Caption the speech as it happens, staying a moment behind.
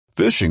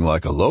Fishing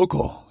like a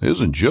local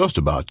isn't just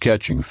about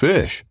catching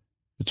fish.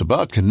 It's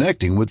about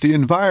connecting with the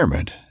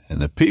environment and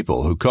the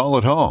people who call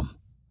it home.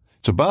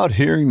 It's about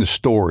hearing the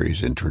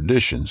stories and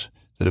traditions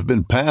that have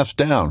been passed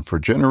down for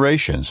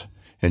generations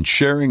and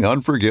sharing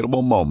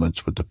unforgettable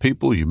moments with the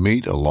people you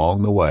meet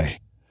along the way.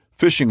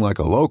 Fishing like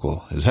a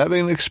local is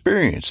having an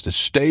experience that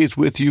stays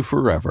with you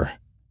forever.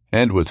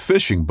 And with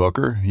Fishing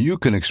Booker, you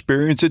can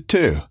experience it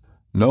too,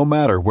 no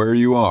matter where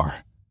you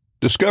are.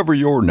 Discover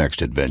your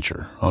next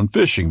adventure on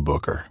Fishing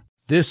Booker.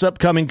 This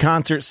upcoming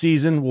concert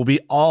season will be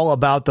all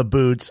about the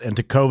boots, and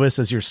Tecovas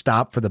is your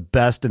stop for the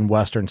best in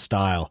Western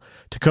style.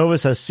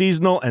 Tecovas has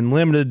seasonal and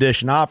limited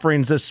edition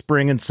offerings this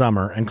spring and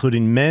summer,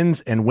 including men's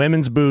and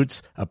women's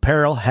boots,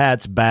 apparel,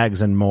 hats,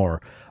 bags, and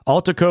more.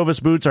 All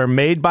Tecovas boots are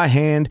made by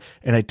hand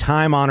in a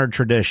time-honored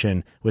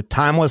tradition with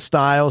timeless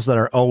styles that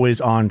are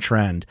always on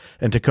trend.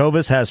 And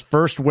Tecovas has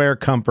first wear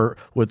comfort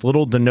with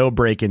little to no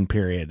break-in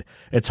period.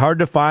 It's hard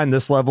to find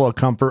this level of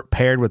comfort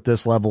paired with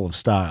this level of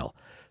style.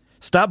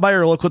 Stop by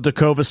your local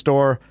Tecovas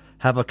store,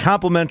 have a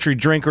complimentary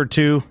drink or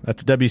two,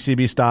 that's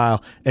WCB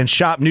style, and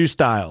shop new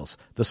styles.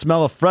 The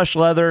smell of fresh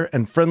leather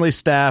and friendly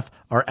staff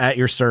are at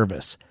your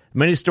service.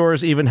 Many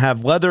stores even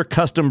have leather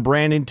custom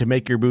branding to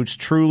make your boots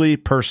truly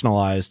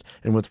personalized.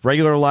 And with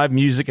regular live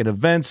music and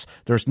events,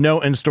 there's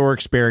no in-store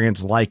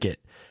experience like it.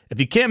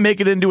 If you can't make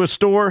it into a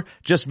store,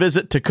 just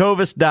visit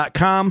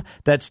tecovas.com.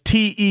 That's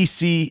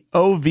TECOVAS.com.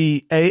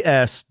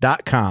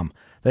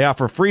 They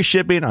offer free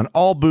shipping on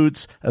all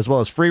boots, as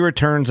well as free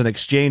returns and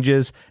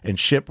exchanges, and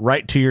ship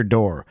right to your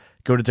door.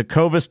 Go to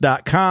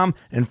tecovas.com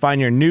and find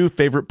your new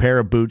favorite pair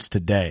of boots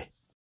today.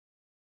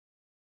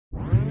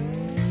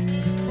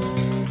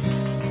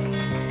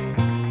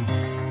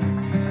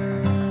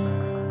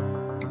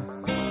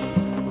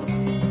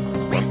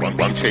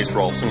 I'm Chase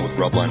Rolfson with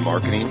Rubline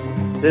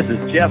Marketing. This is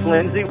Jeff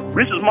Lindsay.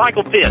 This is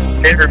Michael Pitt.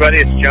 Hey everybody,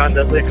 it's John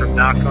Dudley from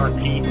Knock On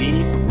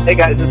TV. Hey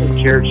guys, this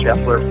is Jared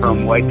Scheffler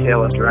from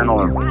Whitetail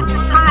Adrenaline.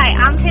 Hi,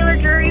 I'm Taylor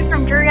Drury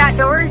from Drury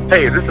Outdoors.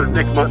 Hey, this is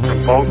Nick Mutt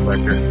from Bone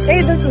Collector.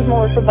 Hey, this is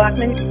Melissa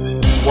Bachman.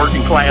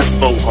 Working Class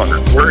Bow Hunter.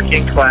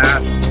 Working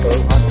Class Bow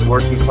Hunter.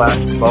 Working Class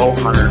Bow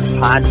Hunter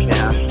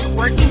Podcast.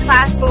 Working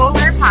Class Bow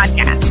Hunter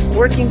Podcast.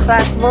 Working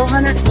Class Bow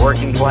Hunter.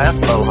 Working Class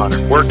Bow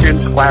Hunter. Working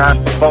Class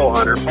Bow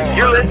Hunter.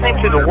 You're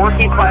listening to the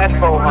Working Class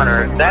Bow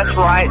Hunter. That's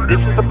right. This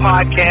is a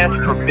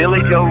podcast for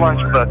Billy Joe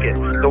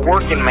Lunchbucket, the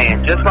working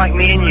man, just like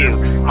me and you.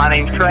 My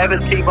name's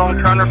Travis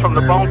T-Bone Turner from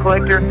the Bone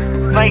Collector.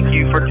 Thank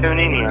you for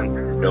tuning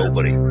in.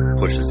 Nobody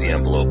pushes the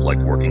envelope like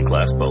Working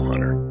Class Bow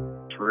Hunter.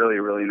 It's really,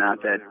 really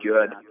not that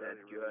good.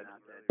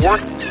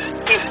 Working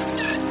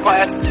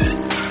Class.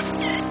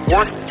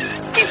 Working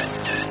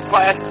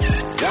Class.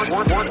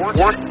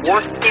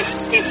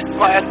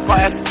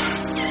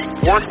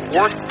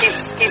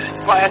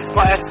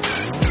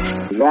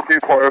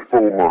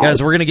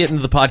 Guys, we're going to get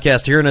into the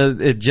podcast here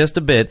in just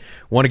a bit.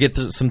 Want to get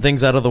some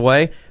things out of the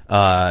way.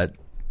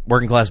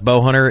 Working Class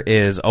Bow Hunter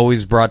is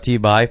always brought to you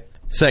by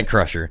Scent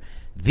Crusher,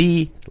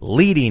 the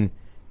leading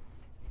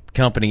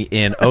company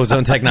in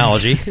ozone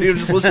technology. Dude,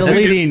 just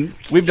listen.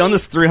 We've done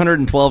this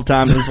 312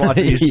 times. Just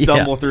watching you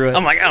stumble through it.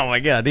 I'm like, oh my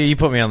god, dude, you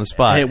put me on the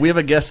spot. Hey, we have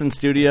a guest in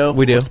studio.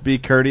 We do. Let's be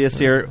courteous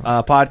here.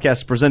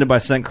 Podcast presented by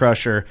Scent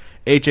Crusher,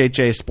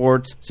 HHA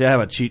Sports. See, I have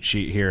a cheat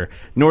sheet here.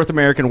 North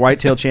American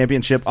Whitetail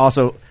Championship.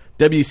 Also,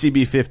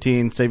 WCB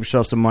 15. Save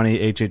yourself some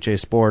money. HHA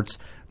Sports.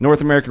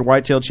 North American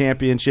Whitetail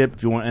Championship.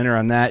 If you want to enter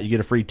on that, you get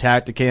a free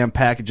Tacticam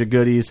package of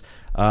goodies.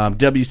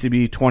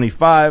 WCB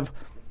 25.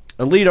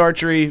 Elite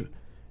Archery.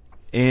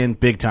 And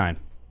Big Time.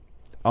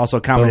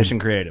 Also, Combination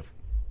Creative.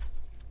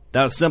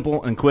 That was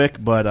simple and quick,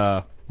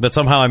 but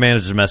somehow I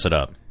managed to mess it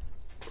up.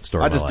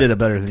 I just did it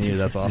better than you,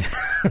 that's all.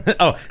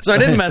 Oh, so I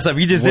didn't mess up.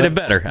 You just did it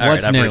better. All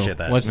right, I appreciate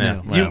that. What's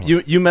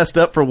new? You messed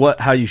up for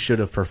how you should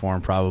have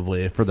performed,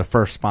 probably, for the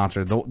first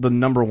sponsor, the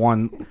number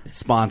one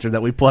sponsor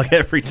that we plug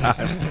every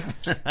time.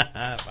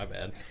 My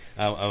bad.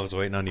 I was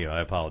waiting on you. I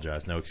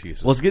apologize. No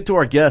excuses. Let's get to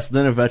our guest,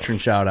 then a veteran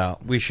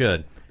shout-out. We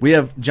should. We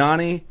have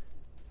Johnny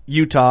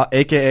Utah,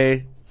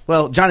 a.k.a.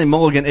 Well, Johnny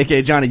Mulligan,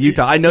 a.k.a. Johnny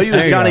Utah. I know you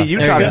as Johnny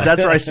Utah because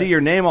that's where I see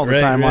your name all the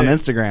time on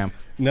Instagram.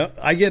 No,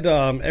 I get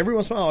every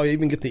once in a while I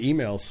even get the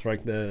emails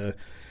like the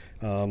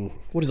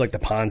what is like the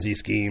Ponzi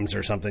schemes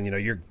or something. You know,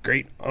 your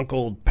great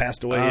uncle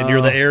passed away and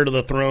you're the heir to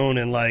the throne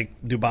in like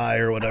Dubai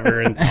or whatever.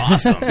 And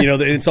awesome. You know,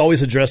 it's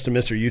always addressed to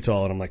Mr.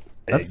 Utah, and I'm like,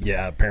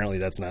 yeah, apparently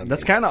that's not.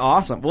 That's kind of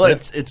awesome. Well,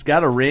 it's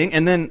got a ring,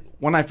 and then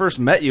when I first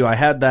met you, I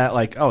had that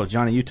like, oh,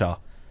 Johnny Utah,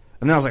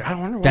 and then I was like, I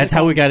don't wonder. That's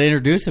how we got to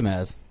introduce him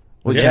as.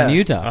 Was Johnny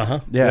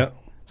Utah. Yeah.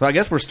 So I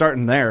guess we're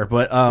starting there,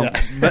 but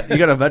you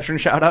got a veteran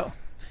shout-out?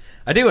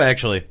 I do,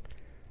 actually.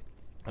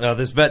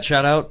 This vet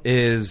shout-out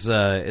is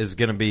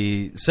going to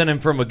be sent in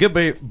from a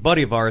good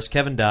buddy of ours,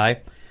 Kevin Dye.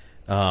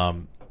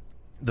 The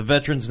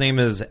veteran's name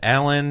is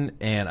Alan,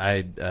 and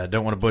I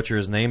don't want to butcher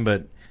his name,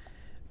 but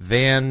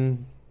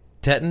Van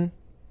Tetten.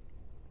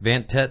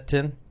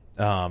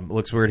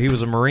 Looks weird. He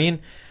was a Marine.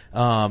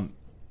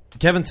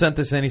 Kevin sent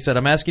this in. He said,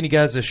 I'm asking you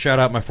guys to shout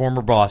out my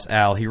former boss,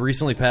 Al. He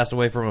recently passed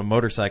away from a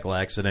motorcycle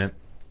accident.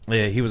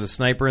 He was a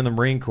sniper in the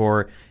Marine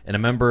Corps and a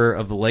member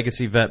of the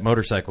Legacy Vet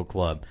Motorcycle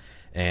Club,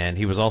 and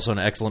he was also an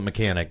excellent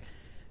mechanic.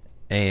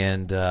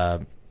 And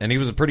he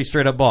was a pretty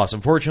straight-up boss.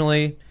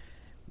 Unfortunately,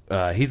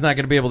 he's not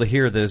going to be able to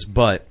hear this,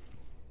 but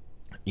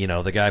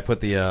the guy put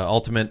the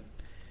ultimate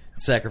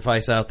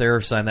sacrifice out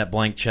there, signed that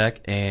blank check,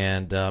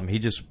 and he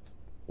just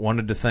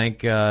wanted to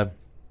thank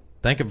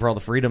him for all the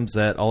freedoms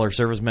that all our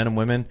servicemen and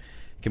women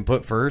can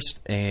put first.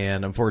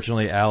 And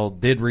unfortunately, Al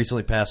did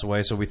recently pass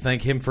away, so we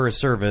thank him for his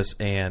service,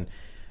 and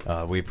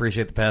we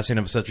appreciate the passing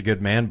of such a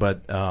good man.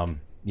 But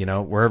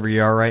wherever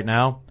you are right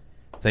now,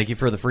 thank you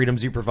for the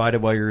freedoms you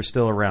provided while you were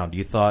still around.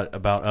 You thought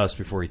about us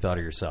before you thought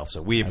of yourself,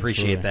 so we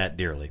appreciate that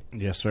dearly.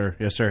 Yes, sir.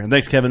 Yes, sir. And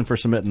thanks, Kevin, for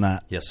submitting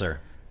that. Yes, sir.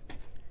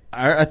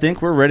 I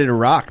think we're ready to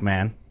rock,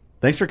 man.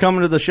 Thanks for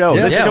coming to the show.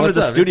 Yeah. Thanks for coming to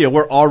the studio.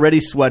 We're already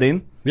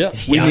sweating. Yeah.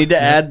 We need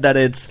to add that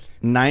it's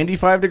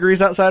 95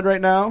 degrees outside right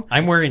now.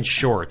 I'm wearing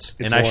shorts,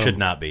 and warm. I should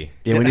not be.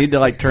 Yeah, we need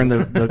to turn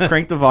the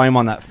crank the volume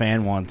on that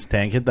fan once,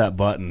 Tank. Hit that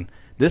button.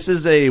 This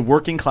is a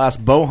working class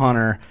bow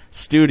hunter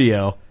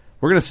studio.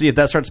 We're going to see if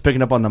that starts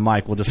picking up on the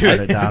mic. We'll just cut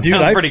it down. Dude,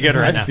 Sounds pretty good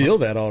right now. I feel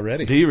that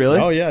already. Do you really?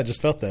 Oh, yeah, I just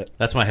felt that.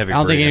 That's my heavy I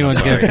don't think breathing.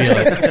 anyone's going to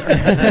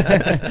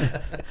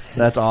feel it.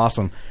 That's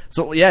awesome.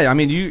 So, yeah, I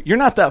mean, you're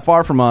not that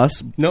far from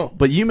us. No.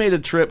 But you made a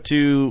trip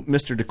to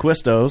Mr.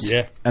 DeQuisto's.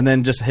 Yeah. And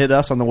then just hit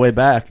us on the way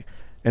back,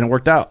 and it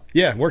worked out.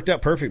 Yeah, it worked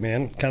out perfect,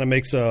 man. Kind of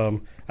makes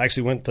I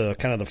actually went the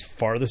kind of the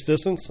farthest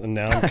distance, and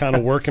now I'm kind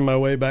of working my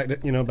way back,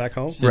 back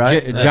home.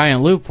 Right. A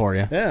giant loop for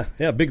you.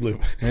 Yeah, big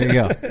loop. There you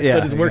go. Yeah,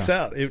 but it works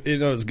out.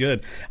 It was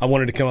good. I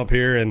wanted to come up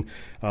here, and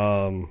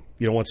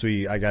once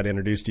I got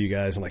introduced to you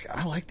guys, I'm like,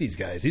 I like these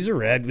guys. These are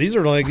rad. These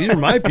are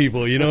my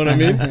people. You know what I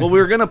mean? Well, we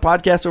were going to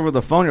podcast over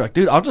the phone. You're like,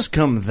 dude, I'll just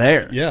come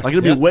there. Yeah.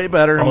 It'll be way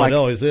better. Oh, I'm like, it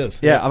always is.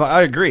 Yeah,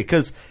 I agree,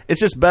 because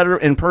it's just better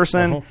in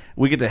person. Uh-huh.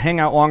 We get to hang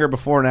out longer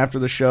before and after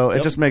the show.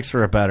 It just makes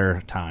for a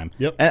better time.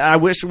 Yep. And I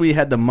wish we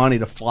had the money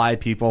to fly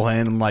people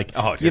in. I'm like,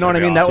 dude, you know what I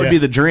that'd mean? be That would awesome. be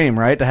the dream,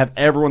 right? To have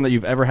everyone that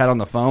you've ever had on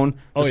the phone.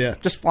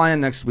 Just fly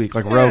in next week,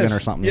 like Rogan or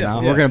something. Yeah,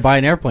 You know? We're going to buy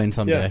an airplane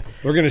someday. Yeah,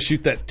 we're gonna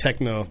shoot that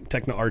techno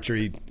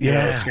archery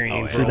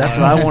screen. See, that's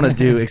what I want to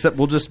do. Except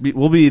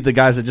we'll be the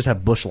guys that just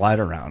have Busch Light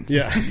around.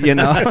 Yeah. You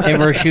know? And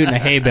we're shooting a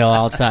hay bale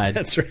outside.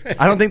 That's right.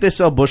 I don't think they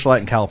sell Busch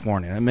Light in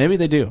California. Maybe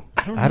they do.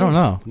 I don't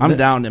know. I'm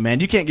down to, man.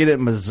 You can't get it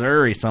in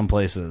Missouri some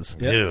places.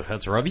 Dude,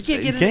 that's rough. You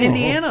can't get it can't. in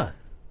Indiana.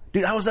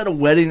 Dude, I was at a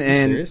wedding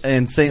serious?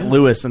 in St.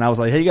 Louis, and I was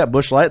like, hey, you got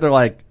Busch Light? They're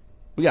like,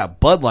 we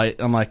got Bud Light.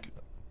 I'm like,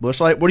 Busch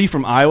Light? What are you,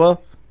 from Iowa?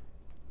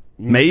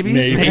 Maybe.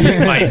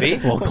 It might be.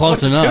 Well,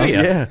 close enough.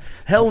 Yeah.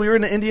 Hell, we were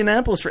in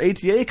Indianapolis for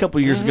ATA a couple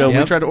years ago. We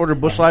Yep. tried to order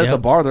Busch Light at the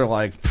Yep. bar. They're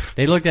like, pfft.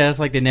 They looked at us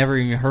like they never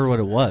even heard what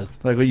it was.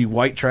 Like, are you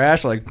white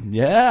trash? Like,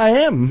 yeah, I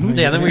am.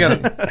 Yeah, then we got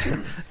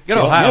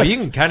Ohio. You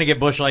can kind of get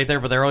Busch Light there,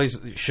 but they're always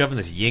shoving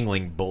this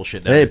Yingling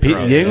bullshit down Hey, your Pete,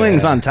 throat.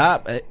 Yingling's on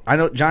top. I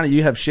know, Johnny,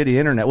 you have shitty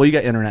internet. Well, you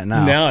got internet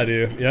now. Now I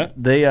do. Yeah.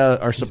 They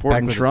are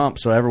supporting back with Trump,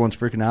 so everyone's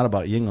freaking out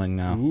about Yingling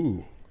now.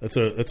 Ooh, that's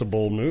a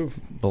bold move.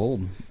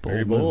 Bold.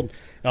 Very move.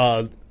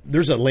 bold.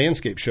 There's a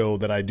landscape show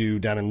that I do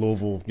down in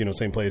Louisville,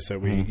 same place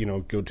that we,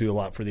 go to a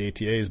lot for the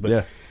ATAs.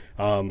 But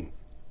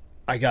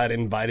I got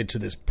invited to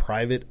this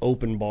private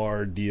open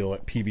bar deal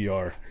at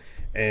PBR.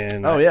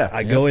 And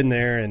I go in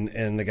there,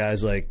 and the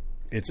guy's like,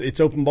 it's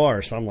open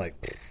bar. So I'm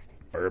like,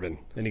 bourbon.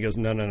 And he goes,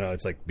 no,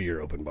 it's like beer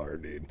open bar,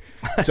 dude.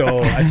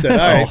 So I said,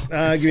 all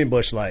right, give me a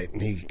Busch Light.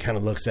 And he kind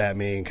of looks at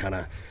me and kind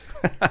of,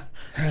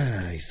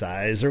 he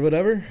sighs or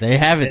whatever. They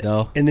have it,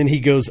 though. And then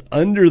he goes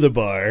under the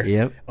bar,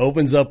 Yep.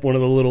 opens up one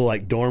of the little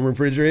dorm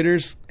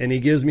refrigerators, and he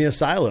gives me a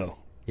silo.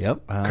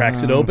 Yep.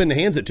 Cracks it open and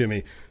hands it to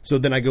me. So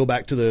then I go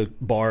back to the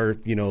bar,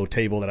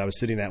 table that I was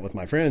sitting at with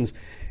my friends,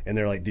 and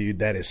they're like, dude,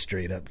 that is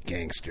straight up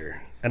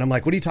gangster. And I'm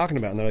like, what are you talking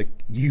about? And they're like,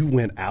 you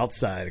went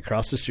outside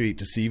across the street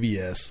to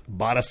CVS,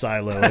 bought a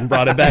silo, and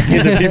brought it back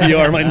into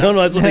PBR. I'm like, no,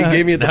 that's what they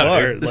gave me at the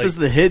bar. This is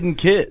the hidden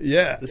kit.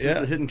 Yeah. This is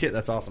the hidden kit.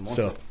 That's awesome.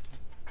 So,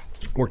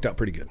 worked out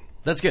pretty good.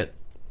 That's good.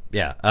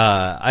 Yeah.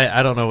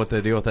 I don't know what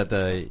the deal with that.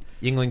 The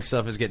Yingling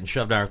stuff is getting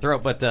shoved down our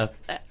throat, but,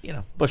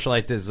 Busch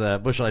Light's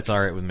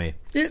all right with me.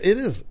 It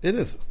is.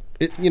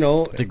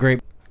 It's a great.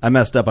 I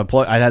messed up.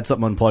 I had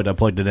something unplugged. I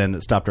plugged it in.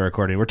 It stopped our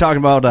recording. We're talking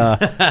about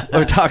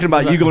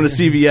you going to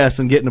CVS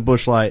and getting a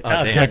Busch Light.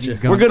 Gotcha.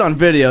 We're good on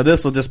video.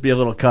 This will just be a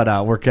little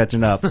cutout. We're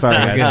catching up. Sorry,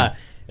 guys.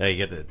 Yeah, you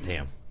get the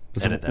damn.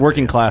 This is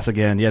working class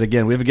again. Yet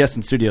again, we have a guest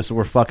in studio, so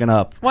we're fucking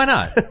up. Why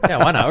not? Yeah,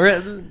 why not?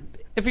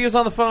 If he was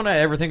on the phone,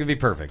 everything would be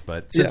perfect.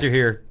 But since you're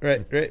here,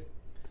 right.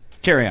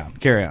 Carry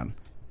on.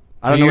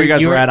 I don't know where you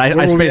guys were at.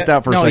 I spaced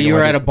out for a second. No, you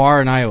were at a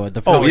bar in Iowa.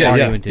 The first bar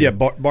you went to. Yeah,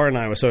 bar in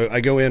Iowa. So I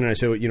go in and I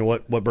say,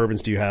 what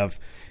bourbons do you have?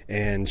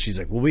 And she's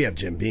like, well, we have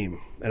Jim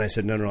Beam. And I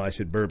said, no, I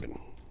said bourbon.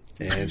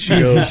 And she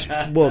goes,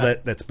 well,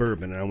 that's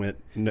bourbon. And I went,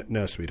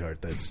 no,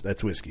 sweetheart,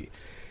 that's whiskey.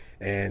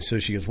 And so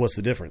she goes, what's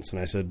the difference? And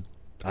I said,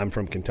 I'm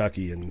from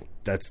Kentucky, and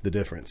that's the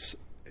difference.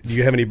 Do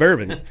you have any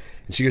bourbon? And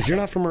she goes, you're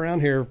not from around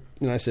here.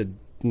 And I said,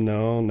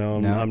 no,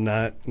 I'm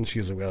not. And she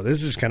goes, well, this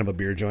is just kind of a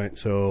beer joint,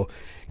 so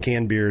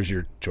canned beer is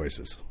your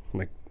choices. I'm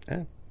like,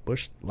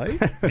 Busch Light?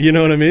 You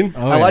know what I mean?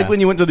 I like when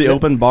you went to the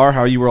open bar,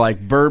 how you were like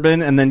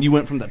bourbon, and then you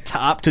went from the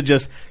top to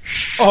just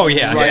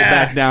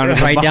back down to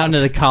the right bottom. down to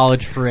the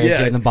college fridge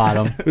in the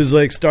bottom. It was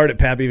like start at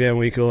Pappy Van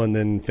Winkle and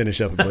then finish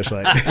up at Busch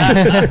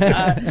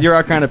Light. You're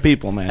our kind of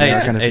people, man.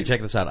 Hey,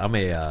 check this out. I'm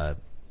a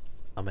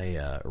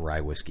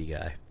rye whiskey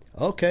guy.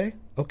 Okay.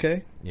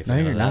 No,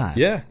 you're not.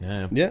 Yeah.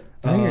 No, you're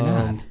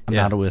not. I'm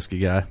not a whiskey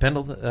guy.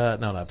 Pendleton?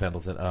 No, not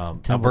Pendleton.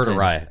 Alberta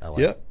rye. I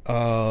like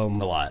a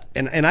lot.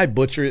 And I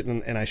butcher it,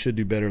 and I should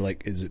do better.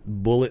 Like, is it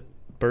Bullet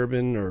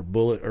bourbon or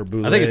Bullet or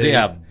Boulet? I think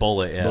it's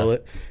Bullet. Yeah,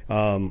 Bullet.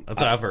 That's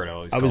what I've heard.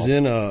 Always. I was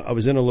in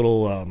a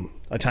little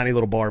a tiny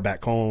little bar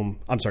back home.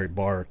 I'm sorry,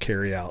 bar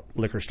carry out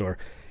liquor store,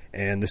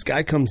 and this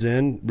guy comes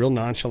in real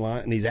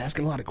nonchalant, and he's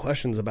asking a lot of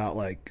questions about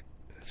like,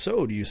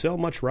 so do you sell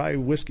much rye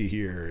whiskey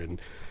here?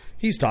 And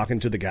he's talking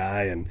to the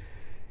guy, and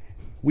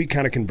we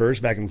kind of converse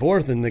back and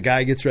forth, and the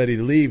guy gets ready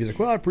to leave. He's like,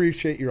 well, I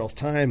appreciate your all's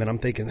time. And I'm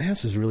thinking,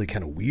 this is really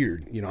kind of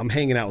weird. You know, I'm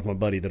hanging out with my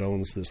buddy that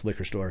owns this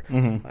liquor store,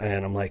 and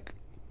I'm like,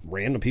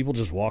 random people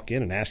just walk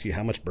in and ask you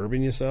how much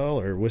bourbon you sell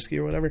or whiskey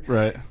or whatever.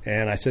 Right.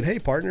 And I said, hey,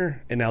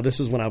 partner. And now this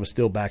is when I was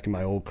still back in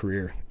my old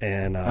career.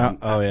 And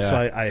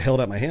so I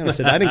held out my hand. I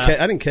said, I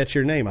didn't catch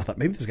your name. I thought,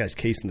 maybe this guy's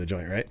casing the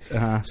joint, right?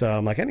 Uh-huh. So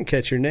I'm like, I didn't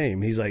catch your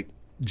name. He's like,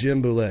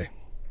 Jim Boulet.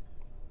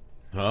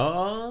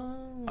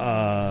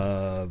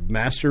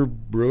 Master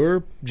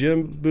brewer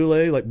Jim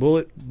Boulet, like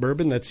Bullet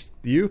Bourbon. That's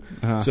you.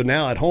 So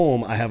now at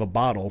home I have a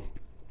bottle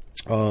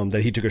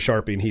that he took a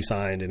Sharpie and he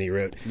signed and he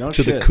wrote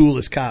the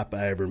coolest cop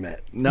I ever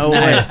met. No way.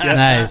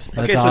 Nice. That's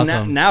okay, so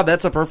awesome. now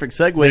that's a perfect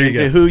segue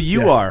into who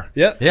you are.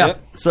 Yeah.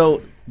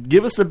 So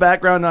give us the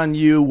background on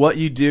you, what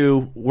you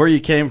do, where you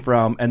came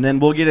from, and then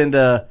we'll get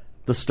into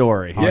the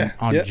story.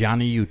 On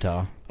Johnny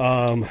Utah.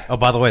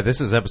 By the way,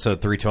 this is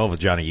episode 312 with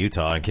Johnny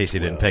Utah, in case you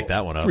didn't pick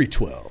that one up.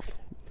 312.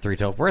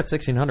 We're at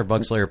 1600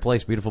 Buckslayer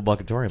Place, beautiful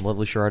Buckatorium,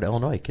 lovely Sherrard,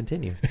 Illinois.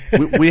 Continue.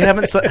 We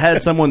haven't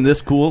had someone this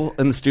cool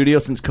in the studio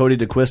since Cody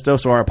DeQuisto,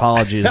 so our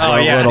apologies.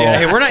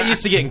 Hey, we're not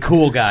used to getting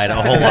cool guy a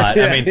whole lot.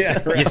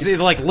 You see,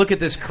 like, look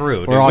at this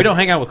crew. Dude. We don't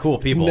hang out with cool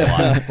people a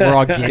lot. We're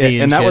all giddy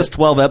and that was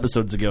 12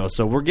 episodes ago,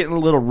 so we're getting a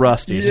little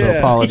rusty, so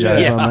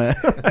apologize on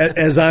that.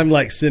 As I'm,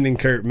 like, sending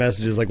Kurt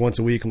messages, like, once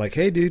a week, I'm like,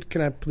 hey, dude,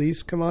 can I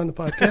please come on the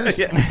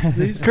podcast?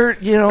 Please? Kurt,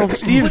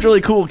 Steve's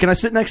really cool. Can I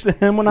sit next to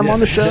him when I'm on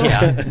the show?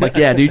 Like,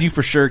 dude, you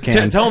for sure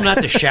can. Tell him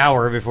not to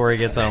shower before he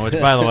gets on. Which,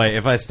 by the way,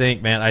 if I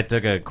stink, man, I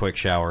took a quick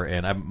shower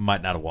and I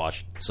might not have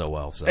washed so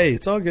well. So. Hey,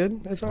 it's all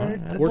good. That's all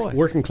right.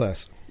 Working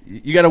class.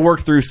 You got to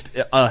work through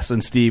us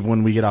and Steve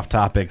when we get off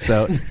topic.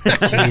 So,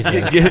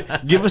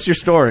 give us your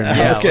story.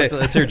 Yeah, okay.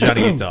 Let's hear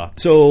Johnny Utah.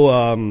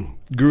 So,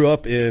 grew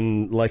up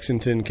in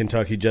Lexington,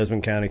 Kentucky,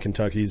 Jessamine County,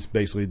 Kentucky is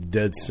basically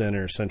dead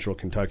center, central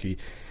Kentucky,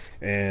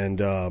 and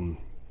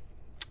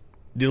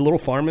did a little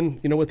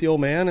farming, with the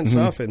old man and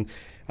stuff, and.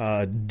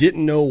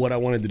 Didn't know what I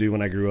wanted to do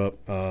when I grew up,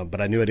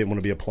 but I knew I didn't want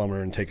to be a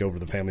plumber and take over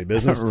the family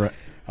business. Right.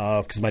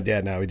 Because my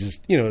dad now, he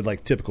just,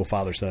 like typical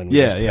father-son,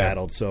 just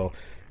paddled. So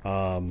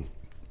I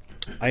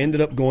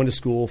ended up going to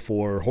school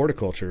for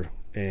horticulture,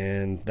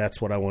 and that's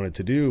what I wanted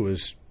to do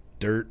was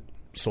dirt,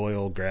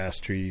 soil, grass,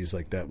 trees,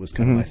 like that was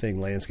kind of my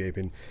thing,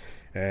 landscaping.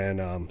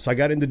 And so I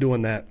got into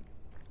doing that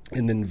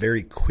and then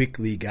very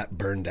quickly got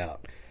burned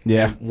out.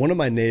 Yeah. And one of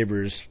my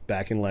neighbors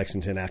back in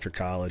Lexington after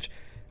college,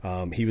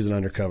 he was an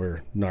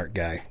undercover narc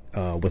guy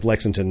with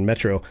Lexington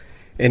Metro,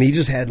 and he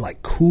just had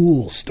like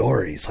cool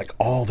stories like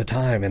all the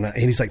time. And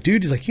he's like,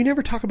 dude, you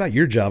never talk about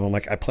your job. I'm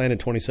like, I planted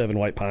 27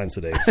 white pines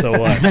today. So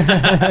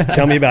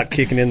tell me about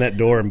kicking in that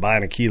door and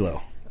buying a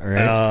kilo.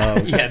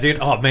 Right. Yeah, dude.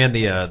 Oh man,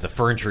 the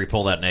fern tree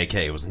pulled out an AK.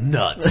 It was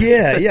nuts.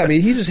 Yeah. I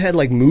mean, he just had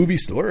like movie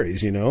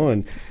stories,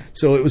 and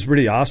so it was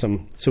pretty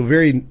awesome. So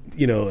very,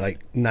 like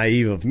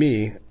naive of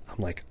me. I'm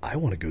like, I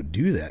want to go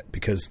do that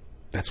because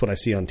that's what I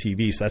see on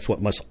TV. So that's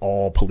what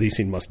all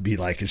policing must be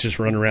like. It's just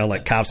running around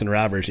like cops and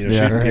robbers,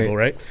 shooting people,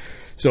 right?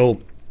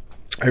 So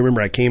I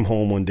remember I came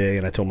home one day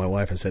and I told my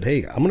wife, I said,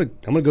 hey, I'm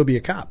gonna go be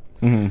a cop.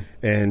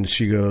 And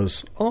she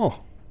goes,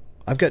 oh,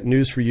 I've got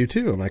news for you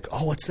too. I'm like,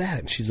 oh, what's that?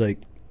 And she's like,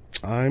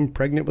 I'm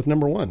pregnant with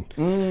number one.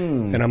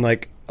 And I'm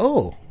like,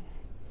 oh,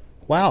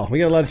 wow, we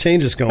got a lot of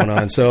changes going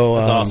on. So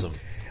that's awesome.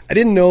 I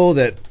didn't know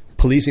that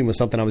policing was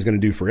something I was going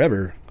to do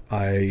forever.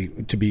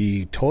 To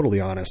be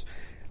totally honest,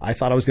 I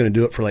thought I was going to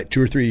do it for like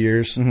 2 or 3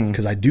 years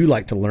because I do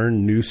like to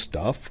learn new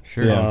stuff.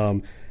 Sure. Yeah.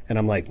 And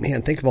I'm like,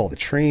 man, think of all the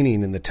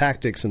training and the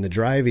tactics and the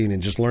driving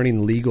and just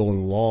learning legal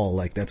and law.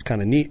 Like, that's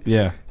kind of neat.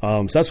 Yeah.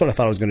 So that's what I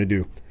thought I was going to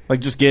do. Like,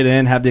 just get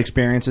in, have the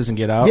experiences, and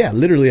get out? Yeah,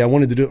 literally, I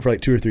wanted to do it for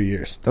like 2 or 3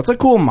 years. That's a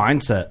cool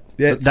mindset.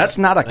 Yeah, that's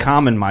not a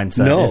common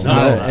mindset. No,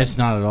 it's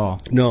not at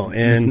all. No,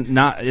 and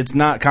it's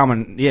not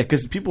common. Yeah,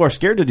 because people are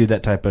scared to do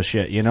that type of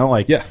shit,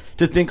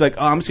 to think like,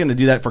 oh, I'm just going to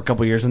do that for a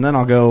couple years, and then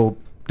I'll go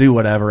do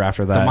whatever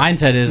after that. The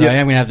mindset is, I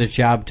am going to have this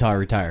job till I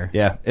retire.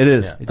 Yeah, it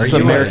is. Yeah. It's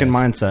an American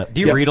mindset.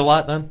 Do you read a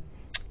lot then?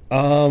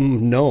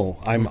 No,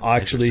 I'm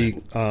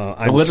actually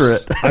I'm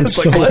illiterate. I'm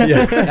so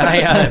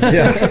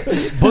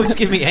Books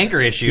give me anger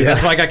issues.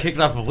 That's why I got kicked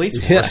off the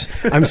police force.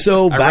 I'm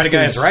so I read a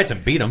guy's rights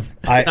and beat him.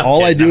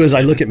 All I do is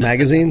I look at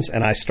magazines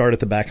and I start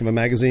at the back of a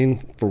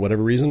magazine for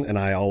whatever reason, and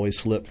I always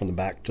flip from the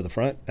back to the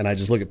front, and I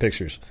just look at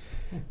pictures.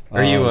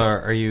 Are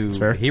you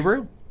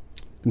Hebrew?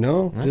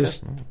 No, Okay.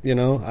 just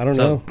I don't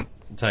know.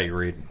 That's how you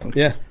read.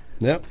 Yeah.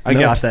 Yep. I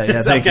got that.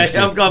 Yeah, thank you.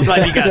 I'm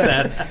glad you got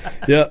that.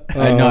 Yeah.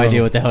 I had no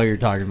idea what the hell you're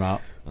talking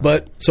about.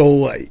 But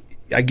so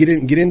I get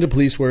into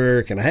police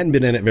work, and I hadn't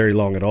been in it very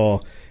long at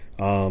all.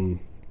 And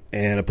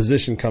a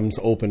position comes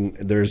open.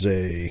 There's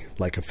a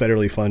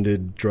federally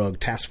funded drug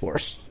task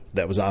force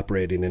that was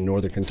operating in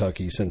Northern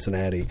Kentucky,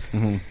 Cincinnati.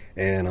 Mm-hmm.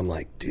 And I'm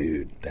like,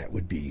 dude, that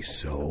would be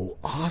so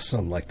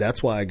awesome. Like,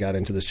 that's why I got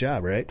into this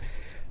job, right?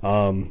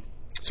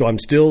 So I'm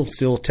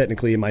still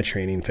technically in my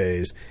training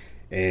phase,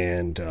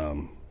 and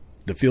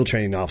the field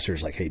training officer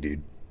is like, hey,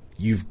 dude,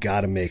 you've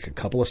got to make a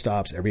couple of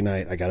stops every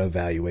night. I got to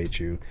evaluate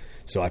you.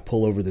 So I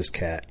pull over this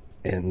cat,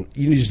 and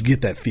you just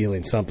get that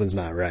feeling something's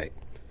not right.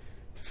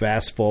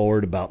 Fast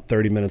forward about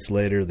 30 minutes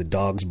later, the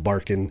dog's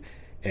barking,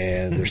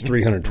 and there's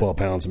 312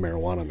 pounds of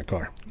marijuana in the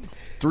car.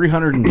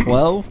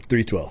 312?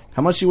 312.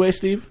 How much you weigh,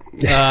 Steve?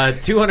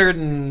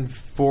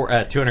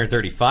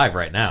 235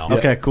 right now. Yeah.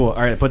 Okay, cool.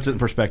 All right, it puts it in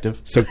perspective.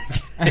 So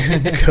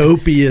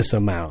copious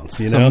amounts,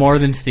 So more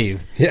than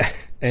Steve. Yeah.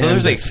 So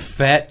there's a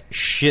fat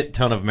shit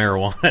ton of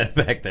marijuana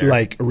back there.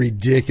 Like a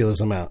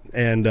ridiculous amount.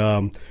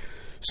 And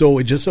so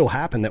it just so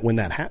happened that when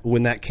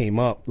that came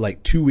up,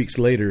 like 2 weeks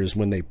later is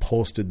when they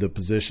posted the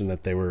position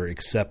that they were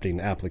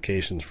accepting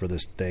applications for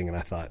this thing. And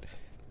I thought,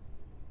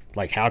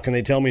 like, how can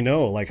they tell me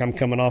no? Like, I'm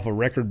coming off a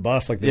record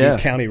bus, like the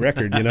county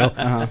record,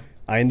 I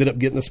ended up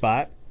getting the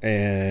spot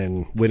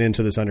and went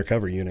into this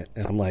undercover unit.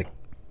 And I'm like,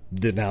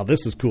 now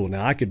this is cool.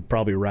 Now I could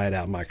probably ride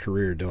out my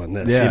career doing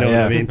this. Yeah, you know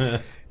yeah. what I mean?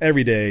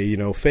 Every day,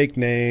 fake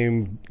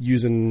name,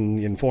 using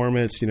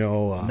informants,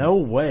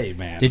 No way,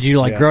 man. Did you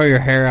grow your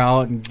hair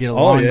out and get a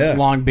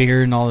long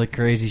beard and all the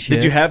crazy shit?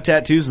 Did you have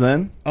tattoos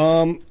then?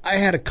 I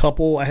had a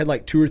couple. I had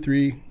like 2 or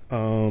 3.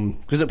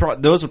 Because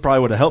those probably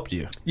would have helped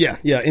you. Yeah,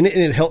 and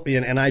it helped me,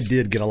 and I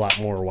did get a lot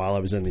more while I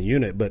was in the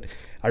unit. But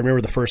I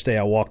remember the first day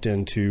I walked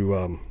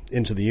into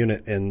the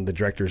unit, and the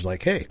director's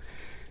like, "Hey,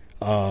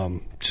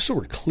 just so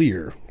we're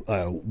clear,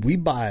 we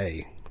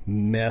buy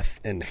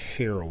meth and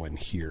heroin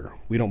here.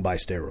 We don't buy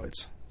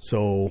steroids."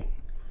 So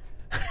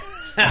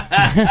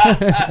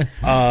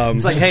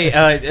it's like,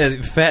 hey,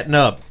 fatten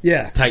up.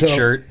 Yeah, tight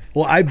shirt.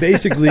 Well, I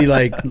basically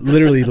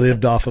literally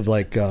lived off of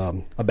a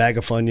bag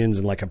of Funyuns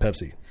and like a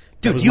Pepsi.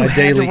 Dude, that was you my had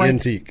daily to write,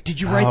 intake.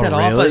 Did you write that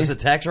off as a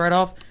tax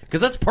write-off?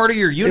 Because that's part of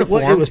your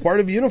uniform. It was part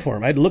of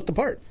uniform. I had to look the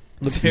part.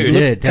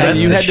 Dude, so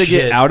you had to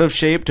get out of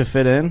shape to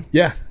fit in?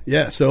 Yeah.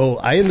 So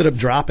I ended up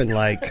dropping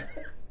like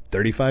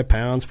 35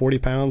 pounds, 40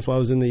 pounds while I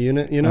was in the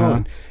unit,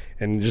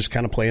 and just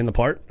kind of playing the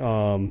part.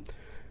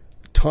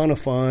 Ton of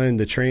fun.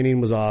 The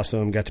training was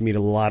awesome. Got to meet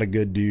a lot of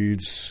good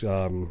dudes.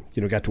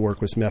 Got to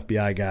work with some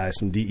FBI guys,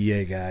 some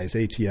DEA guys,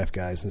 ATF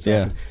guys and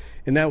stuff. Yeah.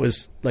 And that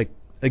was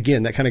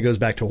again, that kind of goes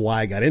back to why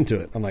I got into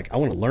it. I'm like, I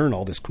want to learn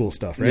all this cool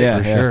stuff, right?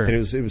 Yeah, sure. And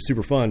it was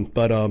super fun.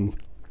 But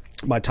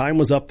my time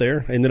was up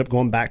there. I ended up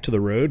going back to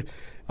the road,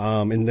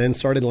 and then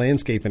started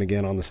landscaping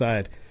again on the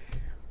side.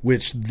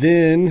 Which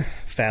then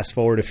fast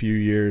forward a few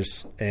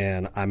years,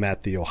 and I'm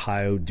at the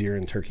Ohio Deer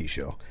and Turkey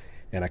Show,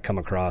 and I come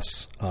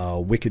across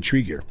Wicked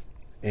Tree Gear,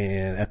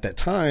 and at that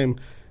time,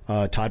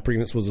 Todd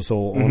Pregnance was the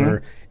sole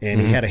owner,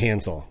 and he had a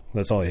handsaw.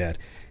 That's all he had.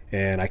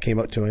 And I came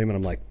up to him, and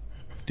I'm like,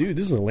 "Dude,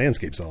 this is a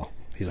landscape saw."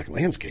 He's like,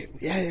 "Landscape?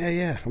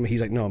 Yeah. I mean,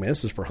 he's like, "No, man,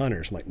 this is for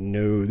hunters." I'm like,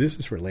 "No, this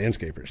is for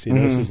landscapers.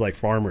 This is like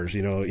farmers,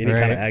 any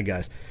kind of ag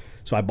guys."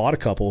 So I bought a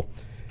couple,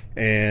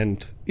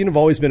 and I've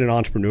always been an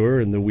entrepreneur,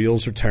 and the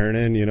wheels are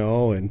turning,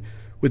 and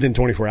within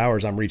 24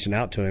 hours, I'm reaching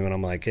out to him, and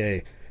I'm like,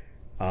 "Hey,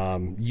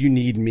 you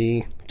need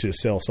me to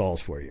sell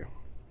saws for you."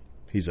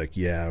 He's like,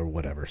 "Yeah, or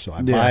whatever." So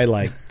I buy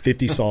like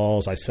 50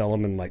 saws. I sell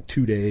them in like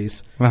 2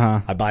 days.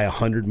 I buy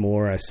 100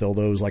 more. I sell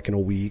those like in a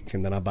week,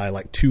 and then I buy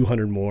like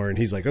 200 more. And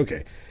he's like,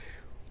 "Okay,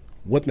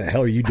 what in the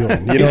hell are you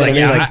doing?" He's like,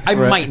 "Yeah, I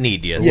might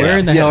need you." Where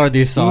in the hell are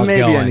these saws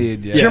Maybe going? I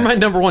need you. You're my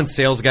number one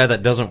sales guy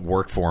that doesn't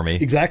work for me.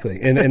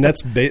 Exactly, and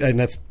that's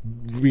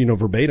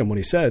verbatim what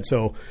he said.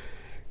 So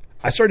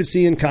I started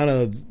seeing kind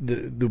of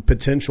the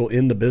potential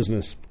in the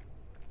business,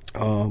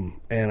 and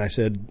I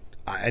said,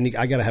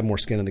 I got to have more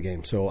skin in the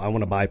game. So I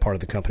want to buy part of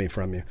the company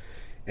from you.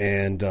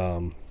 And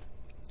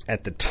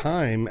at the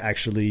time,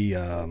 actually,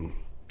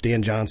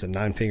 Dan Johnson,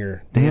 Nine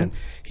Finger Dan,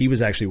 he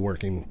was actually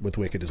working with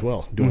Wicked as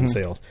well, doing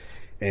sales.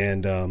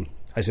 And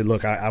I said,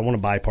 "Look, I want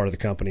to buy part of the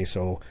company."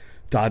 So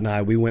Todd and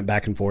I, we went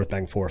back and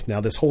forth.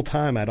 Now, this whole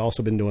time, I'd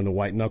also been doing the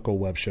White Knuckle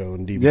web show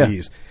and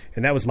DVDs.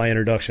 And that was my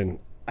introduction.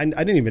 I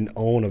didn't even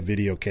own a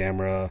video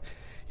camera.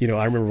 I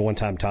remember one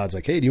time Todd's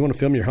like, "Hey, do you want to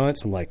film your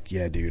hunts?" I'm like,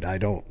 "Yeah, dude, I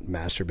don't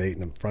masturbate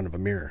in front of a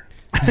mirror."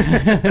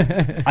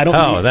 I don't.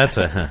 Oh, that's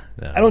a.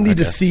 I don't need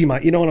to see my.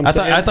 You know what I'm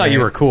saying? I thought you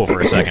were cool for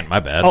a second. My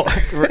bad. Oh,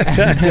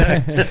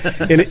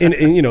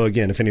 and you know,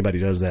 again, if anybody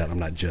does that, I'm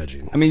not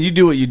judging. I mean, you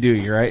do what you do.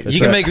 You're right.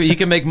 You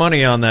can make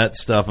money on that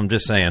stuff. I'm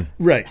just saying.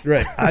 Right.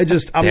 I'm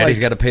Daddy's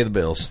got to pay the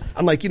bills.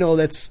 I'm like, you know,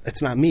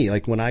 that's not me.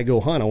 Like when I go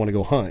hunt, I want to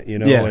go hunt. You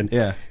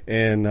know.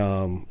 And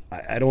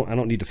I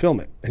don't need to film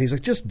it. And he's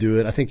like, just do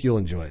it. I think you'll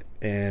enjoy it.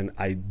 And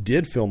I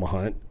did film a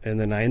hunt, and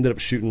then I ended up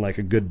shooting like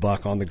a good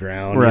buck on the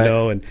ground. Right. You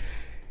know,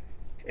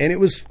 and it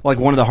was like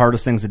one of the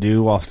hardest things to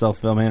do while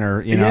self-filming,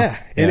 or you know.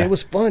 Yeah, and it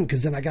was fun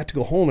because then I got to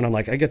go home and I'm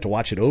like, I get to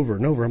watch it over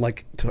and over. I'm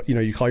like, you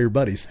know, you call your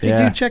buddies, hey,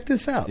 dude, check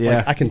this out. Yeah.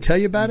 Like, I can tell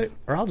you about it,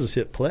 or I'll just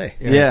hit play.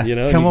 Yeah, you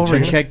know, come over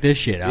and check this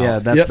shit out. Yeah,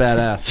 that's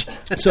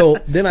badass. So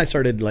then I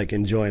started like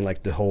enjoying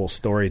like the whole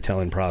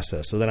storytelling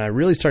process. So then I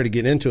really started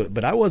getting into it,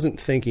 but I wasn't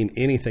thinking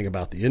anything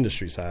about the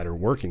industry side or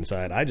working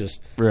side. I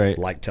just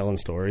like telling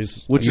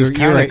stories, which is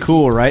kind of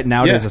cool, right?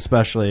 Nowadays,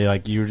 especially,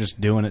 like you were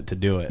just doing it to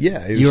do it.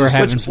 Yeah, you were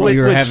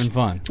having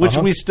fun. Which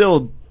we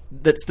still,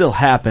 that still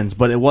happens,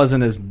 but it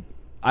wasn't as,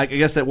 I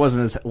guess it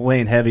wasn't as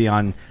weighing heavy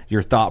on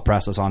your thought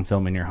process on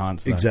filming your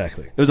hunts.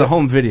 Exactly. It was a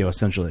home video,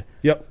 essentially.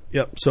 Yep.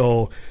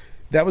 So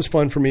that was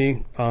fun for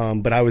me,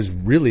 but I was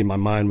really, my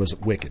mind was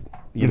wicked,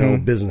 you know,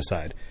 business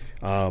side.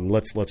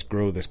 Let's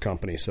grow this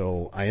company.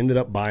 So I ended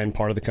up buying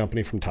part of the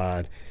company from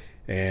Todd,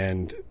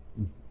 and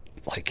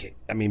like,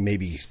 I mean,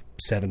 maybe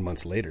 7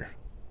 months later,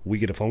 we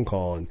get a phone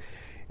call,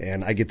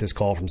 and I get this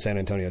call from San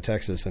Antonio,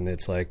 Texas, and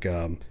it's like,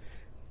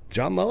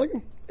 John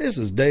Mulligan, this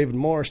is David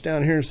Morris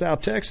down here in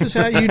South Texas.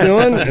 How you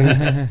doing?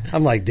 And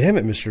I'm like, damn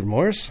it, Mr.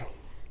 Morris.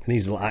 And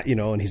he's like, you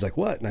know, and he's like,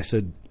 what? And I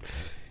said,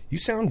 you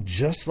sound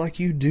just like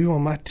you do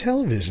on my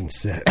television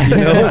set. You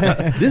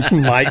know, this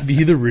might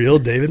be the real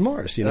David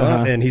Morris, you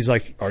know? And he's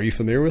like, are you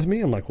familiar with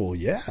me? I'm like, well,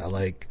 yeah,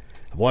 like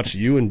I've watched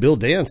you and Bill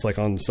dance like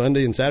on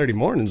Sunday and Saturday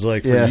mornings,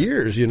 like for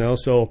years, you know?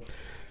 So,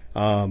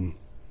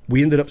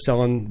 we ended up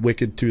selling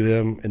Wicked to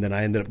them, and then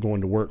I ended up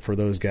going to work for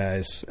those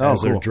guys as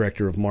their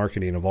director of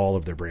marketing of all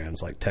of their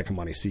brands, like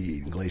Tecumseh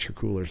Seed and Glacier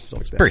Coolers and stuff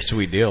like that. Pretty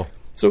sweet deal.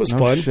 So it was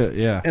fun. Shit,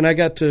 yeah. And I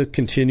got to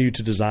continue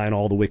to design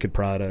all the Wicked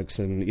products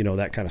and, you know,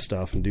 that kind of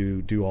stuff, and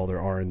do all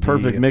their R&D.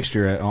 Perfect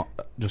mixture,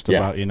 just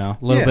about, you know.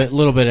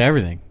 Little bit of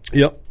everything.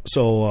 Yep.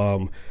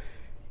 So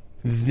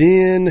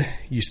then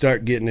you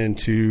start getting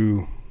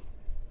into,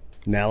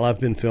 now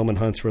I've been filming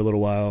hunts for a little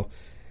while.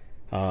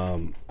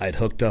 I'd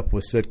hooked up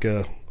with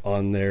Sitka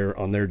on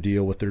their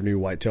deal with their new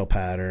whitetail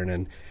pattern,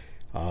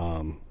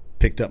 and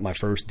picked up my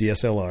first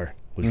DSLR.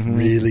 Was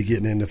really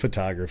getting into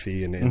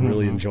photography and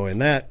really enjoying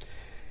that.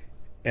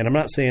 And I'm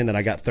not saying that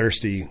I got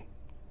thirsty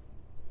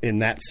in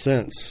that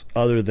sense,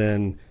 other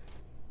than,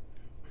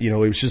 you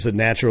know, it was just a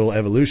natural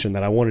evolution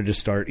that I wanted to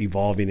start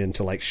evolving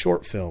into like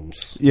short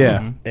films,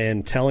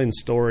 and telling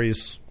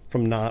stories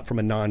from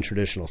a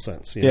non-traditional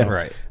sense, you know,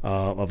 right,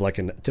 of like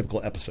a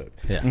typical episode,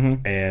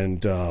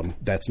 and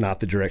that's not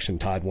the direction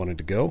Todd wanted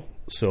to go.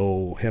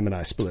 So him and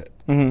I split,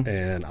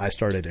 and I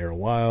started Arrow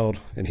Wild,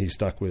 and he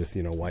stuck with,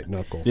 you know, White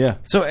Knuckle. Yeah.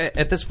 So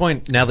at this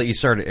point, now that you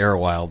started Arrow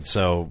Wild,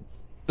 so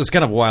it's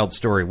kind of a wild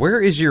story.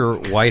 Where is your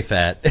wife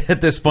at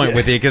this point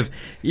with you? Because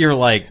you're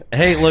like,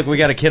 hey, look, we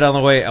got a kid on the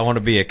way. I want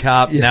to be a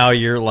cop. Now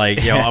you're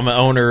like, yo, I'm an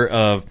owner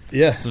of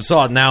some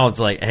saws. Now it's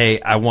like, hey,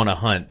 I want to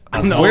hunt.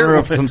 I'm the owner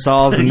of some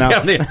saws. And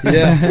now,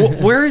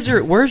 Where's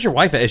your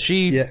wife at? Is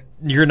she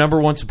your number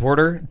one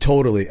supporter?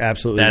 Totally,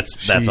 absolutely.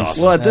 That's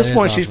awesome. Well, at this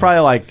point, she's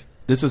probably like,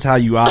 this is how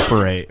you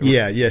operate.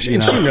 She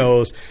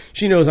knows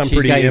I'm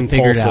pretty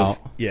impulsive.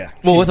 Yeah.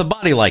 Well, with a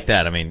body like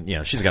that, I mean, you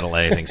know, she's got to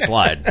let anything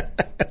slide.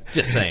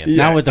 Just saying.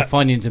 Not with the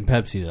Funyuns and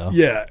Pepsi, though.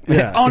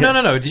 Yeah. Oh,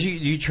 no. Did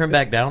you trim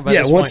back down by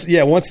this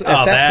point? Once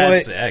at that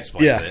point.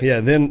 Explains it. Yeah.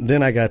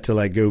 Then I got to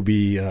like go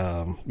be,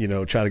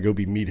 try to go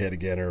be meathead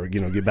again, or, you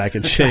know, get back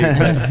in shape.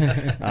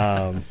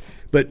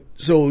 But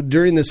so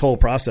during this whole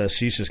process,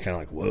 she's just kind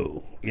of like,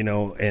 whoa, you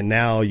know, and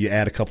now you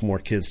add a couple more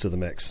kids to the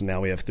mix. And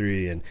now we have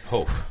 3.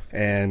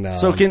 And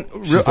so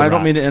I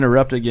don't mean to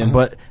interrupt again,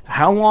 but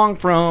how long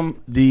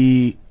from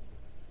the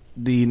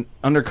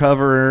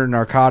undercover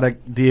narcotic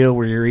deal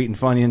where you're eating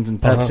Funyuns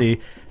and Pepsi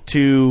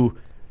to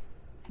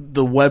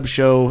the web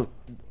show,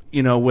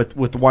 you know,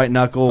 with White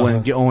Knuckle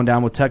and going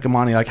down with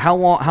Tecumseh, like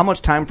how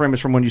much time frame is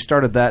from when you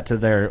started that to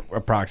there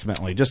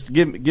approximately? Just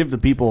give the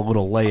people a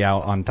little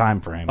layout on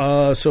time frame.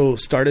 So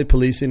started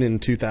policing in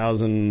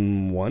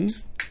 2001.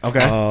 Okay.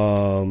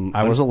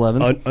 I was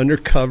 11.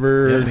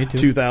 Undercover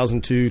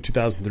 2002,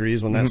 2003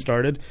 is when that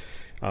started.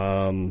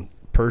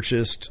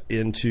 Purchased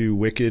into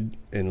Wicked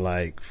in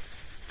like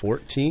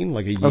 14,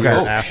 like a year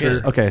after.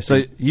 Shit. Okay,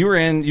 so you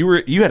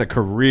had a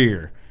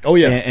career. Oh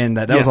yeah, and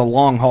that was a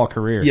long haul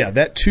career. Yeah,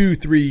 that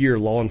 2-3 year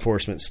law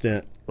enforcement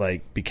stint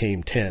like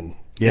became 10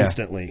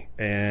 instantly,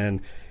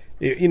 and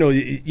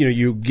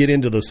you get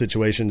into those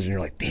situations and you're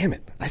like, damn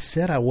it, I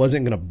said I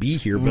wasn't going to be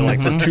here, but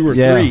like for 2 or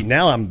 3,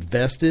 now I'm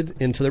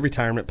vested into the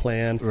retirement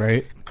plan.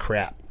 Right?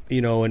 Crap,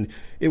 you know, and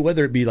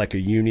whether it be like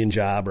a union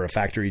job or a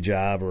factory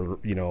job or,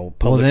 you know,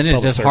 public. Well, then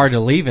it's just hard to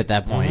leave at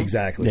that point.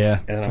 Exactly. Yeah,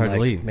 and it's hard to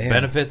leave. Man.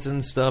 Benefits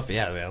and stuff.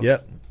 Yeah. Man,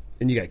 yep.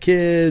 and you got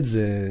kids,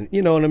 and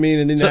you know what I mean.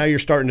 And then now you're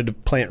starting to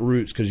plant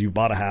roots because you've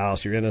bought a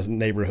house, you're in a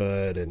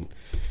neighborhood, and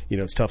you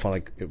know it's tough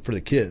on for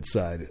the kids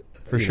side.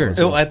 For sure.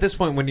 Well, at this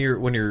point, when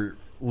you're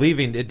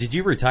leaving, did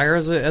you retire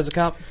as a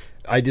cop?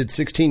 I did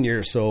 16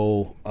 years,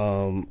 so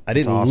I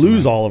didn't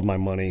lose all of my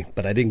money,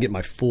 but I didn't get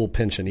my full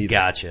pension either.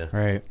 Gotcha.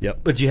 Right. Yep.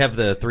 But you have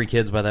the 3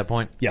 kids by that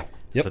point? Yeah.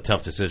 It's a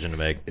tough decision to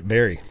make.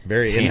 Very,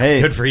 very. Damn,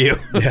 hey, good for you.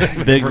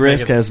 Yeah. Big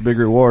risk has big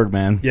reward,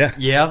 man. Yeah.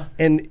 Yeah.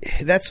 And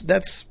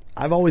that's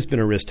I've always been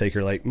a risk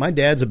taker. Like, my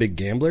dad's a big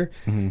gambler,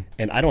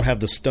 and I don't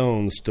have the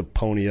stones to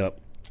pony up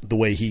the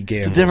way he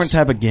gambles. It's a different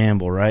type of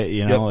gamble, right?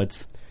 You know,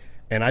 it's...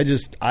 And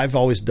I've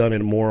always done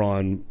it more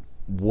on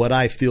what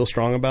I feel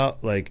strong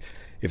about. Like,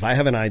 if I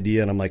have an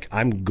idea and I'm like,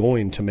 I'm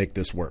going to make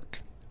this work.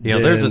 You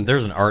know,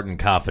 there's an art in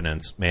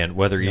confidence, man.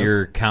 Whether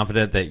you're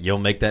confident that you'll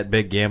make that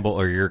big gamble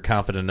or you're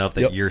confident enough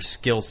that your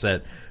skill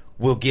set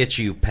will get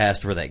you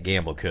past where that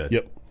gamble could.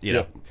 Yep. You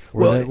know?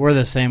 We're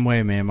the same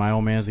way, man. My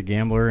old man's a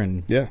gambler,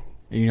 and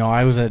you know,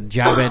 I was a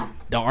job at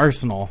the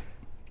Arsenal.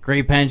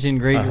 Great pension,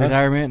 great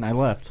retirement, and I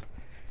left.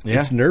 Yeah.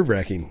 It's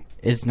nerve-wracking.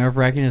 It's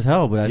nerve-wracking as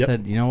hell, but I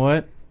said, you know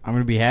what? I'm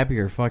going to be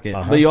happier. Fuck it.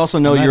 But you also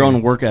know your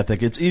own work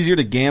ethic. It's easier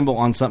to gamble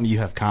on something you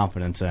have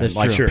confidence in, That's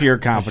like true. pure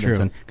confidence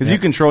in, because you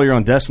control your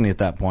own destiny at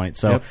that point.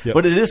 So,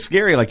 but it is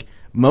scary. Like,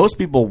 most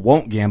people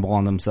won't gamble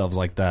on themselves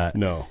like that.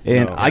 No,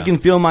 and I can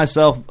feel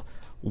myself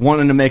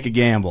wanting to make a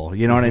gamble.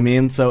 You know what I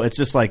mean? So it's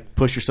just like,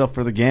 push yourself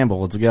for the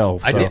gamble. Let's go.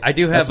 So I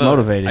do have that's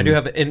motivating. I do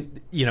have,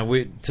 and you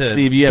know,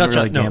 Steve, you haven't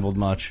really gambled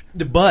much,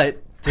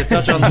 but. To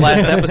touch on the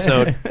last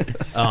episode,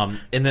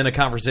 and then a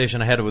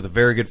conversation I had with a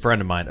very good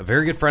friend of mine. A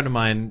very good friend of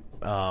mine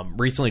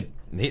recently,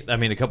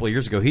 a couple of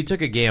years ago, he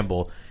took a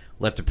gamble,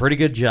 left a pretty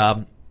good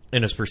job,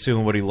 and is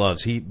pursuing what he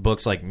loves. He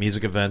books like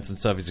music events and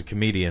stuff. He's a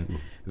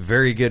comedian,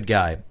 very good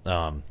guy.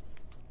 And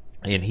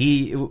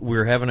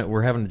we're having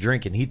a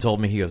drink, and he told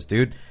me, he goes,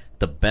 dude,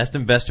 the best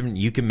investment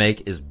you can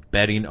make is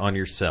betting on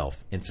yourself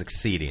and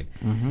succeeding.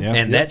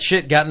 And that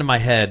shit got into my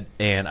head,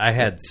 and I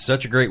had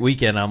such a great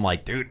weekend. I'm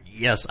like, dude,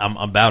 yes, I'm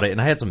about it.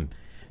 And I had some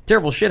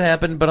terrible shit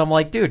happen, but I'm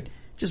like, dude,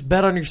 just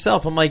bet on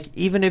yourself. I'm like,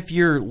 even if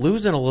you're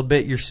losing a little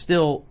bit,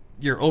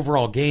 your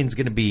overall gain's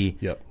going to be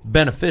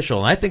beneficial.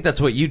 And I think that's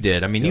what you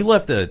did. I mean, you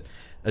left a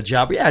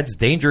job. Yeah, it's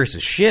dangerous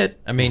as shit.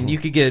 I mean, you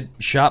could get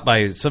shot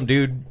by some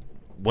dude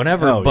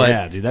whenever. Oh, but,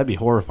 yeah, dude, that'd be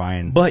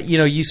horrifying. But, you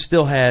know, you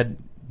still had...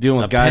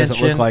 Dealing with guys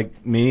that look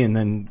like me and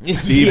then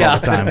Steve all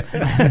the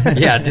time.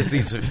 Yeah, just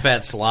these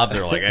fat slobs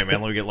are like, hey,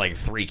 man, let me get like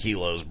 3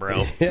 kilos,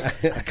 bro.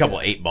 A couple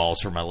 8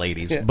 balls for my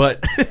ladies.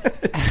 But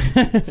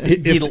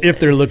if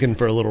they're looking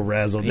for a little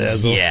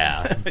razzle-dazzle.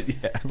 Yeah.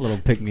 A little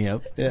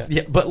pick-me-up.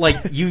 Yeah, but like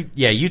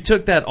you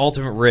took that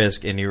ultimate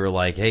risk and you were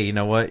like, hey, you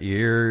know what?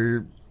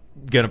 You're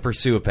going to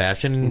pursue a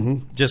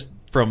passion. Just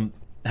from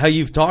how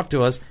you've talked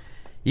to us,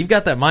 you've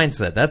got that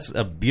mindset. That's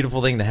a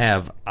beautiful thing to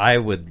have. I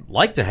would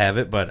like to have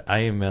it, but I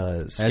am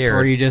scared. That's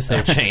where you just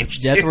say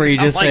change. That's where you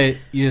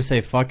just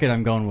say fuck it.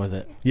 I'm going with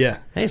it. Yeah.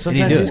 Hey,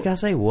 sometimes you just gotta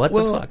say what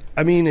the fuck.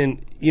 I mean,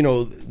 and you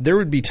know, there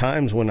would be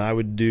times when I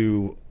would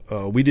do.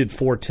 We did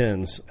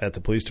 410s at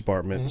the police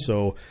department.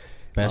 So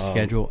best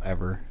schedule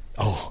ever.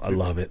 Oh, I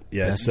love it.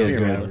 Yeah, best it's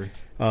so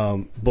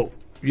good. But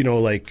you know,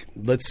 like,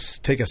 let's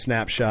take a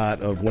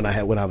snapshot of when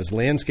I was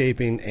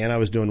landscaping and I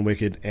was doing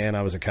Wicked and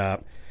I was a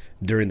cop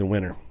during the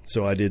winter.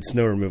 So I did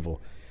snow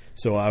removal.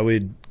 So I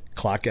would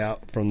clock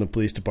out from the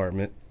police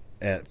department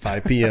at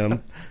 5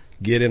 p.m.,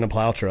 get in a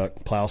plow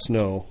truck, plow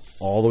snow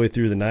all the way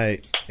through the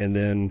night, and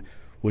then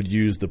would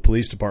use the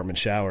police department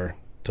shower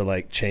to,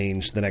 like,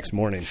 change the next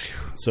morning.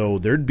 So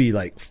there'd be,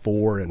 like,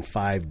 4 and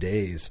 5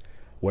 days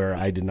where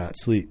I did not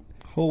sleep.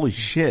 Holy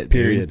shit,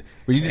 period.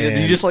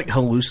 Did you just like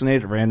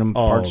hallucinate at random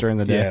parts during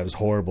the day? Yeah, it was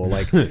horrible.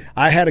 Like,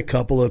 I had a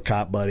couple of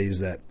cop buddies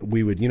that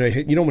we would, you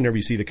know, whenever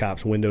you see the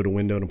cops window to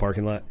window in a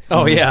parking lot.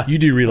 Oh yeah, you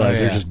do realize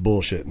they're just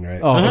bullshitting, right?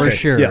 Oh, for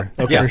sure. Yeah,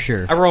 okay. For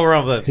sure. I roll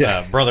around with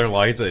a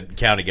brother-in-law. He's a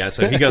county guy,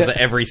 so he goes to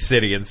every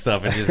city and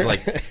stuff, and just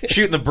like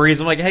shooting the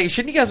breeze. I'm like, hey,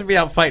 shouldn't you guys be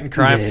out fighting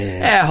crime?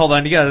 Hold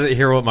on, you got to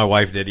hear what my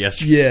wife did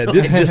yesterday. Yeah,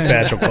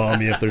 dispatch will call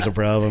me if there's a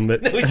problem.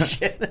 But no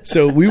shit.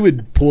 So we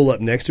would pull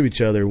up next to each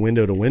other,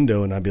 window to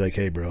window, and I'd be like,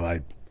 hey, bro,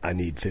 I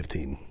need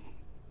 15.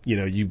 You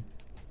know, you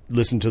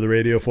listen to the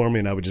radio for me,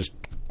 and I would just.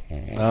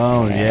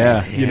 Oh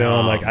yeah, you know,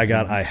 I'm like,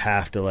 I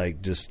have to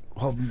like just.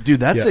 Well,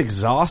 dude, that's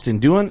exhausting.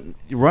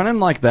 Running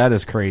like that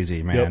is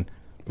crazy, man.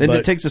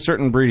 It takes a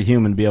certain breed of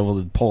human to be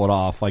able to pull it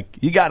off. Like,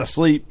 you got to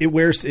sleep. It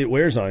wears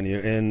on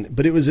you,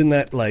 but it was in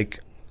that,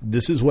 like,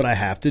 this is what I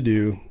have to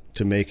do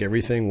to make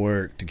everything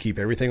work, to keep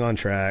everything on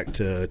track,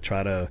 to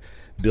try to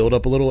build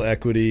up a little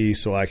equity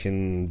so I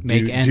can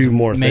do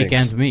more things. Make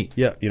ends meet.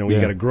 Yeah, you know, we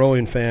got a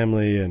growing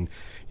family, and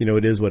you know,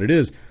 it is what it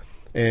is.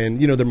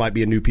 And you know, there might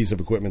be a new piece of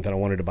equipment that I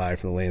wanted to buy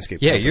from the landscape.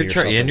 Yeah, you're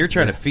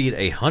trying to feed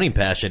a hunting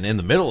passion in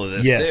the middle of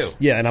this too.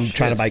 Yeah, and I'm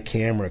trying to buy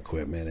camera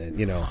equipment, and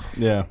you know,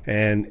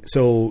 And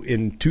so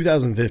in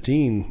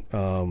 2015,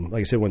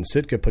 like I said, when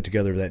Sitka put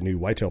together that new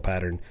whitetail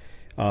pattern,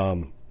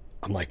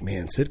 I'm like,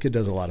 man, Sitka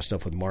does a lot of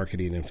stuff with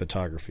marketing and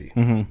photography.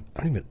 Mm-hmm. I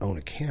don't even own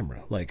a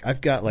camera. Like, I've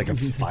got like a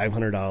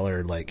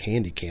 $500 like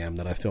handy cam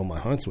that I film my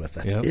hunts with.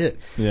 That's it.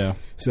 Yeah.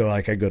 So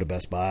like I go to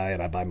Best Buy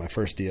and I buy my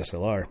first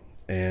DSLR.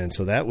 And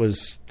so that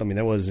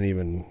wasn't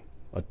even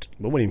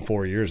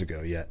 4 years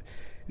ago yet.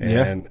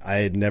 And I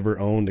had never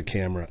owned a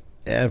camera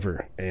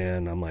ever.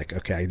 And I'm like,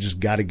 okay, I just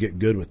got to get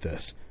good with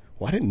this.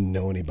 Well, I didn't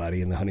know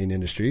anybody in the hunting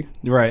industry.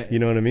 Right. You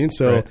know what I mean?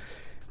 So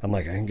I'm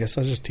like, I guess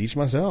I'll just teach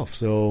myself.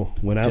 So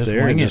went out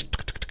there and just,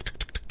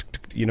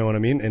 you know what I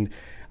mean? And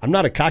I'm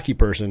not a cocky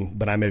person,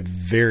 but I'm a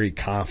very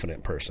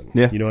confident person.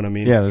 Yeah. You know what I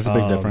mean? Yeah, there's a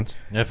big difference.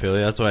 I feel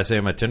you. That's what I say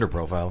in my Tinder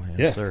profile.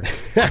 Yes, sir.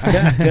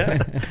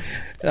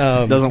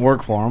 Doesn't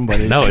work for him, but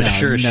it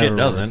sure as shit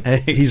doesn't.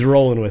 Hey, he's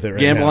rolling with it right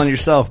Gamble now. on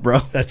yourself, bro.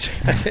 That's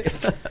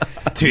right.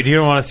 Dude, you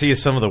don't want to see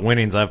some of the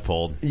winnings I've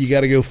pulled. You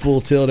got to go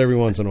full tilt every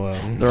once in a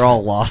while. They're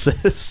all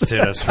losses.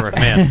 Dude, that's for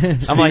man.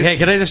 I'm like, hey,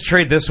 can I just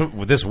trade this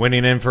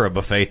winning in for a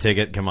buffet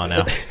ticket? Come on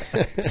now.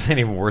 This ain't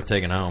even worth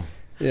taking home.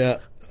 Yeah.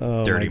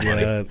 Oh, dirty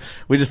money.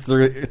 We just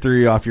threw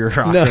you off your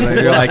rock. No.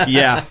 You're like,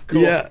 yeah,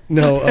 cool. Yeah,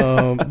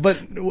 no. But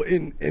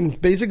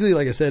and basically,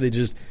 like I said,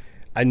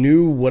 I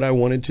knew what I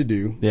wanted to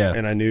do. Yeah,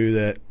 and I knew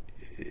that,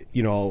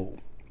 you know,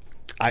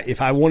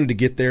 if I wanted to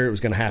get there, it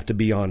was going to have to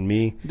be on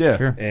me. Yeah,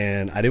 sure.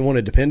 And I didn't want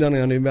to depend on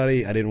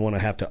anybody. I didn't want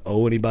to have to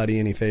owe anybody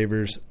any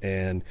favors.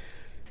 And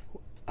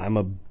I'm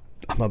a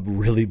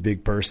really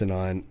big person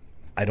on.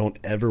 I don't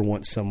ever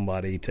want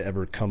somebody to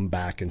ever come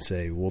back and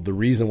say, well, the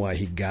reason why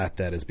he got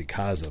that is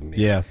because of me.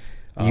 Yeah.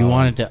 You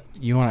want to earn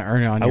it on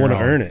your own. I want to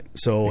earn it.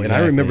 So, exactly. And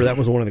I remember that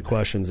was one of the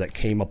questions that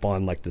came up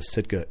on like the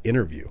Sitka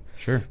interview.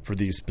 Sure. For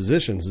these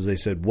positions is they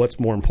said, what's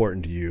more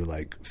important to you,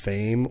 like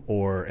fame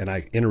or, and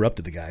I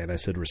interrupted the guy and I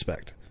said,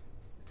 respect.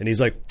 And he's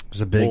like,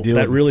 it's a big deal.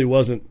 That really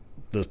wasn't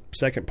the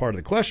second part of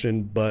the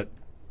question, but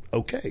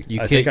okay.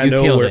 I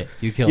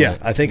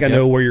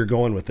know where you're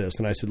going with this.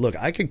 And I said, look,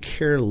 I could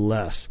care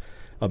less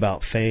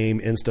about fame,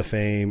 Insta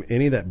fame,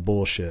 any of that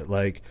bullshit.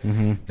 Like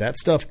that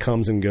stuff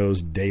comes and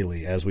goes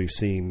daily, as we've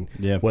seen.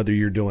 Yeah. Whether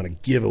you're doing a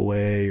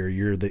giveaway or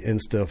you're the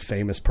Insta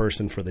famous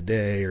person for the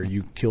day, or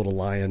you killed a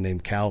lion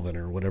named Calvin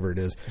or whatever it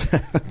is.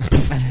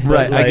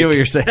 Right, I get what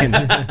you're saying.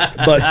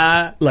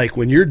 But like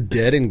when you're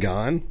dead and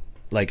gone,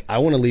 like I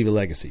want to leave a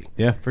legacy.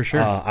 Yeah, for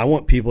sure. I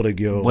want people to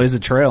go blaze a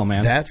trail,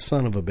 man. That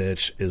son of a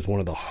bitch is one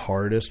of the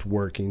hardest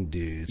working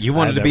dudes. You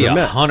wanted to be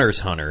a hunter's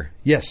hunter.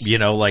 Yes. You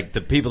know, like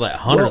the people that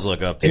hunters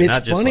look up to. And it's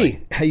not just funny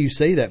like, how you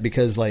say that,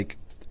 because like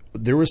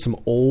there was some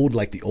old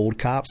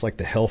cops, like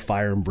the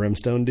Hellfire and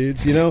Brimstone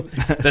dudes, you know,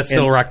 that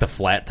still rock the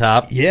flat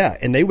top. Yeah,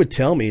 and they would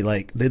tell me,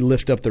 like, they'd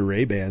lift up their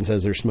Ray-Bans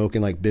as they're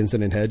smoking like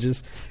Benson and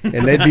Hedges,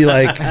 and they'd be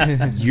like,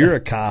 "You're a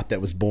cop that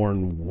was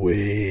born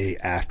way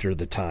after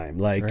the time.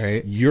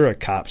 Like, you're a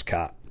cop's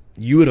cop.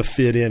 You would have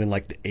fit in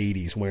like the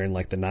 80s wearing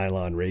like the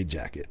nylon raid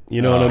jacket.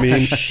 You know what I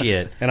mean?"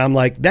 Shit. And I'm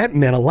like, that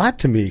meant a lot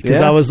to me,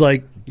 because I was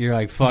like, you're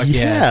like, fuck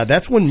yeah,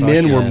 that's when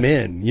men were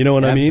men. You know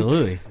what I mean?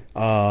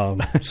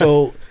 Absolutely.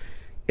 So.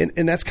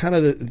 And that's kind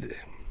of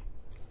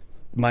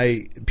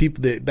my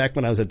people that back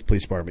when I was at the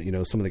police department, you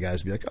know, some of the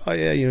guys would be like, "Oh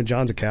yeah, you know,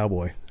 John's a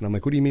cowboy," and I'm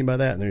like, "What do you mean by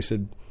that?" And they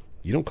said,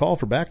 "You don't call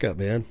for backup,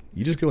 man.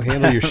 You just go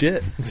handle your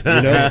shit."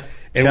 You know,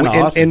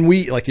 and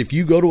we like, if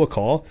you go to a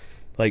call,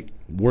 like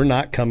we're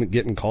not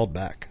getting called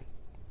back.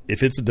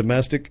 If it's a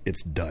domestic,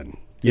 it's done.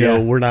 You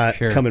know, we're not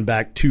coming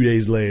back 2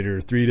 days later,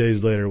 3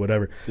 days later,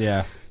 whatever.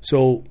 Yeah.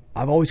 So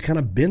I've always kind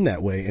of been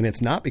that way, and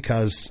it's not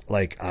because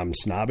like I'm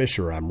snobbish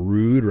or I'm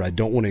rude or I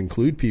don't want to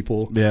include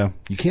people. Yeah,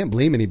 you can't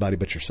blame anybody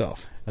but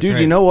yourself, dude.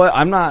 You know what?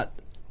 I'm not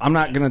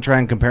going to try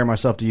and compare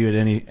myself to you at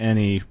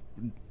any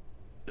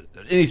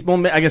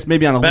moment. I guess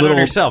maybe on a bet little.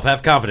 On yourself.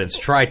 Have confidence.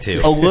 Try to.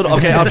 A little.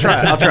 Okay, I'll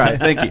try.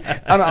 Thank you.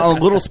 On a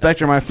little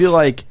spectrum, I feel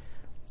like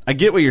I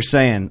get what you're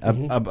saying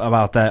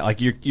about that.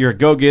 Like you're a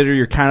go getter.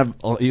 You're kind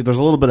of there's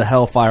a little bit of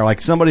hellfire.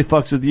 Like somebody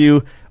fucks with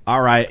you. All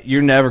right,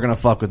 you're never going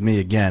to fuck with me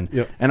again.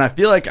 Yep. And I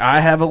feel like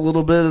I have a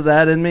little bit of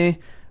that in me.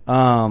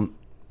 And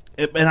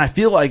I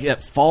feel like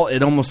at fault,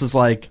 it almost is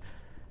like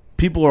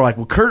people are like,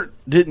 well, Kurt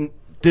did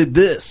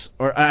this.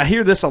 Or I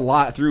hear this a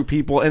lot through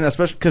people, and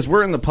especially because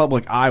we're in the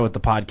public eye with the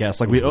podcast.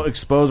 Like we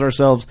expose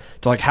ourselves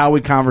to like how we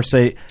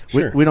conversate.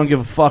 Sure. We don't give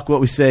a fuck what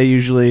we say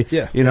usually.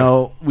 Yeah. You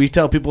know, we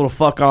tell people to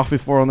fuck off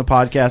before on the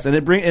podcast, and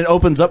it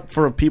opens up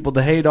for people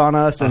to hate on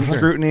us and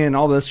scrutiny and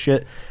all this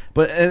shit.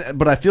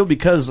 But I feel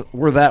because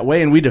we're that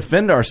way and we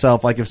defend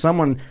ourselves, like if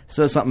someone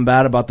says something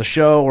bad about the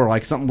show or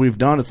like something we've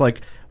done, it's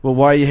like, well,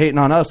 why are you hating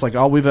on us? Like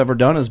all we've ever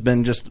done has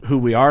been just who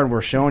we are, and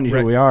we're showing you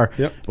who we are.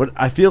 Yep. But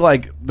I feel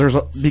like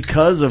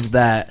because of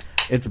that,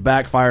 it's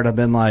backfired. I've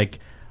been like,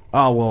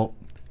 oh, well,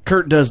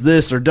 Kurt does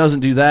this or doesn't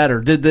do that or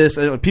did this.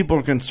 And people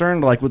are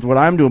concerned like with what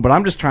I'm doing, but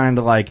I'm just trying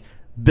to like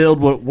build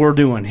what we're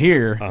doing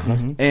here.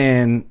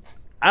 And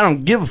I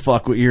don't give a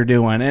fuck what you're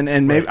doing,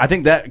 and maybe I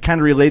think that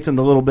kind of relates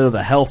into a little bit of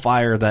the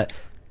hellfire that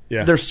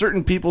there's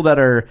certain people that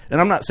are,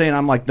 and I'm not saying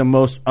I'm like the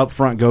most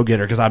upfront go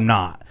getter because I'm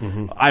not.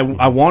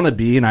 I want to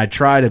be and I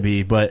try to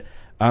be, but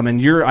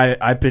And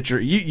I picture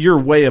you're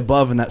way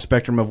above in that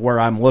spectrum of where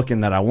I'm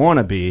looking that I want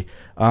to be.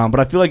 But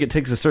I feel like it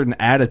takes a certain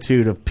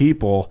attitude of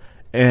people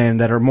and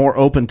that are more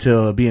open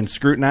to being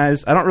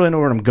scrutinized. I don't really know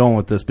where I'm going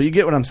with this, but you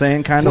get what I'm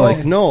saying, kind of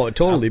like. No,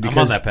 totally. Because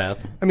I'm on that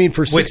path. I mean,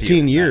 for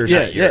 16 years,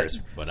 years,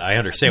 but I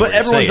understand. But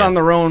everyone's on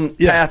their own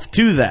path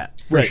to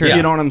that, right? Sure.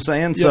 You know what I'm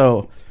saying? Yeah.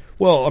 So,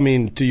 well, I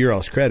mean, to your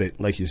all's credit,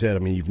 like you said, I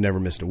mean, you've never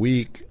missed a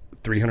week.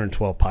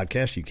 312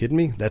 podcasts. You kidding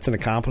me? That's an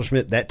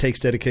accomplishment. That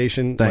takes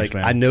dedication. Thanks,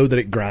 like man. I know that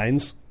it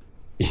grinds.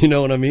 You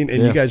know what I mean?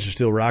 And you guys are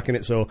still rocking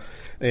it. So,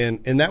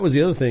 and that was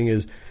the other thing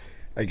is,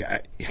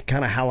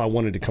 kind of how I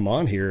wanted to come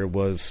on here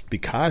was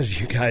because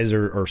you guys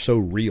are so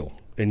real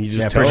and you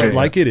just tell it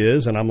like it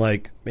is. And I'm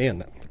like,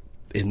 man,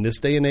 in this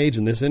day and age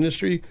in this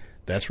industry,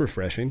 that's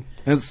refreshing.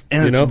 It's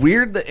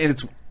weird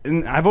that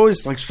and I've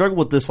always like struggled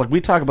with this. Like we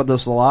talk about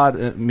this a lot,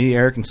 me,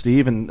 Eric, and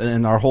Steve,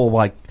 and our whole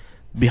like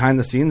behind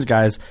the scenes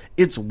guys.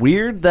 It's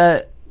weird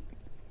that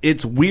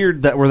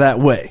we're that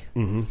way,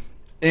 and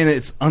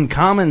it's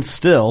uncommon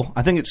still.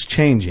 I think it's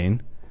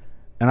changing,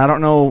 and I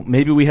don't know.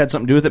 Maybe we had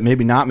something to do with it.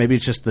 Maybe not. Maybe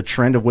it's just the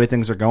trend of way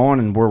things are going,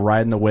 and we're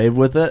riding the wave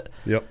with it.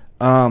 Yep.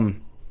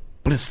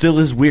 But it still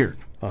is weird.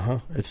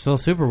 It's still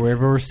super weird,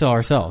 but we're still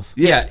ourselves.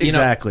 Yeah,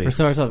 exactly. We're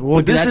still ourselves. Well,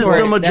 but this is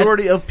the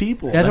majority of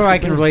people. That's where I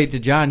can relate to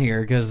John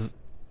here because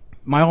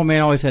my old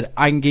man always said,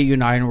 "I can get you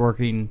an iron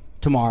working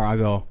tomorrow." I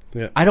go,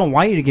 I don't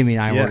want you to give me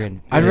an iron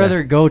working. I'd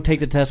rather go take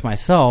the test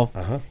myself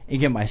and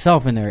get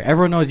myself in there.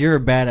 Everyone knows you're a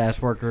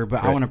badass worker,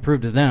 but I want to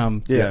prove to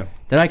them that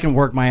I can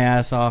work my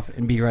ass off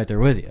and be right there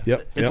with you.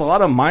 It's a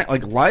lot of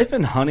like life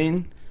and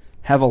hunting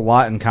have a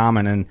lot in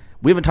common, and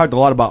we haven't talked a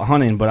lot about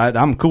hunting, but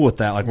I'm cool with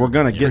that. Like we're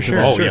gonna get to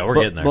that. Oh yeah, we're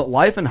getting there. But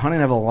life and hunting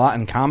have a lot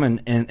in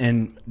common,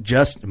 and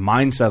just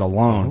mindset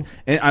alone,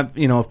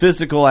 and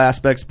physical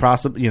aspects,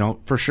 possibly,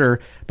 for sure.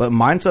 But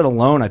mindset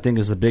alone, I think,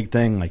 is a big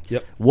thing. Like,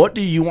 what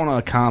do you want to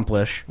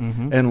accomplish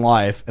in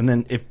life? And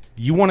then if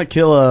you want to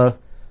kill a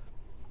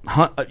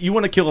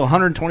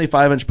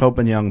 125-inch Pope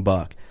and Young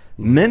buck,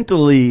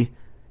 mentally,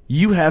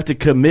 you have to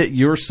commit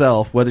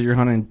yourself, whether you're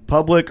hunting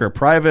public or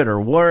private or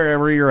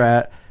wherever you're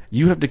at.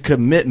 You have to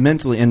commit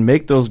mentally and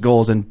make those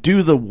goals and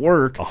do the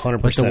work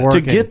 100% to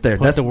get there.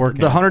 That's the work.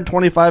 The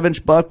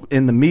 125-inch buck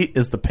in the meat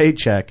is the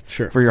paycheck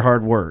for your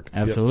hard work.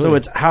 Absolutely. So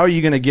it's how are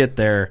you going to get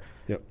there?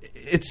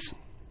 It's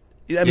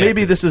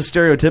maybe this is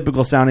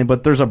stereotypical sounding,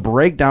 but there's a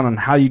breakdown on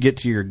how you get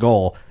to your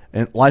goal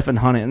in life and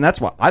hunting. And that's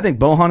why I think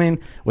bow hunting,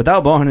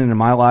 without bow hunting in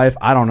my life,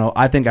 I don't know.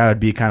 I think I would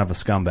be kind of a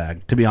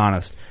scumbag, to be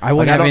honest. I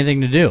wouldn't have anything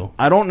to do.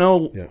 I don't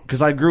know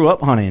because I grew up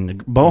hunting.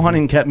 Bow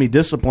hunting kept me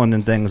disciplined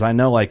in things. I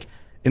know, like,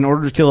 in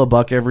order to kill a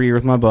buck every year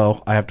with my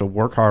bow, I have to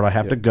work hard. I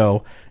have to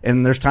go.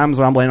 And there's times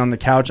when I'm laying on the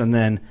couch and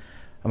then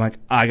I'm like,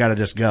 I got to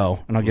just go.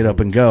 And I'll get up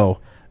and go.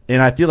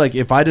 And I feel like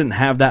if I didn't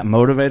have that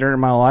motivator in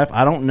my life,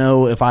 I don't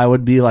know if I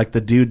would be like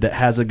the dude that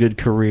has a good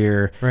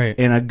career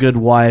and a good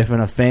wife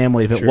and a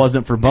family if it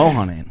wasn't for bow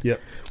hunting. Yeah.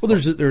 Well,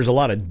 there's a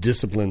lot of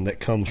discipline that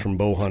comes from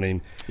bow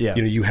hunting. Yeah.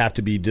 You have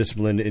to be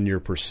disciplined in your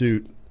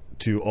pursuit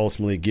to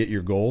ultimately get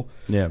your goal.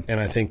 Yeah. And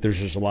I think there's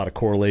just a lot of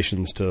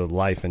correlations to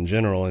life in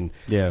general. And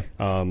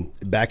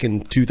back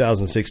in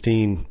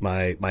 2016,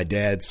 my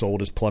dad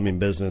sold his plumbing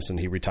business and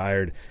he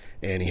retired,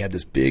 and he had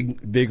this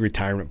big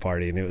retirement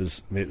party, and it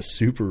was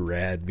super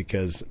rad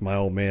because my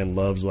old man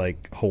loves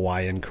like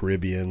Hawaiian,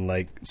 Caribbean,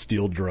 like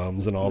steel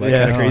drums and all that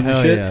kind of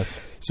crazy shit. Yes.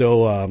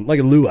 So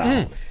like a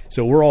luau.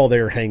 So we're all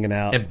there hanging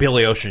out. And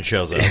Billy Ocean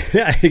shows up.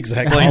 Yeah,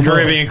 exactly. Playing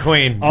Caribbean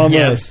Queen.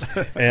 Almost.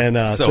 Yes. And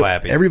so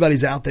happy.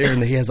 Everybody's out there,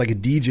 and he has like a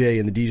DJ,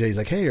 and the DJ's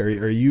like, "Hey,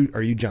 are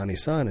you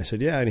Johnny's son?" I said,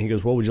 "Yeah." And he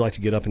goes, "Well, would you like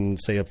to get up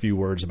and say a few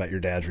words about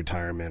your dad's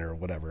retirement or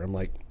whatever?" I'm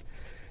like,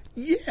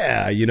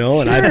 "Yeah,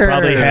 and I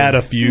probably had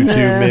a few too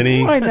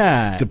many. Why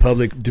not?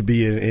 To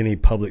be in any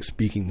public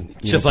speaking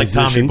just like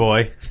position. Tommy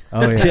Boy.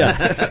 Oh,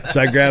 yeah. So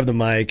I grabbed the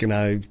mic, and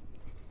I'm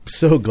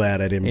so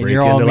glad I didn't break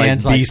your into old like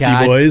man's Beastie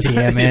like, Boys.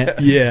 Damn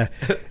it. Yeah.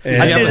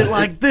 And I did it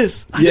like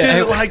this. I did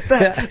it like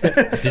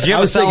that. Did you have I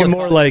was a solid thinking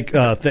more like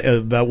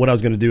about what I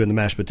was going to do in the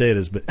mashed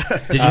potatoes. But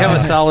did you have a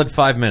solid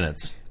 5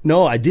 minutes?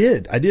 No, I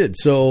did.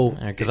 So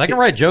because I can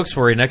write jokes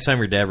for you next time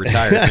your dad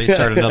retires and you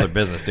start another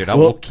business, dude. I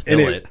will kill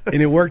it.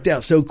 And it worked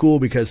out so cool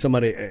because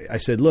I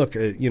said, look,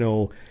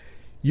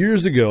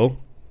 years ago,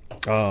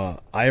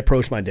 I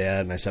approached my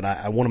dad and I said,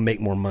 I want to make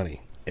more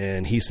money.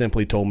 And he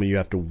simply told me you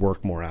have to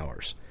work more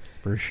hours.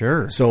 For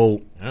sure.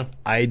 So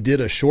I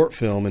did a short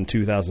film in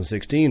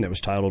 2016 that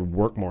was titled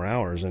Work More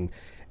Hours. And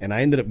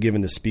I ended up giving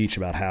this speech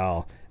about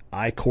how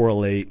I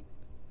correlate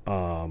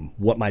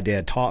what my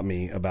dad taught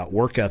me about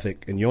work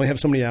ethic. And you only have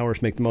so many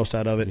hours, make the most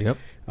out of it. Yep.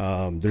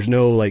 There's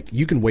no,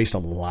 you can waste a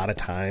lot of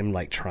time,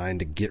 trying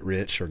to get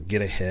rich or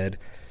get ahead.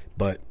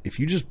 But if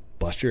you just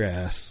bust your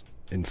ass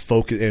and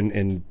focus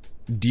and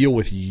deal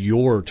with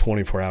your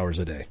 24 hours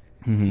a day,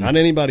 not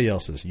anybody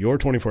else's, your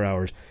 24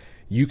 hours,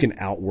 you can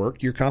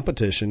outwork your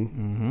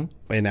competition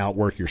and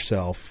outwork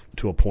yourself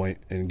to a point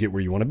and get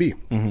where you want to be.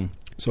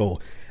 So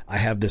I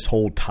have this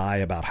whole tie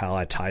about how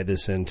I tie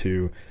this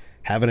into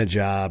having a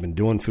job and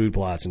doing food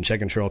plots and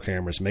checking trail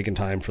cameras, making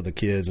time for the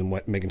kids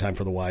and making time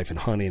for the wife and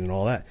hunting and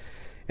all that.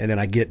 And then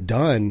I get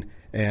done,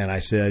 and I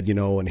said,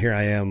 and here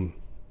I am,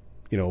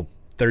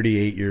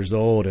 38 years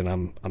old, and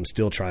I'm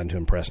still trying to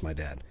impress my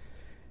dad.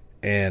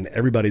 And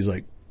everybody's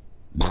like,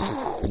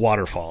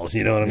 waterfalls,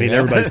 you know what I mean? Yeah.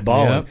 Everybody's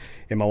bawling. Yep.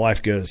 And my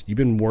wife goes, "You've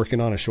been working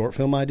on a short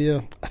film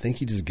idea? I think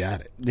you just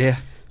got it." Yeah.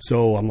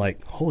 So I'm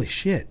like, holy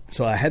shit.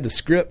 So I had the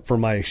script for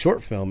my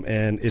short film,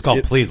 and it's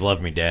called Please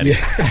Love Me, Daddy.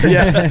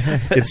 Yeah.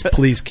 It's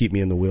Please Keep Me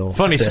in the Wheel.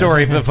 Funny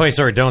story.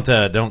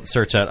 Don't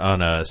search that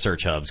on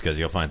search hubs because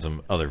you'll find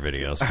some other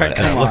videos. Right,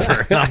 come on.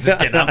 I'm just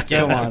kidding.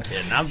 I'm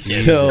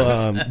kidding.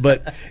 So,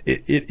 but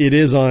it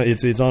is on.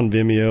 It's on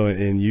Vimeo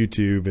and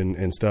YouTube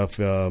and stuff.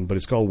 But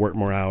it's called Work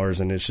More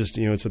Hours, and it's just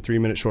it's a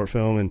 3-minute short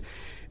film and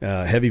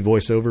heavy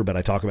voiceover. But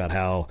I talk about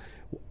how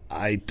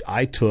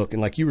I took,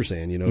 and like you were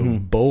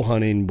saying, bow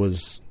hunting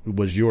was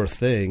your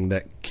thing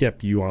that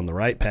kept you on the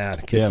right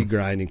path, kept you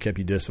grinding, kept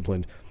you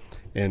disciplined.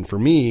 And for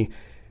me,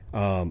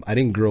 I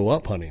didn't grow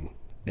up hunting.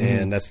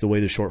 And that's the way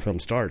the short film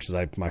starts.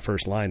 My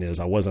first line is,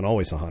 I wasn't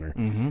always a hunter.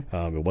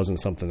 It wasn't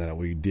something that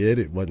we did.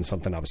 It wasn't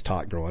something I was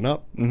taught growing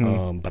up.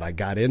 But I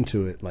got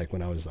into it like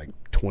when I was like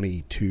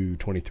 22,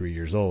 23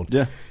 years old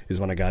is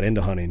when I got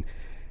into hunting.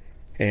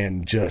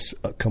 And just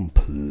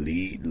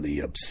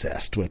completely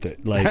obsessed with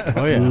it. Like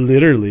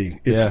literally,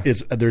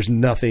 it's there's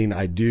nothing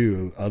I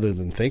do other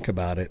than think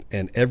about it.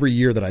 And every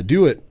year that I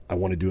do it, I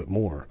want to do it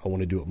more. I want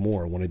to do it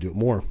more. I want to do it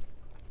more.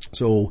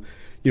 So,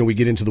 we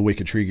get into the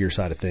wicked tree gear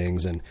side of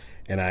things, and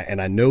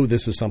I know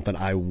this is something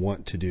I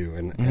want to do,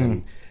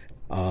 and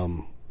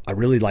I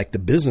really like the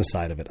business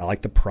side of it. I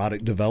like the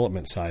product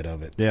development side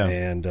of it. Yeah.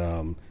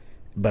 And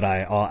but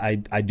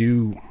I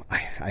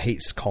hate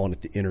calling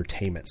it the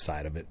entertainment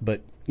side of it,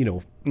 but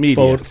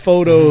media.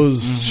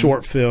 Photos,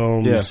 short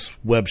films,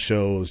 web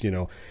shows,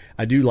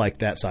 I do like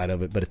that side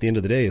of it. But at the end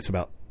of the day, it's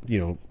about,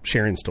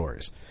 sharing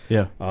stories.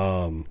 Yeah.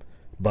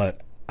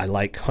 But I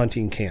like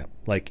hunting camp.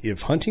 Like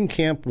if hunting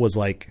camp was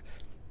like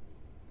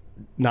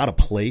not a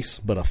place,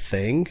 but a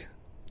thing.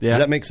 Yeah. Does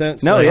that make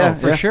sense? No,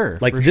 like, for sure.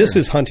 Like this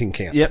is hunting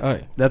camp. Yep. Oh,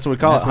 yeah. That's what we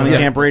call it, hunting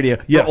camp radio.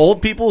 Yeah. For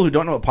old people who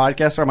don't know what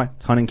podcasts are,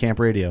 it's hunting camp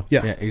radio.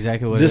 Yeah.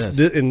 Exactly what it is.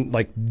 And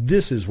like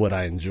this is what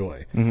I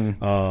enjoy.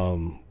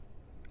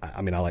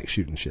 I mean, I like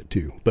shooting shit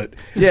too, but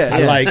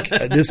I like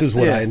this is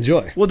what I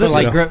enjoy. Well,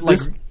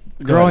 this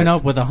growing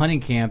up with a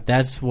hunting camp,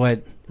 that's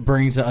what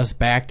brings us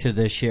back to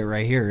this shit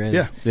right here.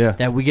 Is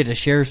that we get to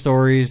share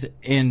stories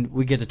and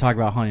we get to talk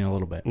about hunting a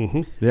little bit.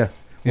 Yeah.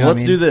 Well,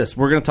 let's do this.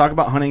 We're going to talk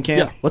about hunting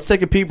camp. Yeah. Let's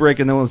take a pee break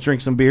and then we'll drink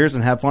some beers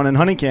and have fun in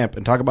hunting camp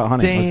and talk about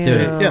hunting. Damn. Let's do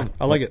it. Yeah,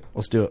 I like it.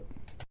 Let's do it.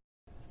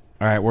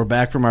 All right, we're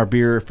back from our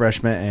beer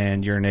refreshment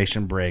and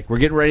urination break. We're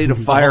getting ready to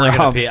fire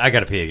off. I got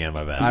to pee again.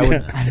 My bad.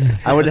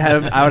 I would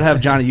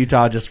have Johnny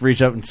Utah just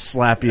reach up and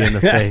slap you in the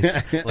face.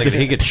 Like if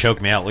he could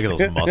choke me out. Look at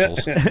those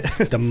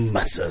muscles. The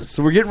muscles.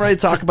 So we're getting ready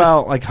to talk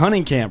about like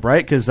hunting camp,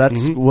 right? Because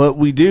that's what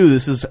we do.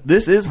 This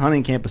is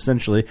hunting camp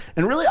essentially,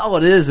 and really all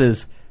it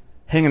is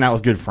hanging out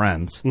with good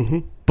friends.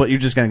 But you're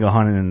just gonna go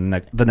hunting in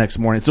the next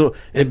morning. So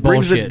it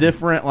brings a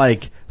different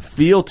like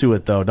feel to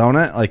it, though, don't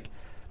it?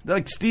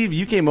 Like Steve,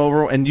 you came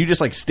over and you just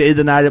like stayed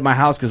the night at my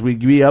house because we'd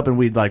be up and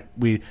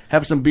we'd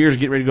have some beers,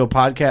 get ready to go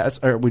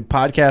podcast, or we'd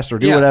podcast or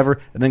do whatever,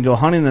 and then go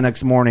hunting the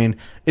next morning.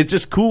 It's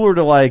just cooler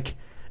to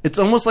it's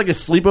almost like a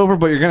sleepover,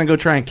 but you're going to go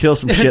try and kill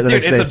some shit the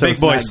next day. It's a big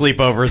boy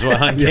sleepover is what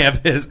hunt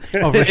camp is.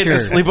 Oh, for it's sure.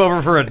 a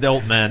sleepover for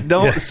adult men.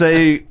 Don't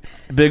say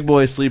big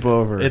boy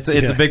sleepover. It's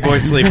a big boy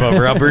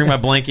sleepover. I'll bring my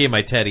blankie and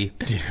my teddy.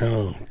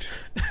 Don't.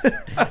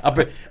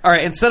 All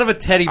right, instead of a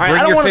teddy,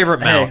 bring your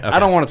favorite mount.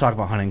 I don't want to talk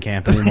about hunting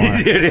camp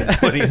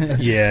anymore.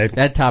 Yeah.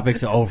 That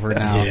topic's over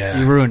now. Yeah.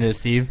 You ruined it,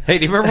 Steve. Hey,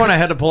 do you remember when I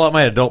had to pull out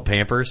my adult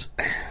Pampers?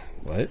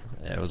 What?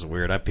 Yeah, it was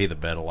weird. I pee the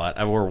bed a lot.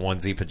 I wore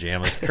onesie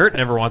pajamas. Kurt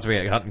never wants me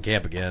at hunting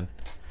camp again.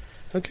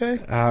 Okay.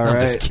 All right. I'm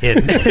just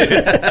kidding.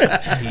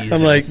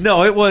 I'm like,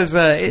 no, it was.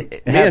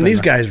 Man, these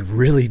guys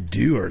really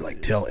do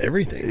tell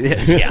everything.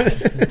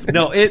 Yeah.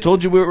 No, it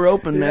told you we were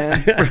open,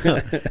 man.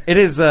 It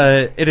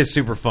is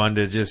super fun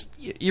to just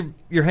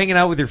you're hanging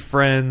out with your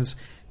friends,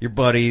 your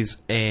buddies,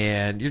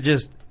 and you're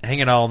just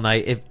hanging all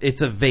night.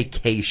 It's a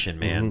vacation,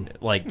 man.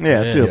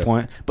 To a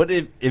point. But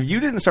if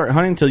you didn't start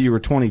hunting until you were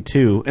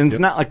 22, and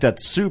it's not like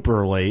that's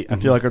super late. I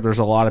feel like there's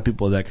a lot of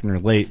people that can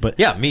relate. But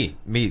yeah, me.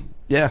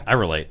 Yeah, I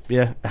relate.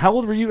 Yeah. How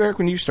old were you, Eric,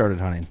 when you started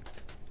hunting?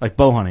 Like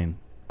bow hunting?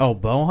 Oh,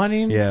 bow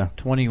hunting? Yeah.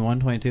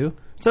 21, 22.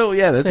 So,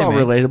 yeah, that's all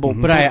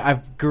relatable. But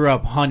I grew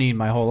up hunting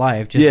my whole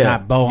life, just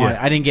not bow hunting.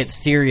 I didn't get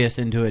serious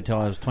into it till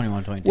I was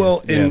 21, 22.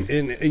 Well,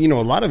 and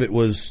a lot of it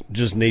was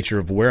just nature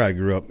of where I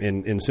grew up.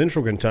 In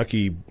central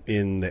Kentucky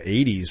in the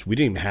 80s, we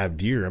didn't even have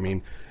deer. I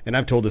mean, and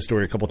I've told this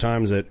story a couple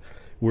times that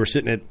we were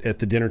sitting at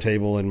the dinner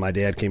table and my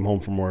dad came home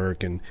from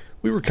work and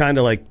we were kind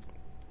of like,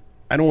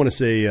 I don't want to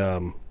say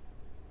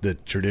the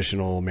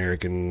traditional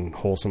American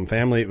wholesome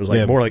family. It was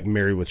more like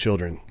Married with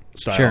Children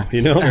style, sure.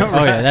 you know? Oh,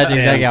 yeah, that's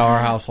exactly how our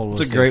household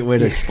was. It's a great way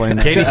to explain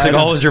that. Katie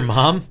Seagal was your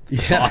mom?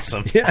 That's Yeah.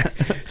 awesome. Yeah.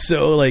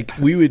 So,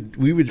 we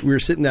were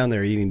sitting down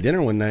there eating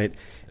dinner one night,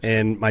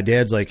 and my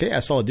dad's like, hey, I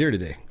saw a deer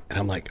today. And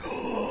I'm like,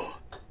 oh,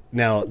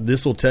 Now,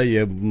 this will tell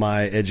you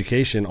my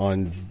education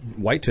on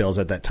whitetails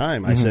at that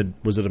time. I said,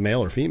 was it a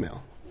male or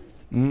female?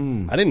 I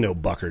didn't know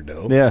buck or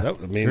doe. Yeah.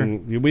 We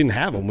didn't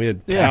have them. We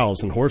had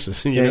cows and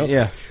horses, you know?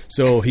 Yeah.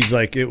 So he's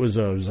like, it was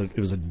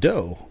a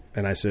doe.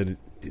 And I said,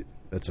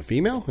 that's a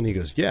female? And he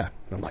goes, yeah.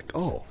 And I'm like,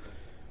 oh,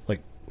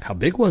 like, how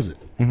big was it?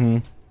 Mm-hmm.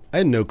 I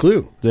had no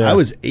clue. Yeah. I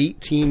was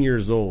 18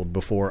 years old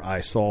before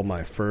I saw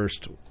my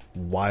first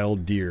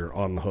wild deer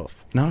on the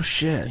hoof. No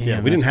shit.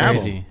 Yeah, we didn't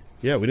have them.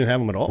 Yeah, we didn't have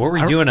them at all. What were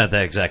you doing at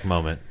that exact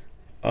moment?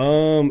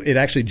 It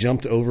actually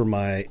jumped over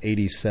my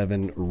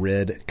 87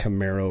 red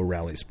Camaro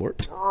Rally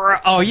Sport.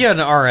 Oh, you had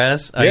an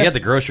RS. You had the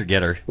grocery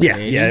getter. Yeah,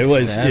 it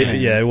was.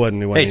 It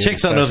wasn't. Hey,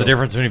 chicks don't know the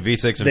difference between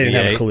V6 and they V8.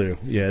 Didn't have a clue.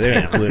 Yeah, they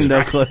didn't have a clue.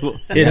 No clue.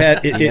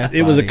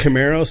 It was a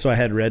Camaro, so I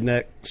had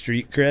redneck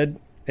street cred.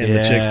 And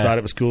the chicks thought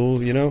it was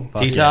cool, you know.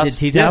 T-tops?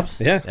 T-tops?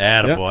 Yeah.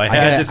 Attaboy.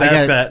 I just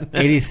asked that.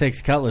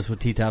 86 Cutlass with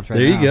T-tops right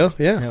there now. There you go.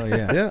 Yeah. Hell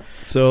yeah. Yeah.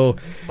 So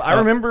I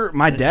remember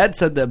my dad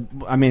said that,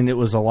 I mean, it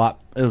was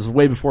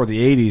way before the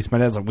 80s. My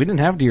dad's like, we didn't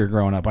have deer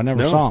growing up. I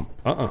never saw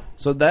them.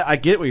 So that I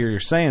get what you're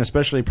saying,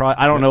 especially probably,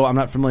 I don't know, I'm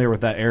not familiar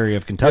with that area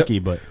of Kentucky,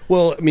 but.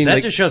 Well, I mean.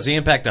 That just shows the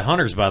impact of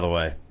hunters, by the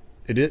way.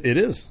 It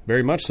is,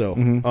 very much so.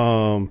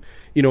 Mm-hmm.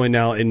 You know, and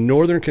now in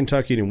northern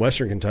Kentucky and in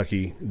western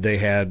Kentucky, they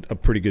had a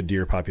pretty good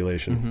deer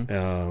population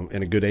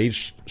and a good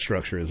age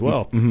structure as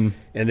well. Mm-hmm.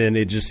 And then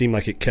it just seemed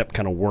like it kept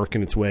kind of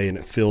working its way, and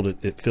it filled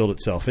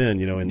itself in,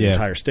 you know, in the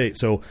entire state.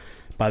 So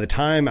by the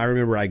time I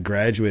remember I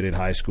graduated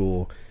high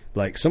school,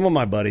 like some of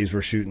my buddies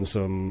were shooting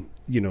some,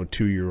 you know,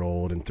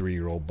 2-year-old and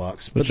 3-year-old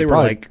bucks, but they were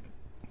like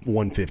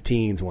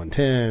 115s,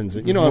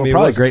 110s, you know. I mean,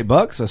 probably great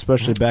bucks,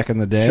 especially back in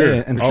the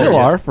day, and still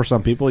are for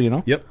some people, you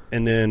know. Yep.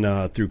 And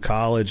then through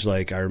college,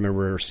 like I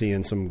remember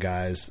seeing some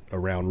guys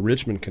around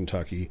Richmond,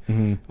 Kentucky.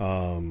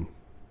 Mm-hmm.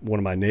 One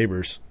of my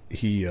neighbors,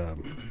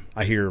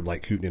 I hear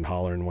like hooting and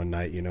hollering one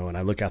night, you know, and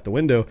I look out the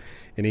window,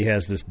 and he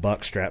has this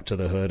buck strapped to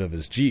the hood of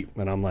his Jeep,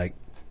 and I'm like,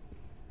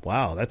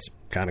 wow, that's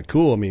kind of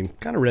cool. I mean,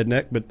 kind of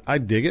redneck, but I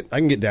dig it. I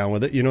can get down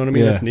with it. You know what I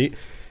mean? That's neat.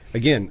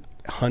 Again,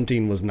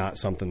 hunting was not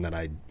something that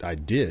I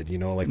did, you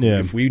know, like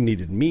if we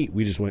needed meat,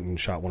 we just went and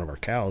shot one of our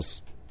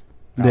cows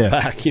out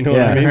back, you know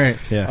what I mean? Right.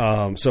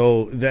 Yeah.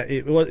 So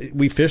that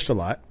we fished a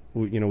lot.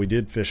 We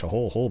did fish a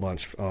whole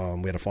bunch. We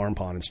had a farm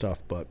pond and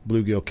stuff, but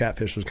bluegill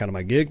catfish was kind of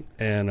my gig,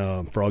 and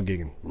frog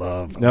gigging,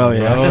 love. Oh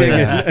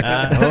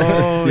yeah.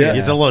 You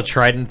get the little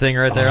trident thing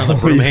right there on the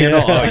broom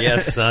handle. Oh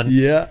yes, son.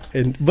 Yeah,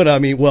 but I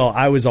mean, well,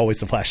 I was always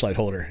the flashlight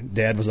holder.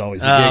 Dad was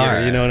always the gigger.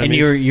 Right. You know what I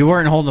mean? And you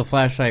weren't holding the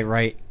flashlight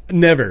right.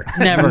 Never.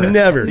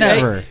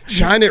 Never.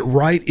 Shine it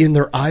right in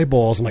their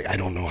eyeballs. I'm like, I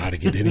don't know how to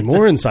get any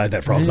more inside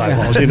that frog's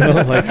eyeballs, you know?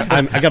 Like,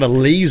 I got a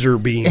laser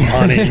beam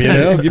on him, you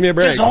know? Give me a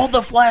break. Just hold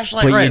the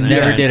flashlight but right. You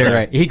never did it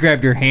right. He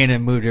grabbed your hand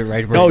and moved it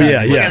right. Oh,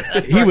 yeah.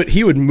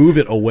 He would move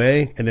it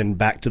away and then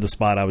back to the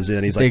spot I was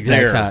in. He's like,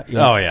 there.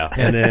 Oh, yeah.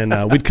 And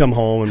then we'd come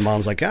home and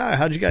Mom's like,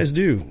 how'd you guys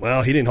do?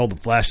 Well, he didn't hold the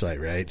flashlight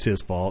right. It's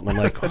his fault. And I'm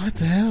like, what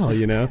the hell,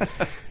 you know?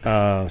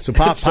 So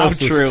Pops so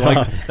true.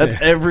 Like,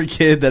 that's every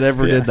kid that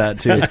ever did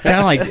that, too.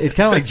 It's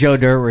kind of like Joe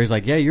Dirt, where he's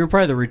like, yeah, you were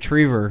probably the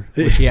retriever,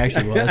 which he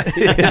actually was.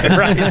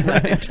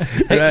 Right.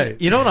 Hey,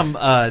 you know what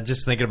I'm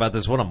just thinking about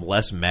this, what I'm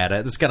less mad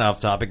at? This is kind of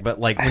off topic, but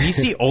like when you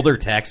see older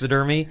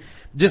taxidermy,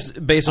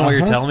 just based on what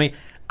you're telling me,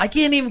 I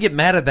can't even get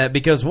mad at that,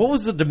 because what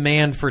was the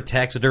demand for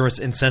taxidermists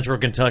in central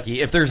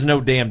Kentucky if there's no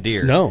damn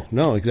deer?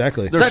 No,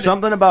 exactly. There's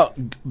something about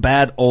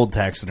bad old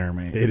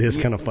taxidemy. It is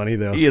kind of funny,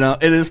 though. You know,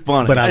 it is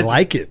funny. But I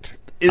like it.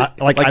 I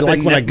like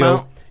when I go...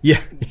 Mount? Yeah.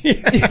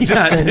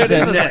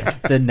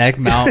 The neck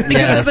mount.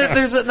 Because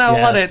there's not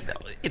a lot of...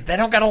 They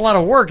don't got a lot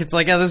of work. It's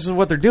like, this is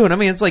what they're doing. I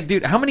mean, it's like,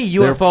 dude, how many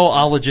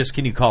UFOologists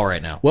can you call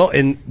right now? Well,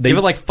 and give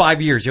it like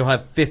 5 years, you'll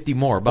have 50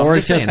 more. But or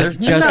it's just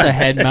a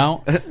head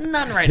mount.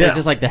 None right now. It's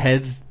just like the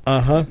heads.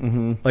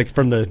 Mm-hmm. Like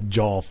from the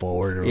jaw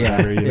forward or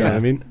whatever. You know what I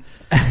mean?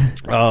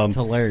 It's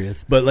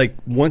hilarious. But like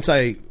once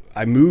I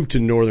moved to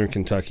northern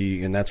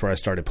Kentucky, and that's where I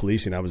started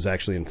policing. I was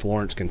actually in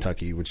Florence,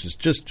 Kentucky, which is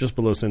just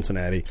below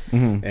Cincinnati.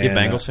 Mm-hmm. And, you a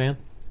Bengals fan?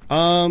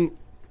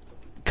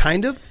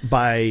 Kind of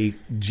by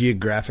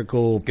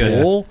geographical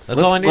pull.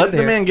 That's all I needed. Let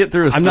the man get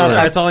through his story.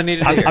 That's all I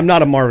needed to hear. I'm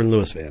not a Marvin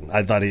Lewis fan.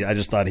 I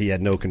just thought he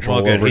had no control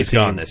over his He's team.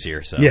 gone this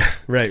year. So yeah,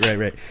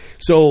 right.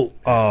 So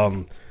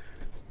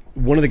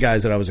one of the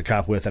guys that I was a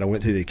cop with, that I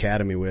went to the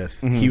academy with,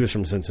 he was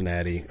from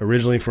Cincinnati,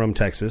 originally from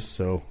Texas,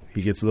 so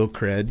he gets a little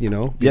cred, you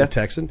know, being a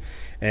Texan.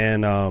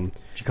 And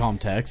did you call him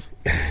Tex?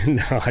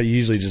 No, I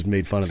usually just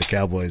made fun of the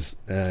Cowboys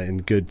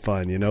in good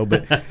fun, you know,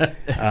 but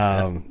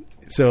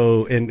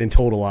so and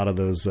told a lot of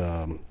those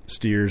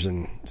steers,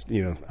 and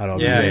you know, I don't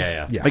know.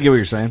 Yeah. I get what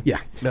you're saying.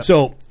 Yeah.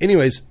 So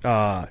anyways,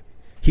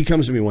 he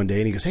comes to me one day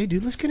and he goes, "Hey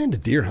dude, let's get into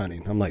deer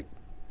hunting." I'm like,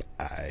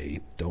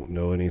 I don't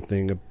know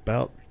anything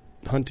about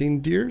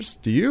hunting deers.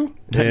 Do you?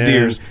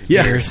 Deers.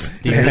 Yeah. Deers.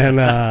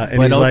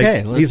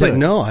 And he's like,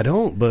 no, I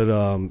don't.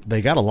 But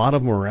they got a lot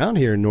of them around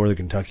here in northern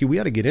Kentucky. We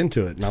got to get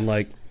into it. And I'm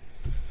like,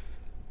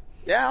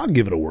 yeah, I'll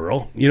give it a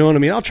whirl. You know what I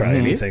mean? I'll try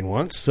anything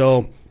once.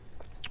 So,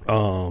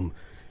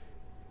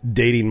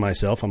 dating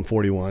myself, I'm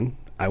 41.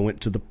 I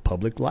went to the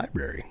public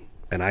library.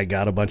 and I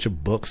got a bunch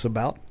of books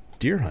about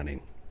deer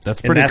hunting. That's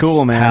pretty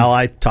cool, man. How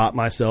I taught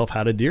myself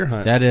how to deer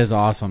hunt. That is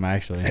awesome,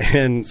 actually.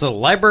 And so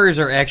libraries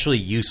are actually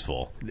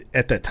useful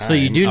at that time. So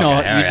you do know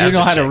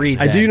how to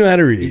read. I do know how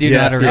to read. You do know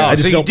how to read. I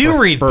just so you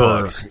do read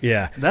books.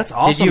 Yeah, that's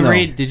awesome.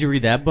 Did you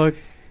read that book?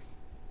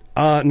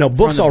 No,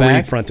 books I'll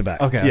read front to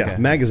back. Okay, yeah,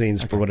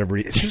 magazines for whatever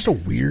reason. It's just a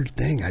weird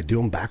thing. I do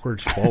them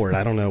backwards, forward.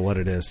 I don't know what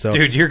it is. So,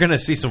 dude, you're gonna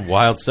see some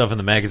wild stuff in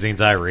the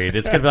magazines I read.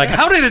 It's gonna be like,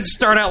 how did it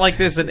start out like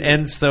this and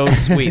end so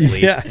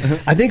sweetly? Yeah,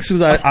 I think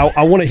because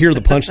I want to hear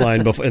the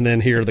punchline and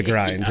then hear the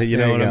grind. You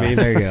know what I mean?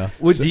 There you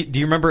go. Do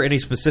you remember any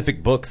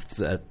specific books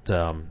that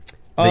you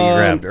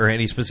grabbed, or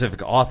any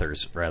specific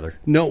authors, rather?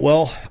 No,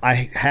 well,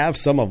 I have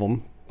some of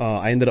them.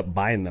 I ended up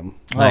buying them.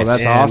 Nice. Oh,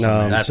 that's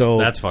awesome.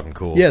 That's fucking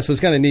cool. Yeah, so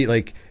it's kind of neat.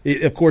 Like,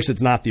 of course,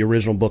 it's not the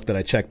original book that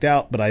I checked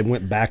out, but I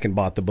went back and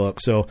bought the book.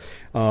 So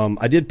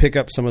I did pick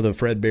up some of the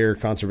Fred Bear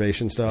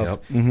conservation stuff,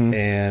 Yep. Mm-hmm.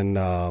 and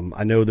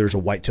I know there's a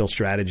Whitetail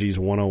Strategies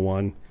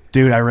 101.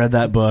 Dude, I read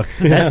that book.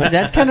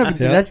 That's kind of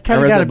Yeah.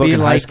 got to be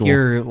like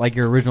your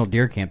original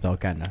deer camp, though,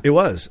 kind of. It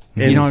was.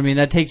 You know what I mean?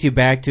 That takes you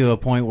back to a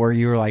point where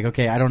you were like,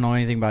 okay, I don't know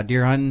anything about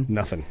deer hunting.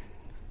 Nothing.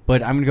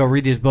 But I'm going to go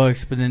read these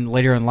books. But then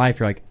later in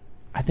life, you're like,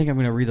 I think I'm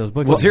going to read those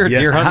books. Was there a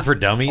deer hunt for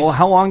dummies? Well,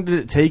 how long did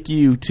it take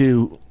you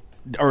to,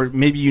 or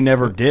maybe you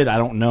never did, I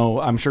don't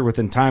know, I'm sure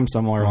within time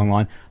somewhere along the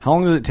line, how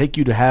long did it take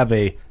you to have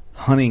a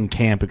hunting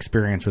camp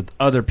experience with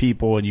other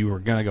people and you were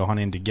going to go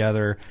hunting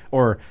together?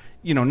 Or,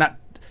 you know, not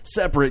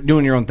separate,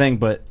 doing your own thing,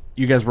 but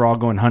you guys were all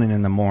going hunting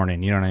in the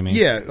morning, you know what I mean?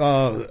 Yeah,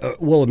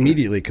 well,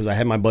 immediately, because I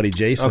had my buddy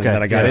Jason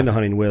that I got into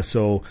hunting with,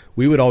 so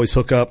we would always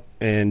hook up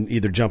and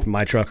either jump in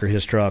my truck or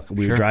his truck.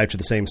 We would drive to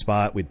the same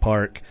spot, we'd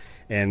park,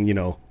 and, you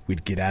know,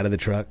 we'd get out of the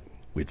truck,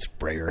 we'd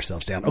spray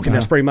ourselves down. Okay, now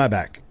spray my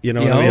back. You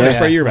know what I mean?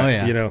 Spray your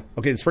back. You know,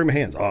 okay, spray my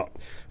hands. Oh,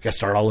 got to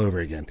start all over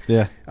again.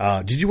 Yeah.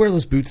 Did you wear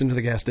those boots into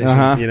the gas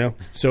station? You know?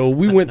 So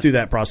we went through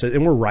that process,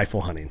 and we're rifle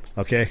hunting,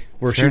 okay?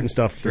 We're shooting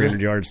stuff 300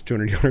 yards,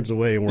 200 yards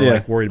away, and we're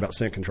like worried about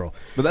scent control.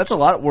 But that's a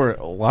lot where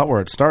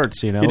it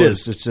starts, you know? It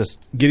is. It's just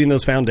getting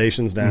those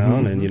foundations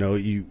down, and, you know,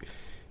 you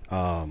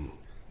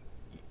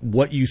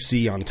what you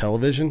see on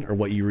television or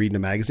what you read in a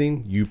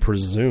magazine, you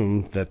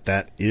presume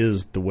that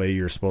is the way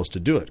you're supposed to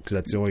do it, because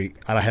that's the only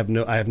I have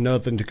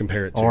nothing to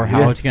compare it to, or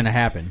how it's going to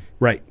happen.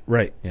 Right.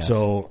 Yes.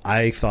 So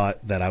I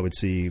thought that I would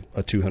see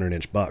a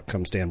 200-inch buck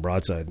come stand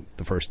broadside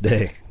the first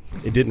day.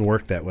 It didn't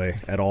work that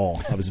way at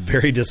all. I was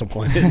very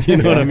disappointed. You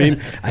know what I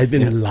mean? I'd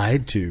been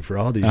lied to for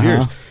all these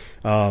years.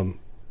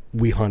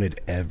 We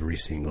hunted every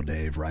single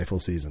day of rifle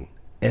season.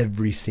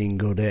 Every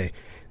single day.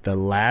 The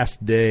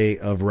last day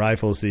of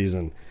rifle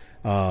season,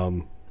 a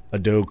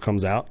doe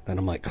comes out, and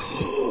I'm like,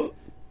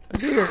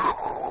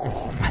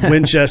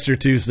 Winchester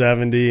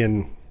 270,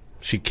 and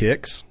she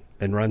kicks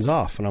and runs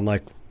off. And I'm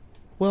like,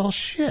 well,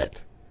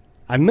 shit.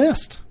 I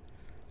missed.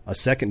 A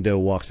second doe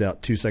walks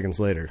out 2 seconds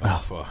later.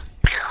 Oh, fuck.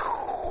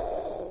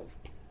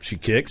 She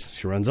kicks,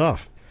 she runs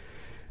off.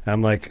 And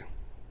I'm like,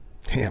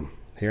 damn,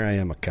 here I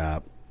am, a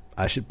cop.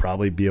 I should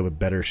probably be a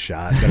better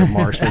shot, better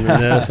marksman than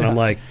this. And I'm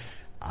like,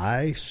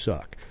 I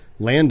suck.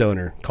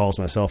 Landowner calls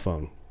my cell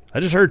phone. I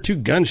just heard 2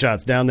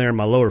 gunshots down there in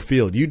my lower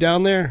field. You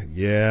down there?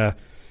 Yeah.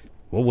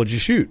 Well, what'd you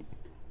shoot?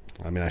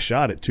 I mean, I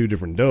shot at 2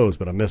 different does,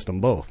 but I missed them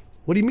both.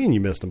 What do you mean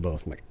you missed them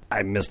both? I'm like,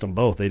 I missed them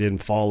both. They didn't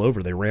fall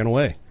over. They ran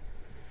away.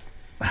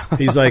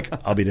 He's like,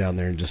 I'll be down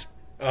there and just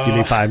give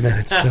me 5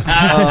 minutes. So,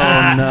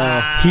 oh,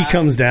 no. He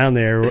comes down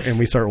there, and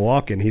we start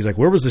walking. He's like,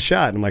 where was the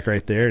shot? And I'm like,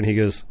 right there. And he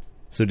goes,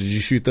 so did you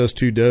shoot those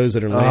 2 does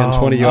that are laying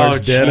 20 yards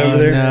dead over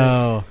there?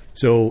 No.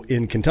 So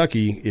in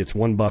Kentucky, it's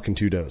 1 buck and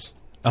 2 does.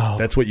 Oh,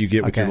 that's what you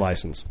get with your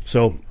license.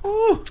 So,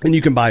 and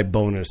you can buy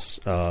bonus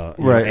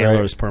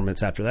arrows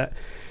permits after that.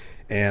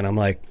 And I'm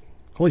like,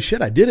 holy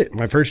shit, I did it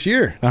my first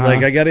year.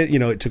 Like, I got it. You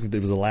know, it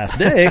was the last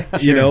day.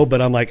 You know,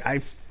 but I'm like,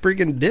 I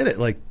freaking did it.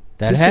 Like,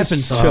 that this happens.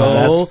 Is so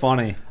that's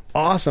funny.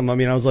 Awesome. I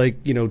mean, I was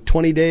like,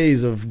 20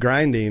 days of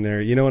grinding,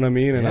 or you know what I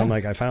mean. And I'm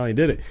like, I finally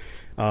did it.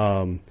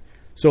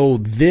 So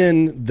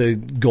then the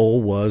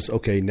goal was,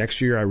 okay,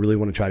 next year I really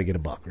want to try to get a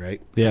buck,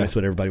 right? Yeah. And that's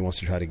what everybody wants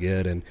to try to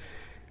get. And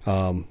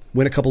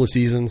win a couple of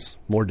seasons,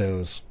 more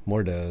does.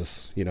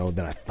 Then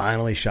I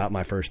finally shot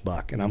my first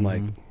buck. And I'm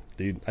like,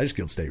 dude, I just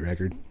killed state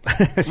record.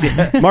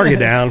 Mark it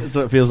down. That's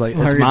what it feels like.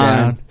 Mark it's it mine.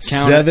 down.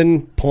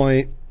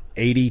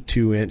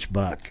 7.82-inch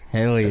buck.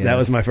 Hell yeah. That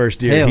was my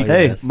first year. Hell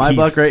Hey, yes. my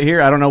buck right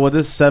here, I don't know what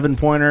this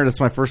 7-pointer,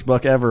 that's my first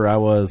buck ever.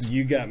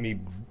 You got me.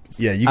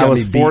 Yeah, I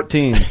was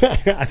 14.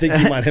 I think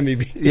you might have me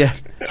beat. Yeah.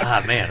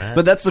 Man.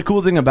 But that's the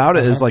cool thing about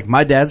it is, like,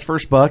 my dad's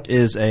first buck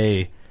is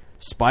a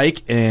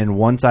spike, and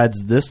one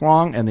side's this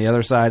long and the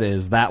other side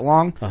is that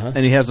long, and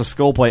he has a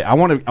skull plate. I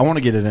want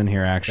to get it in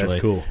here, actually.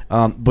 That's cool.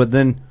 But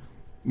then,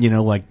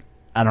 like,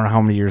 I don't know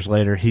how many years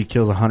later, he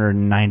kills a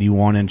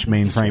 191-inch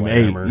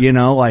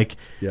mainframe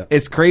 8.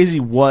 It's crazy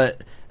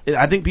what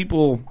I think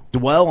people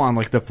dwell on,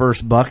 like, the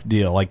first buck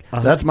deal. Like,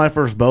 that's my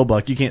first bow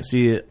buck. You can't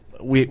see it.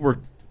 We're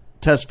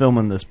test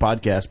filming this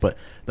podcast, but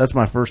that's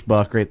my first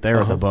buck right there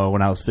with a bow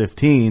when I was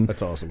 15.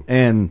 That's awesome.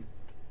 And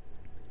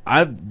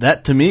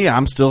that to me,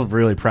 I'm still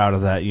really proud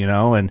of that,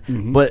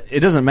 and but it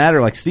doesn't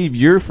matter. Like Steve,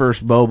 your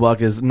first bow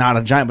buck is not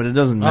a giant, but it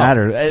doesn't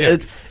matter.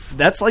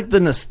 That's like the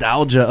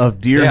nostalgia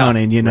of deer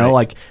hunting,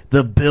 like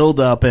the build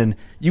up, and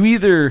you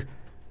either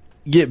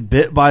get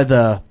bit by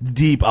the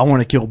deep, I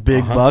want to kill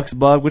big bucks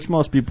bug, which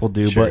most people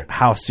do, but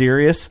how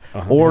serious,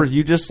 or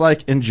you just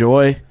like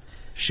enjoy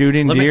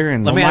shooting deer.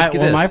 Let me ask you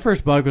this. My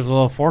first buck was a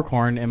little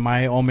forkhorn, and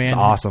my old man, it's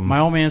awesome. My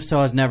old man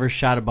still has never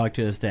shot a buck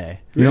to this day.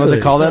 You know what they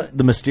call that?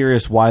 The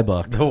mysterious Y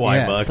buck. The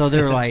Y buck. So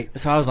they were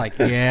like, I was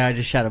like, I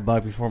just shot a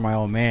buck before my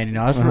old man.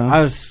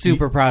 I was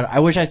super proud.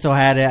 I wish I still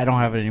had it. I don't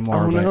have it anymore.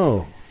 Oh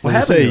no! What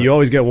I say, you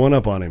always get one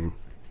up on him.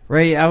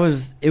 Right. I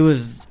was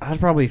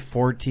probably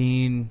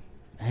 14.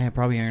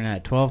 Probably younger than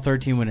that, 12,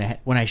 13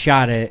 when I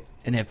shot it,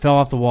 and it fell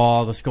off the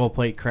wall. The skull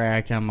plate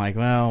cracked. I'm like,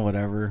 well,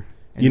 whatever.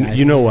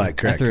 You know why it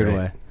cracked? I threw it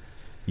away.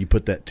 You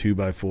put that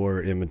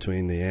 2x4 in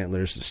between the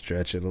antlers to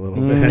stretch it a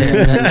little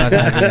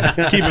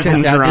bit. Keep it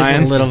from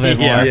drying. Just a little bit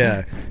more.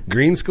 Yeah.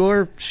 Green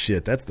score?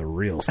 Shit, that's the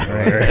real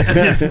story.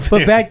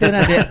 But back then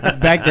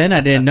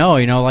I didn't know.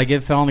 Like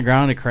it fell on the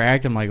ground, it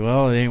cracked. I'm like,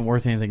 well, it ain't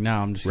worth anything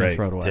now. I'm just gonna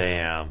throw it away.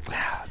 Damn.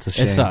 It's a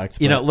shame. It sucks.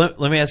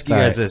 Let me ask you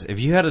guys this: if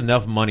you had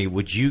enough money,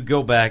 would you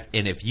go back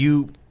and if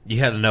you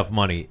had enough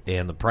money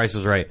and the price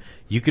was right,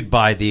 you could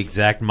buy the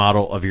exact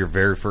model of your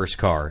very first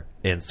car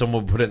and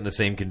someone would put it in the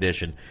same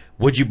condition?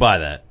 Would you buy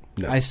that?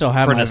 No. I still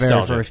have my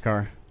very first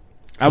car.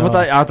 I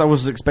thought I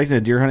was expecting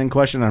a deer hunting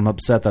question, and I'm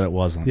upset that it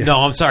wasn't. Yeah. No,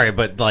 I'm sorry,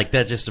 but like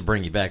that just to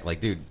bring you back. Like,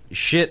 dude,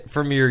 shit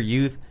from your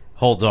youth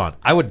holds on.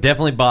 I would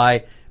definitely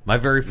buy my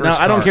very first car.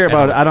 I don't care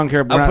about it. I don't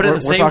care. I'll put it in the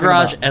same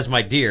garage as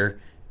my deer.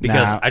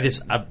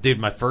 Because dude,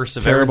 my first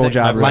of terrible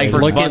everything. Job.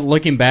 Like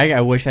looking back, I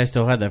wish I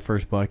still had that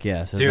first buck.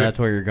 Yes, dude, that's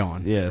where you're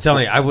going. Yeah, tell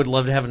me, I would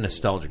love to have a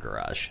nostalgia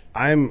garage.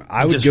 I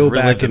would go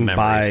back and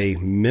buy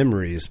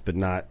memories, but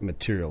not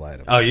material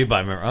items. Oh, you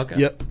buy memories? Okay,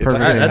 yep.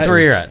 That's where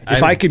you're at.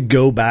 If I could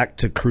go back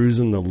to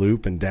cruising the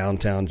loop in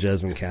downtown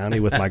Jessamine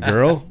County with my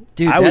girl,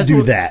 dude, I would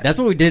do that. That's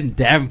what we did in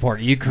Davenport.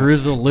 You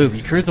cruised the loop.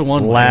 You cruised the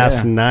one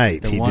last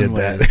night. He did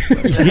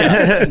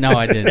that. No,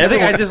 I didn't. I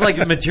think I just like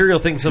the material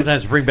things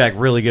sometimes bring back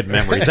really good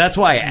memories. That's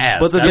why I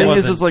asked. But the thing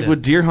is like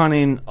with deer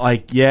hunting,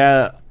 like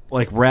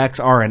racks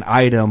are an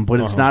item, but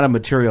it's not a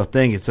material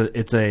thing. It's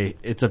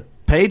a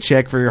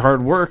paycheck for your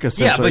hard work.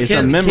 Essentially, yeah, but it's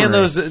a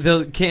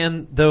memory.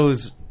 Can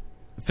those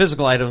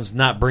physical items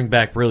not bring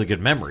back really good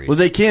memories? Well,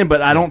 they can,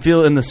 but I don't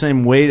feel in the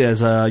same weight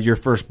as your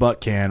first buck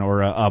can,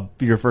 or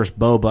your first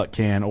bow buck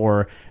can,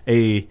 or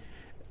a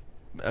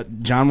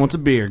John wants a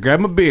beer. Grab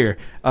him a beer,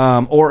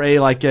 or a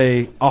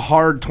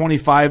hard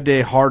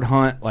 25-day hard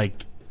hunt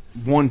like.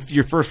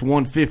 Your first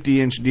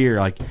 150-inch deer,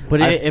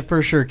 it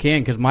for sure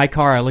can, because my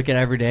car I look at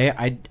every day.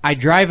 I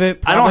drive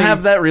it. I don't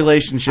have that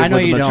relationship. I know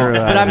with you the don't,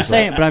 but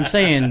I'm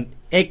saying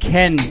it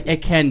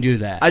can do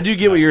that. I do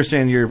get what you're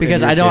saying.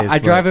 Because I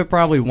drive it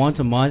probably once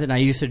a month, and I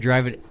used to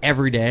drive it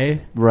every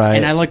day. Right,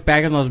 and I look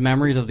back on those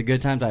memories of the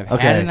good times I've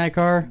had in that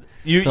car.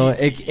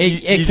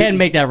 It can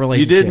make that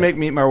relationship. You did make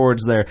me eat my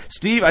words there,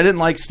 Steve. I didn't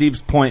like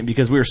Steve's point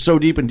because we were so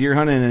deep in deer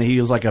hunting, and he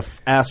was like a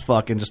ass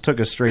fuck and just took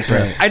us straight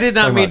to. I did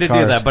not mean to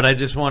do that, but I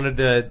just wanted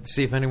to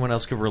see if anyone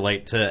else could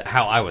relate to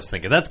how I was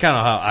thinking. That's kind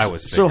of how I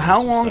was thinking. So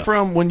how long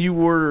from when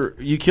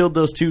you killed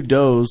those two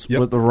does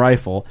with the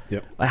rifle?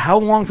 Yep. How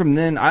long from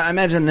then? I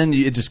imagine then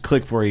it just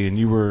clicked for you and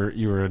you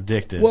were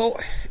addicted. Well,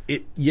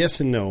 yes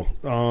and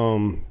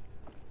no.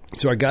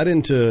 So I got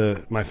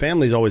into, my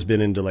family's always been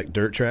into like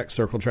dirt track,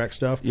 circle track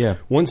stuff. Yeah.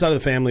 One side of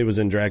the family was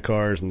in drag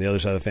cars, and the other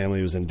side of the family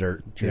was in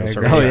dirt.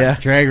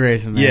 Drag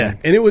racing. Man. Yeah,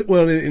 and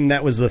and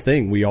that was the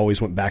thing. We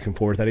always went back and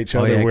forth at each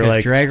other. Yeah, we're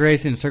like drag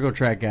racing and circle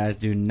track guys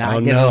do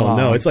not get along.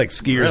 No, it's like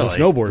skiers and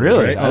snowboarders.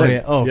 Really?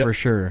 Right? For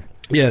sure.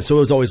 Yeah, so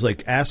it was always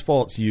like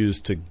asphalt's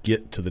used to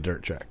get to the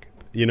dirt track.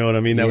 You know what I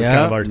mean? That was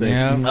kind of our thing.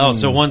 Yeah. Oh,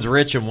 so one's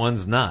rich and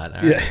one's not.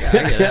 All right. Yeah. I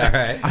get it. All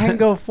right. I can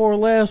go 4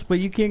 lefts, but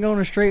you can't go in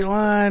a straight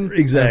line.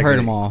 Exactly. I've heard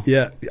them all.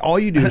 Yeah. All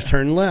you do is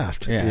turn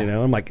left. Yeah. You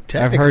know, I'm like,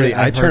 technically,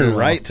 I turn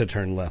right to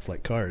turn left,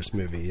 like Cars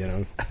movie, you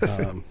know,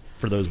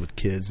 for those with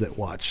kids that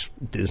watch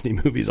Disney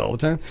movies all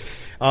the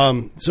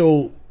time.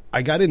 So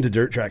I got into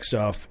dirt track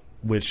stuff,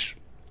 which,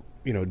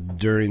 you know,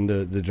 during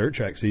the dirt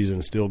track season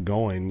is still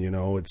going, you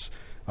know, it's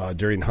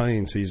during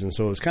hunting season.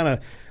 So it was I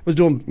was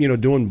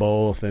doing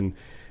both, and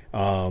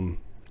I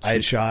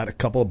had shot a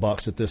couple of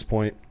bucks at this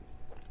point,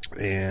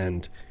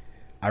 and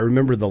I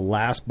remember the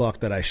last buck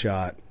that I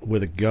shot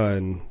with a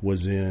gun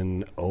was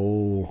in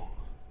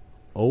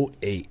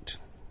 08.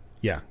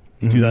 Yeah,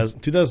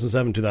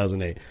 2007,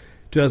 2008.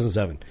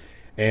 2007.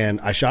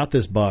 And I shot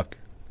this buck,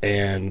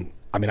 and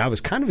I mean, I was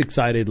kind of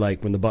excited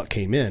like when the buck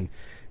came in,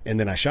 and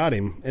then I shot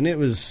him, and it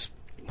was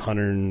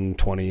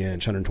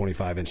 120-inch,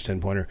 125-inch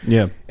 10-pointer.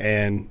 Yeah.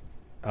 And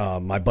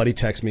my buddy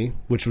texted me,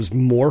 which was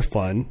more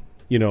fun.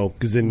 You know,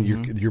 because then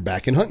you're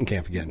back in hunting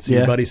camp again. So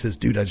your buddy says,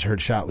 "Dude, I just heard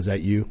a shot. Was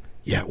that you?"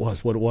 Yeah, it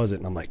was. What was it?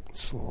 And I'm like,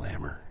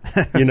 slammer.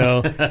 You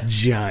know,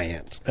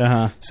 giant.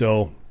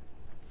 So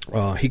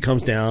he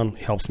comes down,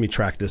 helps me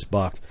track this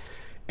buck,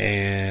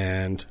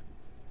 and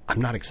I'm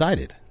not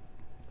excited,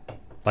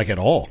 like at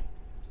all.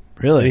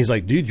 Really? And he's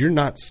like, dude, you're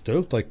not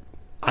stoked? Like,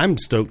 I'm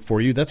stoked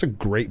for you. That's a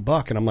great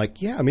buck. And I'm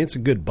like, yeah, I mean, it's a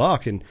good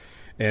buck. And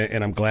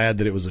I'm glad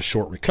that it was a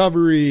short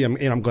recovery.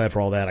 I'm glad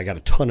for all that. I got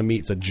a ton of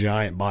meat. It's a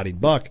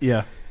giant-bodied buck.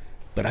 Yeah.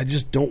 But I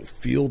just don't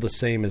feel the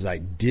same as I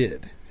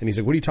did. And he's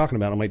like, what are you talking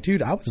about? I'm like,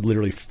 dude, I was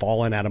literally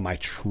falling out of my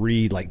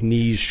tree, like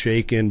knees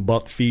shaking,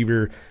 buck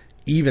fever,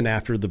 even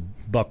after the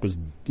buck was,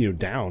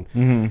 down.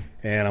 Mm-hmm.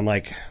 And I'm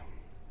like,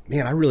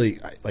 man,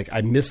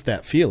 I missed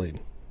that feeling,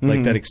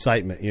 like that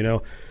excitement,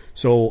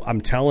 So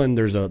I'm telling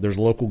there's a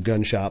local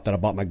gun shop that I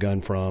bought my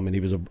gun from, and he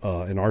was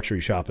an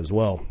archery shop as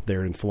well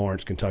there in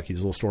Florence, Kentucky.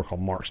 There's a little store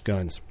called Mark's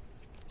Guns.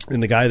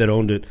 And the guy that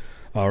owned it,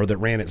 or that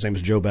ran it, his name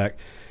was Joe Beck.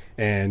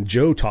 And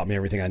Joe taught me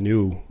everything I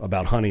knew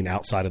about hunting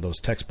outside of those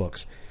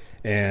textbooks.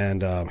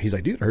 And he's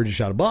like, dude, I heard you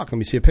shot a buck. Let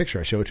me see a picture.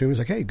 I show it to him. He's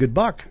like, hey, good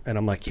buck. And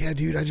I'm like, yeah,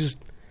 dude, I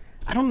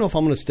don't know if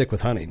I'm going to stick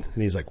with hunting.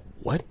 And he's like,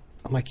 what?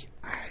 I'm like,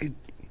 I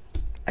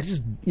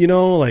just,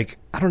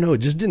 I don't know. It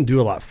just didn't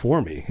do a lot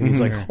for me. And he's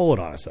like, hold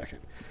on a second.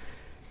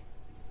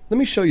 Let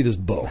me show you this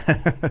bow.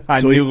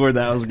 I knew where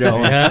that was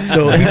going. Yeah.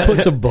 So he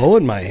puts a bow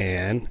in my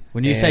hand.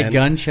 When you say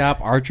gun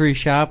shop, archery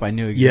shop, I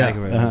knew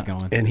exactly where that was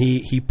going. And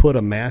he put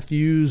a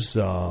Matthews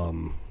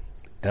LX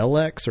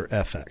or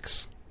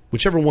FX.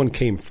 Whichever one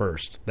came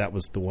first, that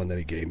was the one that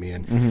he gave me.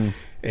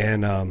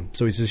 And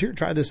so he says, here,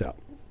 try this out.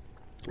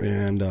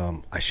 And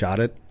I shot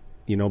it,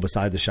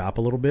 beside the shop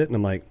a little bit. And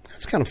I'm like,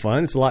 that's kind of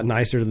fun. It's a lot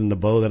nicer than the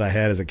bow that I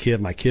had as a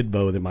kid, my kid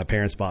bow that my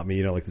parents bought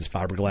me, like this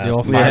fiberglass. The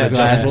old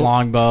fiberglass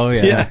long bow,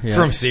 yeah.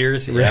 From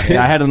Sears. Yeah,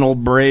 I had an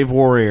old Brave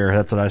Warrior.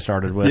 That's what I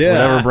started with,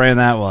 whatever brand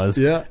that was.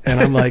 Yeah, and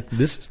I'm like,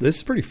 this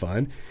is pretty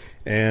fun.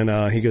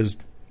 And he goes,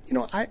 I'm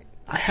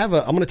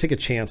going to take a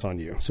chance on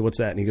you. So what's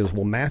that? And he goes,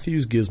 well,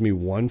 Matthews gives me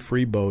one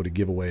free bow to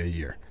give away a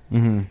year.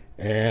 Mm-hmm.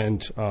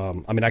 And,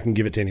 I can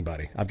give it to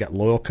anybody. I've got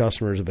loyal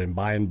customers who have been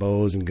buying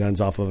bows and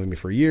guns off of me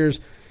for years.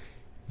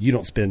 You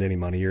don't spend any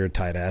money. You're a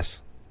tight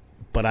ass.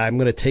 But I'm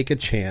going to take a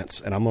chance,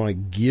 and I'm going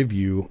to give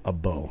you a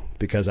bow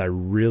because I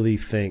really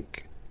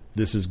think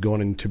this is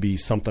going to be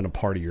something, a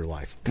part of your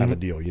life kind of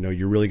deal.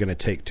 You're really going to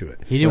take to it.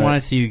 He didn't want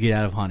to see you get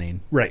out of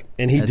hunting. Right.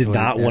 And he did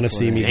not want to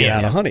see me get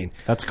out of hunting.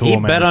 That's cool, He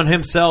man. bet on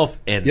himself,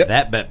 and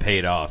that bet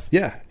paid off.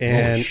 Yeah.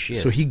 And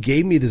so he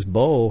gave me this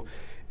bow,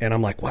 and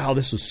I'm like, wow,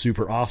 this was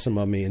super awesome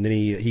of me. And then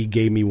he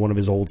gave me one of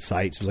his old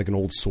sights. It was like an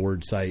old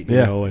sword sight,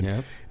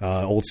 and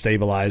old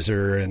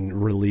stabilizer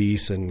and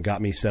release, and got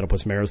me set up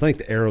with some arrows. I think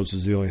the arrows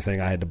was the only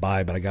thing I had to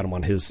buy, but I got them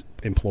on his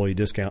employee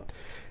discount.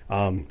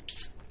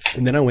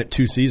 And then I went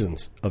 2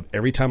 seasons of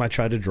every time I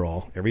tried to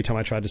draw, every time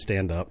I tried to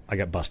stand up, I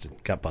got busted.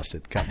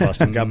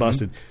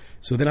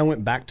 So then I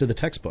went back to the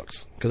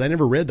textbooks because I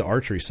never read the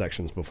archery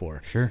sections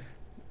before. Sure.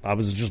 I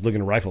was just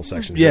looking at rifle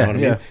sections. Yeah, you know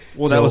what I mean?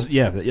 Well,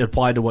 it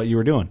applied to what you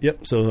were doing.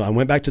 Yep. So I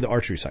went back to the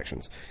archery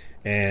sections,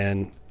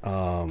 and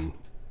I'm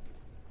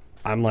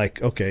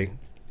like, okay,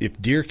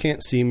 if deer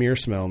can't see me or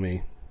smell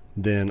me,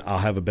 then I'll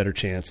have a better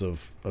chance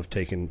of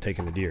taking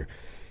a deer.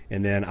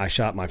 And then I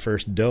shot my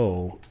first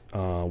doe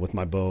with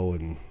my bow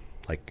in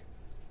like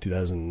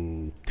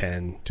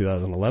 2010,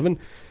 2011.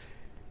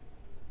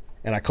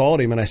 And I called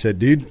him and I said,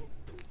 dude,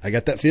 I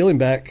got that feeling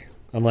back.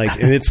 I'm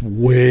like, and it's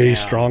way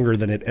stronger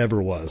than it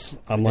ever was.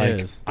 I'm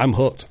like, I'm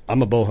hooked.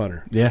 I'm a bow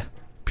hunter. Yeah.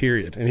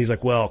 Period. And he's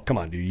like, well, come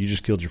on, dude. You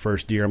just killed your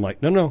first deer. I'm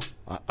like, no,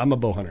 I'm a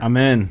bow hunter. I'm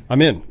in.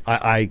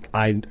 I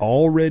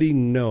already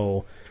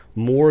know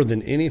more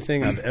than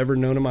anything I've ever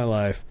known in my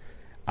life.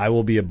 I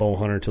will be a bow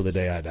hunter till the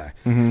day I die.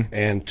 Mm-hmm.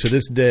 And to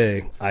this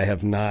day, I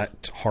have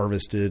not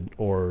harvested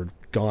or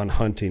gone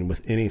hunting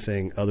with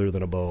anything other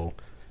than a bow.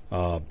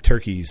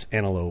 Turkeys,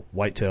 antelope,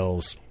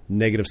 whitetails,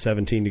 negative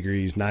 17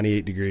 degrees,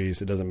 98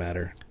 degrees. It doesn't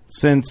matter.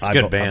 Since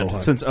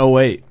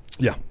 08.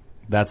 Yeah.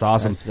 That's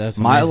awesome. That's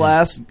my amazing.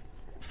 last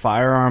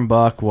firearm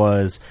buck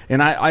was,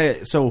 and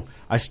I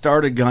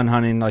started gun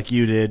hunting like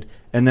you did,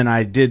 and then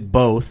I did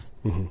both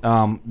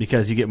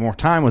because you get more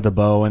time with a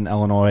bow in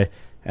Illinois.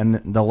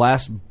 And the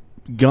last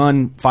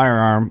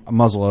firearm, a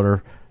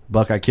muzzleloader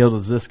buck I killed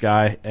was this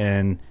guy,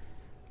 and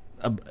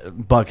a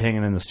buck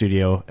hanging in the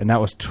studio, and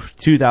that was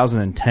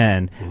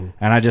 2010.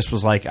 And I just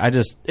was like,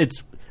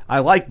 I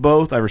like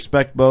both, I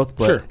respect both,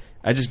 but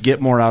I just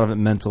get more out of it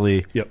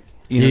mentally. Yep.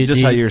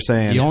 Just how you were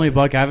saying. The only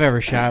buck I've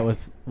ever shot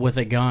with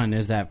a gun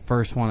is that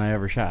first one I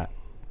ever shot.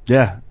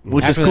 Yeah,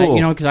 which After is cool.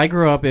 that, because I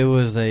grew up, it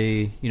was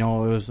a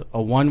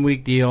 1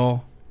 week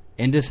deal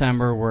in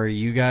December where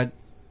you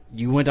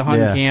went to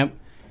hunting camp.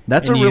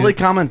 That's a really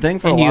common thing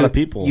for a lot of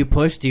people. You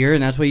push deer,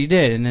 and that's what you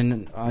did. And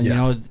then,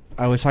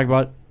 I was talking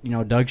about,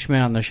 Doug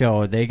Schmidt on the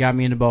show. They got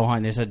me into bow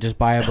hunting. They said, just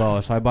buy a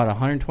bow. So I bought a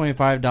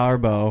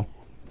 $125 bow.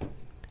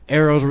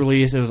 Arrows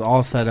released. It was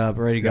all set up,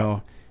 ready to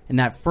go. And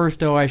that first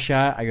doe I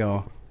shot,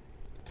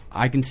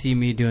 I can see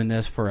me doing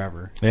this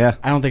forever. Yeah.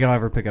 I don't think I'll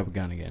ever pick up a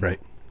gun again. Right.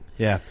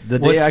 Yeah, the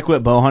day I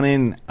quit bow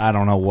hunting, I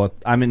don't know what.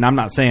 I mean, I'm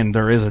not saying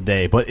there is a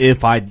day, but if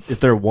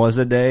there was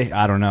a day,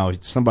 I don't know.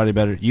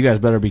 You guys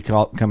better be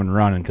coming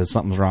running because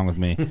something's wrong with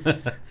me.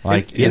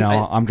 Like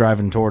I'm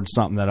driving towards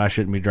something that I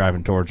shouldn't be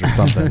driving towards or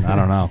something. I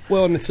don't know.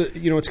 Well, and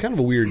it's kind of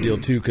a weird deal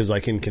too because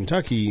like in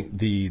Kentucky,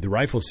 the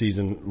rifle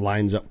season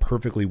lines up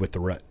perfectly with the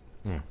rut.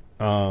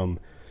 So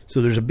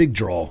there's a big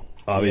draw,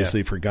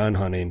 obviously, for gun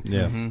hunting.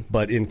 Yeah. Mm-hmm.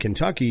 But in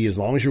Kentucky, as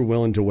long as you're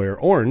willing to wear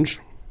orange,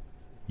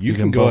 you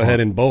can go ahead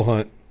and bow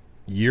hunt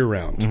year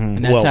round. Mm-hmm.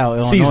 And that's how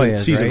Illinois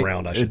is, season right?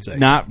 round, I should say.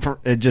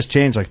 It just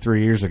changed like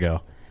 3 years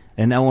ago.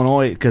 In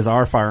Illinois, because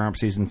our firearm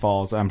season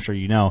falls, I'm sure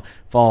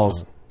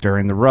falls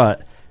during the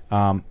rut.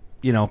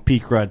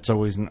 Peak rut's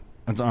always an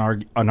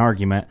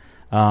argument.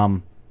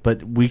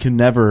 But we can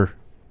never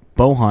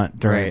bow hunt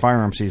during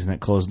firearm season. It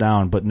closed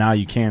down, but now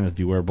you can if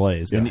you wear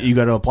blaze. Yeah. And you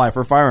got to apply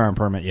for a firearm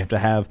permit. You have to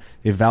have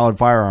a valid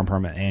firearm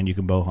permit, and you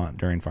can bow hunt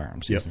during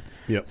firearm season.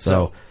 Yep.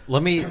 So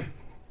let me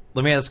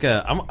ask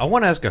I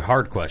want to ask a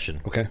hard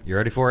question. Okay. You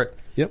ready for it?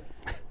 Yep.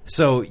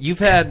 So you've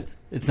had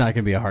it's not going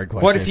to be a hard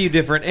question. Quite a few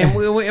different,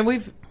 and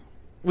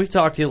we've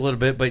talked to you a little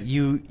bit, but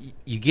you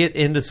get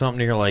into something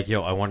and you're like,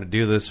 yo, I want to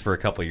do this for a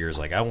couple of years.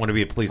 Like I want to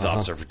be a police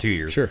officer for 2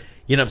 years. Sure.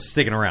 You end up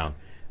sticking around.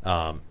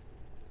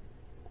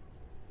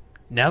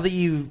 Now that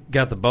you've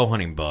got the bow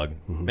hunting bug,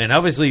 and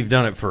obviously you've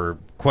done it for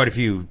quite a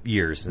few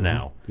years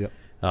now. Yep.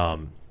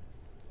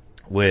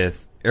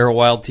 With Arrow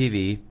Wild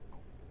TV,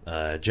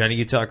 Johnny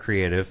Utah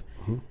Creative.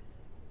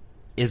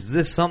 Is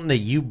this something that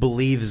you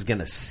believe is going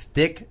to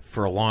stick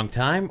for a long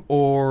time,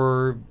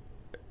 or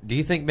do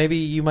you think maybe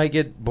you might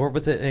get bored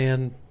with it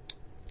and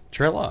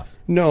trail off?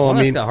 No, I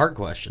mean, that's a hard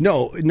question.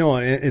 No,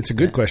 it's a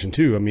good question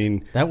too. I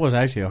mean, that was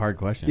actually a hard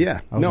question.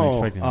 Yeah, I wasn't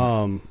expecting that.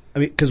 I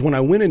mean, because when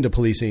I went into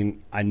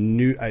policing, I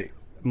knew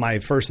my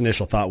first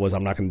initial thought was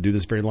I'm not going to do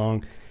this very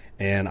long,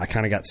 and I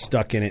kind of got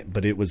stuck in it.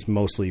 But it was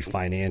mostly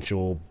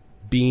financial.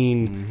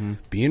 Being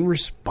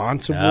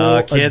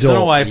responsible kids adults, and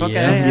a wife,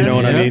 okay. You know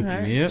what I mean?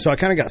 Yep. So I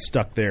kind of got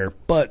stuck there.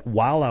 But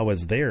while I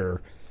was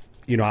there,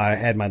 I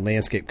had my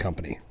landscape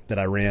company that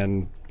I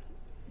ran.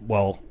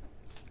 Well,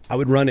 I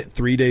would run it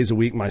 3 days a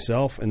week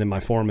myself, and then my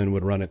foreman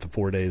would run it the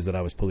 4 days that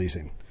I was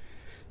policing.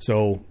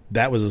 So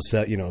that was a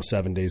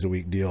 7 days a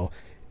week deal.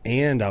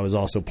 And I was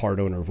also part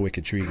owner of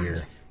Wicked Tree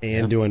Gear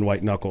and doing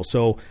White Knuckle.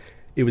 So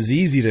it was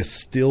easy to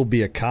still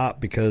be a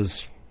cop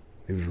because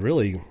it was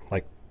really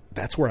like,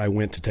 that's where I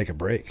went to take a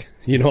break,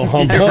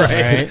 almost.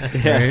 Right.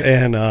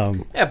 And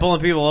pulling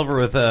people over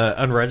with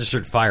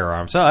unregistered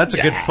firearms. So that's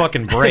a good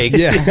fucking break.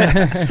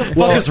 Yeah.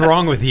 What is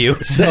wrong with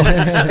you? So,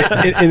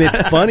 and it's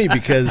funny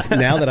because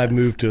now that I've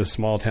moved to a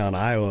small town,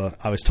 Iowa,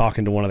 I was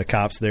talking to one of the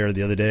cops there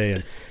the other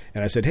day,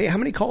 and I said, "Hey, how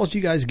many calls do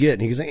you guys get?"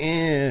 And he goes,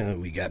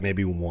 "We got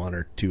maybe 1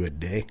 or 2 a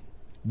day."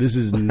 This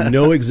is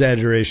no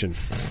exaggeration.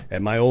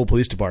 At my old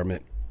police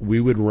department,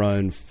 we would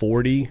run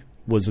 40.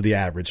 Was the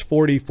average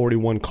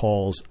 41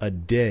 calls a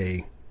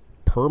day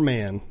per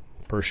man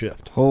per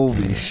shift.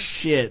 Holy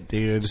shit,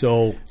 dude!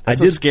 So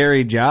that's a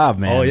scary job,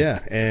 man. Oh yeah,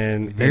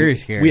 and very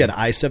scary. We had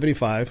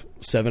I-75,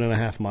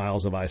 7.5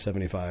 miles of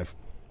I-75,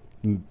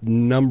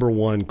 number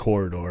one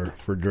corridor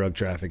for drug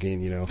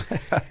trafficking.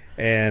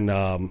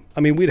 And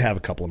we'd have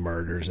a couple of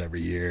murders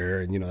every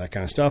year, and that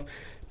kind of stuff.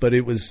 But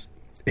it was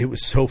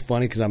so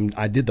funny because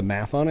I did the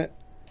math on it.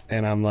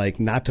 And I'm like,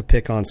 not to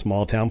pick on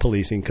small town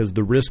policing because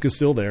the risk is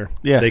still there.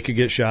 Yeah, they could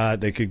get shot.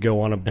 They could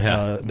go on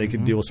they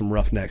could deal with some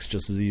roughnecks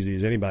just as easy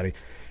as anybody.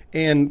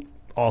 And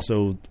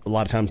also, a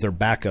lot of times their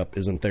backup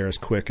isn't there as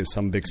quick as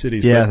some big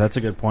cities. Yeah, that's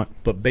a good point.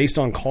 But based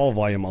on call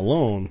volume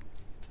alone,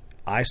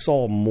 I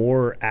saw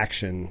more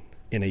action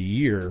in a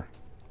year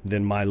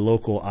than my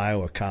local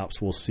Iowa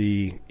cops will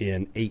see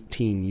in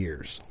 18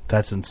 years.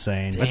 That's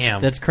insane.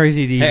 Damn, that's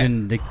crazy to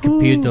even to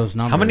compute those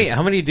numbers.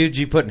 How many dudes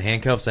you put in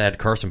handcuffs that had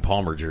Carson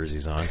Palmer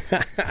jerseys on?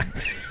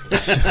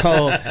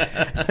 So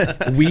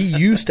we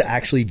used to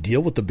actually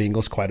deal with the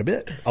Bengals quite a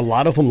bit. A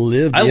lot of them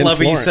lived. I in love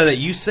Florence. it. You said that.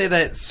 You say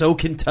that so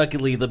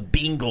Kentuckily. The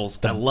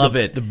Bengals. I love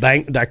it.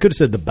 I could have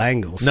said the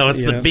Bengals. No,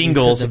 it's the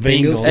Bengals. The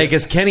Bengals.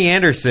 Because Kenny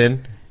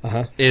Anderson.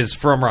 Is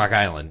from Rock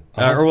Island.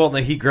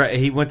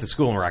 He went to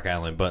school in Rock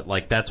Island, but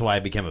that's why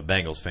I became a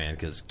Bengals fan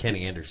because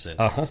Kenny Anderson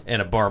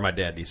and a bar my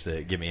dad used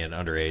to give me an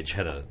underage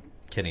had a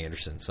Kenny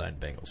Anderson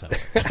signed Bengals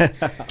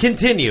helmet.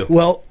 Continue.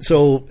 Well,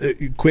 so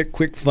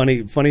quick,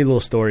 funny little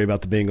story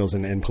about the Bengals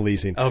and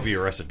policing. I hope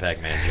you arrested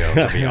Pac-Man Joe.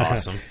 That'd be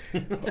awesome.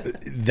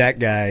 That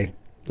guy.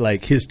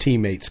 His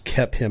teammates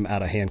kept him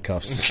out of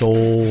handcuffs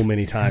so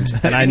many times,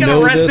 and I got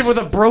know arrested with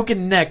a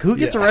broken neck. Who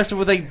gets arrested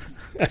with a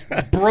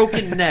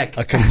broken neck?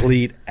 A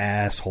complete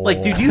asshole.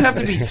 Dude, you have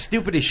to be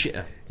stupid as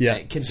shit. Yeah.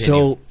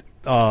 Continue.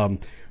 So,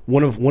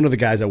 one of the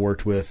guys I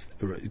worked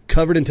with,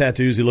 covered in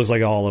tattoos, he looks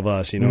like all of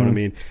us. You know what I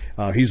mean?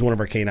 He's one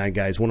of our canine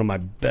guys. One of my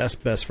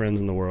best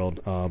friends in the world,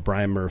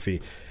 Brian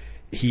Murphy.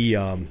 He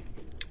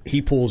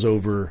pulls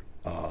over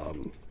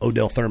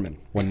Odell Thurman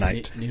one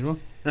night. Need one?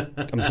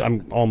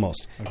 I'm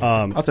almost. Okay.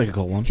 I'll take a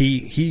cold one.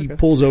 He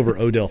pulls over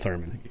Odell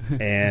Thurman,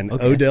 and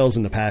Odell's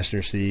in the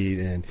passenger seat,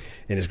 and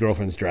his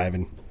girlfriend's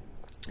driving,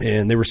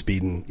 and they were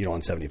speeding,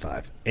 on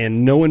 75.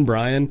 And knowing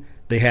Brian,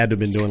 they had to have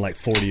been doing like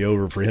 40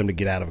 over for him to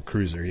get out of a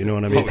cruiser. You know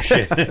what I mean? Oh,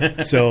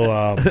 shit.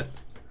 So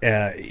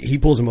he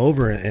pulls him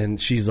over,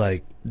 and she's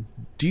like,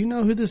 "Do you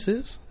know who this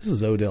is? This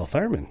is Odell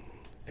Thurman."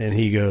 And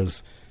he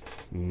goes,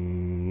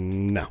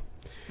 "No."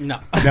 No.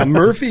 Now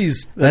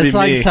Murphy's that's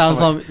like sounds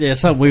like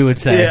something we would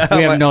say. Yeah,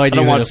 we have no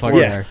idea who the fuck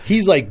they are.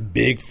 He's like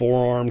big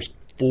forearms,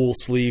 full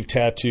sleeve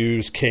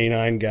tattoos,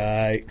 canine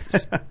guy.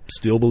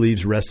 Still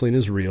believes wrestling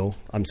is real.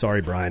 I'm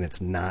sorry, Brian,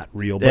 it's not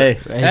real. But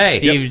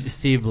Hey,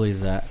 Steve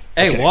believes that.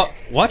 Hey, Okay.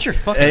 Watch your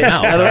fucking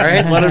mouth, all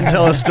right? Let him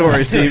tell a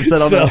story, Steve.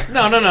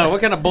 No. What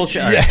kind of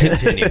bullshit? All right,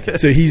 continue.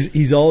 So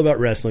he's all about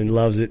wrestling,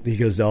 loves it. He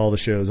goes to all the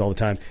shows all the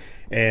time,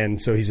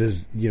 and so he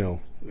says,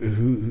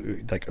 who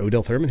like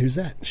Odell Thurman? Who's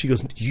that? She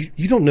goes,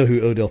 you don't know who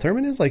Odell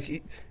Thurman is? Like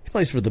he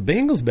plays for the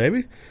Bengals,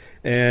 baby.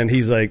 And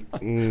he's like,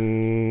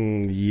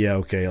 yeah,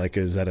 okay. Like,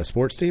 is that a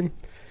sports team?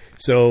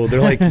 So they're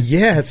like,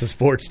 yeah, it's a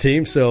sports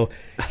team. So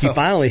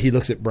he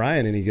looks at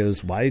Brian and he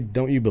goes, why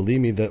don't you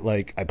believe me that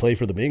like I play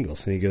for the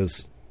Bengals? And he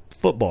goes,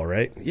 football,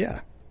 right?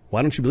 Yeah.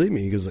 Why don't you believe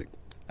me? He goes like,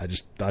 I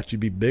just thought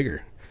you'd be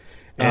bigger.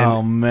 And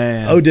oh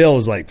man, Odell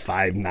was like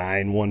 5'9",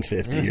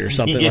 150 or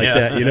something like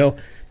that,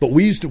 But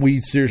we used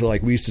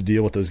to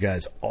deal with those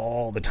guys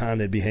all the time.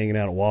 They'd be hanging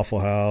out at Waffle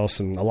House,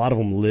 and a lot of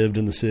them lived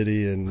in the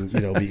city and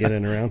be in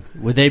and around.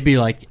 Would they be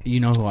like, you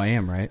know who I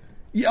am, right?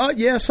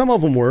 Yeah, some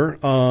of them were.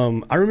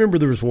 I remember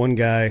there was one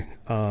guy,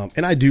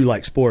 and I do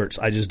like sports.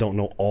 I just don't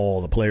know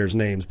all the players'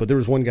 names. But there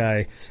was one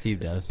guy. Steve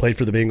does. Played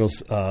for the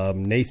Bengals.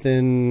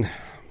 Nathan.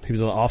 He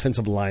was an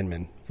offensive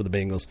lineman for the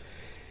Bengals.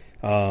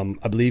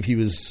 I believe he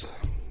was.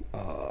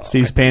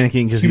 Steve's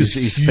panicking because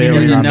he's He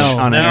failing doesn't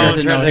on know. He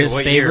doesn't know his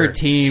what favorite year.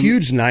 team.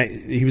 Huge night.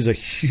 He was a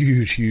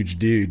huge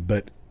dude,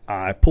 but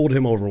I pulled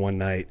him over one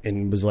night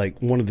and was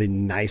like one of the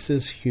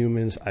nicest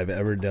humans I've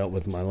ever dealt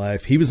with in my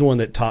life. He was the one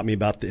that taught me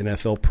about the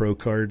NFL Pro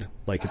card.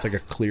 Like it's like a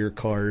clear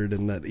card,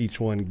 and that each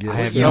one gets.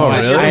 I have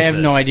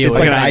no idea. It's what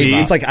like an you're ID.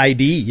 talking It's like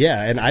ID,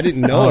 yeah. And I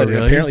didn't know Oh, it.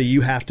 really? Apparently,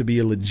 you have to be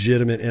a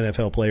legitimate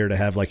NFL player to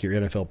have like your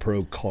NFL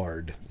Pro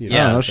card.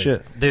 Yeah, no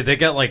shit. They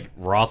got like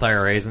Roth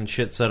IRAs and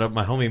shit set up.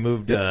 My homie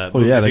moved. They a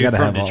gotta dude from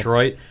have all.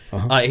 Detroit.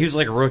 He was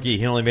like a rookie.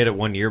 He only made it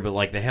 1 year, but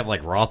like they have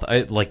like Roth,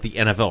 like the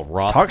NFL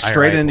Roth. Talk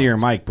straight IRA into your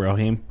plans. mic,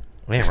 Broheem.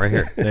 Man, right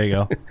here. There you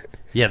go.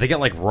 Yeah, they got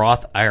like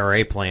Roth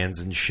IRA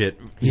plans and shit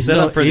He's set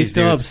up for he's these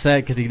still dudes.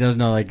 upset because he doesn't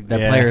know like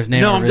that player's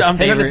name. No, or his I'm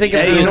trying to favorite- think of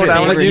Hey, you know what I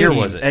want to favorite do? year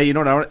was it? Hey, you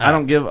know what I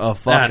don't give a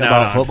fuck no,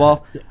 about no.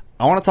 football.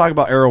 I want to talk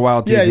about Arrow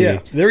Wild TV. Yeah.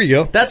 There you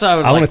go. That's what I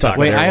was I like want to talk.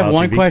 Wait, about I have Wild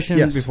one TV. question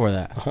Yes. before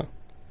that.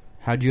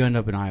 How'd you end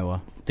up in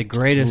Iowa? The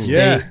greatest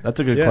Yeah. state That's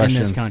a good in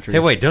question. this country. Hey,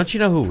 wait, don't you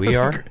know who we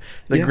are?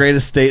 The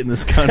greatest state in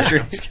this country.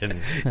 I'm just kidding.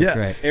 That's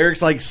right.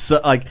 Eric's like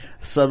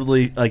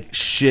subtly like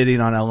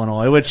shitting on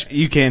Illinois, which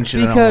you can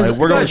shit on Because Illinois.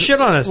 We're Don't going shit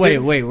on us. Wait,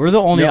 dude. we're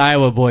the only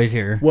Iowa boys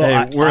here. Well,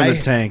 Hey, we're in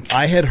the tank.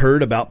 I had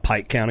heard about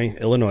Pike County,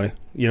 Illinois.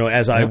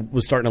 As I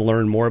was starting to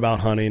learn more about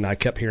hunting, I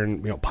kept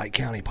hearing, Pike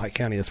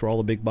County. That's where all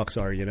the big bucks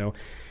are,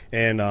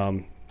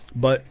 And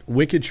but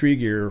Wicked Tree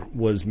Gear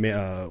was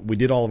we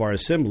did all of our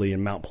assembly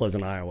in Mount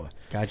Pleasant, Iowa.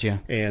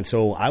 Gotcha. And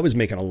so I was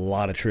making a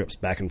lot of trips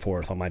back and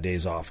forth on my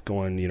days off,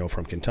 going,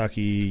 from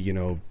Kentucky,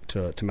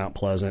 to Mount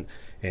Pleasant,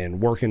 and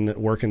work in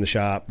the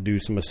shop, do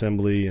some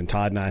assembly, and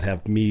Todd and I'd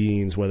have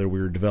meetings, whether we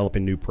were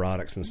developing new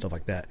products and stuff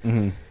like that.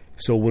 Mm-hmm.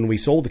 So when we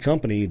sold the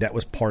company, that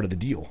was part of the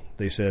deal.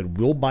 They said,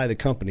 we'll buy the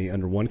company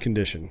under one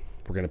condition.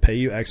 We're going to pay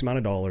you X amount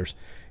of dollars,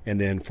 and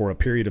then for a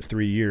period of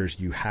 3 years,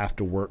 you have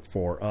to work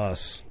for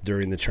us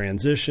during the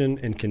transition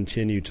and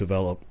continue to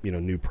develop,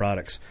 new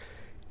products.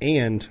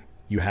 And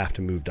you have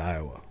to move to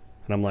Iowa.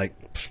 And I'm like,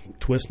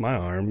 twist my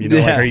arm. Like,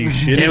 are you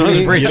shitting It was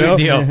me? a pretty sweet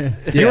deal. Yeah.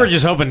 You were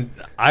just hoping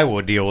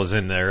Iowa deal was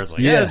in there. It's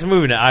like, it's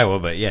moving to Iowa,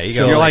 but you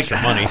got you're extra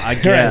like, money. I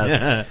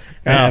guess.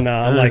 And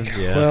I'm like,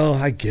 Yeah. well,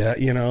 I get,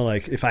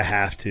 like if I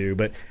have to.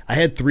 But I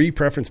had 3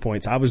 preference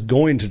points. I was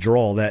going to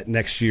draw that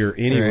next year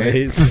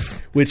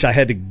anyways, which I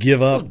had to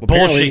give up. Bullshit.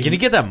 Apparently- Can you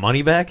get that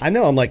money back? I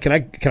know. I'm like, can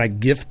I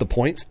gift the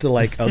points to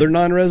like other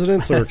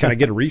non-residents, or can I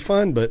get a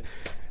refund? But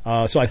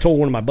so I told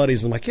one of my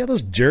buddies, I'm like, yeah,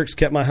 those jerks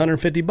kept my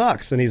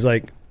 $150, and he's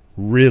like,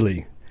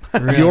 really?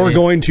 You're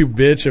going to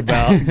bitch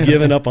about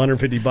giving up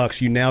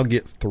 $150? You now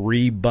get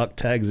 3 buck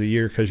tags a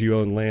year because you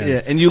own land.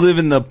 Yeah, and you live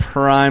in the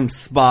prime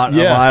spot of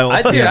Iowa.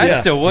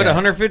 I still would.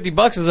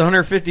 $150 is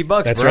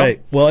 $150. That's bro.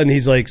 right. Well, and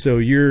he's like, so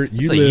you It's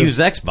live a used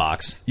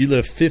Xbox. You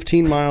live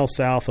 15 miles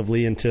south of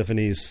Lee and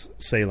Tiffany's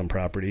Salem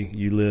property.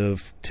 You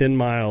live 10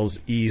 miles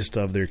east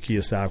of their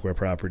Keosauqua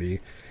property.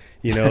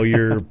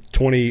 You're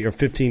 20 or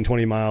 15,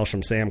 20 miles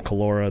from Sam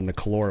Calora and the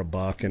Calora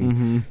buck.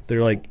 And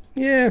they're like,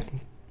 yeah,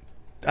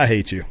 I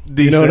hate you. Decent.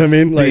 You know what I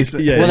mean? Like,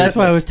 Decent. yeah, Well, that's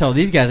why I always tell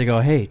these guys, I go,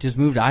 hey, just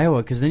move to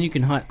Iowa because then you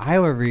can hunt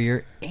Iowa every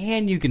year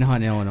and you can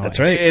hunt Illinois. That's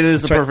right. It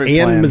is That's the right.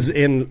 perfect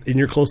plan. And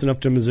you're close enough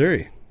to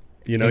Missouri.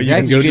 You know,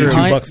 exactly. you can go do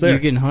 $2 there. You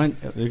can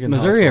hunt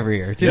Missouri every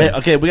year, too. Hey,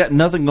 okay, we got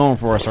nothing going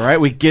for us, all right?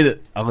 We get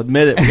it. I'll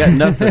admit it. We got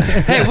nothing.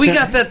 Hey, we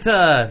got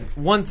that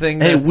one thing.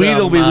 Hey, weed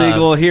will be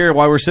legal here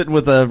while we're sitting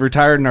with a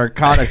retired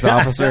narcotics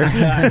officer.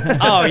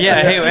 Oh,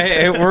 yeah.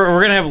 Hey, we're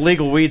going to have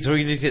legal weed so we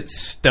can just get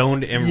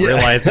stoned and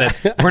realize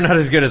that we're not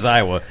as good as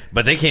Iowa.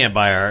 But they can't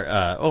buy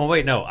our...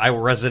 Iowa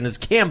residents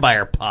can buy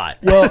our pot.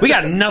 Well, we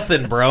got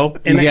nothing, bro.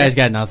 You guys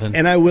got nothing.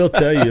 And I will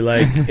tell you,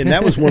 and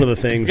that was one of the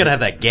things... You're going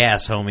to have that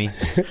gas, homie.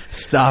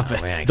 Stop it.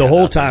 Man, the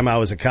whole time I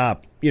was a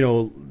cop,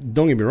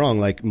 don't get me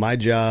wrong, my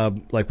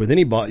job, with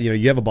any boss,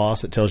 you have a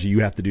boss that tells you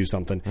have to do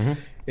something,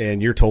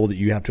 and you're told that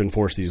you have to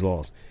enforce these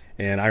laws.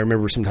 And I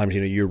remember sometimes,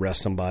 you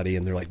arrest somebody,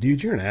 and they're like,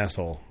 dude, you're an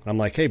asshole. I'm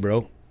like, hey,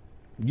 bro,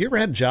 you ever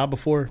had a job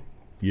before?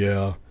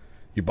 Yeah.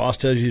 Your boss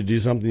tells you to do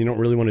something, you don't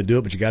really want to do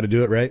it, but you got to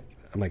do it, right?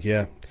 I'm like,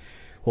 yeah.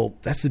 Well,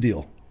 that's the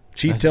deal.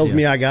 Chief tells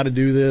me I got to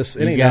do this.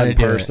 It ain't nothing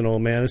personal,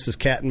 man. This is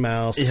cat and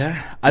mouse.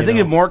 Yeah. I think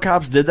if more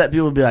cops did that,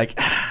 people would be like...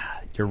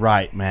 You're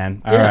right,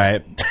 man. All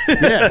right.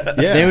 Yeah.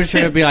 They would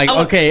try to be like,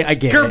 okay, I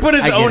get it. Kurt put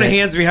his own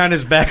hands behind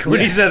his back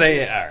when he said,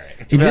 hey,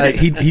 all right.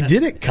 He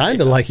did it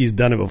kind of like he's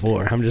done it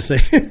before. I'm just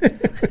saying.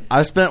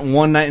 I spent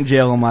one night in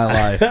jail in my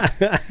life.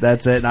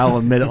 That's it, and I'll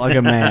admit it like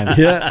a man.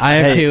 Yeah. I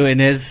have to,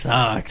 and it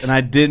sucks. And I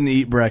didn't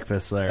eat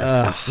breakfast there.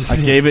 I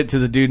gave it to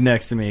the dude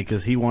next to me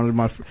because he wanted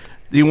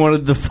He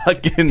wanted the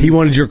fucking... He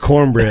wanted your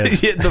cornbread.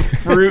 The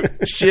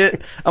fruit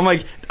shit. I'm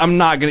like, I'm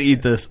not going to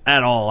eat this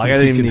at all. Like, I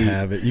didn't even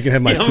have it. You can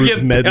have my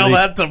fruit medley. I'll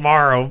that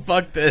tomorrow.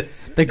 Fuck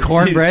this. The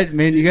cornbread?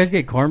 Man, you guys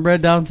get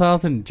cornbread down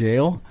south in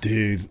jail?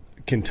 Dude,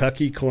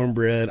 Kentucky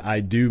cornbread,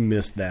 I do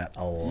miss that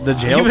a lot. The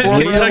jail You miss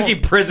Kentucky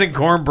prison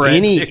cornbread.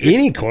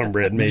 Any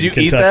cornbread made in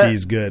Kentucky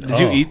is good. Did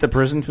you eat the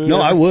prison food?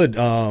 No, I would.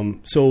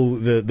 So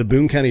the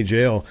Boone County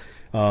Jail,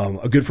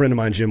 a good friend of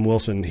mine, Jim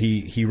Wilson,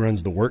 he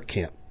runs the work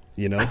camp.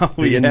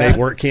 The inmate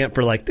work camp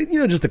for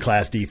just the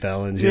Class D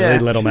felons. They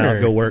let them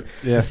out, go work.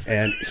 Yeah.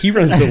 And he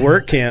runs the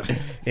work camp,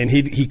 and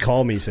he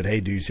called me. He said, "Hey,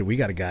 dude, he said, we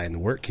got a guy in the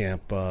work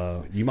camp.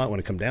 You might want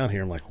to come down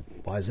here." I'm like,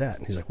 "Why is that?"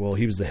 And he's like, "Well,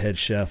 he was the head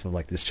chef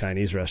of this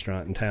Chinese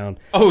restaurant in town.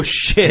 Oh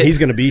shit! And he's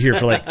going to be here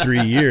for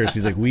 3 years."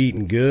 He's like, "We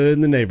eating good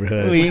in the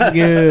neighborhood. We eat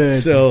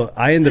good." So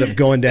I ended up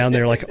going down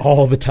there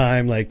all the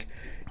time,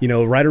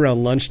 right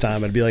around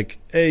lunchtime, I'd be like,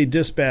 "Hey,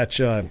 dispatch,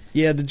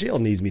 the jail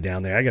needs me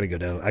down there. I got to go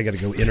down. I got to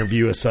go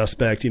interview a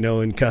suspect,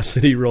 in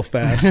custody real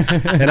fast."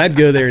 And I'd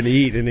go there and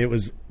eat, and it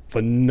was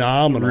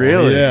phenomenal.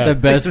 Really? Yeah. The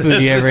best food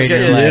you ever ate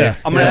in your life. Yeah.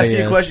 I'm going to ask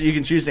you a question. You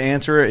can choose to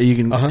answer it. You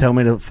can tell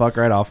me to fuck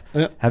right off.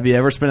 Yeah. Have you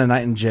ever spent a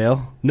night in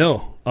jail?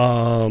 No.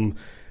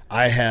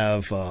 I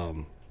have.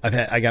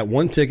 I got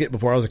one ticket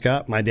before I was a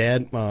cop. My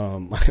dad,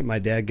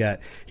 got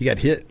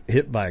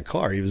hit by a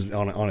car. He was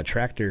on a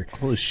tractor.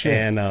 Holy shit!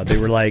 And they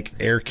were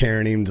air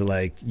carrying him to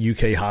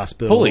UK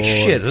hospital. Holy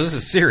shit! This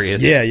is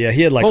serious. Yeah.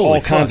 He had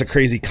all kinds of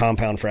crazy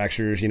compound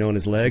fractures, in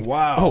his leg.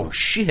 Wow. Oh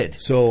shit!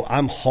 So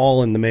I'm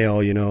hauling the mail,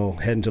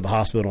 heading to the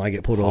hospital, and I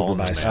get pulled over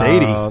by a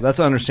statey. Oh, that's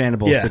an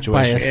understandable situation.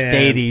 By a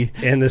statey.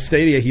 And the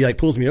statey, he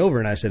pulls me over,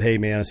 and I said, "Hey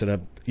man," I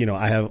said,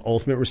 I have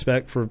ultimate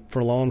respect for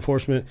law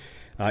enforcement.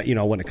 I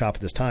wasn't a cop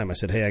at this time. I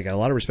said, "Hey, I got a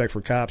lot of respect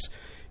for cops.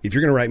 If you're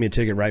going to write me a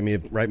ticket, write me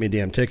a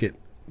damn ticket,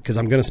 because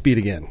I'm going to speed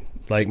again.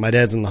 My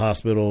dad's in the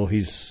hospital.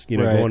 He's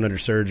going under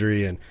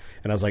surgery, and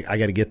I was like, I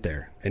got to get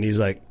there." And he's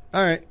like,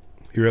 "All right."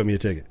 He wrote me a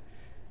ticket,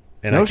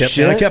 and I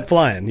kept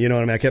flying. You know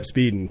what I mean? I kept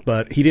speeding,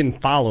 but he didn't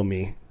follow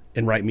me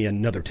and write me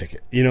another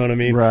ticket. You know what I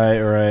mean?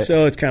 Right.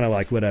 So it's kind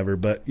of whatever.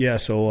 But yeah,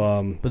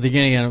 so But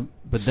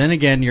then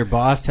again, your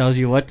boss tells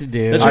you what to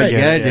do. That's right. You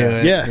gotta do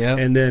it. Yeah. Yep.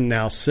 And then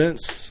now,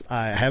 since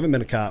I haven't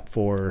been a cop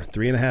for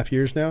 3.5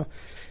 years now,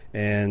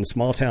 in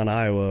small town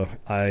Iowa,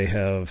 I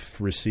have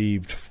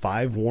received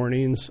 5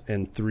 warnings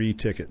and 3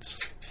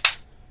 tickets.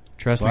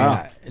 Trust me,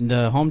 in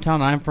the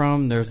hometown I'm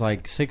from, there's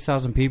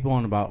 6,000 people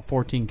and about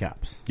 14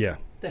 cops. Yeah.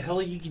 What the hell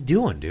are you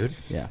doing, dude?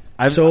 Yeah.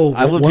 I've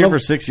lived here for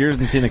 6 years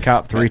and seen a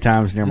cop 3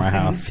 times near my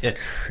house.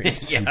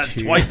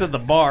 Twice at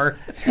the bar.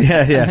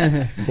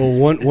 Yeah. Well,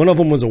 one of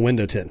them was a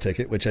window tint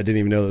ticket, which I didn't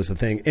even know was a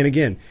thing. And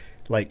again,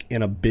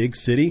 in a big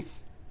city,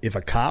 if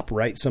a cop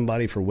writes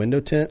somebody for window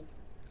tint,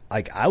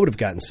 I would have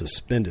gotten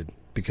suspended,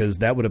 because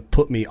that would have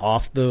put me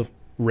off the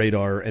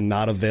radar and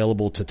not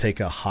available to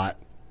take a hot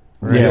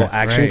real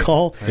action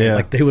call.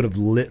 Yeah. They would have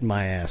lit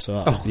my ass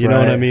up. You know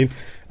what I mean?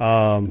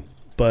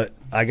 But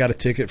I got a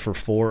ticket for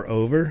 4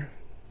 over.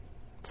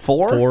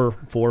 4?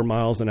 4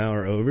 miles an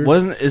hour over.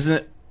 Isn't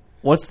it?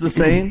 What's the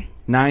saying?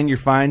 9 you're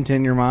fine,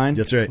 10 you're mine.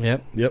 That's right.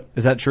 Yep.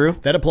 Is that true?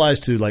 That applies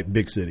to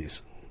big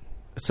cities.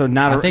 So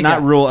not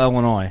rural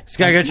Illinois. This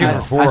guy got you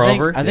for 4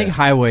 over. I think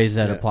highways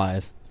that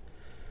applies.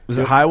 Was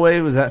it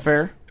highway? Was that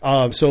fair?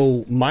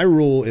 So my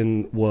rule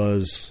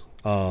was.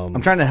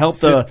 I'm trying to help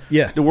the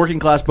Working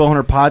Class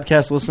Bowhunter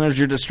podcast listeners.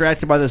 You're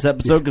distracted by this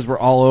episode because we're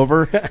all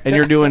over, and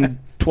you're doing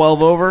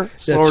 12 over.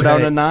 Slow her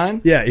down to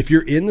 9. Yeah, if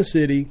you're in the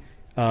city,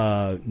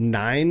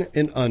 9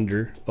 and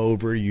under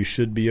over, you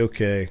should be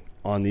okay.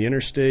 On the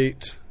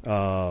interstate,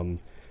 15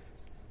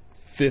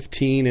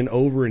 and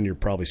over, and you're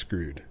probably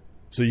screwed.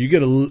 So you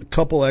get a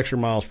couple extra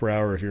miles per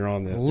hour if you're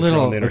on the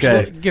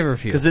interstate. Give her a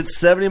few. Because it's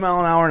 70 mile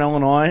an hour in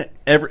Illinois.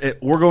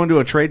 We're going to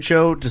a trade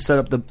show to set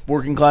up the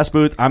working class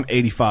booth. I'm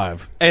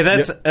 85. Hey,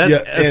 that's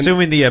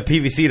assuming the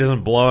PVC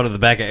doesn't blow out of the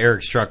back of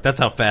Eric's truck.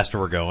 That's how fast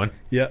we're going.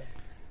 Yeah.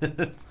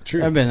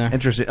 True. I've been there.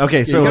 Interesting.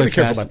 Okay, so you gotta be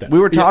careful about that. We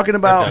were talking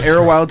about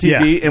AirWild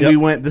TV, and Yep. we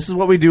went, this is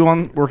what we do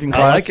on Working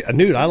Class. I like it.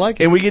 Dude, I like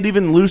it. And we get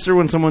even looser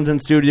when someone's in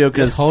studio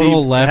because Total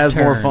Steve left has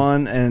more turn.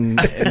 fun. And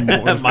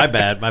more my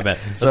bad.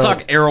 Let's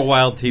talk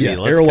AirWild TV. Yeah,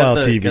 Let's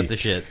AirWild TV. cut the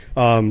shit.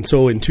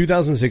 So in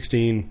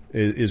 2016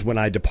 is when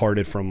I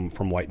departed from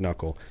White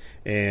Knuckle.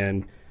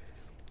 And,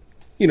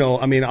 you know,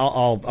 I mean,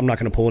 I'm not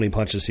going to pull any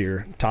punches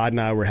here. Todd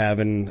and I were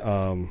having,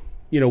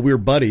 we were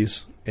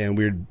buddies, and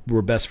we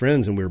were best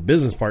friends, and we were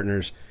business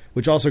partners,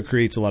 which also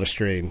creates a lot of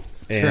strain.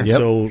 And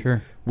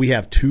we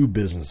have two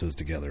businesses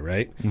together,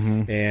 right?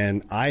 Mm-hmm.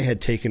 And I had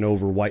taken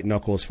over White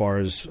Knuckle as far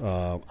as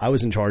I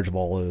was in charge of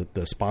all of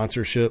the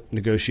sponsorship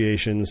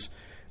negotiations.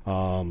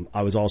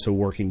 I was also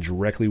working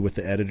directly with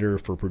the editor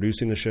for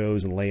producing the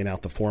shows and laying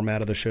out the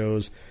format of the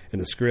shows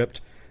and the script.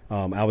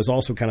 I was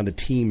also kind of the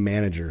team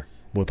manager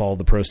with all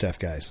the pro staff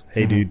guys.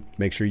 Hey, dude,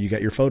 make sure you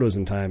got your photos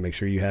in time. Make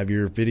sure you have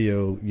your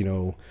video,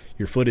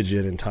 your footage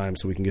in time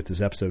so we can get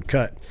this episode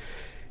cut.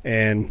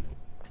 And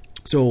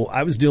so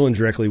I was dealing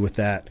directly with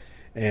that,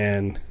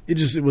 and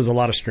it was a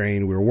lot of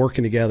strain. We were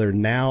working together.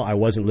 Now I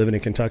wasn't living in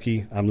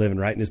Kentucky. I'm living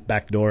right in his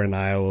back door in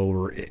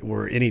Iowa.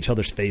 We're in each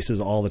other's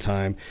faces all the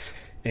time,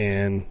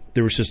 and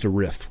there was just a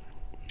riff.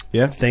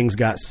 Yeah. Things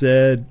got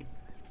said.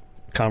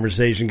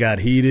 Conversation got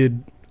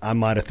heated. I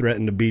might have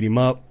threatened to beat him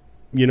up.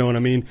 You know what I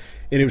mean?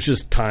 And it was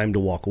just time to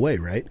walk away,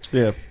 right?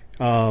 Yeah.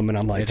 And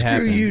I'm like,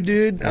 screw you,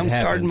 dude. I'm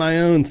starting my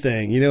own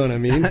thing. You know what I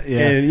mean?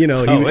 Yeah. And,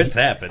 it's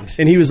happened.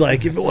 And he was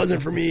like, if it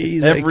wasn't for me,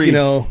 he's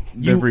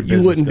you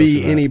wouldn't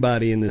be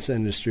anybody in this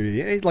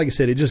industry. Like I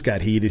said, it just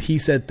got heated. He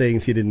said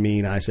things he didn't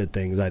mean. I said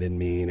things I didn't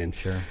mean.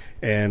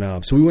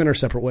 And so we went our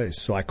separate ways.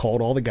 So I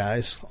called all the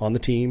guys on the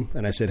team,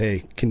 and I said,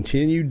 hey,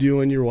 continue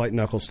doing your White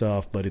Knuckle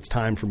stuff, but it's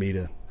time for me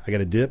I got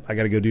to dip. I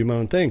got to go do my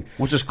own thing.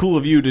 Which is cool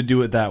of you to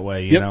do it that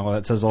way. You know,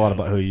 that says a lot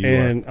about who you are.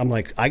 And I'm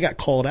like, I got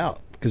called out.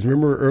 Because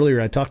remember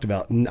earlier I talked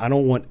about, I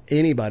don't want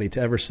anybody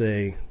to ever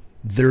say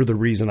they're the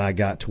reason I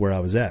got to where I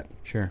was at.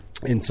 Sure.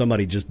 And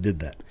somebody just did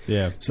that.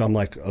 Yeah. So I'm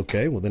like,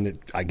 okay, well then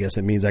I guess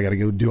it means I got to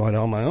go do it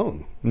on my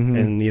own. Mm-hmm.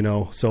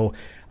 And, so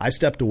I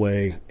stepped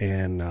away,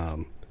 and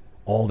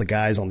all the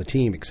guys on the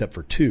team except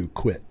for two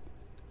quit.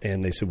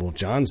 And they said, well, if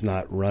John's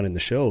not running the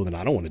show, then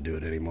I don't want to do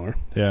it anymore.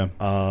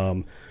 Yeah.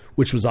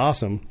 Which was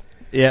awesome.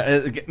 Yeah,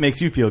 it makes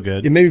you feel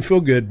good. It made me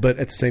feel good, but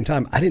at the same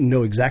time, I didn't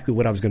know exactly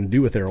what I was going to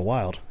do with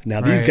AirWild.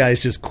 Now, these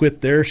guys just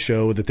quit their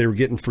show that they were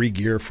getting free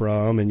gear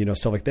from and,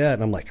 stuff like that.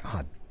 And I'm like,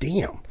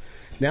 damn.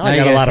 Now I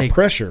got a lot of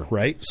pressure,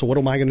 right? So what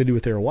am I going to do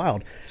with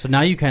AirWild? So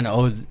now you kind of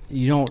owe –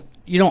 you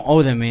don't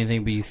owe them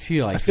anything, but you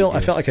feel like I felt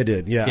like I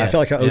did. Yeah. I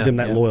felt like I owed them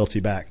that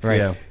loyalty back. Right.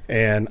 Yeah.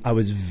 And I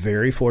was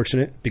very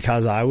fortunate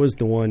because I was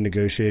the one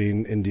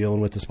negotiating and dealing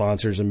with the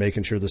sponsors and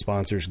making sure the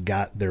sponsors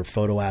got their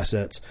photo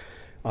assets.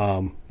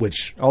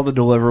 Which all the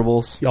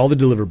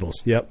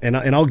deliverables, yep, and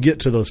I'll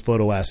get to those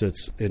photo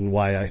assets and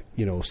why I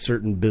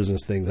certain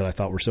business things that I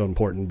thought were so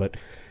important. But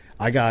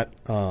I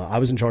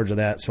was in charge of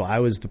that, so I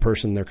was the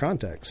person in their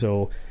contact.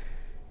 So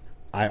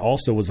I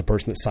also was the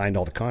person that signed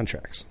all the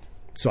contracts.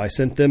 So I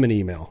sent them an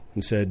email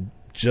and said,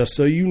 just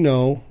so you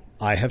know,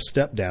 I have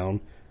stepped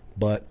down,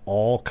 but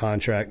all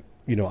contract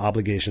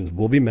obligations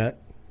will be met,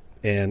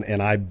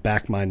 and I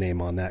back my name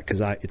on that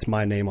because it's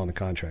my name on the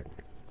contract.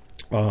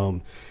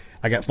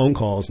 I got phone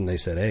calls, and they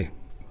said, hey,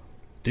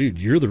 dude,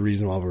 you're the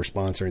reason why we're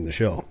sponsoring the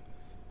show.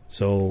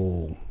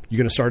 So you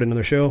going to start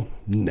another show?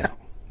 No,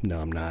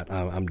 I'm not.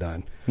 I'm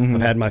done. Mm-hmm.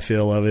 I've had my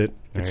fill of it.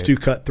 It's too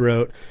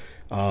cutthroat.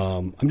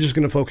 I'm just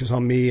going to focus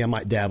on me. I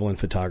might dabble in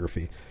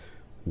photography.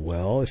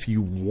 Well, if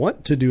you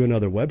want to do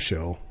another web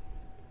show,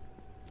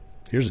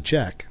 here's a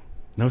check.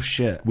 No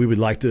shit. We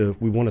want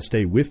to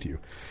stay with you.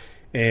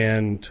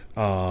 And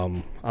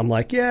I'm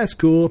like, yeah, it's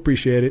cool.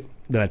 Appreciate it.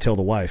 Then I tell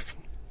the wife,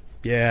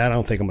 yeah, I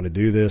don't think I'm going to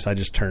do this. I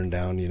just turned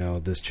down,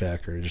 this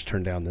check or just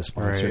turned down this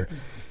sponsor. Right.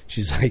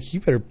 She's like,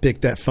 you better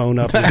pick that phone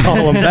up and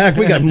call them back.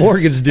 We got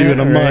mortgage due in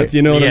a month.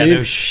 You know what I mean? Yeah,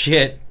 no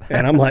shit.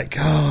 And I'm like,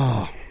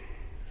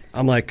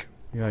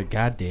 you're like,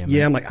 God damn it.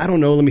 Yeah, I'm like, I don't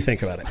know. Let me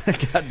think about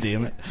it. God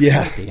damn it.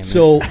 Yeah. Damn it.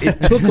 So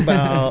it took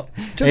about.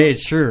 Hey,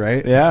 it's true,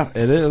 right? Yeah,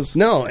 it is.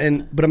 No,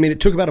 but I mean,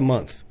 it took about a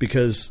month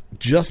because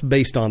just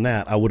based on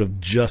that, I would have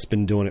just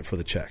been doing it for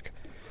the check.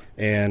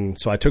 And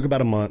so I took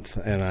about a month,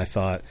 and I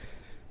thought,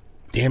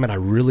 damn it, I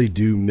really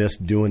do miss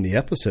doing the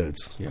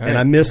episodes. Yeah, and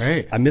I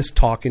miss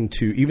talking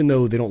to, even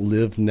though they don't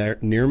live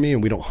near me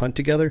and we don't hunt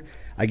together,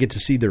 I get to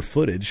see their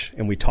footage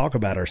and we talk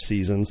about our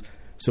seasons.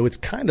 So it's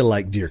kind of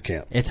like deer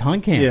camp. It's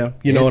hunt camp. Yeah.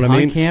 You know what I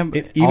mean? Camp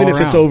even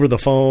if it's over the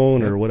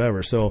phone or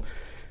whatever. So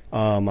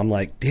I'm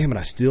like, damn it,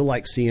 I still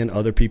like seeing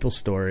other people's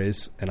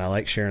stories and I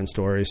like sharing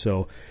stories.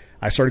 So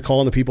I started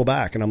calling the people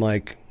back and I'm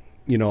like,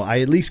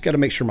 I at least got to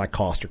make sure my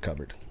costs are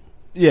covered.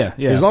 Yeah,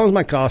 yeah. As long as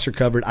my costs are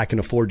covered, I can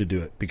afford to do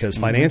it because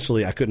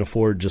financially I couldn't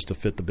afford just to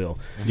fit the bill.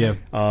 Yeah.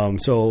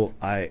 So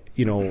I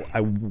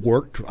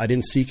worked. I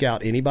didn't seek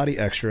out anybody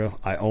extra.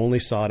 I only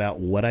sought out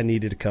what I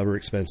needed to cover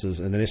expenses,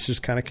 and then it's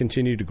just kind of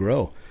continued to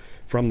grow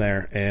from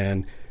there.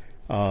 And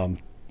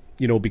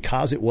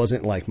because it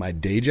wasn't like my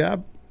day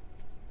job,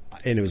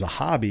 and it was a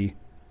hobby,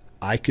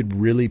 I could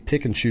really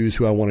pick and choose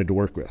who I wanted to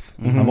work with.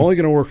 I'm only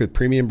going to work with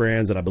premium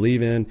brands that I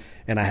believe in,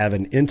 and I have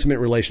an intimate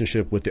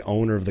relationship with the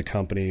owner of the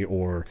company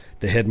or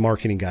the head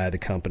marketing guy of the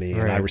company,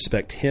 and I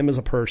respect him as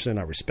a person,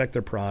 I respect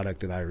their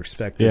product, and I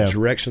respect the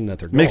direction that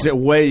they're going. Makes it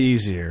way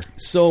easier.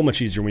 So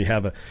much easier when you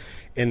have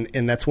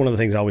and that's one of the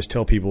things I always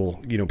tell people,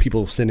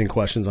 people send in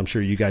questions, I'm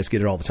sure you guys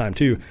get it all the time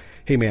too.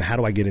 Hey man, how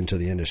do I get into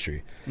the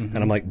industry? And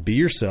I'm like, be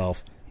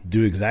yourself,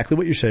 do exactly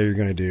what you say you're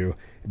going to do.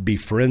 Be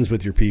friends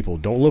with your people.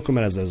 Don't look at them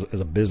as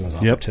a business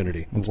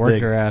opportunity. Work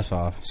your ass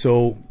off.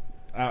 So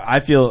I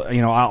feel,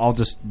 I'll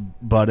just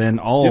butt in.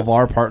 All of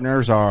our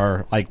partners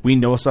are like, we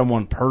know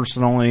someone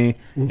personally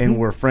and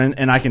we're friends,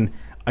 and I can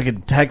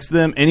text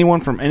them,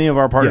 anyone from any of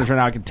our partners right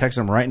now, I can text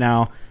them right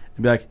now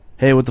and be like,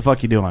 hey, what the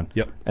fuck you doing?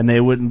 Yep. And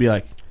they wouldn't be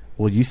like,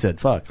 well, you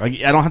said fuck.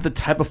 Like, I don't have to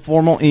type a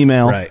formal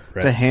email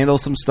to handle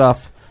some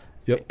stuff.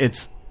 Yep.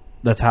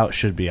 That's how it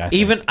should be, I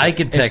think. Even I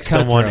can text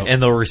someone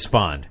and they'll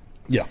respond.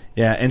 Yeah.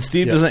 Yeah, and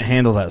Steve doesn't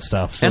handle that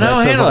stuff. So and I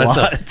don't handle that lot.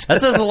 stuff.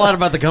 That says a lot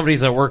about the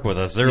companies that work with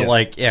us. They're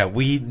like,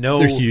 we know.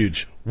 They're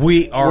huge.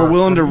 We're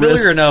willing to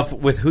risk enough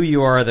with who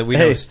you are that we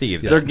know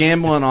Steve. They're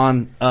gambling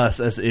on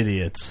us as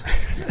idiots.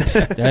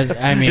 You're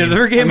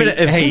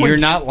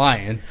not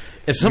lying.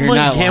 If someone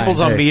gambles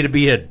on me to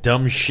be a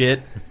dumb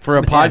shit. For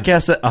a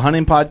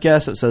hunting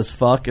podcast that says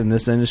fuck in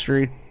this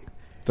industry,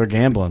 they're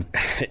gambling.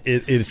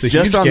 It's a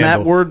just huge on gamble.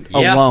 that word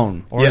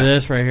alone, or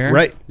this right here,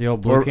 right? The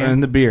old blue can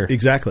and the beer,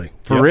 exactly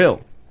for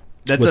real.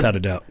 That's without a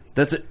doubt.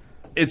 That's it.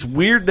 It's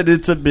weird that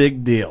it's a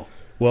big deal.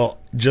 Well,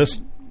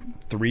 just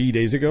 4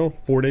 days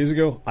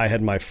ago, I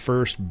had my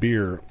first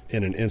beer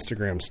in an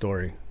Instagram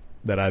story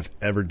that I've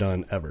ever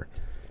done ever.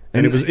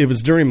 And it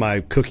was during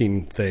my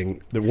cooking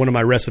thing that one of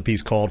my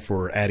recipes called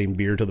for adding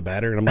beer to the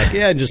batter, and I'm like,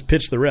 yeah, just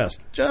pitch the rest.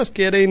 Just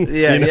kidding.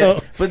 Yeah.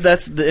 But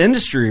that's the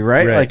industry,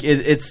 right? Like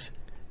it's.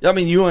 I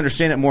mean, you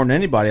understand it more than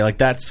anybody. Like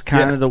that's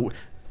kind of the.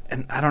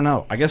 And I don't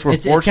know. I guess we're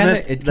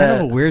fortunate. It's kind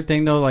of a weird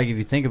thing though. Like if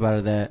you think about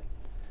it, that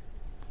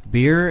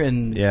beer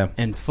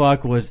and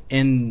fuck was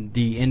in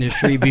the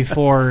industry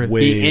before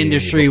the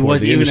industry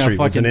was even a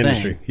fucking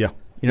thing. Yeah.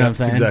 You know what I'm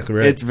saying? Exactly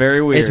right. It's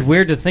very weird. It's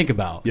weird to think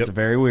about. It's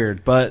very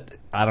weird, but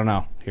I don't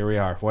know. Here we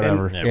are.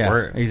 Whatever.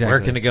 Where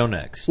can it go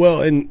next?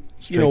 Well, and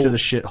straight to the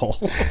shithole.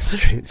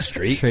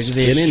 straight to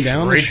the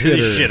down the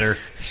shitter.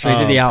 Straight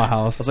to the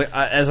outhouse. I was like,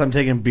 as I'm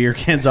taking beer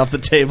cans off the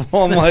table,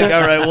 I'm like,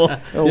 all right,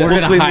 we're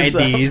gonna hide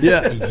these.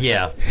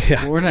 Yeah.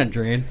 We're not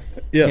drained.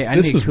 Yeah, hey, I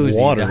this need is koozie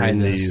water to hide in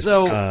this. these.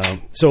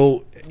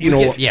 So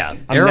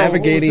I'm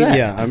navigating.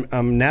 Yeah,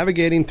 I'm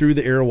navigating through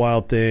the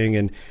Arrowwild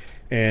thing,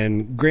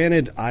 and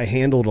granted, I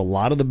handled a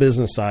lot of the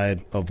business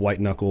side of White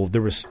Knuckle.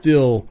 There was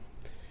still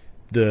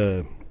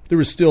a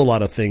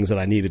lot of things that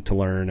I needed to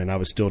learn, and I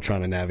was still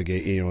trying to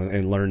navigate,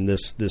 and learn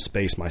this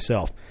space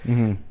myself.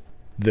 Mm-hmm.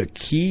 The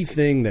key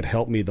thing that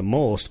helped me the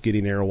most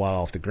getting Arrowwild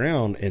off the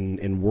ground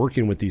and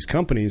working with these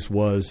companies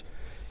was,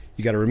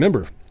 you got to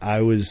remember,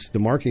 I was the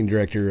marketing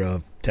director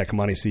of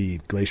Tecumseh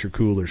Seed, Glacier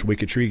Coolers,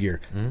 Wicked Tree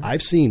Gear. Mm-hmm.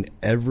 I've seen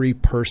every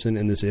person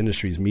in this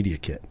industry's media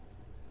kit.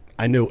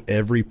 I know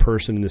every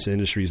person in this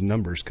industry's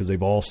numbers because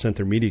they've all sent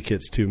their media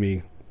kits to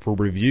me for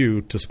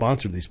review to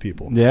sponsor these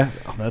people. Yeah,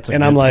 that's a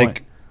and good I'm like,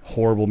 point.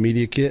 horrible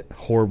media kit.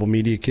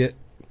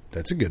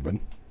 That's a good one.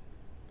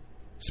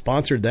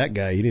 Sponsored that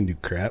guy, he didn't do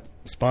crap.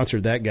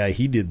 Sponsored that guy,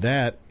 he did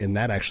that, and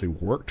that actually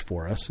worked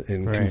for us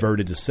and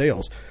converted to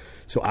sales.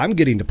 So I'm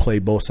getting to play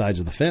both sides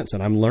of the fence,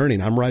 and I'm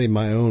learning. I'm writing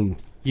my own.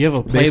 You have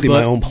a playbook. Basically,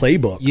 my own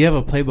playbook. You have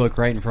a playbook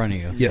right in front of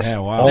you. Yes. Yeah,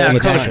 wow. Now,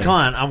 Coach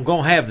Khan, I'm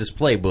going to have this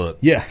playbook.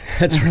 Yeah,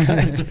 that's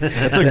right.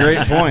 That's a great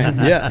point.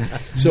 Yeah.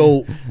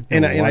 So,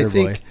 and I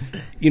think,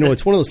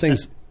 it's one of those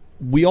things.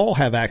 We all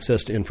have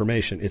access to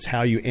information. It's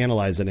how you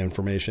analyze that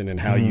information and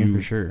how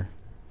you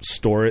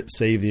store it,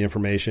 save the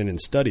information,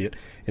 and study it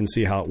and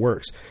see how it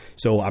works.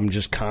 So I'm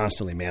just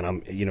constantly,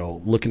 I'm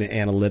looking at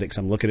analytics.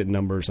 I'm looking at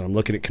numbers. And I'm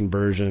looking at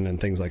conversion and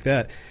things like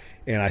that.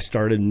 And I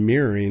started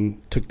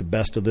mirroring, took the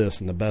best of this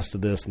and the best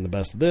of this and the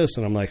best of this.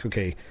 And I'm like,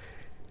 okay,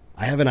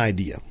 I have an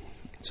idea.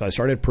 So I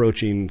started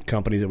approaching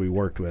companies that we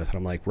worked with. And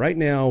I'm like, right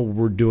now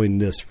we're doing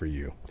this for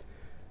you.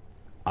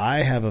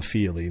 I have a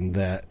feeling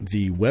that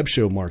the web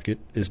show market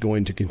is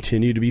going to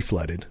continue to be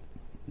flooded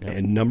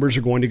and numbers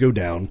are going to go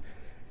down.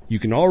 You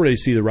can already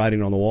see the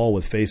writing on the wall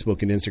with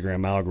Facebook and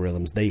Instagram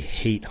algorithms. They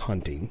hate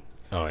hunting.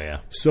 Oh, yeah.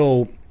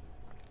 So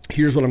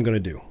here's what I'm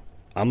going to do.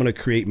 I'm going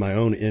to create my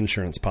own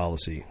insurance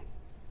policy.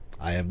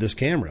 I have this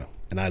camera,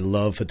 and I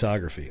love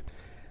photography.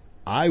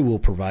 I will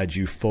provide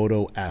you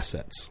photo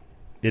assets.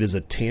 It is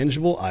a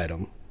tangible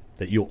item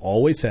that you'll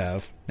always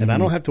have, and I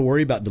don't have to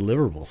worry about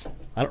deliverables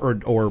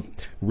or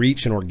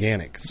reach and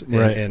organics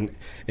and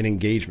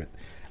engagement.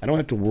 I don't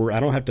have to worry.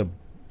 I don't have to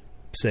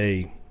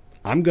say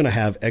I'm going to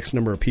have X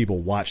number of people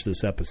watch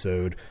this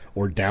episode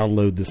or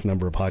download this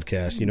number of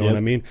podcasts. You know what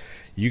I mean?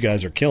 You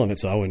guys are killing it,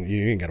 so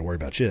you ain't got to worry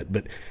about shit.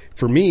 But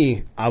for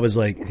me, I was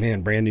like,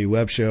 man, brand new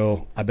web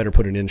show. I better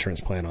put an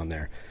insurance plan on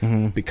there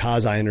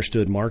because I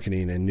understood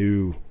marketing and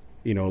knew,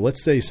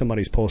 let's say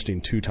somebody's posting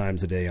 2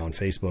 times a day on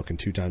Facebook and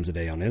 2 times a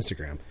day on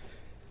Instagram.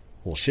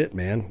 Well, shit,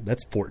 man,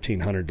 that's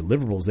 1,400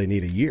 deliverables they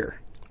need a year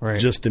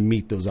just to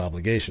meet those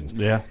obligations.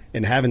 Yeah.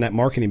 And having that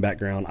marketing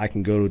background, I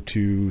can go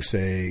to,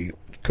 say,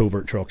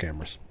 covert trail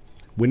cameras.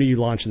 When are you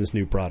launching this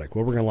new product?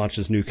 Well, we're going to launch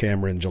this new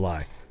camera in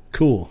July.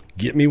 Cool.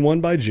 Get me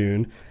one by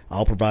June.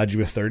 I'll provide you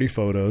with 30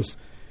 photos.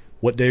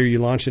 What day are you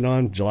launching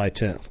on? July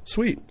 10th.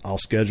 Sweet. I'll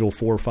schedule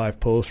 4 or 5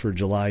 posts for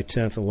July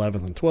 10th,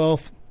 11th, and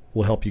 12th.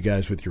 We'll help you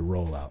guys with your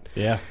rollout.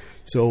 Yeah.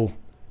 So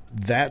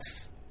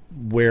that's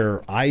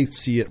where I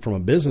see it from a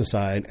business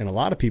side. And a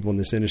lot of people in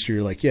this industry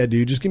are like, yeah,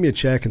 dude, just give me a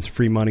check and some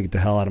free money. Get the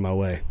hell out of my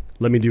way.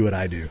 Let me do what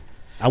I do.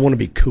 I want to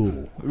be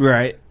cool.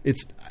 Right.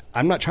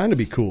 I'm not trying to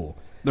be cool.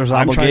 There's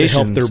I'm trying to obligations.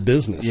 help their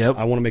business. Yep.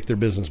 I want to make their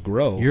business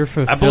grow.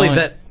 I believe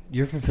that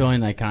you're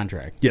fulfilling that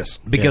contract. Yes.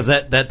 Because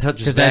that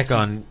touches back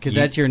on... Because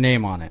that's your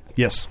name on it.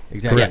 Yes.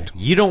 Exactly. Correct.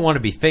 You don't want to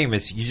be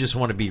famous. You just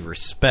want to be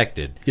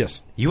respected.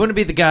 Yes. You want to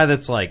be the guy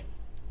that's like,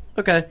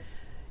 okay,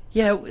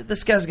 yeah,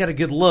 this guy's got a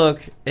good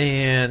look,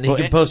 and he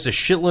can post a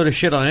shitload of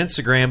shit on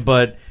Instagram,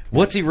 but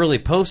what's he really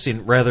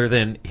posting rather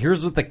than,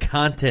 here's what the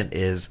content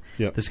is.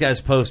 Yep. This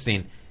guy's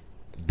posting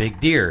big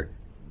deer,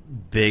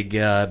 big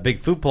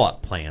food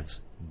plot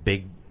plans,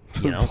 big...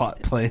 plot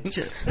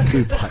planes. I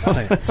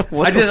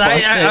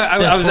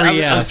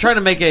was trying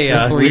to make a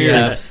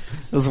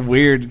it was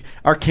weird.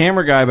 Our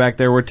camera guy back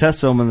there, we're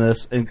test filming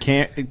this, and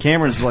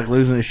Cameron's like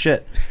losing his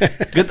shit.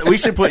 We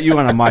should put you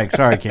on a mic.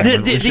 Sorry,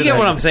 Cameron. Do you get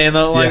what I'm saying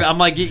though? Like I'm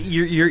like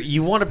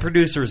you want to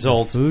produce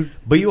results,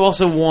 but you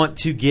also want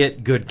to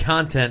get good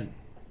content.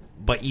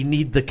 But you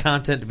need the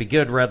content to be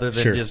good rather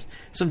than just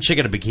some chick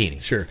in a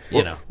bikini. Sure.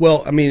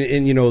 Well, I mean,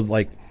 and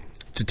like.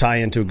 To tie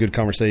into a good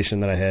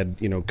conversation that I had,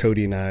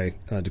 Cody and I,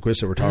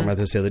 DeQuista, were talking about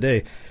this the other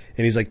day,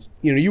 and he's like,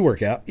 you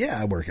work out.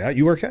 Yeah, I work out.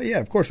 You work out? Yeah,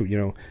 of course.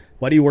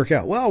 Why do you work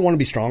out? Well, I want to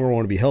be stronger. I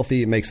want to be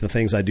healthy. It makes the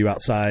things I do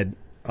outside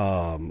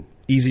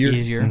easier.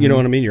 You know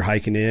what I mean? You're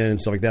hiking in and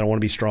stuff like that. I want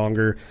to be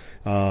stronger.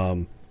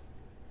 And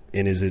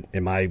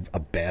am I a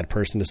bad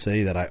person to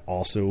say that I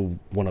also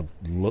want to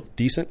look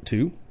decent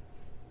too?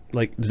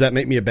 Like, does that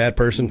make me a bad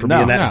person for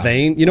being that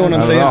vain? You know what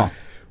I'm saying?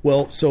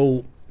 Well,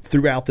 so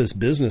throughout this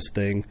business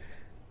thing,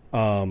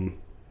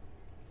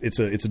 it's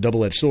a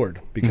double-edged sword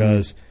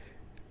because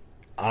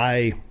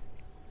I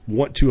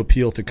want to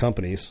appeal to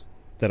companies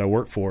that I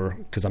work for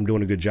because I'm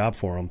doing a good job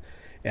for them,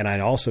 and I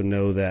also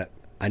know that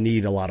I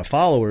need a lot of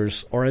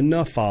followers or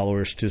enough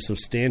followers to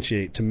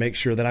substantiate to make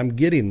sure that I'm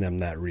getting them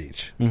that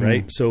reach,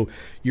 right? So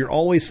you're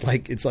always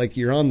like, it's like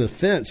you're on the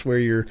fence where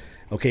you're,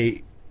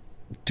 okay,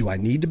 do I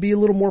need to be a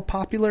little more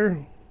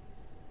popular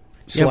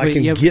so I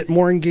can get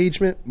more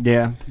engagement?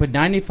 Yeah. But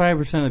 95%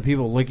 of the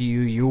people look at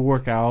you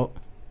work out,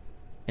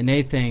 and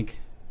they think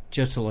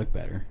just to look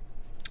better.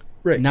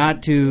 Right.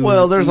 Not to...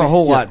 Well, there's a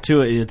whole lot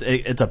to it.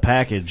 It's a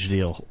package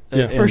deal.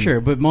 Yeah. For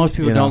sure, but most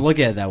people don't look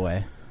at it that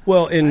way.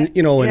 Well, and,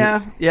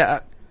 Yeah,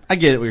 I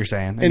get what you're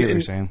saying.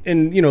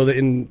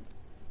 And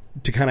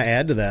to kind of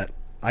add to that,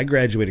 I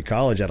graduated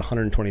college at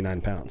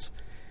 129 pounds.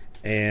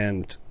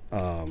 And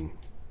I'm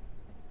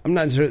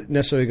not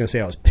necessarily going to say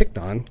I was picked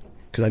on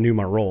because I knew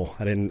my role.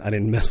 I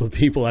didn't mess with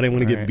people. I didn't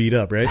want to get beat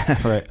up,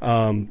 right? Right.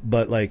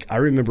 But like I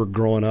remember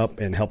growing up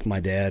and helping my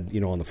dad,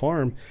 on the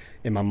farm,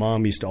 and my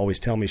mom used to always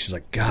tell me, she's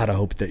like, God, I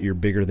hope that you're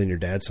bigger than your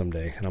dad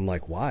someday. And I'm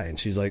like, why? And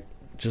she's like,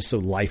 just so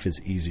life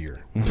is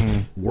easier.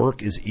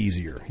 Work is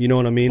easier. You know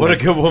what I mean? What a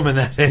good woman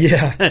that is.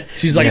 Yeah.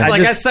 She's like,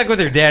 I stuck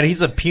with her dad.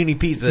 He's a puny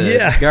piece of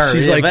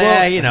garbage. She's like,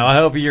 I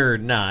hope you're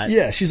not.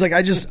 Yeah. She's like,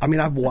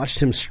 I've watched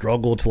him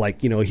struggle to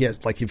he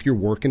has, like, if you're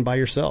working by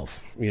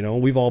yourself,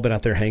 we've all been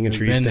out there hanging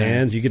tree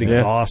stands. You get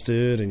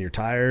exhausted and you're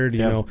tired,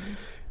 you know.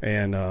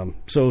 And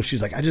so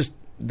she's like,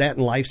 that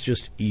in life's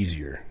just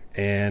easier.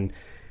 And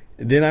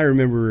then I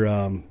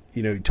remember,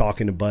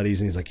 talking to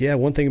buddies, and he's like, yeah,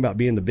 one thing about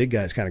being the big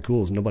guy is kind of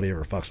cool is nobody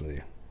ever fucks with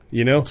you.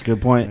 That's a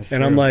good point.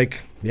 And I'm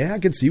like, yeah, I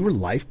could see where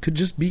life could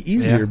just be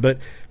easier. Yeah. But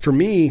for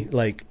me,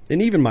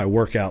 and even my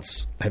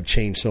workouts have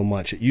changed so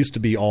much. It used to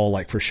be all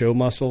for show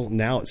muscle.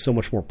 Now it's so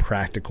much more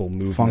practical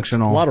movements.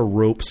 Functional. A lot of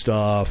rope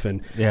stuff.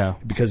 And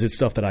because it's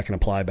stuff that I can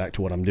apply back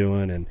to what I'm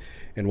doing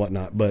and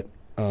whatnot. But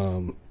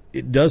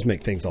it does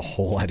make things a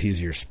whole lot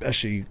easier,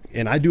 especially,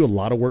 and I do a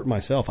lot of work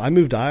myself. I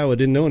moved to Iowa,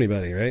 didn't know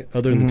anybody, right?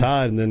 Other than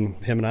Todd, and then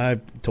him and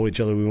I told each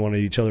other we wanted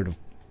each other to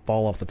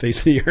fall off the face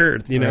of the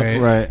earth,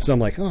 Right. So I'm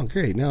like, oh,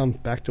 great. Now I'm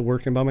back to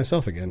working by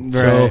myself again.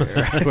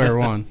 Right. So, Square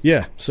one.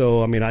 Yeah.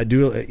 So, I mean, I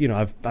do,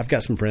 I've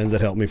got some friends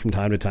that help me from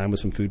time to time with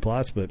some food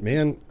plots, but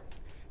man,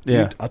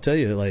 dude, I'll tell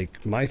you,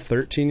 my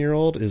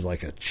 13-year-old is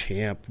like a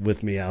champ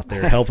with me out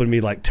there, helping me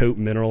tote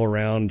mineral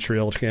around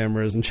trail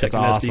cameras and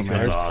checking SD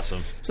cards. That's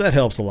awesome. So that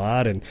helps a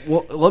lot. And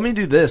well, let me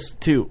do this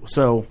too.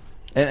 So,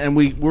 and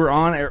we're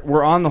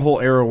on the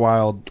whole Arrow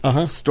Wild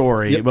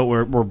story, but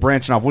we're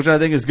branching off, which I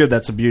think is good.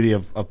 That's the beauty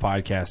of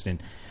podcasting.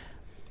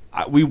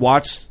 we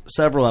watched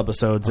several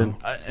episodes,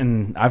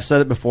 and I've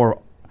said it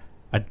before.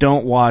 I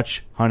don't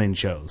watch hunting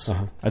shows.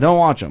 I don't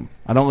watch them.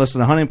 I don't listen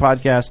to hunting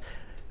podcasts.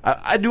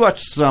 I do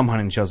watch some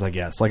hunting shows, I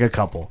guess, like a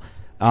couple.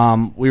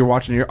 We were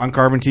watching it on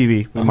Carbon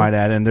TV, we might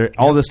add, and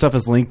all this stuff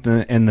is linked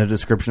in the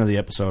description of the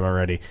episode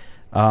already.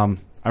 I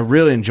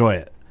really enjoy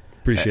it.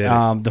 Appreciate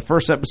it. The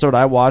first episode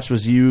I watched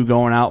was you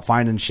going out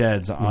finding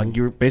sheds.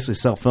 You were basically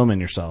self-filming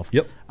yourself.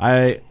 Yep. You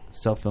were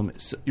self-filming.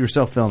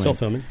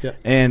 Self-filming, yeah.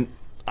 And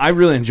I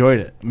really enjoyed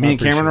it. Me and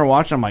Cameron are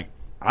watching. I'm like,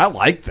 I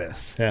like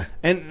this. Yeah.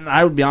 And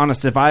I would be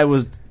honest, if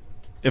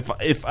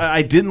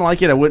I didn't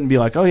like it, I wouldn't be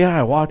like, oh yeah,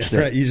 I watched it.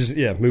 Right. You just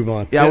move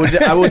on. Yeah,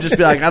 I would just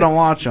be like, I don't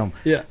watch them.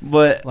 Yeah.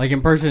 But like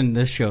in person,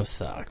 this show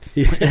sucked.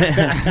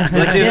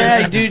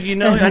 Yeah, dude,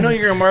 I know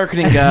you're a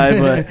marketing guy,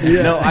 but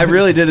no, I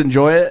really did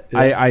enjoy it.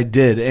 Yeah. I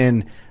did,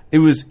 and it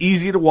was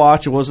easy to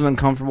watch. It wasn't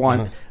uncomfortable.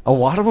 And a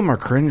lot of them are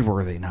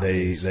cringeworthy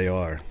nowadays. They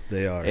are,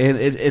 and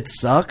it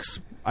sucks.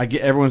 I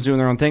get everyone's doing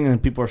their own thing,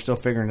 and people are still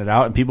figuring it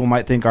out. And people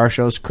might think our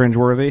show's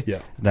cringeworthy.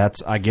 Yeah,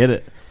 I get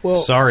it.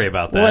 Well, sorry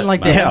about that. Well,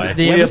 like the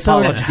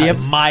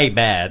episode, my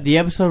bad. The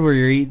episode where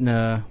you're eating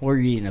a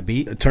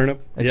beet, a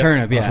turnip,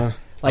 turnip, yeah.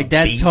 Like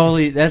that's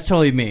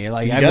totally me.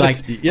 Like I'm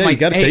like, you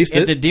gotta taste it.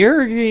 If the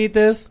deer are gonna eat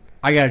this,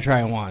 I gotta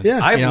try it once. Yeah,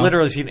 I've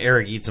literally seen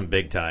Eric eat some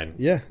big time.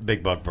 Yeah,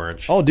 big buck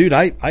birch. Oh, dude,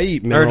 I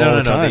eat mineral all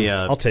the time.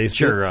 I'll taste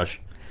Sugar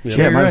Rush.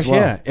 Sugar Rush,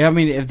 yeah. I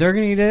mean, if they're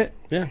gonna eat it,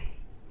 yeah.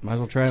 Might as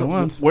well try it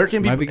once. Where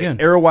can people?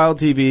 Arrow Wild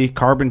TV,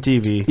 Carbon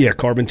TV. Yeah,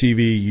 Carbon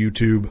TV,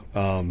 YouTube.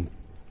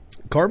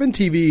 Carbon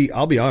TV.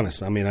 I'll be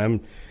honest. I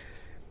mean,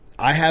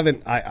 I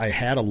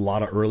had a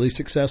lot of early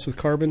success with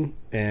Carbon,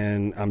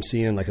 and I'm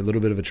seeing like a little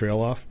bit of a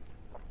trail off.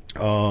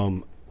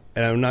 And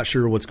I'm not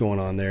sure what's going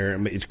on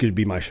there. It could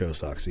be my show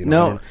sucks.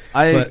 No,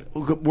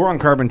 we're on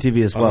Carbon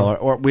TV as well,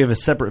 or we have a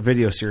separate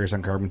video series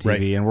on Carbon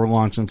TV, and we're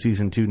launching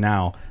season 2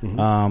 now.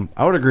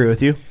 I would agree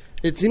with you.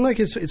 It seemed like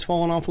it's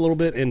fallen off a little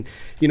bit, and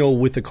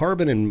with the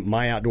Carbon and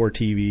My Outdoor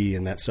TV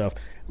and that stuff,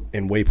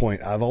 and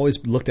Waypoint, I've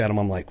always looked at them.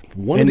 I'm like,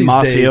 one of these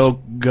Masio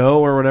Go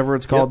or whatever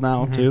it's called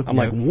now too. I'm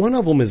like, one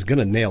of them is going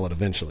to nail it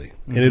eventually,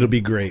 and it'll be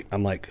great.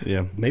 I'm like,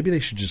 maybe they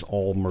should just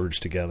all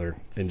merge together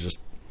and just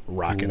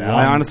rock it out.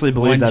 I honestly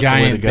believe that's the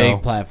way to go.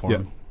 Big platform.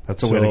 Yeah.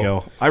 That's the way to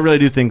go. I really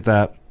do think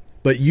that.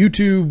 But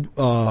YouTube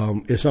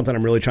is something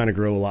I'm really trying to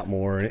grow a lot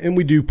more, and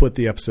we do put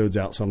the episodes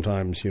out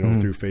sometimes,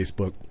 through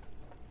Facebook.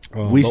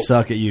 We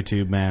suck at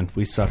YouTube, man.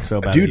 We suck so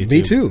bad. Dude, at YouTube.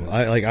 Me too.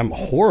 I'm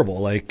horrible.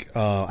 Like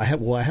I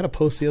had a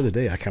post the other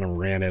day. I kind of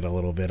ran it a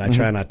little bit. I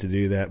try not to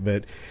do that,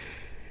 but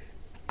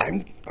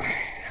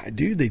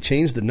dude, they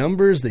changed the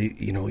numbers. They,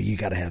 you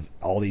got to have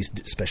all these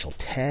special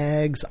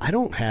tags. I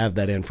don't have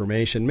that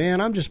information,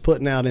 man. I'm just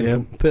putting out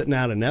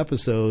an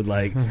episode,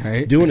 like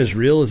doing as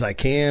real as I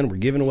can. We're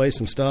giving away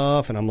some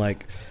stuff, and I'm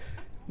like,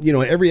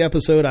 every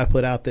episode I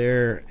put out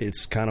there,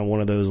 it's kind of one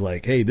of those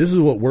like, hey, this is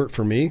what worked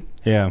for me.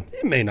 Yeah.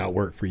 It may not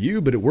work for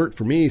you, but it worked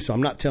for me. So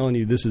I'm not telling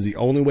you this is the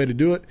only way to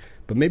do it,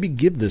 but maybe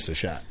give this a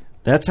shot.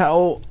 That's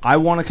how I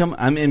want to come.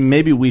 I mean,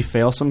 maybe we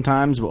fail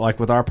sometimes, but like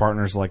with our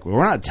partners, like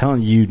we're not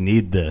telling you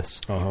need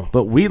this,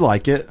 but we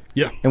like it.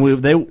 Yeah. And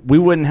we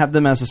wouldn't have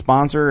them as a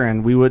sponsor,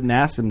 and we wouldn't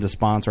ask them to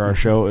sponsor our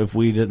show if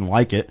we didn't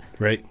like it.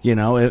 Right.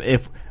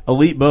 If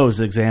Elite Bows,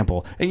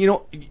 example, and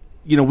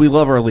we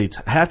love our elites.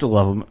 I have to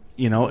love them.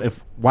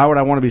 Why would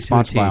I want to be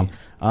sponsored by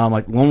them?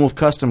 Like Lone Wolf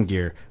Custom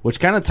Gear, which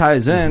kind of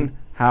ties in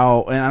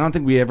how, and I don't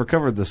think we ever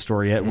covered this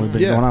story yet. We've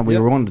been going on. We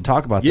were wanting to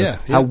talk about this.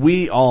 How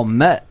we all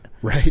met,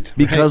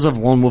 because of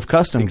Lone Wolf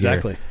Custom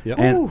Gear. Yep.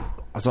 And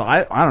so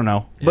I don't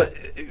know, but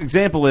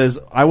example is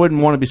I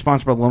wouldn't want to be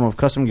sponsored by Lone Wolf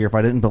Custom Gear if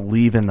I didn't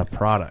believe in the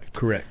product.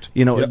 Correct.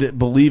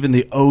 Believe in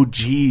the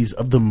OGs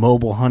of the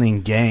mobile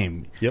hunting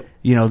game. Yep.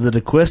 The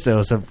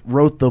DeQuistos have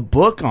wrote the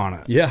book on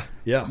it. Yeah.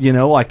 Yeah.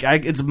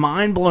 It's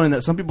mind blowing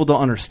that some people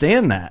don't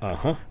understand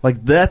that.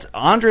 Like that's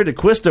Andre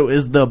DeQuisto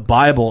is the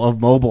Bible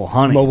of mobile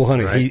hunting. Mobile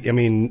hunting.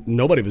 Right?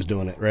 Nobody was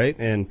doing it, right?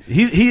 And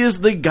he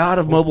is the god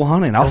of mobile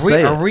hunting.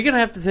 Are we going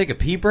to have to take a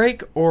pee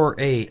break or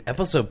a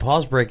episode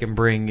pause break and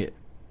bring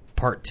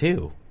part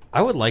 2?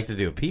 I would like to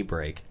do a pee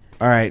break.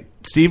 All right,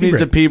 Steve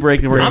needs a pee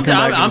break, and we're going to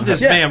come back. I'm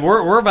just man.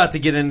 We're about to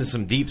get into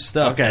some deep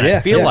stuff. Okay, I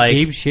feel like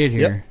deep shit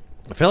here.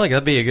 I feel like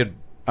that'd be a good.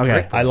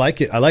 Okay, I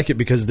like it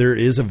because there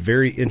is a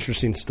very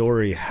interesting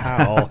story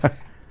how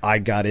I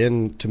got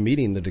into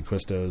meeting the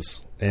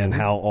DeQuistos and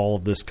how all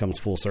of this comes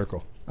full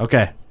circle.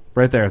 Okay,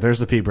 right there. There's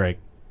the pee break.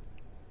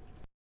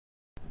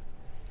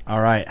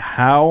 All right,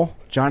 how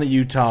Johnny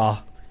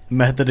Utah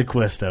met the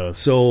DeQuistos.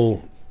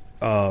 So,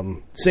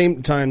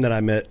 same time that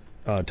I met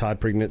Todd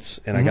Prignitz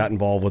and I got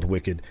involved with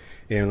Wicked,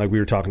 and like we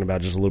were talking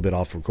about just a little bit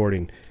off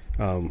recording.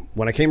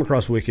 When I came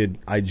across Wicked,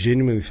 I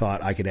genuinely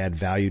thought I could add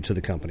value to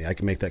the company. I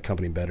could make that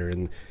company better.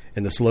 And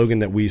the slogan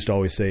that we used to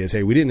always say is,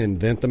 hey, we didn't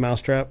invent the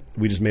mousetrap.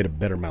 We just made a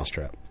better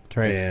mousetrap. That's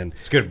right. And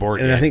it's good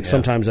board. And I think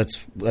sometimes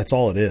that's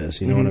all it is.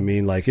 You know what I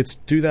mean? Like it's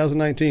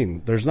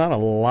 2019. There's not a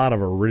lot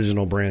of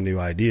original brand new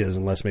ideas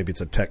unless maybe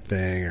it's a tech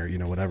thing or,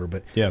 whatever.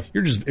 But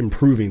you're just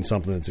improving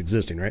something that's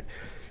existing, right?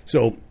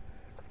 So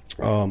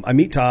I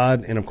meet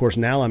Todd, and of course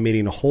now I'm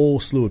meeting a whole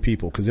slew of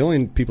people because the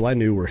only people I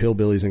knew were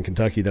hillbillies in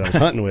Kentucky that I was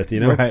hunting with,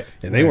 and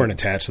they weren't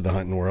attached to the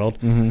hunting world.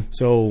 Mm-hmm.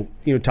 So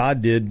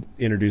Todd did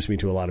introduce me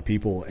to a lot of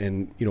people,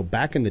 and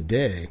back in the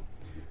day,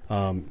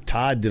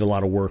 Todd did a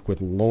lot of work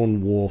with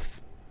Lone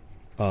Wolf,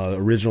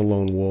 original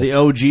Lone Wolf, the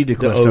OG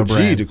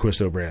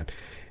DeQuisto brand,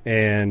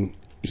 and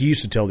he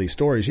used to tell these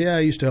stories. Yeah,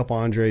 I used to help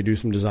Andre do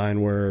some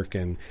design work,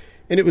 and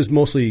it was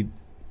mostly.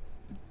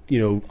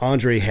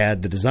 Andre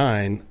had the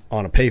design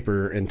on a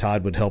paper, and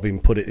Todd would help him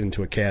put it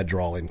into a CAD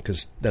drawing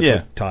because that's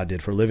what Todd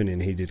did for a living,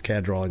 and he did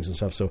CAD drawings and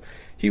stuff. So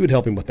he would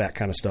help him with that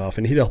kind of stuff,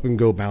 and he'd help him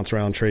go bounce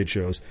around trade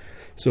shows.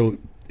 So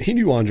he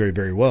knew Andre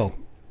very well,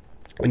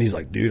 and he's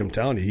like, dude, I'm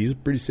telling you, he's a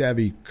pretty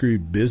savvy,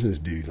 crude business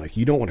dude. Like,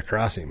 you don't want to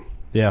cross him.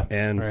 Yeah.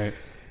 And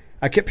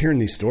I kept hearing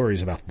these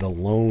stories about the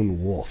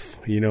Lone Wolf,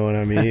 you know what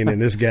I mean?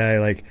 And this guy,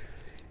 like,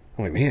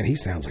 I'm like, man, he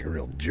sounds like a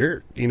real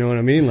jerk. You know what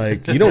I mean?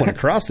 Like, you don't want to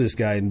cross this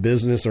guy in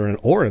business or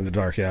in the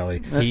dark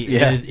alley. He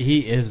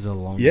is the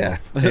Lone Wolf. Yeah,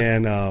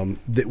 and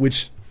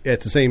which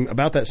at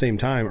about that same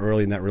time,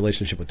 early in that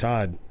relationship with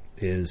Todd,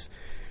 is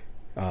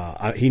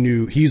he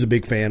knew he's a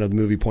big fan of the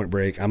movie Point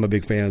Break. I'm a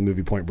big fan of the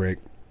movie Point Break,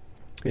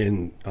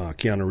 and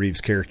Keanu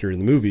Reeves' character in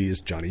the movie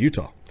is Johnny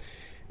Utah,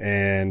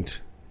 and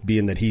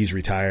being that he's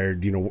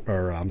retired,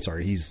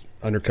 he's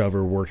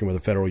undercover working with a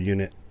federal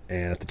unit,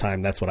 and at the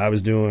time that's what I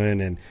was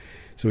doing, and.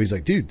 So he's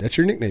like, dude, that's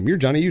your nickname. You're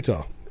Johnny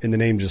Utah. And the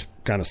name just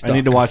kind of stuck. I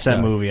need to watch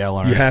that movie. I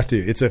learned. You have to.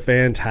 It's a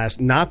fantastic.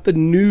 Not the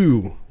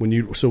new when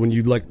you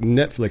like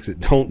Netflix it.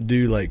 Don't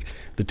do like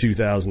the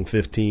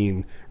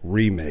 2015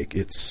 remake.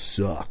 It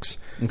sucks.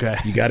 Okay.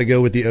 You got to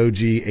go with the OG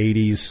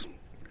 80s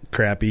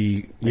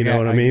crappy. You know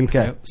what I mean?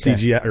 Okay.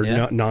 CGI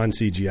or non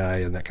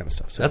CGI and that kind of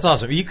stuff. So. That's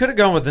awesome. You could have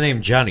gone with the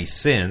name Johnny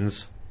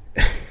Sins.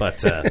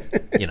 But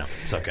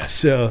it's okay.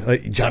 So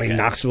Johnny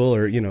Knoxville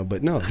or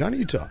but no, Johnny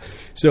Utah.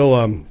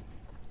 So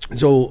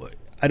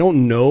I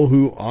don't know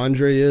who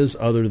Andre is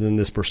other than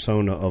this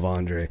persona of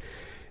Andre.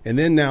 And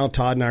then now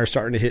Todd and I are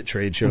starting to hit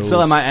trade shows. And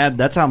so I might add,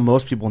 that's how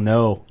most people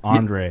know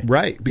Andre. Yeah,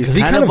 right, because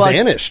he kind of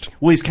vanished.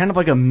 Well, he's kind of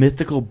like a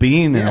mythical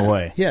being in a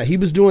way. Yeah, he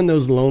was doing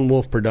those Lone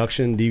Wolf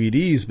production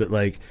DVDs, but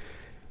like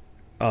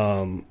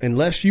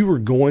unless you were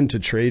going to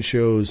trade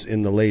shows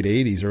in the late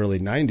 80s, early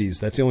 90s,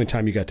 that's the only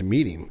time you got to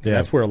meet him. Yeah.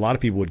 That's where a lot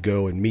of people would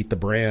go and meet the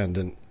brand,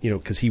 and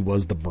because he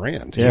was the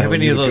brand. Do you have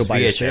any of those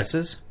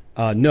VHSs?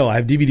 No, I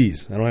have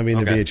DVDs. I don't have any of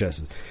the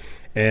VHSs.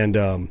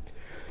 And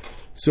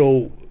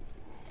so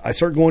I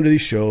start going to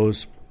these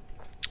shows,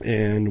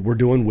 and we're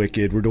doing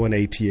Wicked, we're doing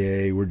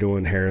ATA, we're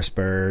doing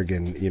Harrisburg,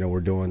 and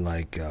we're doing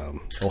like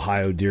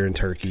Ohio Deer and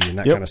Turkey and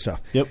that kind of stuff.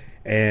 Yep.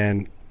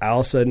 And all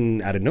of a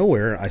sudden, out of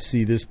nowhere, I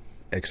see this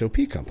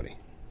XOP company,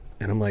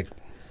 and I'm like,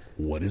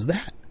 "What is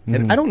that?" Mm-hmm.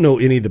 And I don't know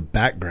any of the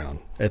background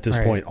at this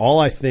point. All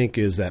I think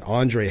is that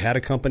Andre had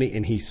a company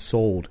and he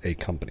sold a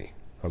company.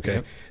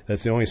 Okay,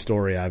 that's the only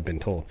story I've been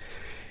told.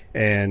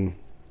 And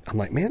I'm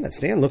like, man, that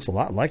stand looks a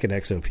lot like an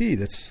XOP.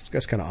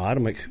 That's kind of odd.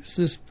 I'm like,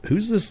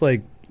 who's this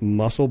like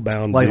muscle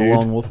bound like dude? A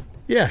lone wolf?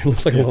 Yeah, it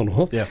looks like a lone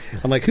wolf. Yeah.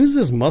 I'm like, who's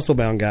this muscle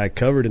bound guy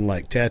covered in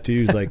like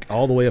tattoos, like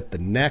all the way up the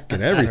neck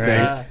and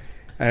everything?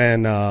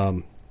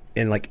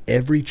 And like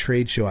every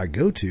trade show I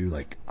go to,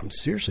 like I'm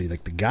seriously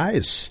like the guy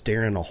is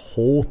staring a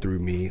hole through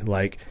me.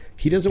 Like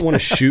he doesn't want to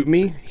shoot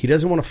me. He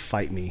doesn't want to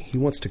fight me. He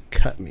wants to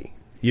cut me.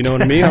 You know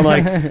what I mean? I'm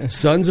like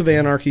Sons of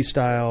Anarchy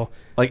style.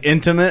 Like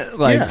intimate?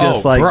 Like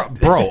just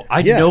bro,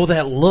 I know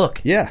that look.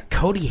 Yeah.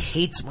 Cody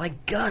hates my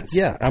guts.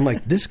 Yeah. I'm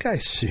like, this guy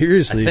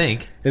seriously. I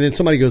think. And then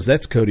somebody goes,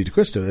 that's Cody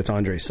DeQuisto. That's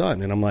Andre's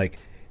son. And I'm like,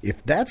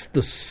 if that's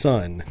the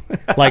son,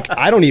 like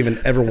I don't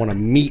even ever want to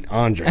meet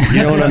Andre.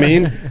 You know what I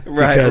mean?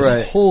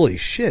 Because holy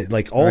shit,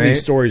 like all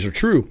these stories are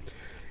true.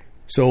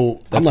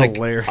 So that's I'm like,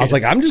 hilarious. I was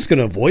like, I'm just going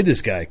to avoid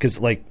this guy because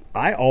like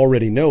I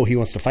already know he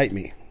wants to fight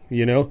me.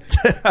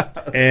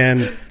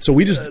 And so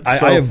we just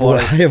I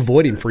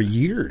avoid him for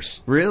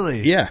years.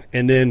 Really? Yeah.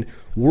 And then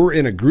we're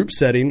in a group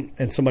setting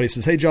and somebody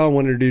says, hey John, I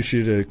want to introduce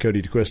you to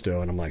Cody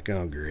DeQuisto. And I'm like,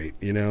 oh great.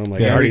 I'm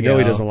like, I already know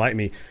he doesn't like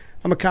me.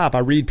 I'm a cop, I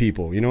read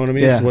people, you know what I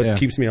mean? This is what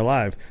keeps me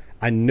alive.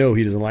 I know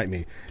he doesn't like me.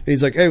 And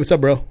he's like, hey, what's up,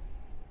 bro?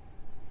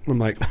 I'm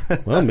like,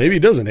 well, maybe he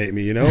doesn't hate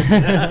me,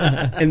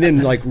 And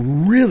then, like,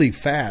 really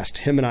fast,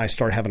 him and I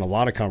start having a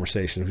lot of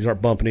conversations. We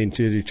start bumping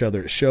into each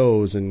other at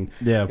shows, and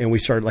we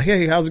started like,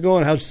 hey, how's it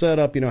going? How's the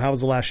setup? How was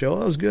the last show?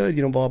 Oh, it was good,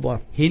 blah, blah.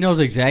 He knows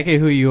exactly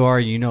who you are,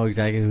 and you know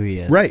exactly who he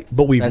is. Right,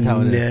 but we've never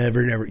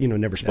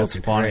spoken. That's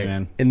funny,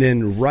 man. And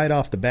then right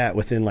off the bat,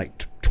 within,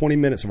 like, 20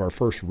 minutes of our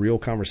first real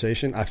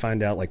conversation, I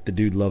find out, like, the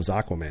dude loves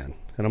Aquaman.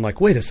 And I'm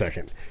like, wait a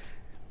second.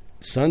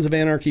 Sons of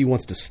Anarchy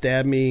wants to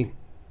stab me.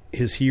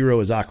 His hero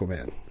is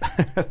Aquaman.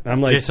 I'm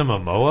like, Jason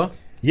Momoa?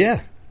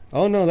 Yeah.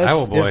 Oh no, that's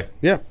Owlboy.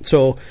 Yeah.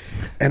 So,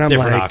 and I'm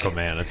different like,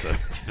 Aquaman. It's a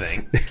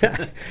thing.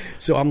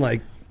 So I'm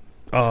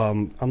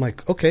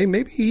like, okay,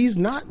 maybe he's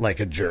not like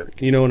a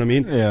jerk. You know what I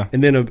mean? Yeah.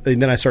 And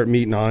then I start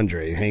meeting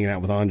Andre, hanging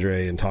out with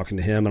Andre, and talking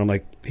to him, and I'm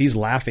like, he's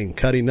laughing,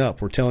 cutting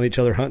up. We're telling each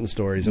other hunting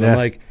stories, and I'm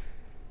like,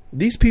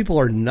 these people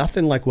are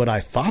nothing like what I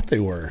thought they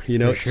were. You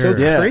know, it's so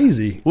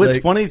crazy. Well, it's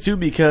funny, too,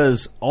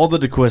 because all the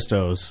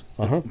DeQuistos,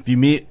 if you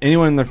meet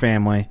anyone in their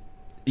family,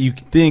 you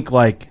think,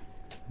 like,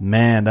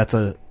 man,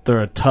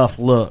 they're a tough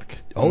look.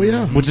 Oh,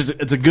 yeah. Which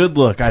it's a good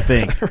look, I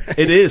think. Right.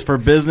 It is for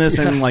business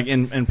and, like,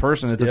 in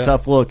person. It's a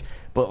tough look.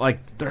 But,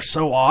 like, they're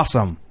so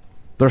awesome.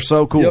 They're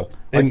so cool. Yep.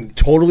 Like, and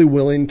totally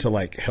willing to,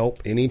 like,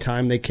 help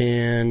anytime they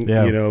can.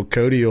 Yeah. You know,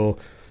 Cody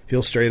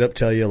he'll straight up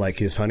tell you, like,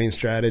 his hunting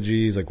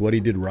strategies, like what he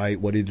did right,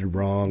 what he did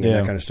wrong, and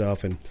that kind of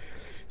stuff. And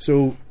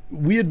so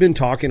we had been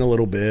talking a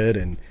little bit,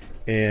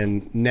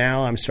 and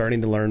now I'm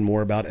starting to learn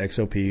more about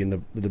XOP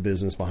and the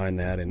business behind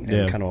that, and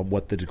kind of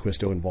what the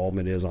DeQuisto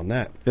involvement is on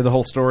that. Yeah, the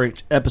whole story,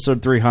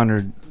 episode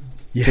 300.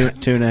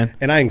 Tune in.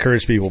 And I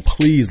encourage people,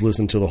 please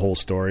listen to the whole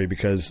story,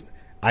 because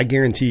I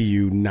guarantee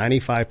you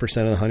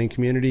 95% of the hunting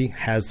community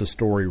has the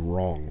story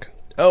wrong.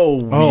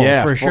 Oh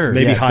yeah, for sure.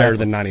 Maybe higher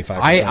than 95%.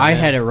 I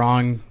had it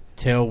wrong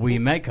till we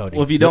met Cody.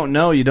 Well, if you don't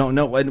know, you don't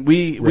know. And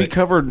we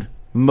covered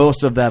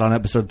most of that on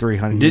episode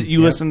 300. Did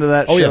you listen to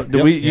that show? Yeah.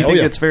 Did you think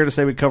it's fair to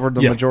say we covered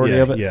the majority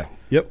of it? Yeah.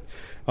 Yep.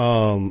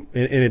 And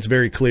it's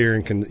very clear,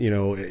 and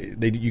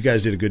you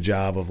guys did a good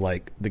job of,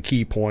 like, the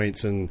key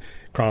points and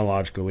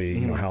chronologically,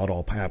 you know, how it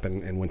all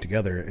happened and went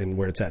together and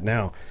where it's at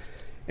now.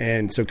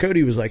 And so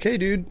Cody was like, "Hey,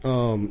 dude, I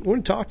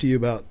want to talk to you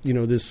about, you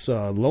know, this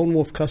Lone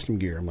Wolf custom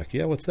gear." I'm like,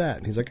 "Yeah, what's that?"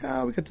 And he's like,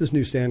 "We got this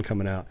new stand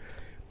coming out,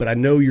 but I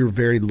know you're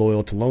very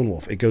loyal to Lone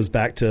Wolf." It goes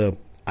back to,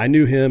 I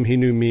knew him, he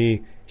knew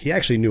me. He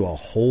actually knew a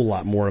whole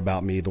lot more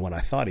about me than what I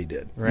thought he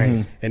did.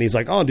 Right. And he's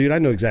like, "Oh, dude, I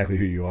know exactly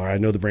who you are. I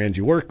know the brands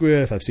you work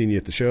with. I've seen you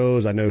at the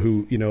shows. I know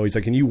who, you know." He's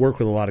like, "And you work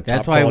with a lot of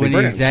top quality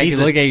brands." That's why when you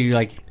look at you,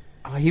 like,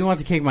 he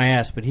wants to kick my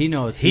ass, but he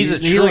knows. He's a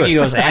true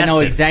assassin. I know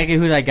exactly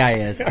who that guy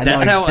is.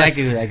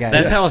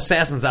 That's how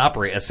assassins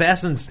operate.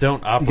 Assassins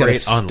don't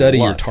operate on study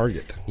luck. your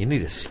target. You need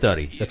to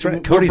study. That's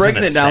right. We're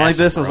breaking it down like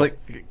this. I was like,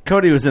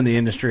 Cody was in the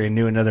industry and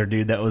knew another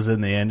dude that was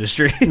in the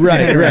industry.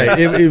 Right.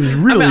 It was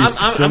really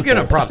simple. I'm giving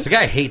him props. The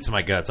guy hates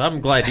my guts. I'm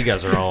glad you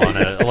guys are all on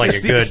a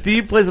good.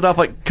 Steve plays it off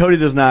like Cody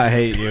does not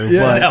hate you.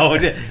 Yeah.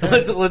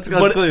 But, let's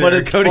go clear.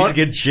 But Cody's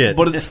good shit.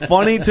 But it's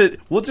funny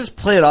we'll just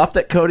play it off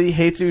that Cody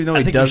hates you, even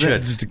though he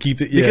doesn't. Just to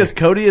keep it, because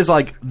Cody is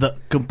like the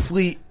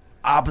complete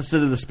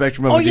opposite of the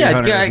spectrum of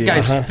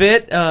guy's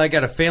fit.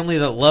 Got a family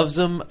that loves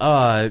him.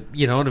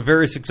 You know, in a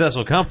very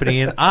successful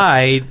company, and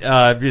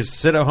I just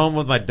sit at home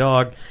with my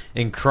dog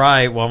and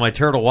cry while my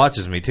turtle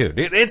watches me too.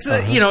 It's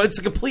it's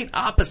a complete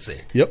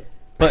opposite. Yep,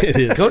 but it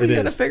is. Cody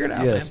got to figure it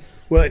out, man.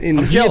 Well,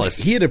 and I'm jealous.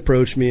 He had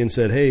approached me and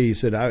said, "Hey," he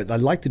said,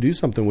 "I'd like to do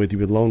something with you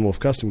with Lone Wolf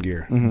custom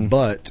gear,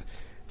 but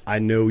I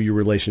know your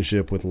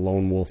relationship with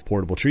Lone Wolf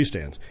portable tree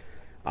stands."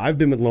 I've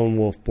been with Lone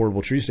Wolf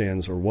portable tree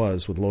stands, or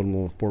was with Lone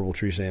Wolf portable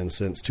tree stands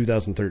since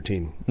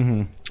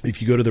 2013. If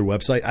you go to their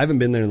website, I haven't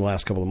been there in the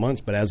last couple of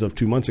months, but as of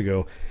 2 months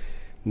ago,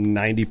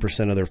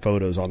 90% of their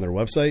photos on their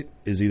website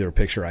is either a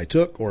picture I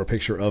took or a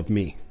picture of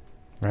me.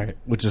 Right,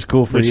 which is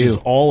cool for which you. Which is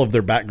all of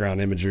their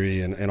background imagery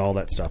and all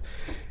that stuff.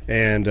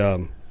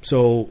 And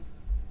so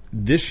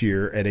this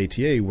year at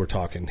ATA, we're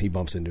talking. He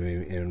bumps into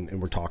me,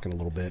 and we're talking a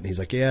little bit. And he's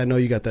like, "Yeah, I know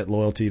you got that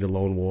loyalty to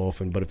Lone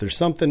Wolf, but if there's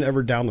something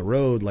ever down the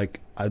road, like,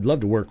 I'd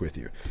love to work with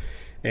you."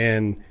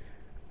 And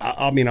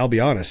I mean, I'll be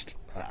honest.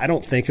 I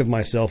don't think of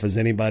myself as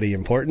anybody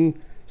important.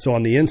 So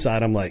on the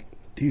inside, I'm like,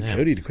 "Dude,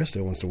 Cody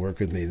DeQuisto wants to work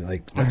with me.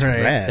 Like, that's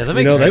rad." Yeah, that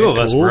makes two of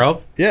us,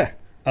 bro. Yeah.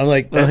 I'm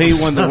like, well, he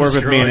wanted to work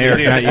with me and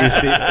Eric, not you,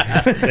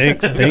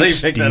 Steve. Thanks,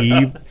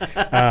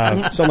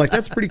 Steve. So I'm like,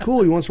 that's pretty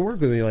cool. He wants to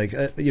work with me. Like,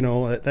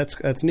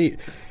 that's neat.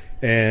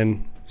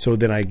 And so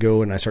then I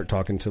go and I start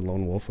talking to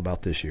Lone Wolf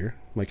about this year.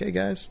 I'm like, "Hey,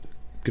 guys,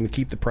 going to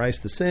keep the price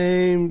the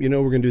same. You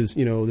know, we're going to do this.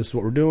 You know, this is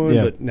what we're doing.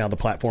 Yeah. But now the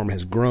platform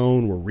has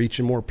grown. We're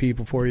reaching more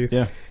people for you.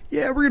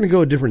 Yeah, we're going to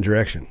go a different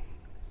direction."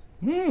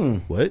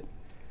 What?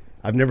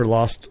 I've never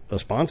lost a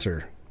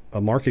sponsor,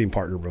 a marketing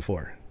partner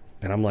before.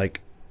 And I'm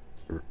like,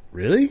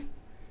 really?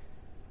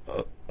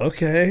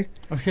 Okay.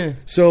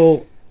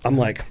 So I'm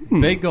like,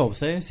 big gulp.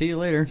 See you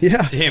later.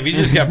 Yeah. Damn, you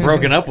just got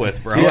broken up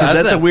with, bro. Yeah,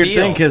 that's a weird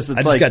thing because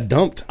I just got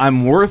dumped.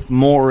 I'm worth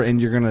more,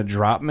 and you're going to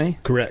drop me.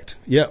 Correct.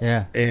 Yeah.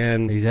 Yeah.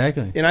 And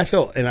exactly. And I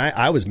felt, and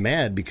I was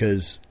mad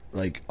because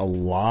like a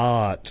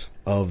lot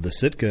of the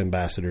Sitka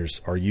ambassadors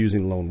are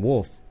using Lone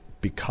Wolf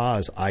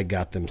because I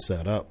got them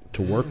set up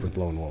to work with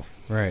Lone Wolf.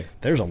 Right.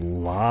 There's a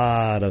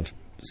lot of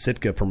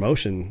Sitka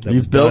promotion that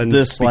you've built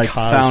this like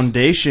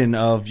foundation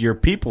of your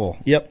people.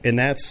 Yep, and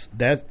that's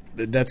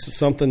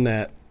something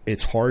that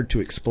it's hard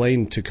to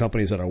explain to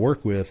companies that I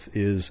work with.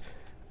 Is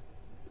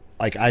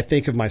like, I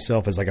think of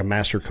myself as like a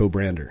master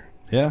co-brander.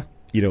 Yeah,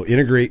 you know,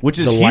 integrate, which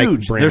is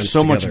huge. There's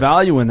so much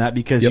value in that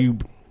because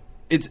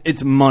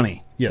it's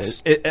money.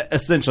 Yes,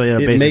 essentially at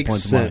a it basic makes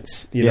point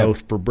sense. You know,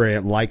 for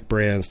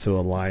brands to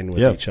align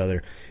with each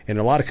other. And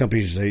a lot of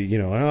companies say, you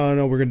know, "Oh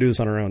no, we're going to do this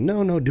on our own."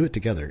 No, do it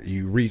together.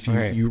 You reach,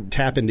 you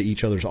tap into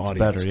each other's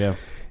audience. It's better, yeah.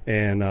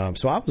 And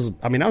so I'll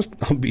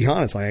be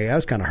honest, like, I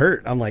was kind of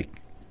hurt. I'm like,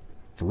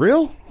 for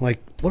real?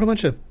 Like, what a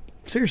bunch of,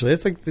 seriously,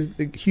 that's like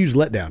a huge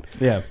letdown.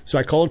 Yeah. So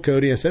I called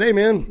Cody. I said, "Hey,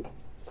 man,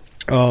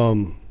 I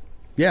want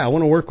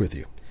to work with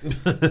you."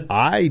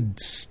 I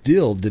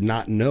still did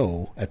not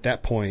know at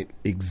that point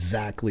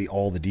exactly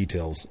all the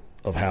details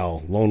of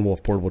how Lone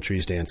Wolf Portable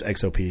Tree Stands,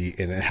 XOP,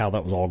 and how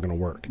that was all going to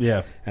work.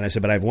 Yeah. And I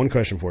said, but I have one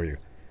question for you.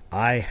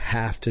 I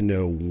have to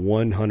know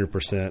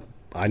 100%.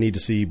 I need to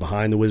see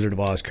behind the Wizard of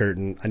Oz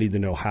curtain. I need to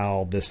know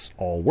how this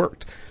all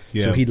worked.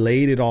 Yeah. So he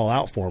laid it all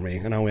out for me,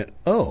 and I went,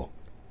 oh.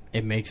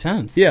 It makes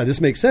sense. Yeah,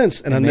 this makes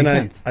sense. And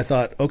then I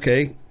thought,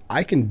 okay,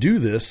 I can do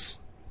this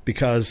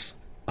because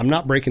I'm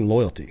not breaking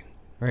loyalty.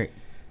 Right.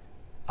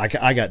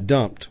 I got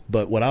dumped,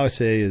 but what I would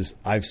say is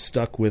I've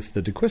stuck with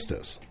the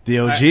DeQuistos. The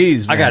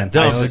OGs, I got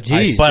dumped,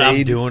 but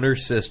I'm doing her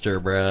sister,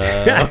 bro.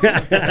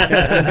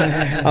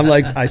 I'm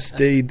like, I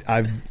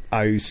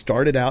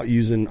started out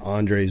using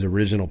Andre's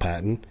original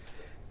patent,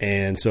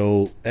 and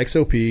so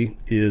XOP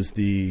is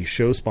the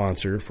show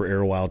sponsor for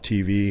Aerowild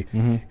TV,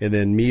 and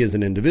then me as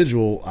an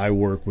individual, I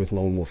work with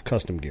Lone Wolf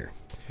Custom Gear.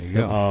 There you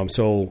go.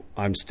 So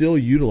I'm still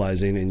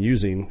utilizing and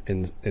using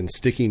and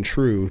sticking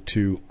true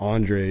to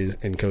Andre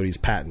and Cody's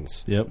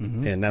patents. Yep.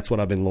 And that's what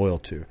I've been loyal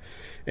to.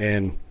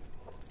 And,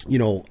 you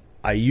know,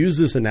 I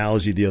used this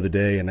analogy the other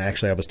day, and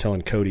actually I was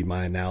telling Cody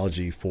my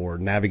analogy for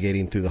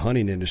navigating through the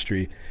hunting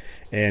industry,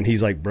 and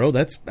he's like, bro,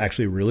 that's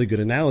actually a really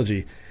good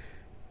analogy.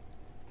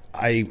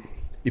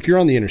 If you're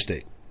on the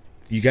interstate,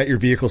 you got your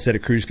vehicle set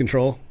at cruise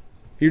control,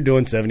 you're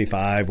doing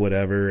 75,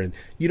 whatever, and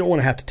you don't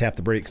want to have to tap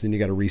the brakes, then you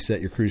got to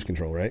reset your cruise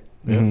control, right?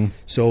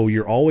 So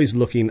you're always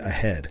looking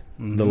ahead,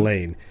 the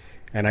lane,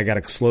 and I got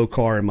a slow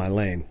car in my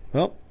lane.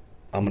 Well,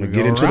 I'm going to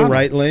get into the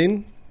right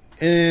lane,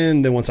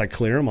 and then once I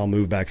clear them, I'll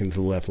move back into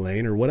the left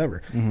lane or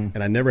whatever,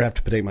 and I never have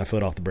to take my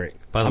foot off the brake.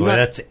 By the way,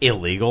 that's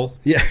illegal.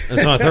 Yeah. I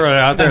just want to throw it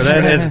out there.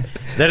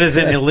 That is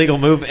an illegal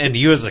move, and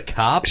you as a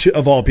cop,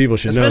 of all people,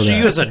 should know that. Especially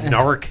you as a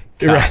narc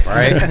cop,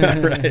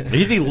 right?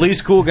 He's the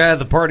least cool guy at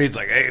the party. He's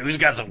like, hey, who's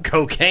got some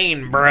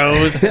cocaine,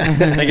 bros?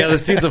 They got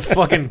this dude's a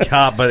fucking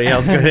cop, but yeah,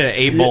 let's go hit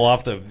an 8-ball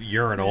off the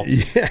urinal.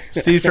 Yeah.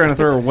 Steve's trying to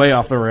throw her way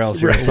off the rails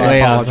here, so I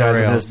Way off apologize the on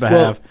rails. his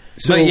behalf. Well,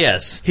 so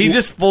yes, he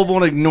just full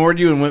blown ignored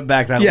you and went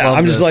back. That yeah,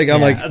 I'm just this. like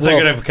that's how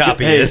good of a cop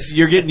he is.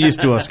 You're getting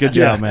used to us. Good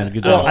job, man.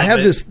 Good job. Well, I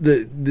have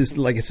this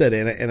like I said,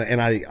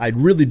 and I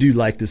really do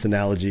like this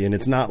analogy, and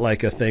it's not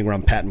like a thing where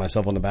I'm patting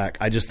myself on the back.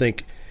 I just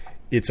think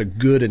it's a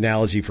good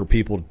analogy for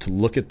people to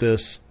look at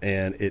this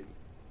and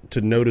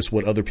to notice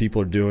what other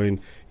people are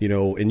doing, you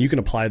know, and you can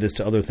apply this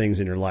to other things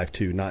in your life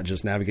too, not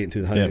just navigating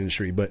through the hunting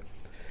industry. But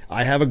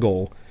I have a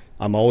goal.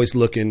 I'm always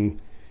looking,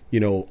 you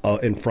know,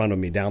 in front of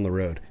me down the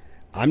road.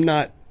 I'm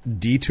not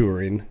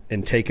detouring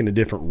and taking a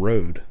different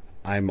road.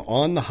 I'm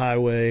on the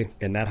highway,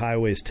 and that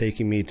highway is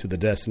taking me to the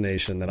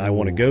destination that I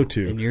want to go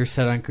to. And you're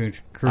set on cruise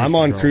I'm control.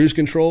 on cruise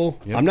control.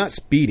 Yep. I'm not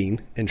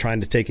speeding and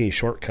trying to take any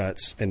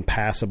shortcuts and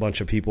pass a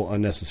bunch of people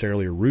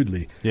unnecessarily or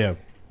rudely. Yeah.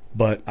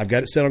 But I've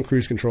got it set on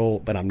cruise control,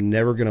 but I'm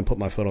never going to put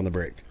my foot on the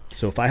brake.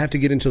 So if I have to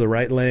get into the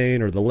right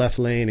lane or the left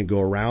lane and go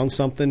around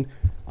something,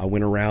 I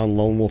went around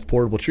Lone Wolf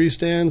Portable Tree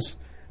Stands.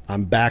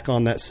 I'm back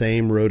on that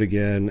same road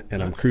again,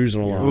 and I'm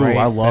cruising along. Ooh,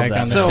 I love back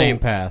that. on the same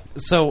path.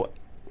 So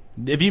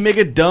if you make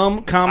a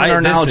dumb comment or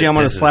analogy, I'm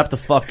going to slap the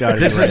fuck out of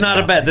you. This is not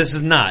a bet. This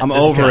is not. I'm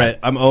over it.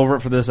 I'm over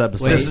it for this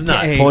episode. This is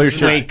not. Pull your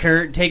shit. Wait,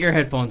 Kurt, take your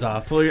headphones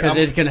off because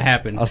it's going to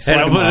happen.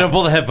 I'll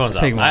pull the headphones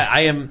off.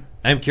 I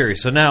am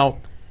curious. So now,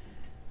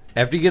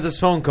 after you get this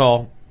phone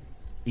call,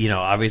 you know,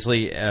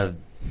 obviously,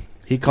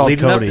 he called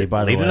Cody.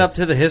 By the way, leading up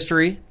to the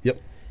history.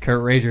 Yep.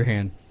 Kurt, raise your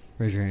hand.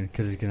 Raise your hand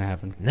because it's going to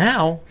happen.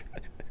 Now,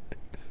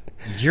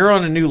 you're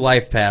on a new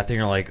life path, and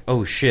you're like,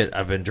 oh shit,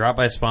 I've been dropped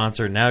by a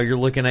sponsor. Now you're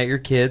looking at your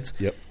kids,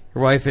 your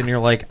wife, and you're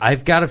like,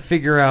 I've got to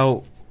figure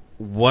out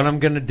what I'm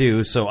going to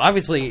do. So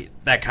obviously,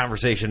 that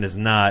conversation is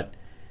not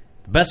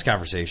the best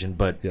conversation,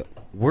 but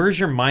where's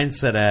your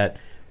mindset at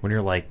when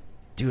you're like,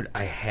 dude,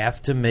 I have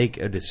to make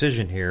a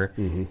decision here.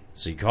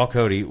 So you call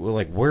Cody. Well,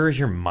 like, where is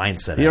your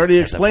mindset? He already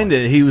explained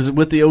it. He was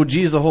with the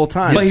OGs the whole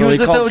time. But so he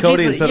was called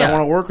Cody and said, I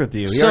want to work with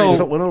you. He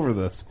already went over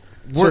this.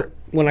 So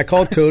when I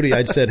called Cody,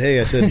 I said,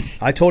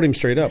 I told him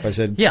straight up. I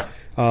said,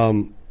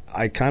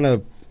 I kind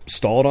of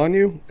stalled on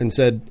you and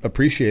said,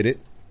 appreciate it.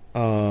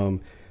 I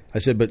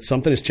said, but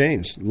something has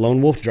changed.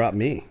 Lone Wolf dropped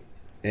me.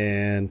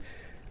 And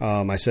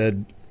I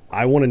said,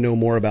 I want to know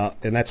more about,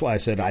 and that's why I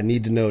said I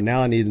need to know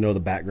the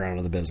background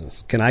of the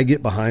business. Can I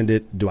get behind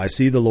it? Do I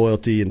see the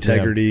loyalty,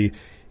 integrity?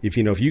 If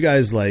you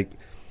guys like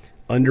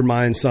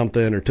undermined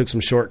something or took some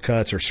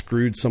shortcuts or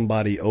screwed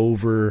somebody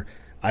over,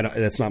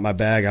 that's not my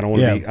bag. I don't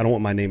want to be. I don't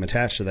want my name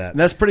attached to that. And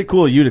that's pretty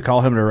cool of you to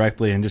call him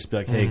directly and just be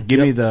like, "Hey, give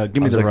me the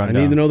rundown. I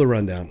need to know the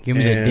rundown. Give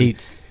me the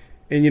deets."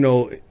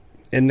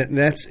 And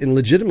and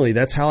legitimately,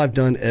 that's how I've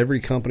done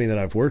every company that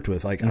I've worked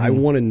with. Like, I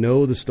want to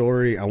know the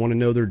story. I want to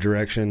know their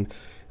direction.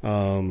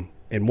 And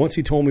once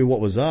he told me what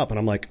was up, and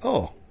I'm like,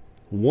 oh,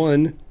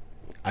 one,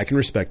 I can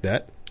respect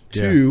that.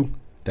 Two,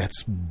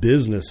 that's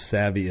business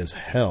savvy as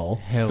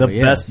hell.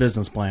 Best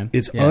business plan.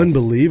 It's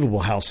unbelievable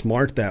how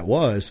smart that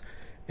was.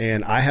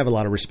 And I have a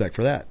lot of respect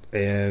for that.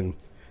 And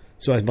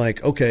So I'm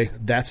like, okay,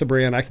 that's a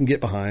brand I can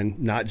get behind,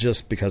 not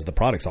just because the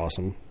product's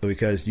awesome, but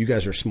because you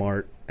guys are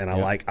smart and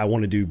I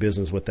want to do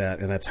business with that,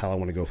 and that's how I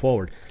want to go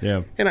forward.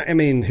 Yeah. And I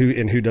mean,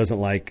 who doesn't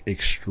like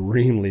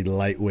extremely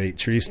lightweight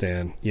tree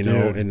stand,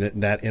 and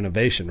that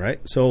innovation, right?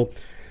 So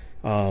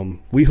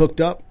we hooked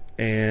up,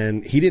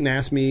 and he didn't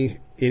ask me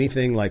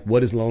anything like,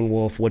 what is Lone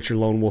Wolf? What's your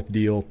Lone Wolf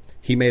deal?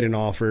 He made an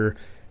offer,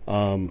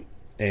 and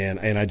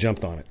I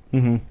jumped on it.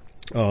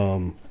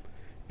 Mm-hmm.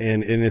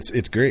 And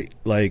it's great.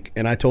 Like,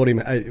 and I told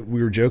him,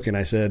 we were joking.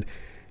 I said,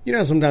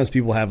 sometimes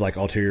people have like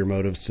ulterior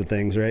motives to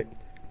things, right?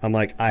 I'm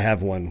like, I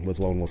have one with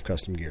Lone Wolf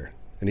Custom Gear.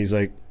 And he's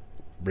like,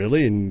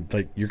 really? And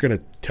like, you're going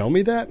to tell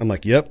me that? I'm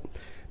like, yep.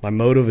 My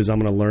motive is I'm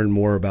going to learn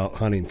more about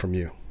hunting from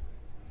you.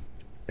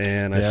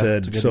 And I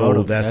said, so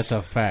motive. That's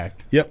a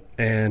fact. Yep.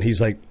 And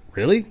he's like,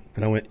 really?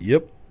 And I went,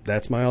 yep,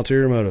 that's my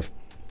ulterior motive.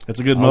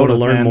 That's a good I motive. want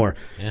to learn man. more.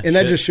 Yeah, and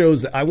that just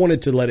shows that I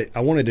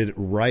wanted it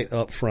right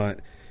up front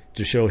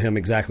to show him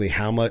exactly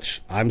how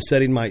much I'm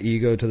setting my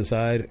ego to the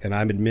side, and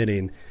I'm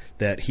admitting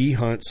that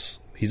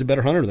he's a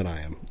better hunter than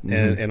I am.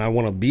 Mm-hmm. And I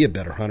want to be a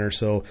better hunter.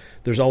 So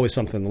there's always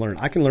something to learn.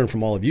 I can learn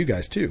from all of you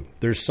guys too.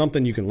 There's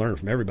something you can learn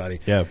from everybody.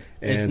 Yeah.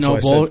 And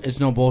it's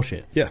no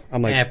bullshit. Yeah.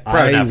 I'm like,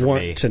 I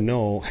want to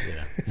know.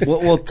 Yeah.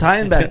 well,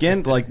 tying back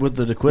in, like with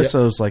the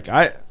DeQuistos, like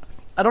I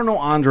don't know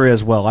Andre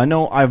as well. I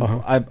know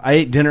I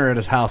ate dinner at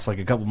his house like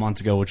a couple months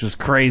ago, which was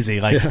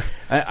crazy. Like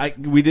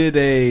we did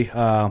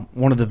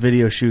one of the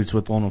video shoots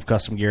with Lone Wolf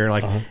Custom Gear,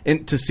 like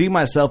and to see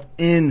myself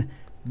in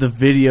the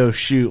video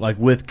shoot, like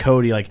with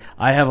Cody, like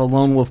I have a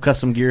Lone Wolf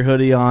Custom Gear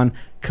hoodie on.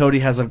 Cody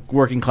has a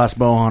Working Class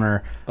Bow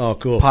Hunter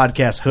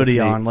podcast hoodie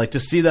on. Like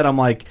to see that, I'm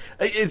like,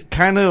 it's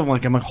kind of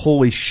like I'm like,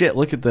 holy shit,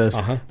 look at this.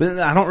 But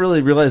I don't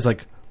really realize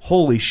like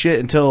holy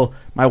shit until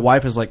my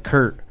wife is like,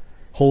 Kurt,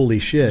 holy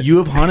shit, you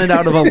have hunted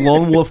out of a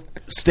Lone Wolf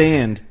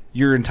stand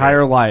your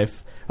entire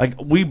life. Like,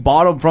 we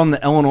bought them from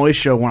the Illinois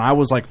show when I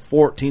was like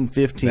 14,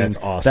 15. That's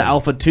awesome. The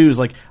Alpha 2s.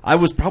 Like, I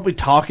was probably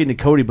talking to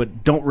Cody,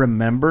 but don't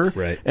remember.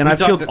 Right. And I've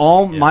killed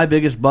all my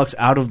biggest bucks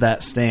out of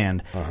that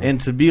stand.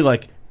 And to be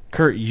like,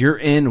 Kurt, you're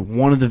in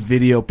one of the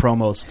video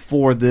promos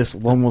for this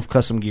Lone Wolf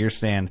Custom Gear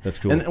stand. That's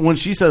cool. And when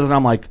she says it,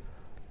 I'm like,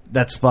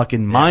 that's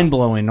fucking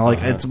mind-blowing.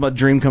 Like, it's a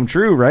dream come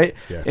true, right?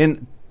 Yeah.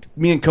 And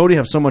me and Cody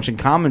have so much in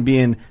common,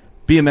 being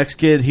BMX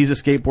kid, he's a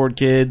skateboard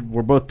kid.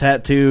 We're both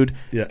tattooed.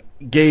 Yeah.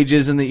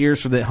 Gauges in the ears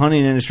for the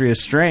hunting industry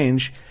is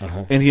strange,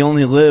 and he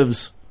only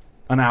lives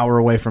an hour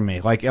away from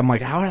me. Like, I'm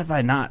like, how have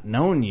I not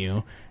known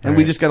you? And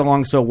we just got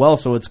along so well,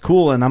 so it's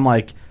cool. And I'm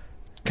like,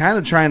 kind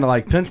of trying to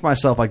like pinch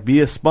myself, like be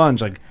a sponge.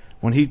 Like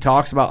when he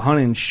talks about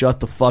hunting, shut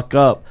the fuck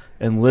up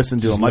and listen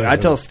to him. Like I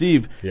tell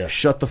Steve,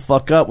 shut the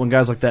fuck up when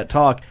guys like that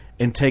talk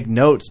and take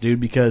notes, dude,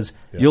 because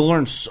you'll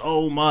learn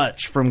so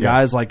much from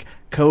guys like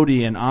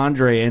Cody and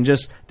Andre and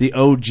just the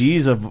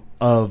OGs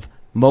of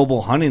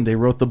mobile hunting. They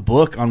wrote the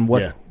book on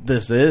what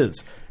this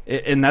is,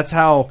 and that's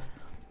how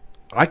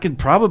I could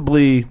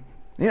probably,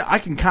 I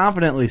can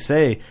confidently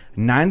say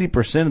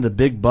 90% of the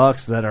big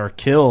bucks that are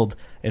killed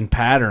and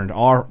patterned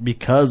are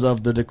because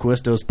of the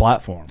DeQuistos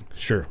platform.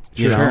 Sure.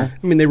 I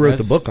mean, they wrote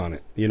the book on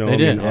it.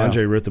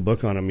 Andre wrote the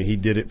book on it. I mean, he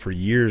did it for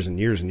years and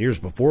years and years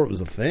before it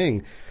was a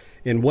thing.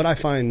 And what I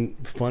find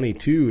funny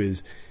too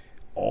is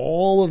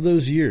all of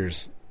those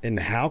years. And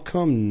how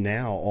come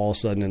now, all of a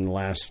sudden, in the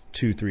last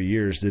 2-3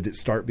 years, did it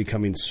start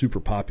becoming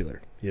super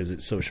popular? Is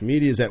it social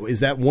media? Is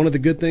that one of the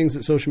good things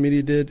that social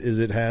media did? Is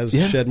it has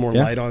shed more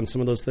light on some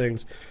of those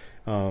things?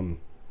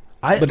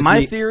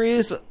 My theory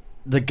is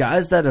the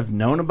guys that have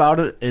known about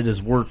it, it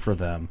has worked for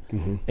them,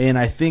 and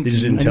I think they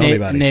just didn't tell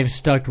anybody, and they've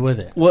stuck with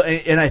it. Well,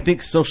 and I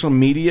think social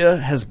media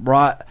has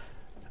brought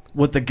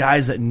what the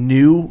guys that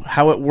knew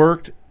how it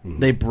worked.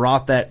 They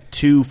brought that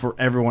for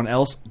everyone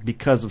else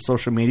because of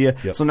social media.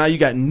 Yep. So now you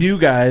got new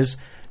guys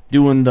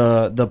doing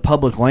the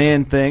public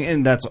land thing,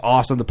 and that's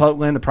awesome. The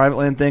public land, the private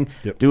land thing,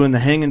 doing the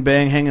hang and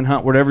bang, hang and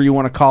hunt, whatever you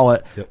want to call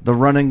it, the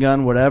run and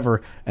gun,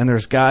 whatever. And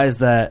there's guys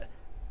that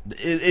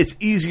it's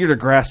easier to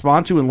grasp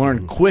onto and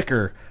learn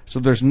quicker.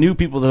 So there's new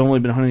people that have only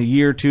been hunting a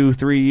year, 2,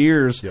 3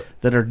 years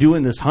that are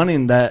doing this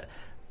hunting that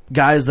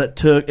guys that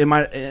took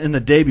in the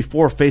day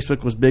before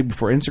Facebook was big,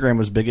 before Instagram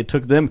was big, it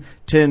took them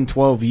 10,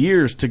 12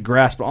 years to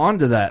grasp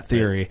onto that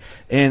theory.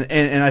 And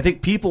I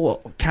think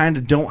people kind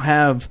of don't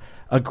have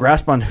a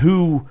grasp on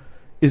who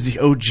is the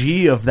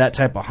OG of that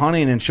type of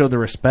hunting and show the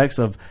respects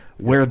of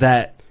where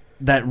that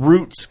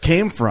roots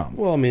came from.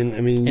 Well, I mean,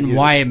 and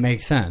why it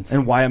makes sense.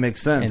 And why it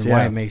makes sense.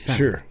 Why it makes sense.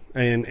 Sure.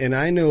 And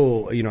I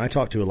know, I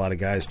talk to a lot of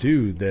guys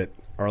too that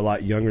are a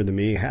lot younger than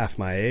me, half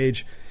my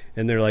age.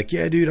 And they're like,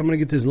 yeah, dude, I'm going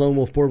to get this Lone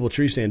Wolf portable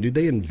tree stand. Dude,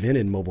 they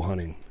invented mobile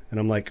hunting. And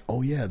I'm like,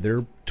 oh, yeah,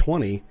 they're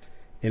 20.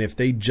 And if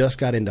they just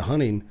got into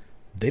hunting,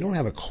 they don't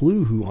have a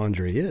clue who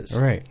Andre is.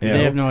 Right.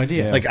 They have no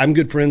idea. Like, I'm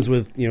good friends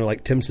with,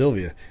 like Tim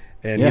Sylvia.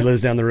 And he lives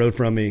down the road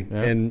from me.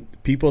 Yeah.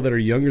 And people that are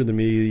younger than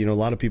me, a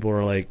lot of people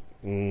are like,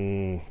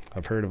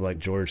 I've heard of like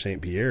George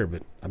St. Pierre,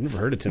 but I've never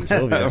heard of Tim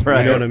Sylvia. Right.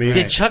 You know what I mean?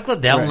 Did Chuck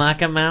Liddell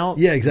knock him out?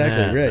 Yeah,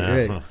 exactly.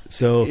 Right.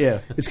 So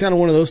it's kind of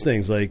one of those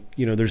things. Like,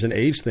 there's an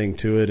age thing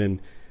to it.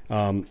 And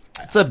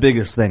it's the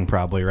biggest thing,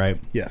 probably, right?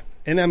 Yeah.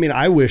 And I mean,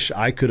 I wish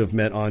I could have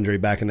met Andre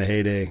back in the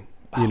heyday,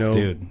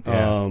 dude.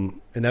 Yeah.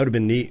 And that would have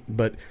been neat.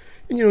 But,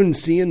 and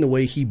seeing the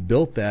way he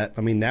built that,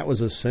 I mean, that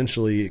was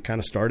essentially, it kind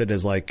of started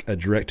as like a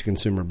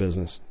direct-to-consumer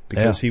business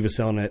because he was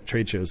selling at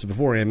trade shows.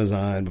 Before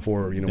Amazon,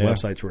 before,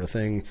 websites were a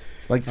thing.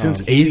 Like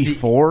since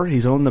 84,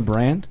 he's owned the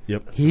brand?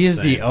 Yep. He is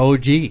the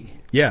OG.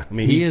 Yeah, I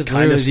mean, he is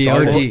literally the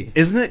OG.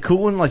 Isn't it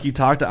cool when you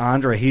talk to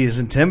Andre? He is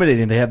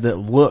intimidating. They have that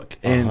look,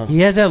 and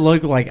he has that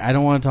look like I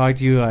don't want to talk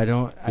to you. I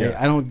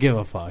don't give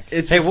a fuck.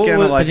 It's just kind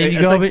of like then you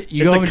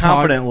go up and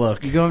confident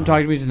look. You go and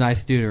talk to me. He's a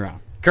nice dude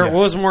around. Kurt,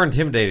 what was more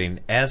intimidating,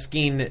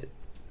 asking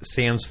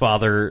Sam's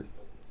father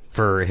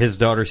for his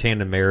daughter's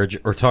hand in marriage,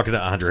 or talking to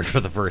Andre for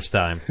the first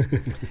time?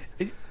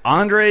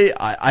 Andre,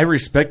 I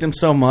respect him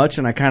so much,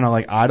 and I kind of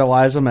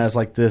idolize him as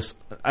this.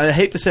 I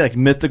hate to say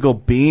mythical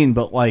being,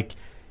 but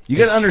you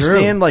got to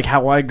understand true.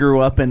 How I grew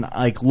up and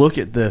look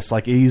at this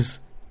he's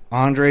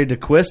Andre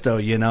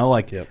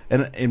DeQuisto,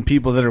 and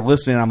people that are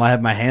listening, I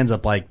have my hands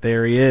up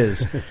there he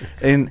is.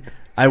 And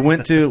I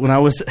went to when I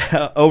was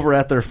over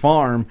at their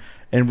farm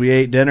and we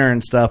ate dinner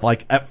and stuff.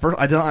 At first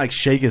I didn't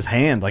shake his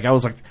hand. I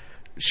was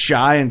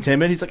shy and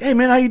timid. He's like, "Hey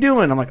man, how you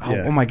doing?" I'm like,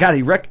 "Oh my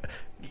god,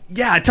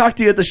 yeah, I talked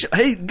to you at the show.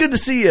 Hey, good to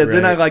see you."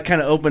 Right. Then I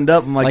kind of opened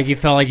up. I'm you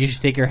felt like you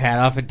should take your hat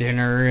off at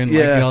dinner and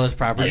do all this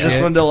proper shit. I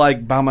just wanted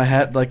to bow my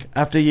hat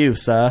after you,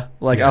 sir.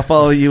 I'll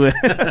follow you in.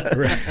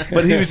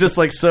 But he was just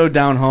so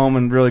down home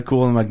and really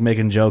cool and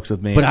making jokes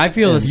with me. But I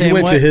feel the same way. You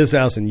went to his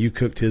house and you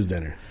cooked his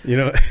dinner.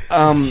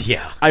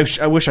 Yeah.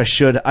 I wish I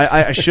should.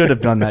 I should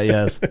have done that.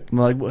 Yes. I'm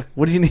like,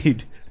 what do you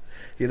need?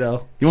 You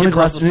want a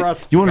glass?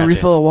 You want a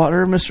refill of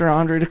water, Mr.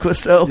 Andre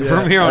DeQuisto? Yeah.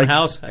 From your own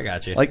house? I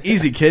got you.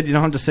 Easy, kid. You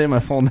don't have to say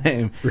my full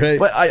name. Right.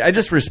 But I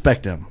just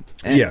respect him.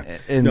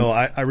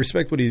 I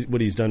respect what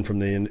he's done from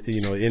the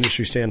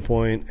industry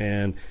standpoint,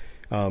 and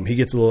he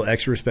gets a little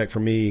extra respect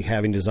from me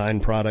having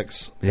designed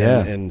products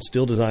and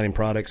still designing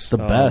products. The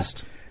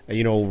best.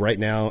 Right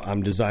now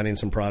I'm designing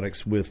some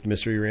products with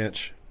Mystery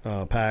Ranch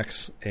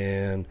packs,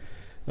 and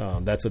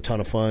that's a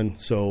ton of fun.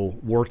 So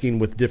working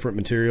with different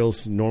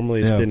materials,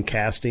 normally it's been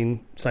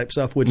casting type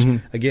stuff, which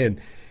again,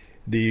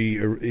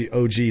 the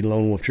OG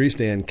Lone Wolf Tree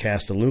Stand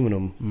cast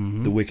aluminum.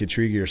 Mm-hmm. The Wicked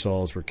Tree Gear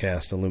saws were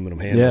cast aluminum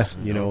handles.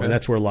 And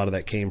that's where a lot of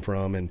that came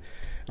from. And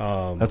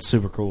that's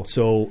super cool.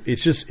 So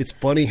it's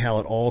funny how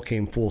it all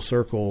came full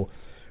circle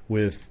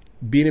with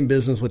being in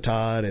business with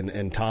Todd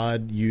and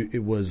Todd.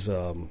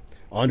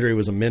 Andre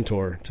was a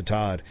mentor to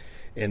Todd,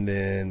 and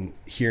then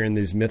hearing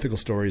these mythical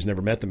stories,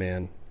 never met the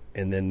man.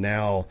 And then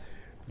now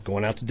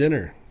going out to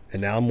dinner,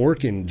 and now I'm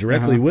working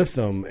directly with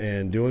them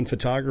and doing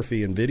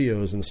photography and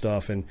videos and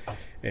stuff. And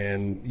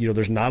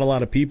there's not a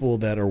lot of people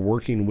that are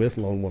working with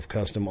Lone Wolf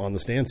Custom on the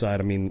stand side.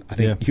 I mean, I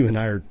think you and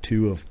I are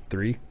 2 of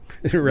 3,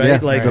 right? Yeah,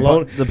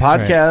 the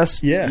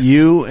podcast,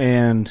 you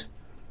and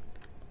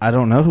I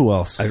don't know who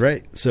else.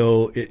 Right.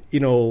 So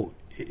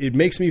it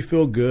makes me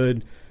feel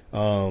good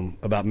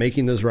about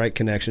making those right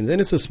connections,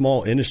 and it's a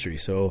small industry,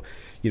 so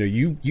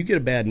you get a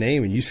bad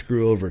name and you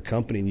screw over a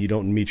company and you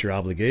don't meet your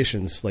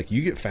obligations,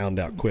 you get found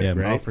out quick,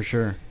 right? Oh, for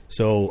sure.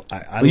 So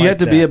you have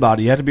to be about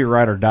it. You have to be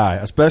ride or die,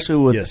 especially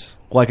with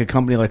a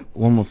company like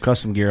Lone Wolf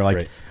Custom Gear.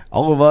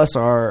 All of us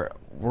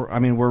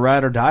we're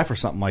ride or die for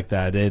something like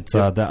that. It's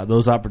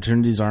those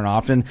opportunities aren't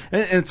often,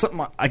 and it's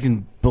something I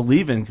can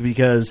believe in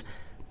because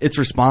it's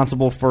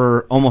responsible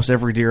for almost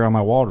every deer on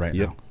my wall right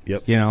now.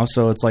 Yep.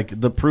 So it's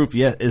the proof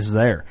is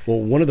there. Well,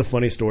 one of the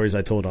funny stories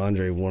I told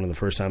Andre one of the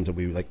first times that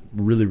we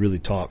really, really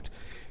talked,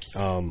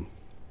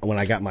 when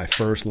I got my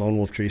first Lone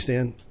Wolf Tree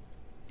Stand,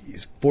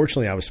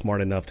 fortunately I was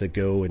smart enough to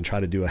go and try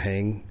to do a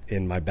hang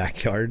in my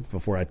backyard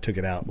before I took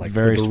it out,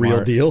 Very the smart.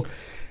 real deal.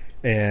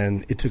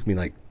 And it took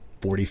me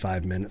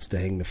 45 minutes to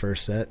hang the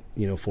first set,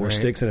 4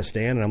 sticks in a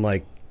stand. And I'm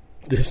like,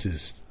 this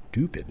is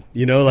stupid.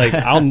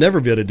 I'll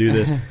never be able to do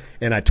this.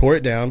 And I tore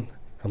it down.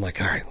 I'm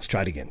like, all right, let's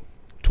try it again.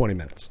 20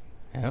 minutes.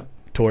 Yep.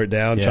 Tore it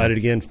down, tried it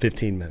again,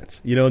 15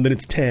 minutes. And then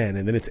it's 10,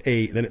 and then it's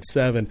 8, and then it's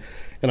 7.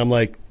 And I'm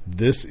like,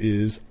 this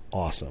is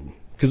awesome.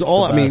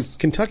 Because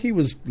Kentucky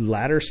was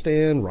ladder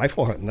stand,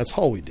 rifle hunting. That's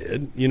all we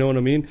did. You know what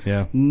I mean?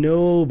 Yeah.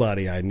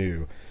 Nobody I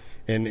knew.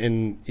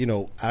 And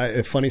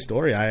a funny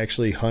story, I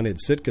actually hunted,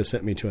 Sitka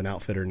sent me to an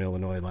outfitter in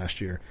Illinois last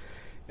year.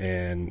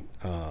 And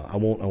I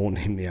won't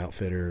name the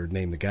outfitter or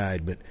name the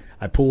guide, but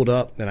I pulled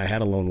up and I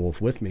had a lone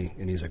wolf with me,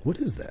 and he's like, "What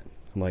is that?"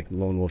 I'm like,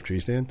 "Lone Wolf Tree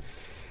Stand."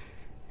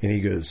 And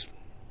he goes,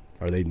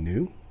 "Are they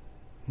new?"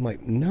 I'm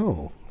like,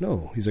 No.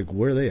 He's like,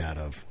 "Where are they out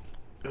of?"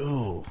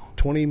 Oh,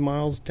 20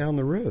 miles down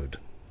the road.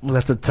 Well,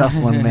 that's a tough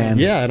one, man.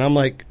 Yeah, and I'm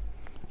like,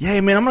 "Yeah,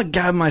 man, I'm a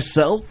guy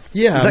myself."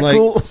 Yeah, is that I'm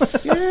cool?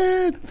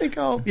 Yeah, I think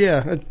I'll.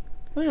 Yeah.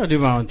 I'm going to do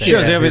my own thing.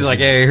 Shows up, he's like,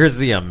 hey, here's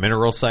the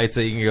mineral sites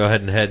that you can go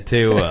ahead and head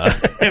to.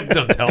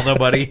 Don't tell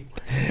nobody.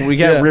 We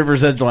got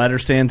River's Edge ladder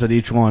stands at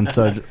each one,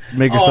 so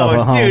make yourself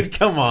at home. Dude,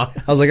 come on.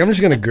 I was like, I'm just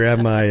going to grab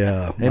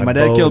my my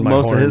dad killed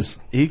most of his.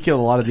 He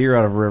killed a lot of deer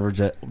out of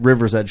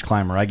River's Edge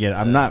climber. I get it.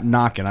 I'm not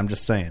knocking. I'm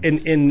just saying.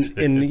 And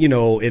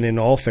in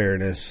all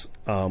fairness,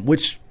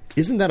 which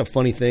isn't that a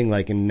funny thing?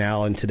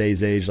 In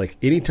today's age,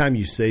 anytime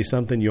you say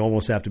something, you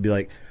almost have to be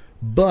like,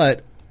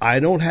 but I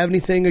don't have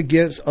anything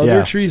against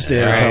other tree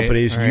stand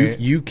companies. Right.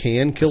 You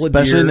can kill a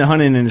deer. Especially in the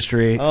hunting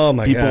industry. Oh,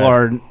 my People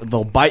God.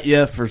 they'll bite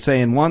you for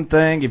saying one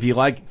thing. If you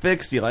like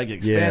fixed, you like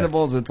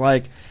expandables. It's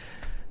like,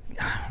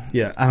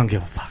 I don't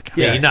give a fuck.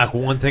 Yeah, you knock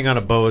one thing on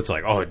a bow, it's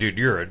like, oh, dude,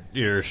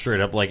 you're straight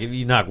up like. If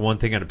you knock one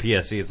thing on a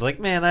PSC, it's like,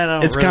 man, I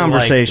don't. It's really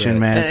conversation,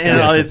 man.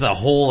 It's a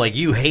whole like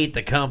you hate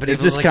the company.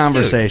 It's just like,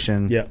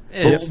 conversation. Yeah,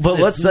 but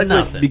let's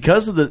segue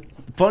because of the.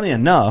 Funny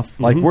enough,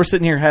 like we're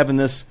sitting here having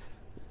this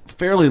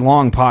fairly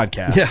long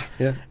podcast.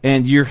 Yeah.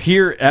 And you're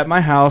here at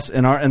my house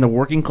in the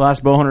Working Class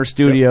Bowhunter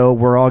studio.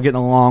 Yep. We're all getting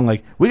along.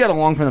 Like we got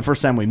along from the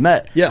first time we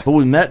met. Yeah. But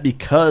we met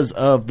because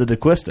of the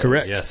DeQuistos.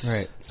 Correct. Yes.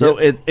 Right. So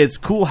it's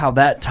cool how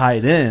that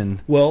tied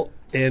in. Well,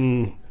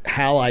 and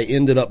how I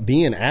ended up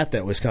being at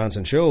that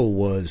Wisconsin show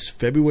was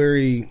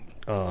February.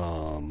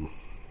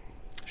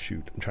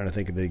 I'm trying to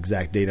think of the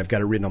exact date. I've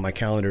got it written on my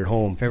calendar at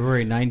home.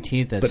 February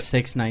 19th at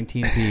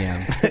 6:19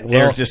 p.m.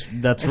 Well,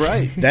 that's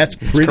right. That's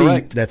pretty.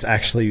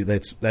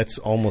 That's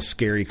almost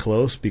scary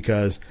close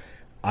because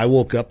I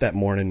woke up that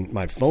morning.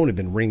 My phone had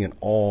been ringing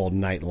all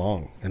night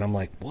long, and I'm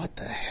like, "What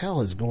the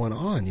hell is going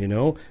on?" You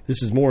know,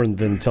 this is more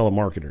than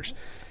telemarketers,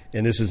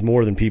 and this is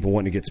more than people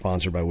wanting to get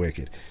sponsored by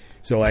Wicked.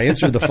 So I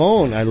answered the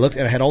phone. I looked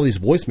and I had all these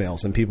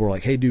voicemails, and people were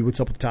like, "Hey, dude,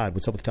 what's up with Todd?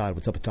 What's up with Todd?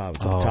 What's up with Todd?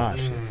 What's up with Todd?"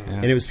 Yeah.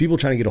 And it was people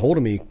trying to get a hold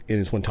of me,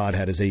 and it's when Todd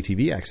had his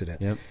ATV accident.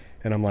 Yep.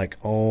 And I'm like,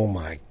 "Oh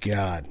my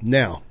God!"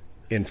 Now,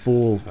 in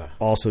full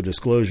also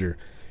disclosure,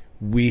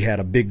 we had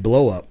a big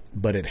blow up,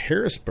 but at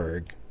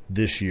Harrisburg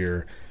this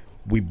year,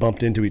 we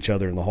bumped into each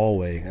other in the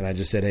hallway, and I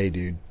just said, "Hey,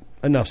 dude,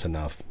 enough's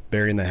enough.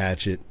 Burying the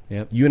hatchet."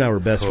 Yep. You and I were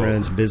best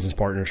friends, business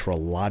partners for a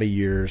lot of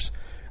years.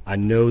 I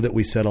know that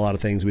we said a lot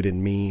of things we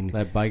didn't mean.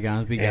 Let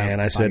bygones be bygones.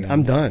 And I said,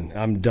 I'm done.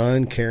 I'm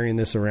done carrying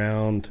this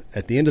around.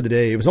 At the end of the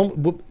day, it was,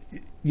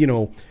 on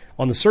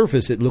the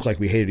surface, it looked like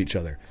we hated each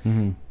other.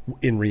 Mm-hmm.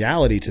 In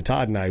reality, to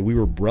Todd and I, we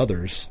were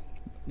brothers.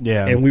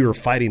 Yeah. And we were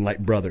fighting like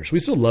brothers. We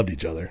still loved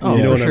each other. Oh,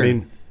 you know what sure. I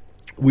mean?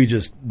 We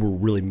just were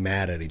really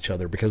mad at each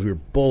other because we were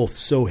both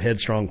so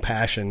headstrong,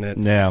 passionate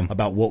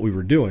about what we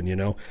were doing, you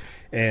know?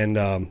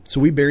 And so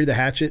we buried the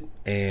hatchet,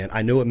 and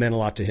I know it meant a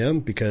lot to him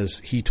because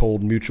he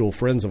told mutual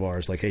friends of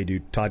ours, like, "Hey,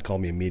 dude, Todd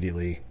called me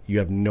immediately. You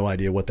have no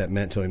idea what that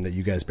meant to him that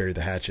you guys buried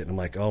the hatchet." And I'm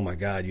like, "Oh, my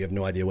God, you have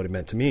no idea what it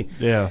meant to me."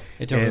 Yeah.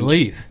 It's a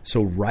relief.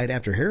 So right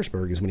after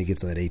Harrisburg is when he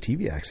gets in that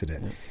ATV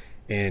accident,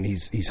 and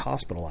he's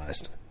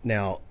hospitalized.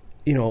 Now,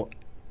 you know,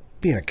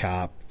 being a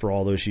cop for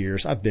all those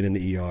years, I've been in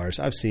the ERs.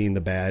 I've seen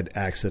the bad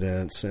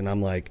accidents, and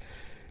I'm like,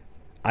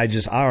 I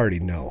already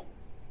know.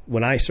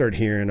 When I started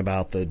hearing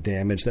about the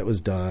damage that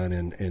was done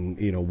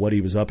and you know what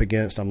he was up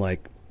against, I'm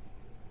like,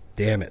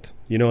 damn it.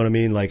 You know what I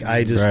mean? Like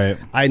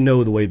I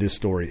know the way this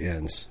story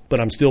ends, but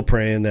I'm still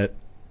praying that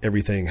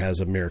everything has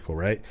a miracle,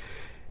 right?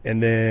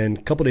 And then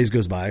a couple days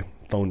goes by,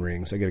 phone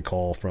rings. I get a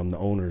call from the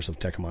owners of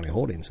Tecumseh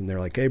Holdings, and they're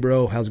like, "Hey,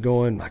 bro, how's it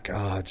going?" I'm like,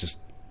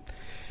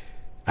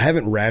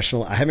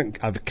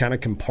 I've kind of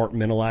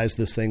compartmentalized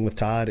this thing with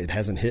Todd. It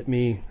hasn't hit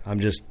me. I'm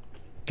just,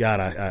 God,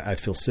 I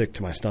feel sick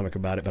to my stomach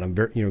about it, but I'm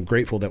very,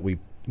 grateful that we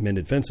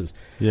mended fences.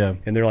 Yeah.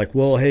 And they're like,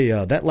 "Well, hey,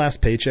 that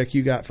last paycheck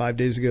you got 5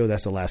 days ago,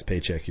 that's the last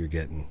paycheck you're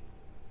getting."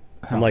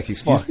 I'm like,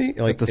 "Excuse me?"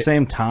 Like at the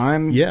same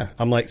time? Yeah.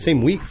 I'm like,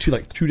 same week,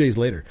 2 days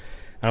later.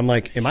 And I'm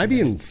like, "Am I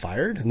being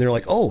fired?" And they're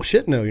like, "Oh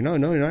shit, no, you're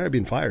not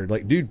being fired.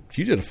 Like, dude,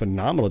 you did a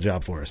phenomenal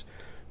job for us.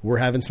 We're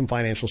having some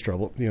financial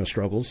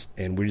struggles,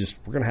 and we're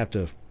gonna have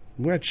to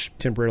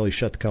temporarily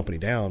shut the company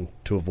down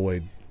to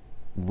avoid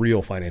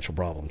real financial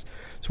problems.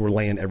 So we're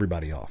laying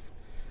everybody off."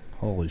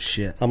 Holy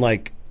shit. I'm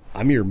like,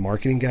 "I'm your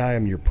marketing guy.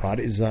 I'm your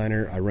product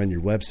designer. I run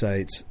your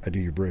websites. I do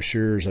your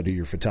brochures. I do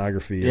your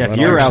photography. Yeah, if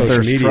you're out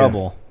there's media.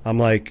 Trouble." I'm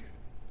like,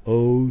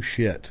 "Oh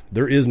shit,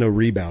 there is no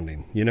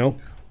rebounding," you know?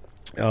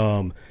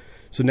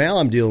 So now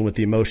I'm dealing with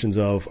the emotions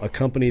of a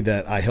company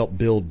that I helped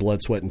build, blood,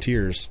 sweat, and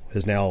tears,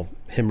 is now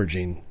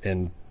hemorrhaging,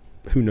 and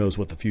who knows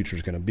what the future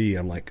is going to be.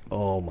 I'm like,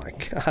 oh my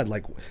God,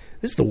 like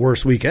this is the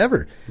worst week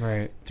ever.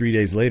 Right. 3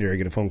 days later, I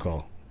get a phone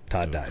call.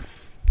 Todd died.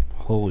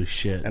 Holy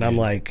shit. And I'm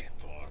like,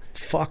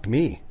 fuck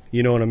me.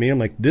 You know what I mean? I'm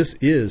like, this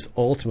is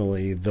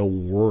ultimately the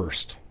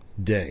worst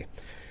day.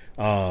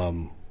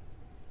 I'm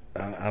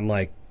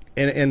like,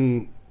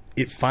 and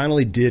it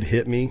finally did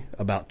hit me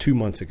about 2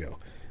 months ago.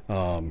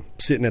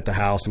 Sitting at the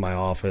house in my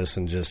office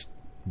and just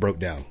broke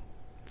down.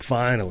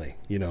 Finally,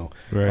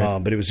 Right.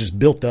 But it was just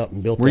built up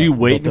and built up. Were you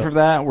waiting for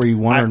that? Were you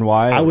wondering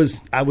why? I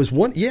was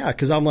one. Yeah.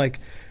 Cause I'm like,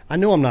 I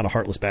know I'm not a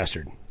heartless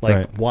bastard. Like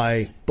right.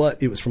 Why?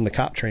 But it was from the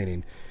cop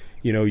training.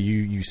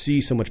 You see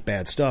so much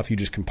bad stuff. You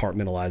just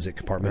compartmentalize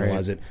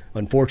it.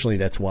 Unfortunately,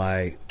 that's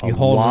why you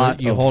hold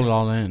it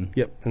all in.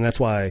 Yep. And that's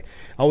why I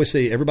always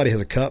say everybody has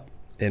a cup.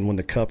 And when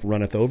the cup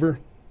runneth over,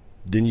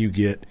 then you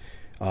get,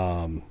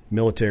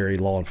 military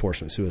law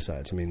enforcement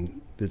suicides. I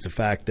mean, it's a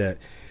fact that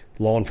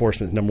law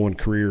enforcement's number one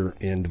career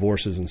in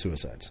divorces and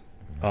suicides.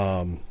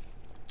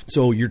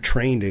 So you're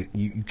trained to,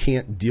 you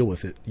can't deal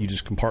with it. You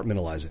just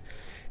compartmentalize it.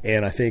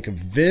 And I think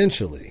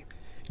eventually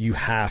you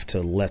have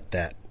to let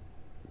that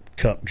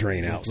cup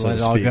drain out, so let to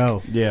it all speak.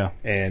 go. Yeah.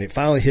 And it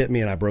finally hit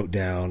me, and I broke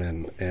down,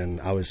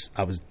 and I was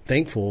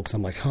thankful because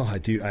I'm like, I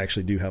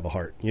actually do have a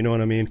heart. You know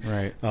what I mean?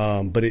 Right.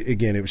 But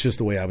again, it was just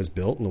the way I was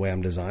built and the way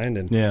I'm designed,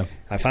 and yeah.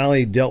 I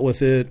finally dealt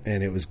with it,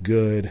 and it was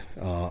good,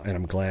 and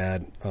I'm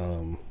glad.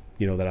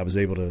 That I was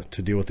able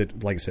to deal with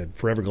it. Like I said,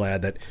 forever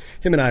glad that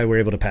him and I were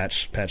able to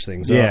patch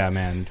things up. Yeah,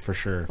 man, for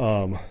sure.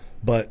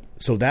 But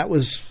so that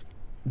was,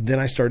 then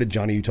I started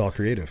Johnny Utah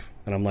Creative,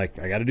 and I'm like,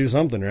 I got to do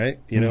something, right?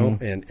 You know,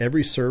 and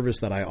every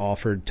service that I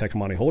offered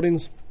Tecumani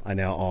Holdings, I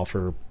now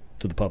offer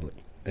to the public,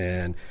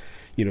 and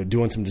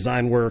doing some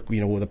design work,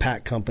 with a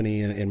pack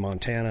company in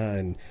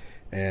Montana,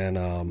 and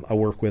I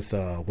work with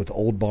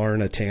Old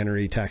Barn, a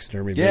tannery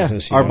taxidermy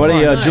business. Our buddy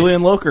nice.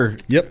 Julian Loker.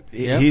 Yep.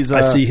 He's.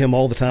 I see him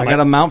all the time. I got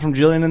a mount from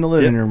Julian in the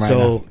living room right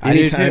so now.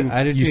 anytime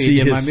I did you too. see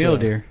He did his my mule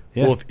deer.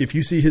 well, if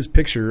you see his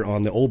picture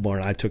on the Old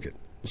Barn, I took it.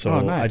 So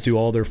nice. I do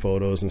all their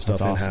photos and stuff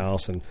That's awesome. in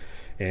house,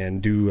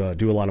 and do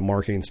a lot of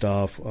marketing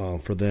stuff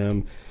for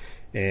them.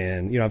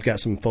 And I've got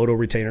some photo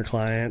retainer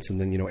clients,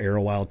 and then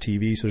Arrow Wild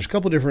TV. So there's a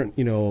couple different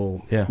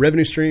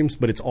revenue streams,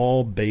 but it's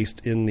all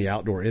based in the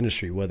outdoor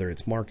industry, whether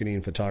it's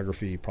marketing,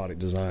 photography,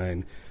 product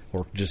design,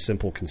 or just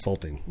simple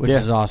consulting. Which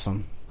is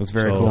awesome. That's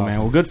very cool, man.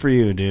 Well, good for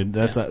you, dude.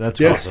 That's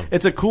awesome.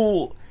 It's a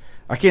cool.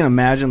 I can't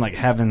imagine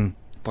having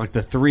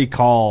the 3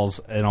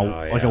 calls in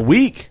a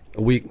week.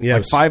 A week,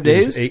 yeah, 5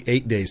 days,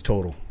 8 days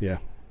total. Yeah,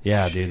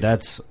 yeah, dude.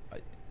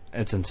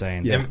 It's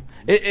insane. Yeah.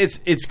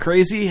 It's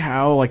crazy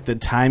how the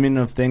timing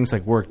of things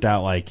worked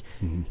out.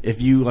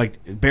 If you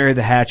bury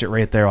the hatchet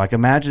right there,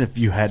 imagine if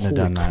you hadn't have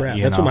done that. Crap.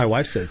 That's what my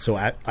wife said. So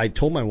I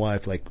told my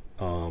wife I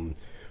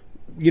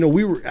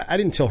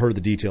didn't tell her the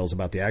details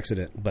about the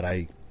accident, but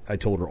I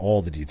told her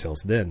all the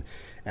details then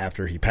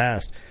after he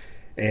passed.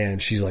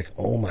 And she's like,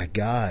 "Oh my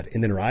God!"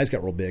 And then her eyes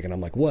got real big, and I'm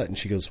like, "What?" And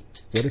she goes,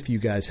 "What if you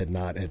guys had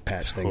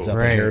patched things up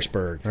in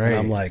Harrisburg?" Right. And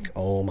I'm like,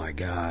 "Oh my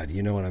God!"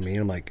 You know what I mean?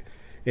 I'm like,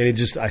 and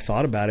I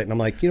thought about it, and I'm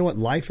like, you know what?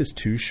 Life is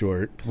too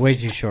short. Way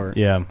too short.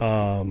 Yeah.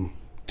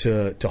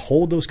 To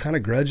hold those kind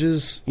of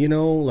grudges,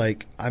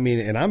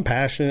 and I'm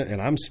passionate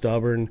and I'm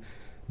stubborn,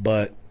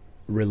 but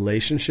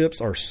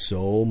relationships are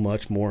so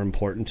much more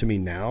important to me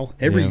now.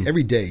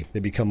 Every day they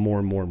become more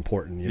and more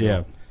important.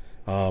 Yeah.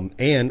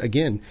 And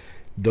again,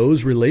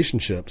 those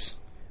relationships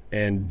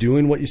and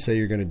doing what you say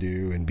you're going to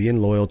do and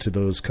being loyal to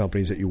those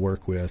companies that you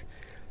work with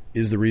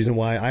is the reason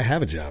why I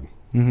have a job.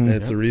 And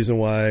it's the reason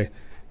why.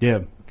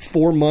 Yeah.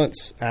 4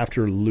 months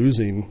after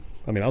losing,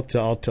 I'll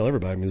tell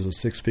everybody, it was a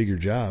 6-figure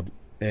job,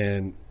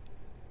 and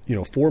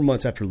 4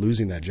 months after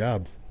losing that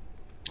job,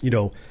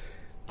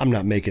 I'm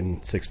not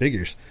making 6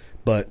 figures,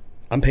 but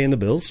I'm paying the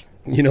bills.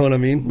 You know what I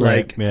mean?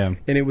 Right. Yeah.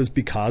 And it was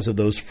because of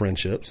those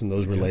friendships and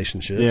those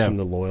relationships and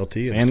the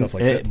loyalty and stuff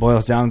like that. It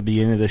boils down to the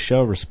beginning of the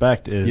show.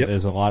 Respect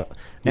is a lot.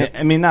 It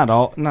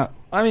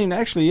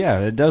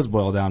does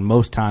boil down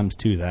most times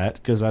to that,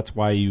 because that's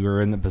why you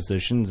were in the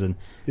positions, and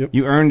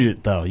you earned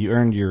it, though. You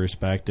earned your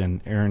respect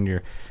and earned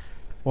your.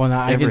 Well,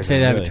 now I can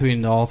say that really.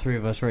 between all 3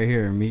 of us right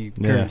here, me,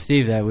 Kurt, and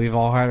Steve, that we've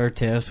all had our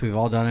tiffs, we've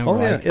all done it.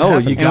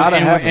 You gotta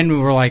have it. And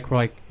we're like,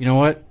 you know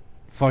what?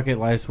 Fuck it,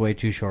 life's way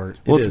too short.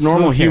 Well, it's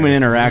normal human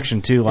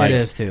interaction too. It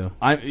is too.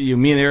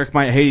 Me and Eric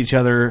might hate each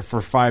other for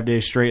 5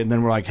 days straight, and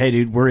then we're like, "Hey,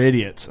 dude, we're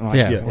idiots." I'm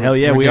like, hell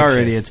yeah, we are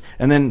idiots.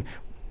 And then,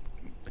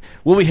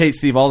 we hate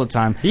Steve all the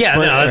time. Yeah,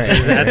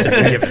 that's just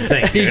a given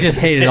thing. Steve just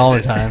hated all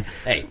the time.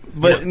 Hey,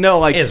 but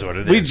is what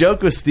it we is.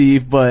 joke with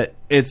Steve, but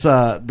it's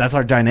that's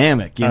our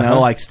dynamic.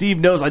 Steve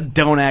knows I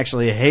don't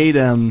actually hate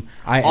him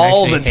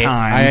all the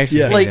time. I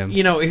actually hate him.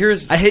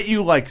 I hate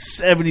you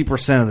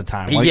 70% of the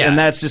time. And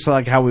that's just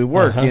how we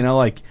work.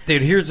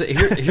 Dude, here's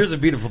a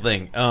beautiful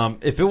thing.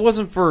 If it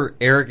wasn't for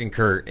Eric and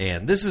Kurt,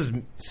 and this is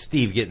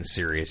Steve getting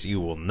serious, you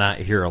will not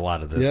hear a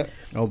lot of this. Yeah.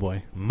 Oh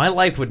boy, my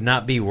life would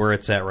not be where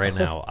it's at right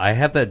now. I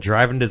have that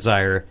drive and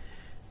desire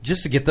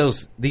just to get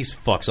these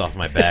fucks off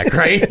my back,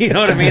 right? You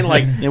know what I mean?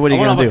 What are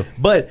you gonna do?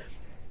 But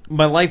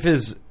my life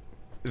is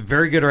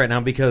very good right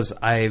now because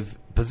I've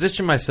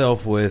positioned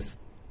myself with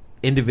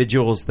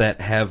individuals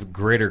that have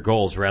greater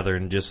goals rather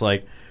than just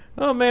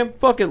oh man,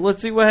 fuck it,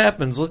 let's see what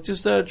happens. Let's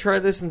just try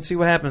this and see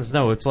what happens.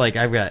 No, it's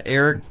I've got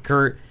Eric,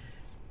 Kurt,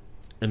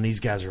 and these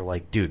guys are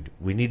dude,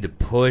 we need to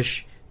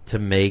push to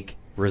make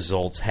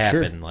results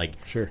happen.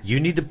 Sure. You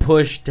need to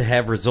push to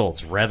have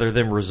results rather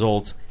than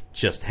results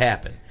just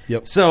happen.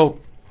 Yep. So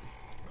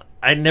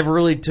I never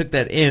really took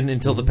that in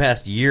until the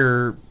past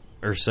year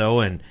or so,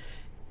 and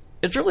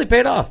it's really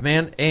paid off,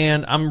 man.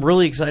 And I'm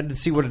really excited to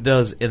see what it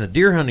does in the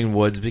deer hunting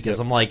woods, because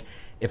I'm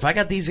if I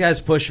got these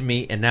guys pushing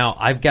me and now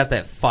I've got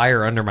that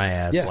fire under my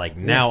ass,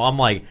 now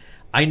I'm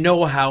I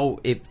know how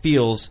it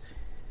feels,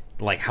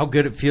 how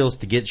good it feels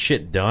to get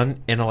shit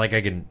done, and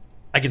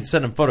I can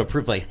send them photo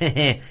proof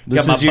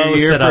this is your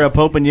year for a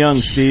Pope and Young,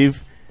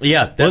 Steve.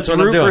 Yeah, that's let's what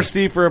root I'm doing. for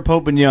Steve for a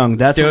Pope and Young.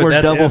 That's what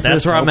we're double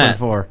fist hoping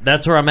for.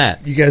 That's where I'm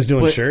at. You guys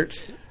doing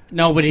shirts?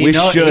 Nobody we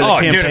should.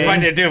 Oh, dude,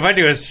 if I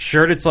do a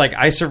shirt, it's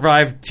I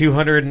survived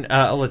 200.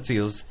 Let's see,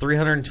 it was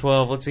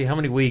 312. Let's see how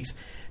many weeks.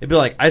 It'd be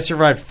like, I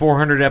survived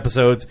 400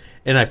 episodes,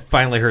 and I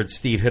finally heard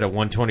Steve hit a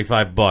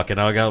 $125, and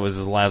all I got was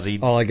his lousy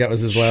lousy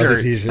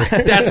T-shirt.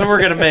 That's what we're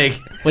going to make.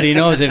 But he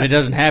knows if it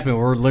doesn't happen,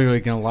 we're literally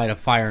going to light a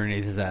fire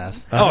underneath his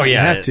ass. Oh, yeah. You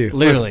have to.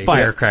 Literally.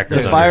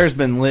 Firecrackers. The fire's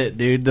been lit,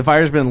 dude. The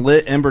fire's been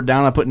lit, embered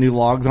down. I put new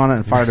logs on it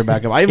and fired it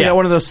back up. I even got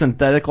one of those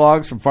synthetic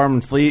logs from Farm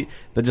and Fleet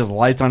that just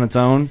lights on its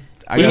own.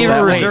 We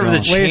even reserved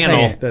the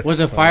channel. Was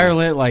the fire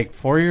lit like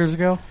 4 years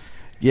ago?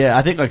 Yeah,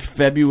 I think like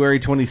February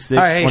 26th.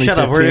 All right, hey, shut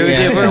up.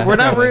 We're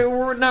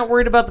not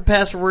worried about the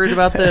past. We're worried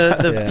about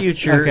the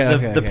future,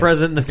 the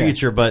present, and the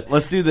future. But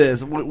let's do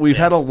this. We've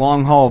had a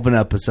long haul of an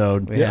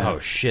episode. Yeah. Oh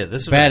shit,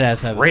 this is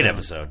badass a great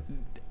episode.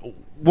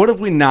 What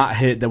have we not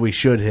hit that we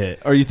should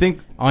hit? Or you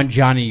think on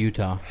Johnny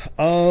Utah?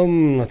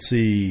 Let's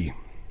see.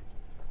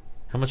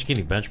 How much can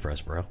you bench press,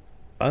 bro?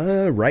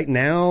 Right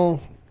now,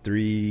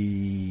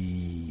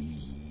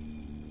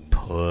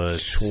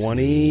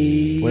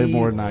 320. way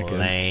more than I can.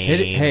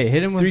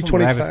 Hit him with some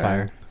rapid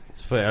fire.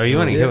 Are you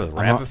want to hit with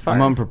rapid fire?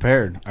 I'm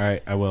unprepared. All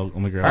right, I will. Let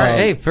me grab. All right,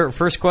 hey,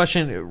 first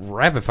question: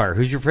 rapid fire.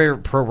 Who's your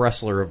favorite pro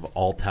wrestler of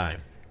all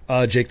time?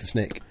 Jake the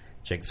Snake.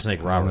 Jake the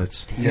Snake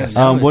Roberts. Yes.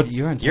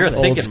 You're a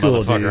thinking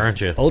school, motherfucker, dude.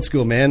 aren't you? Old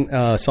school,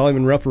 man. Saw him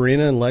in Rupp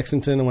Arena in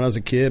Lexington, and when I was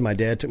a kid, my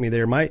dad took me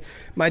there. My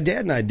dad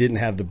and I didn't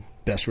have the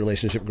best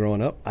relationship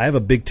growing up. I have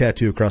a big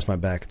tattoo across my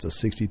back. It's a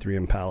 '63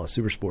 Impala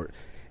Super Sport.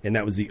 And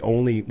that was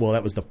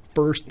that was the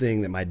first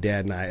thing that my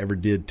dad and I ever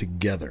did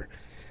together.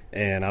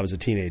 And I was a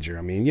teenager.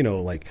 I mean,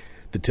 like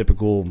the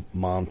typical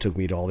mom took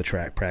me to all the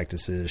track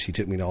practices. She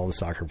took me to all the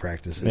soccer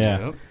practices.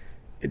 Yeah.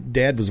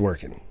 Dad was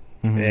working.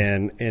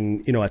 Mm-hmm.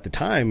 And at the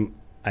time,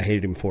 I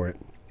hated him for it.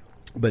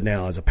 But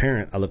now as a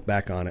parent, I look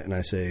back on it and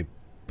I say,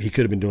 he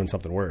could have been doing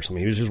something worse. I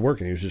mean, he was just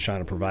working. He was just trying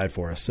to provide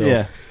for us.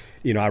 So,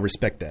 I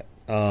respect that.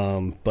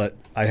 But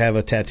I have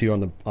a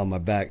tattoo on my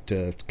back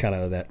to kind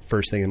of that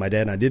first thing that my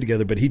dad and I did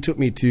together. But he took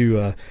me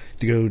to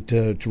go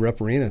to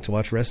Rupp Arena to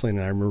watch wrestling,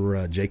 and I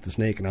remember Jake the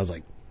Snake, and I was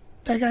like,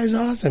 "That guy's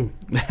awesome,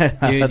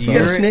 dude!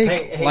 You're a snake."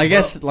 Hey,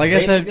 I said,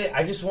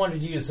 I just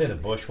wanted you to say the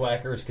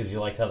Bushwhackers because you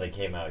liked how they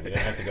came out. You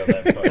didn't have to go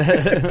that far.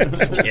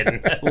 Just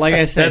kidding. Like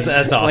I said,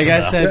 that's awesome. Like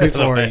I said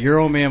before, your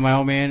old man, my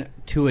old man,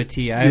 to a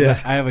T. I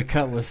have a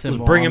Cutlass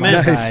symbol bring on him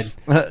my in.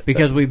 side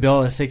because we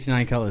built a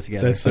 '69 Cutlass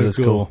together. That's so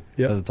cool.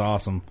 Yeah, that's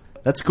awesome.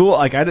 That's cool.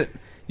 Like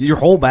your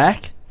whole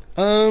back.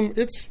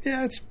 It's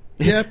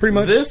pretty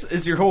much. This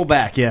is your whole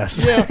back.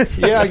 Yes. Yeah,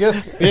 I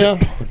guess. Yeah.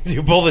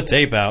 You pull the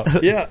tape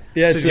out. Yeah.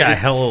 It's got a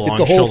hell of a long it's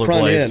a whole shoulder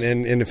front blades.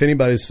 end, and if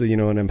anybody's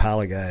an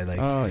Impala guy,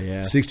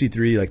 like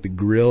 63, like the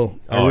grill.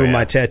 I remember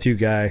my tattoo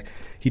guy.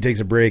 He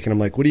takes a break, and I'm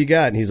like, "What do you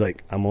got?" And he's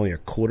like, "I'm only a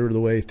quarter of the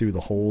way through the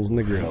holes in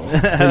the grill."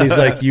 And he's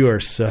like, "You are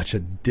such a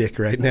dick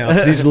right now."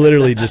 'Cause he's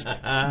literally just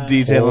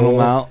detailing them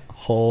out.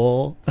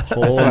 Hole in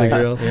the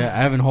grill. Yeah, I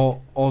have an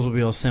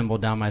Oldsmobile symbol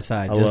down my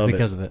side just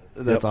because of it.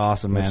 That's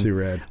awesome, man. That's too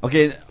rad.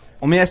 Okay,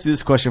 let me ask you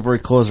this question before we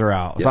close her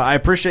out. Yep. So I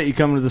appreciate you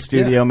coming to the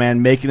studio,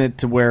 man, making it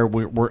to where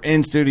we're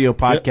in studio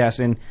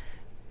podcasting. Yep.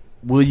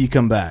 Will you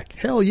come back?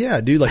 Hell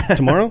yeah, dude! Like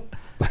tomorrow.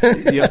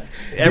 Yeah.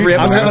 Every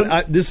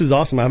episode. This is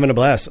awesome. I'm having a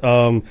blast.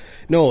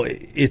 No,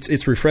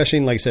 it's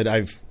refreshing. Like I said,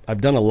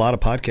 I've done a lot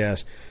of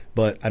podcasts,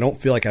 but I don't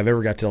feel like I've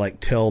ever got to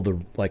tell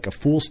a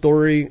full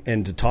story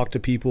and to talk to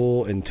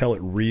people and tell it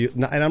real.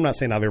 And I'm not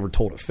saying I've ever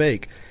told it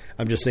fake.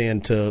 I'm just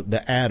saying to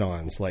the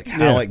add-ons, like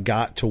how it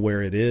got to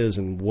where it is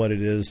and what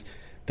it is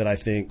that I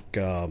think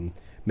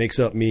makes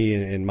up me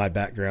and my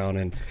background.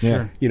 And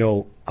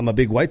I'm a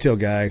big whitetail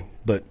guy,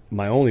 but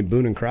my only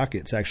Boone and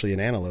Crockett's actually an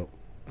antelope.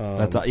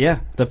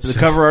 The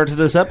cover art to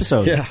this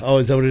episode. Yeah. Oh,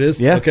 is that what it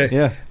is? Yeah. Okay.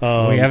 Yeah.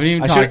 We haven't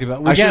even talked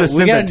about. We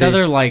got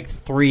another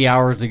 3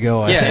 hours to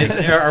go.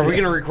 Are we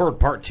going to record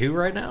part 2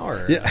 right now?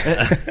 Or? Yeah.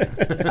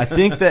 I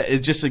think that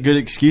it's just a good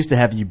excuse to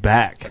have you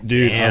back,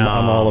 dude.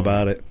 I'm all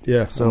about it.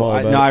 Yeah. So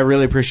I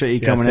really appreciate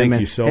you coming in. Thank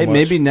you so much. Hey,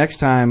 maybe next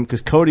time,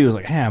 because Cody was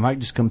like, "Hey, I might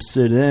just come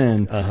sit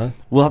in."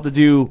 We'll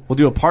do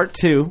a part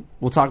 2.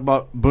 We'll talk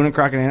about Boone and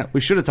Crockett.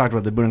 We should have talked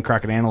about the Boone and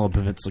Crockett antelope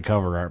if it's the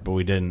cover art, but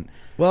we didn't.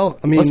 Well,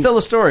 I mean, let's tell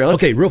the story.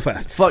 Okay, real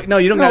fast. Fuck no,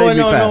 you don't gotta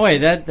be fast. No way.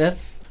 That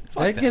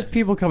gets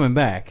people coming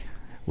back.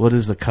 What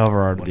is the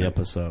cover art of the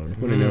episode?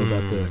 What do you know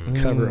about the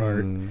cover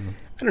art?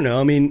 I don't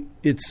know. I mean,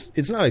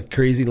 it's not a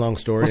crazy long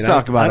story. Let's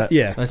talk about it.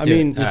 Yeah, Let's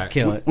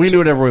kill it. We can do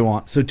whatever we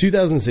want. So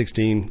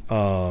 2016,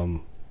 I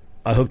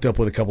hooked up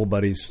with a couple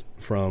buddies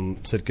from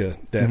Sitka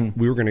that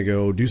we were going to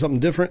go do something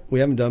different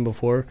we haven't done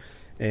before,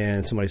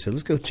 and somebody said,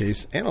 "Let's go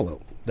chase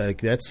antelope."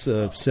 Like that's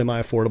a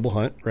semi-affordable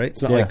hunt, right?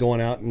 It's not like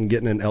going out and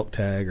getting an elk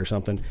tag or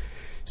something.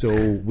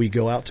 So we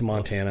go out to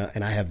Montana,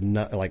 and I have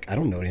I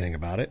don't know anything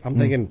about it. I'm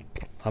thinking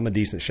I'm a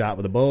decent shot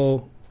with a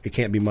bow. It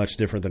can't be much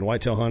different than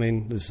whitetail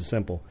hunting. This is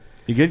simple.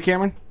 You good,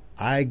 Cameron?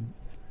 What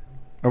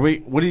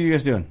are you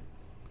guys doing?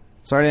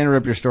 Sorry to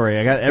interrupt your story.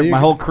 I got my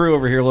whole crew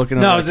over here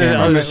looking. No, I was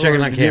just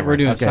checking on camera. We're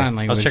doing sign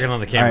language. I was checking on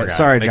the camera. Right,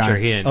 sorry, Make John. sure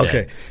he didn't.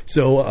 Okay,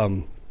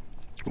 so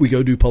we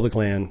go do public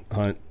land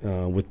hunt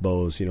with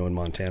bows, in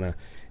Montana.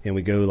 And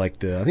we go I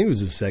think it was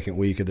the second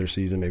week of their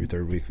season, maybe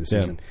third week of the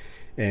season.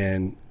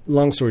 And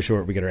long story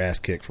short, we get our ass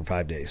kicked for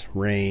 5 days.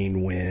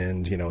 Rain,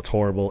 wind, it's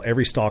horrible.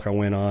 Every stalk I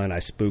went on, I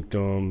spooked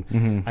them.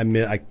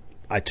 Mm-hmm.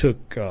 I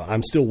took.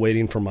 I'm still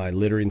waiting for my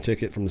littering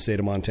ticket from the state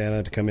of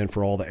Montana to come in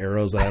for all the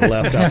arrows that I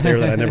left out there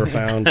that I never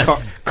found.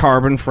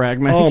 Carbon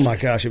fragments. Oh my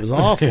gosh, it was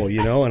awful,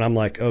 And I'm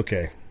like,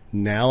 okay,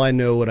 now I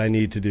know what I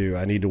need to do.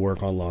 I need to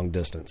work on long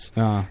distance,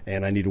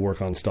 and I need to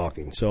work on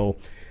stalking. So,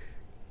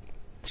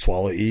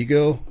 swallow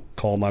ego.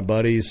 Call my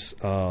buddies.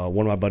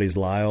 One of my buddies,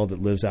 Lyle,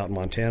 that lives out in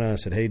Montana. I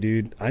said, hey,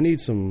 dude, I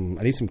need some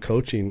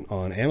coaching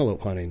on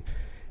antelope hunting,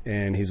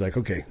 and he's like,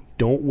 okay,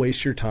 don't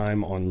waste your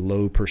time on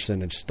low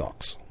percentage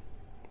stalks.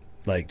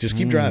 Like, just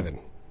keep driving.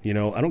 I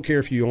don't care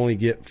if you only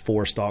get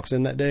 4 stalks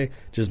in that day.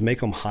 Just make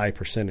them high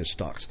percentage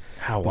stalks.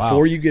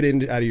 Before you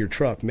get out of your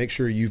truck, make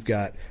sure you've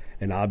got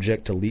an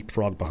object to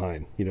leapfrog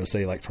behind.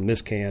 Say like from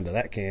this can to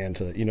that can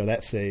to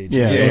that sage.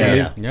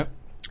 Yeah. Yep.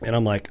 And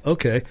I'm like,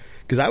 okay,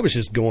 because I was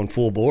just going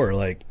full bore.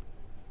 Like,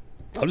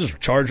 I'll just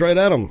charge right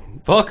at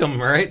them. Fuck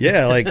them, right?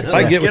 Yeah. Like if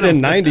I get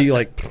within 90,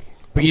 like.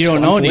 But you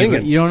don't know any.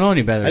 You don't know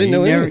any better. I didn't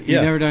know anything.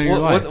 You've never done your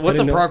life. What's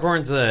a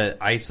pronghorn's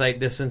eyesight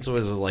distance?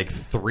 Was it like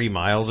 3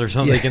 miles or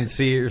something? They can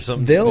see or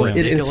something.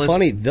 It's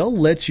funny. They'll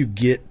let you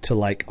get to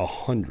like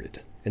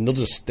 100, and they'll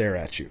just stare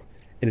at you.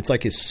 And it's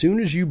like as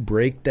soon as you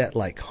break that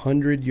like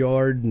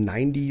 100-yard,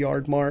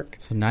 90-yard mark,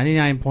 so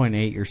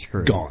 99.8, you're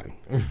screwed. Gone.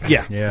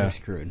 Yeah, you're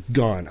screwed.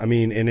 Gone. I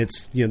mean, and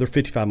it's they're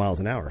 55 miles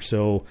an hour,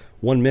 so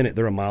 1 minute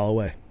they're a mile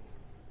away.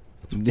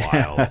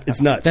 Wild. It's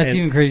nuts. That's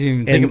even crazy to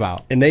even think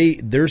about. And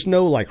there's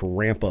no like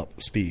ramp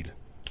up speed.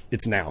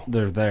 It's now.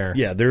 They're there.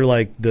 Yeah, they're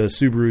like the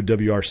Subaru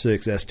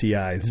WR6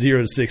 STI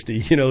 0 to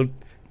 60.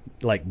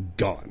 Like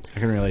gone. I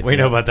can relate. We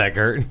know about that,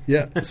 Kurt.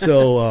 Yeah.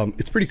 So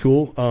it's pretty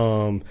cool.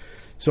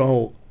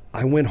 So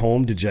I went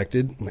home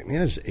dejected. I'm like,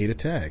 man, I just ate a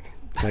tag.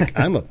 Like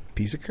I'm a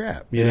piece of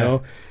crap. You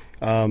know.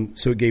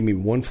 So it gave me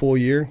 1 full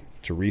year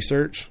to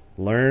research,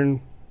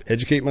 learn,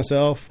 educate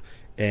myself.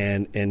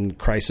 And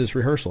crisis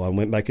rehearsal. I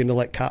went back into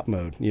like cop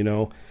mode,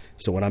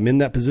 So when I'm in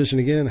that position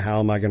again, how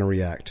am I going to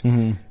react?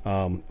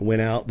 Mm-hmm.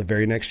 Went out the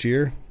very next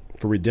year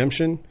for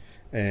redemption,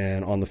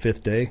 and on the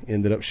 5th day,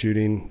 ended up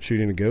shooting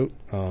a goat,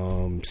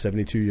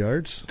 72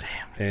 yards,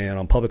 and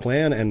on public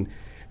land, and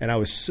I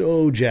was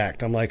so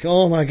jacked. I'm like,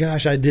 oh my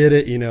gosh, I did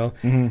it,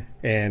 Mm-hmm.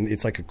 And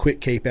it's like a quick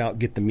cape out,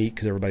 get the meat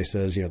because everybody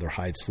says their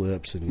hide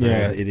slips, and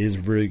it is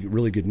really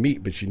really good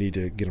meat, but you need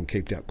to get them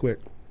caped out quick.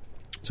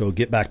 So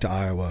get back to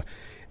Iowa.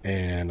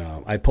 And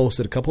I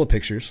posted a couple of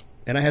pictures,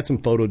 and I had some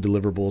photo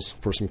deliverables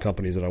for some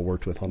companies that I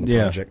worked with on the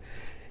project.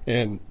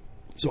 And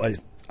so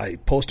I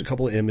post a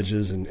couple of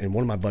images, and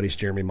one of my buddies,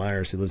 Jeremy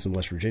Myers, he lives in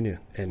West Virginia.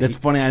 And That's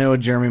funny. I know a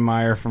Jeremy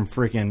Meyer from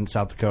freaking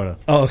South Dakota.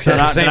 Oh, okay.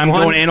 I'm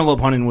going antelope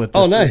hunting with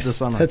this, nice. this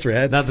summer. That's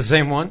rad. Not the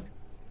same one?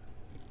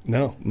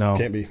 No.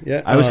 Can't be.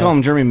 Yeah. I was calling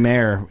him Jeremy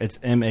Mayer. It's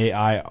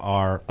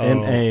M-A-I-R.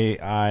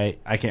 M-A-I.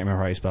 I can't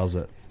remember how he spells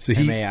it. So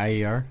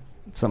M-A-I-E-R?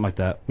 Something like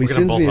that. He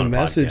sends me a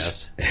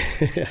message.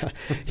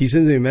 He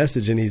sends me a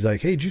message, and he's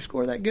like, hey, did you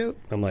score that goat?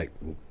 I'm like,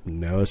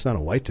 no, it's not a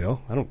whitetail.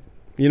 I don't,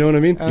 you know what I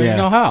mean? You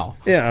know how?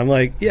 Yeah, I'm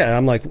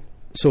like,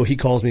 so he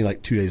calls me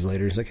like 2 days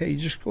later. He's like, hey, you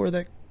just score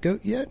that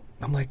goat yet?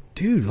 I'm like,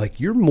 dude, like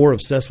you're more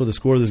obsessed with the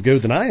score of this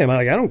goat than I am. I'm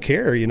like, I don't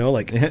care,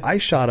 like I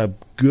shot a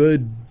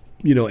good,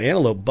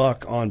 antelope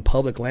buck on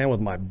public land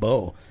with my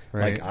bow.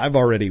 Right. Like I've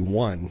already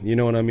won. You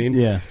know what I mean?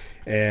 Yeah.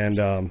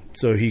 And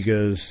so he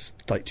goes,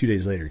 like 2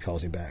 days later, he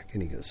calls me back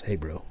and he goes, hey,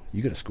 bro,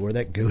 you going to score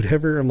that goat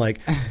ever? I'm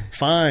like,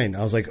 fine.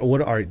 I was like, all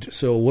right,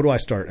 so what do I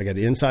start? I got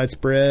an inside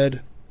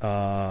spread.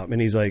 And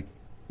he's like,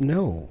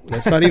 no,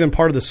 that's not even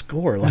part of the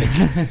score. Like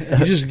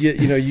you just get,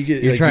 you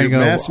get You're like trying your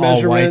to go mass all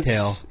measurements.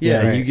 Whitetail.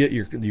 Yeah, right. You get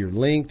your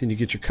length and you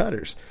get your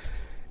cutters.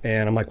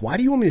 And I'm like, why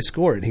do you want me to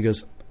score it? And he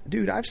goes,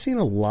 dude, I've seen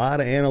a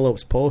lot of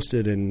antelopes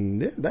posted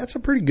and that's a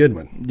pretty good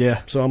one.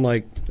 Yeah. So I'm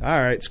like, all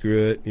right,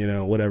 screw it,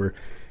 whatever.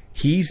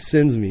 He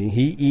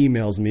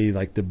emails me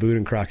like the Boone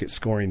and Crockett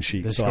scoring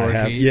sheet. So I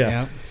have,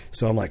 yeah.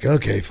 So I'm like,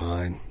 okay,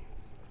 fine.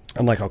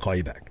 I'm like, I'll call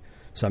you back.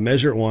 So I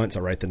measure it once,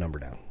 I write the number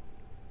down.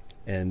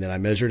 And then I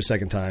measure it a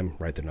second time,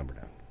 write the number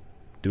down.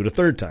 Do it a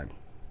third time.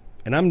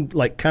 And I'm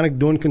like kind of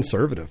doing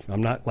conservative.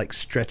 I'm not like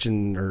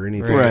stretching or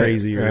anything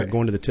crazy or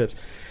going to the tips.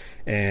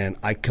 And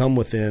I come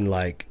within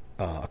like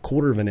a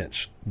quarter of an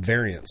inch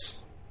variance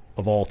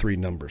of all 3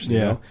 numbers, you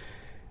know?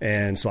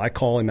 And so I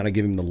call him and I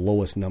give him the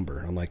lowest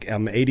number. I'm like,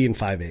 I'm 80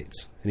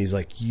 5/8. And he's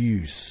like,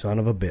 you son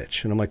of a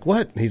bitch. And I'm like,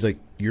 what? And he's like,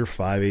 you're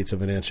 5/8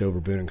 of an inch over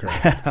Boone and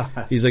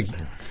Crockett. He's like,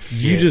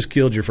 you just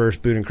killed your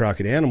first Boone and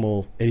Crockett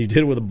animal and you did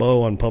it with a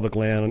bow on public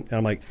land. And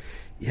I'm like,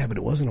 yeah, but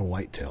it wasn't a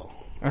whitetail.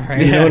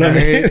 Right. You know what I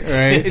mean?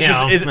 Right.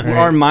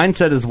 Our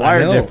mindset is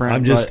wired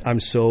different.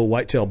 I'm so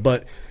whitetail.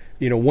 But,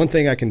 one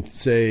thing I can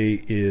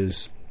say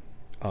is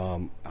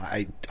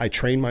I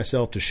trained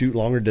myself to shoot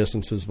longer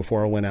distances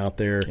before I went out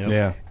there. Yep.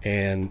 Yeah.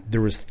 And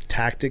there was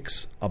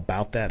tactics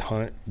about that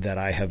hunt that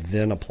I have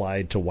then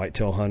applied to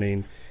whitetail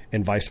hunting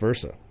and vice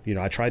versa.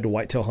 I tried to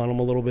whitetail hunt them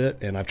a little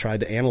bit and I've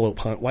tried to antelope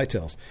hunt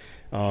whitetails.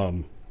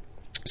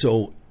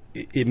 So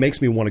it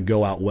makes me want to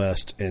go out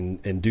west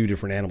and do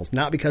different animals.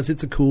 Not because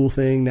it's a cool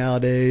thing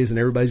nowadays and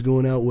everybody's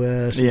going out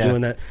west and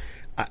doing that.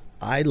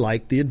 I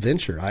like the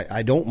adventure.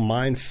 I don't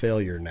mind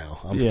failure now.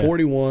 I'm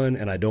 41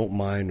 and I don't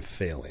mind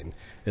failing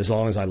as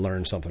long as I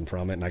learn something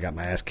from it and I got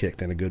my ass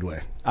kicked in a good way.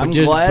 I'm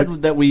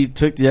glad that we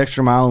took the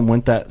extra mile and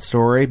went that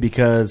story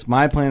because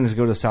my plan is to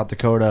go to South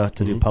Dakota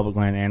to do public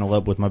land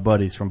antelope with my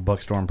buddies from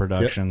Buckstorm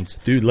Productions.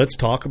 Yep. Dude, let's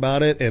talk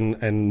about it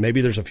and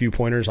maybe there's a few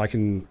pointers I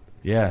can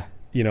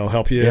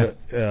help you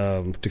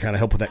to kind of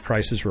help with that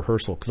crisis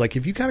rehearsal. Because like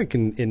if you kind of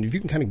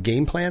can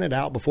game plan it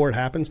out before it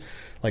happens,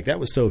 like that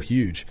was so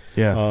huge.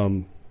 Yeah.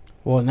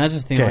 Well, and that's the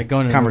thing. Like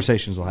going to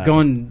conversations will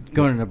happen.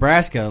 Going to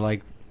Nebraska,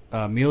 like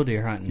mule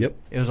deer hunting. Yep.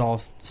 It was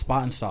all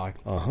spot and stock.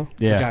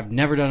 Yeah. Which I've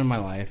never done in my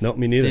life. Nope,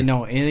 me neither. Didn't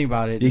know anything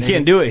about it. You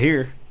can't do it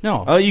here.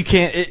 No. Oh, you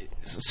can't.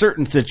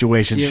 Certain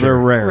situations, they're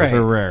rare. Right.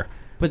 They're rare.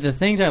 But the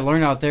things I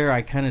learned out there,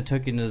 I kind of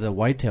took into the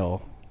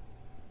whitetail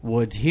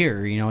woods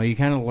here. You know, you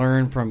kind of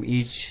learn from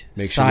each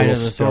side of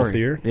the story.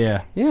 Stealthier.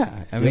 Yeah.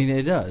 Yeah. I mean,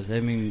 it does. I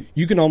mean,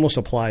 you can almost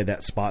apply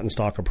that spot and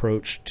stock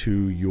approach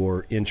to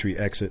your entry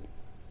exit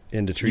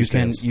into tree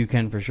stands. You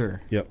can for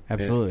sure. Yep.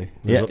 Absolutely.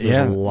 There's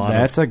a lot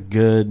that's a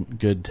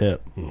good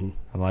tip.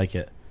 I like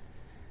it.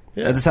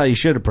 Yeah. That's how you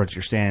should approach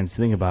your stands.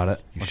 Think about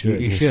it.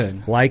 You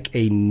should. Like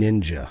a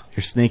ninja.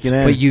 You're sneaking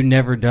in. But you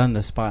never done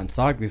the spot and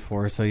stock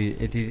before, so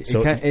it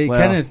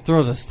kind of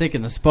throws a stick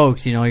in the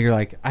spokes. You know, you're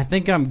like, I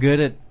think I'm good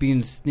at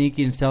being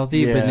sneaky and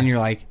stealthy, but then you're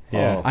like,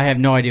 I have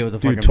no idea what the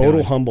fuck I'm doing.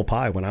 Total humble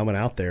pie. When I went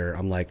out there,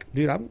 I'm like,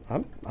 dude, I'm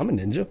a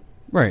ninja.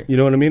 Right. You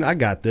know what I mean? I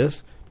got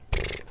this.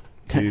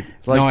 Dude.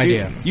 Like, no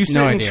idea. You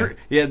sit in trees.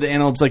 Yeah, the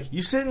antelope's like,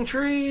 you sit in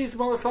trees,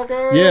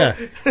 motherfucker. Yeah.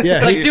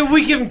 It's like, dude,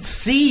 we can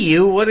see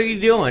you. What are you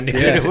doing? Dude?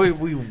 Yeah.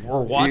 We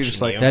were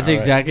watching you. That's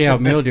exactly how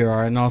mule deer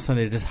are, and all of a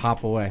sudden they just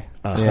hop away.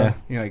 Yeah.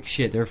 You're like,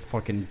 shit, they're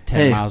fucking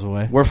 10 miles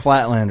away. We're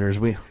flatlanders.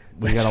 We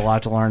got a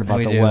lot to learn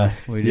about the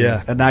West. We do.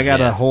 Yeah. And I got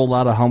a whole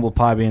lot of humble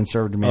pie being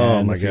served to me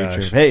in my the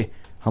future. gosh. Hey,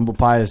 humble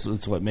pie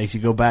is what makes you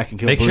go back and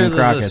kill Boone and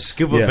Crockett. There's a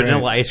scoop of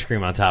vanilla ice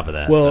cream on top of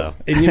that. Well,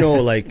 and you know,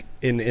 like,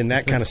 and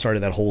that kind of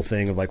started that whole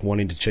thing of like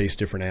wanting to chase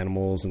different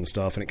animals and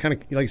stuff. And it kind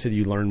of, like I said,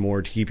 you learn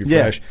more to keep you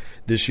fresh.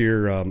 This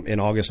year, in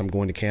August, I'm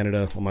going to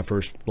Canada on my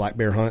first black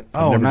bear hunt.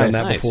 I've never done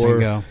that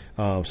before.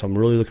 So I'm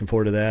really looking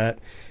forward to that.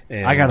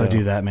 And I got to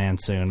do that, man,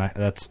 soon.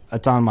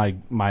 That's on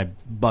my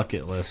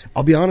bucket list.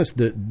 I'll be honest,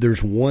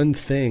 there's one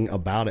thing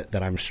about it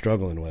that I'm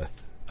struggling with,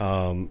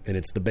 and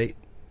it's the bait.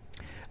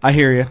 I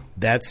hear you.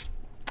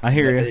 I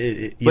hear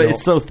you. But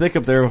it's so thick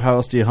up there, how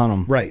else do you hunt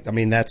them? Right. I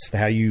mean, that's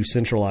how you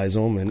centralize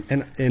them.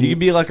 And you could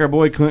be like our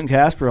boy Clinton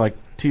Casper, like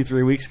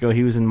 2-3 weeks ago.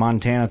 He was in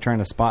Montana trying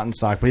to spot and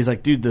stock. But he's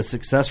like, dude, the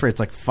success rate's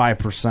like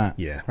 5%.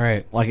 Yeah.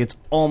 Right. Like, it's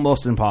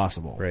almost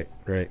impossible. Right.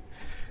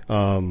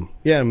 I mean,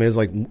 it's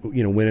like,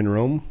 win in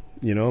Rome.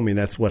 You know, I mean,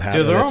 that's what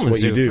happens. That's what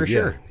you do. For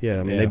sure.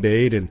 Yeah. I mean, they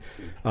bait.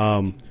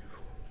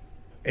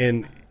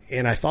 And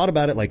I thought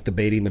about it, like the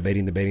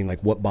baiting,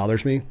 like what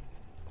bothers me.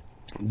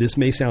 This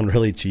may sound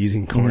really cheesy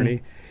and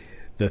corny.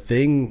 The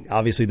thing,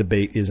 obviously, the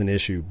bait is an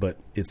issue, but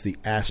it's the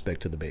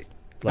aspect of the bait.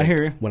 Like, I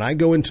hear you. When I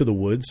go into the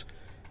woods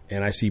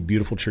and I see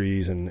beautiful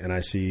trees and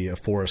I see a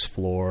forest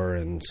floor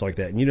and stuff like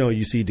that, and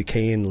you see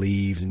decaying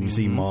leaves and you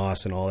see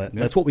moss and all that.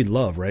 Yep. That's what we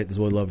love, right? That's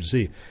what we love to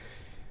see.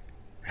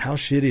 How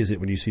shitty is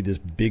it when you see this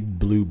big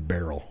blue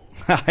barrel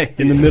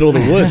in the middle of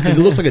the woods because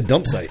it looks like a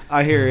dump site?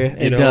 I hear you.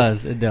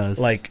 It does.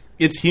 Like,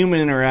 it's human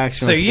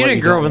interaction. So you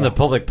didn't grow up in the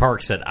public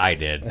parks that I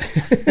did.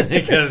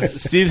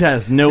 Because Steve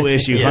has no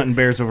issue hunting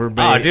bears over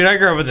bait. Oh, dude, I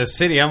grew up in the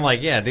city. I'm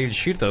like, yeah, dude,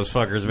 shoot those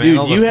fuckers, man.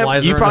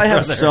 Dude, you probably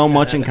have so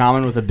much in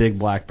common with a big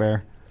black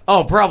bear.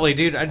 Oh, probably,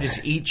 dude. I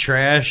just eat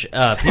trash.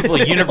 People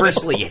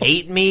universally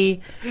hate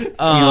me. You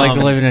like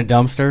to live in a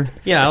dumpster?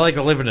 Yeah, I like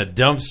to live in a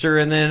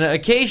dumpster, and then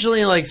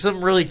occasionally, like,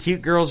 some really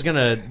cute girl's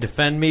gonna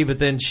defend me, but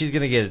then she's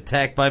gonna get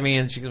attacked by me,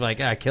 and she's like,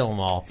 kill them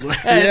all.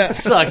 It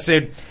sucks,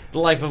 dude. The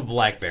life of a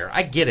black bear.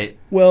 I get it.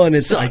 Well, and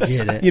it's I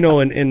get it.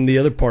 And the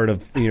other part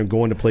of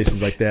going to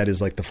places like that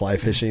is like the fly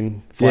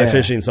fishing.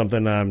 Fishing is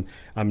something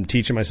I'm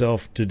teaching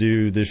myself to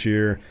do this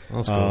year.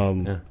 That's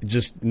cool.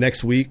 Just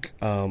next week,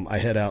 I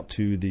head out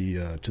to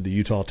the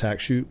Utah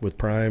tack shoot with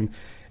Prime,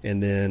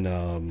 and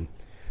then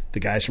the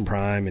guys from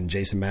Prime and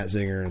Jason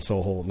Matzinger and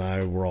Sol Holt and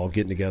I, we're all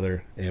getting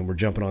together and we're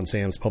jumping on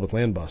Sam's public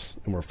land bus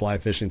and we're fly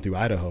fishing through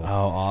Idaho. Oh,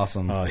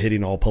 awesome!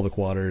 Hitting all public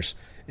waters,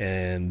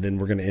 and then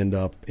we're going to end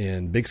up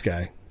in Big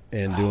Sky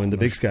and doing the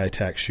Big Sky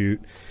tack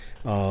shoot.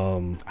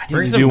 Bring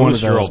some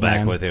moose drool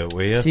back with you,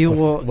 will you? See,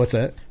 what's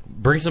that?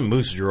 Bring some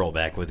moose drool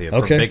back with you.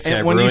 Okay. From Big Sky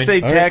and when you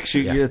say Brewing. tack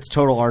shoot, it's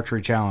total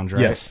archery challenge,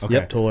 right? Yes. Okay.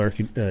 Yep. Total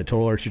archery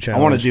challenge.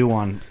 I want to do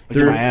one.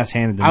 Get my ass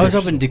handed to me. I was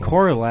up in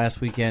Decorah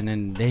last weekend,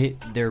 and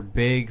they're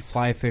big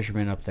fly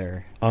fishermen up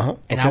there.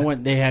 And I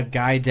went. They have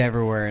guides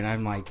everywhere, and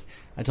I'm like,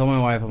 I told my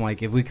wife, I'm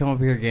like, if we come up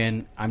here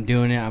again, I'm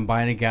doing it. I'm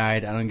buying a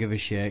guide. I don't give a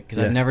shit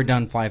because I've never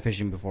done fly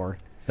fishing before.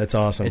 That's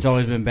awesome. It's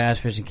always been bass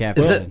fishing,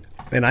 catfishing.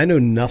 And I know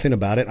nothing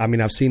about it. I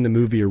mean, I've seen the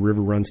movie A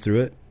River Runs Through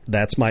It.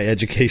 that's my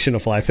education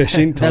of fly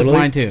fishing. Totally.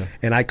 That's mine too.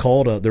 And I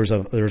called there was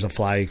a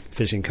fly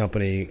fishing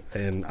company,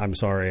 and I'm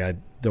sorry I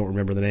don't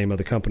remember the name of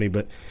the company,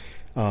 but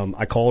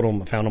I called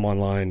them, found them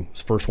online.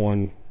 First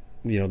one,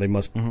 they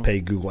must pay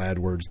Google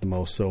AdWords the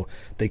most, so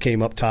they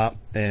came up top,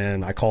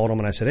 and I called them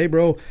and I said, "Hey,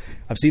 bro,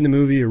 I've seen the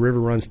movie. A river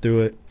runs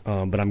through it,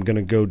 but I'm going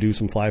to go do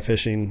some fly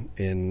fishing,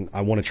 and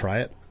I want to try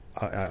it.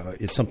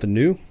 It's something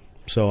new."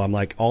 So I'm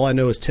like, all I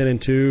know is 10 and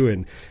 2,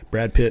 and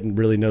Brad Pitt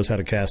really knows how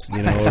to cast, or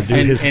do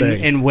his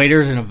thing. And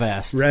waders and a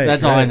vest. Right.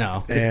 That's all I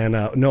know. And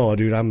no,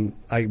 dude,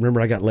 I remember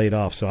I got laid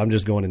off, so I'm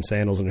just going in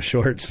sandals and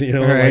shorts.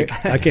 Right.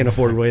 Like I can't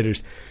afford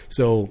waders.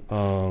 So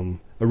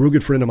a real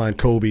good friend of mine,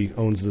 Kobe,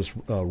 owns this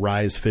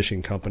Rise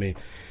fishing company,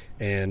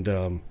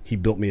 and he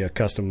built me a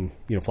custom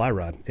fly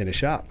rod in his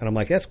shop. And I'm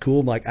like, that's cool.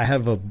 I'm like, I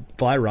have a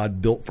fly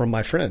rod built from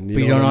my friend. But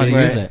you don't know how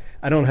to use it.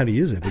 I don't know how to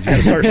use it, but you got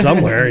to start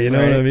somewhere. You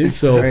know what I mean?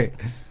 So. Right.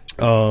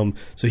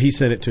 So he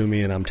sent it to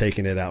me, and I'm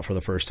taking it out for the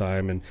first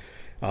time.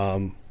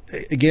 And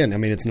again, I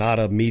mean, it's not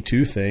a Me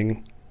Too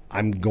thing.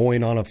 I'm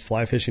going on a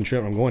fly fishing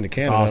trip. I'm going to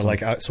Canada.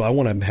 Awesome. So I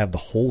want to have the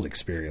whole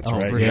experience,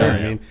 right? For You sure. know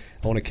what I mean?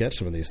 I want to catch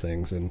some of these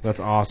things, and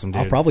that's awesome,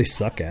 dude. I'll probably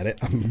suck at it.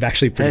 I'm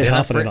actually pretty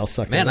confident I'll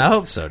suck at it. Man, I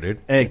hope so,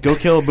 dude. Hey, go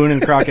kill a Boone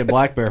and Crockett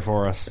black bear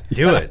for us.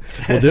 Do it.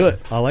 We'll do it.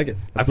 I like it.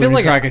 I feel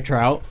like Crockett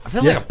trout. I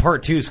feel like a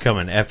part 2's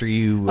coming after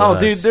you.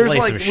 Dude, there's slay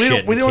like some we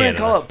shit don't in even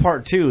call it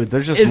part 2.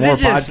 There's just more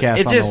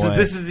podcasts on the way.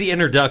 This is the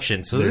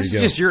introduction. So There this you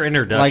is go. just your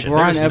introduction. Like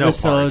we're on There's no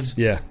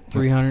episode parts.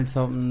 300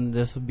 something.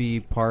 This would be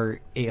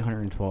part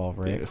 812,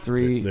 right? There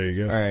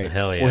you go. All right.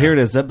 Hell yeah. Well, here it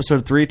is,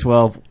 episode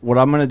 312. What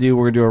I'm going to do,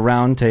 we're going to do a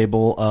round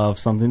table of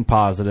something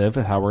positive,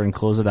 how we're going to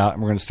close it out,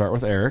 and we're going to start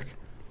with Eric.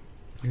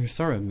 You're going to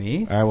start with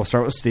me? All right, we'll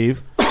start with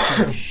Steve.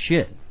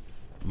 Shit.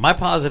 My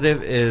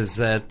positive is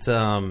that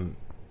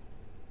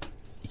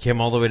you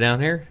came all the way down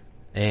here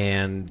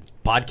and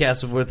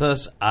podcasted with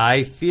us.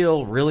 I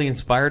feel really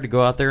inspired to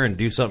go out there and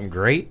do something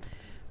great.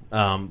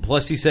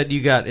 Plus, you said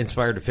you got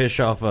inspired to fish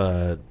off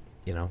a,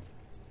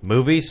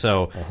 movie.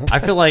 So I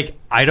feel like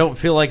I don't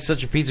feel like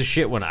such a piece of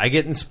shit when I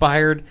get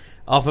inspired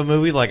off a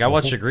movie. Like I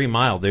watched The Green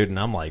Mile, dude, and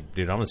I'm like,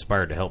 dude, I'm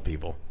inspired to help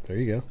people. There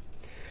you go.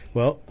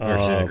 Well,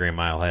 Never seen The Green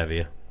Mile, have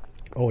you?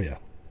 Oh yeah.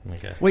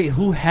 Okay. Wait,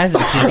 who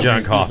hasn't seen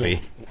John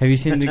Coffey. Have you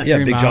seen the Yeah,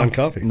 Green Big Mile? John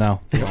Coffey.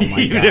 No. Oh my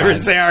You God. never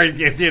say, all right,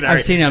 dude. All I've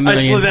right. seen it a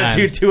million I slid that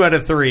times. 2 out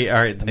of 3. All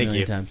right, A thank million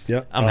you. times.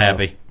 Yeah, I'm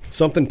happy.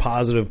 Something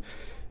positive.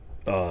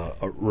 A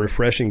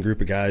refreshing group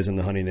of guys in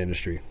the hunting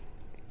industry.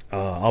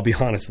 I'll be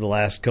honest, the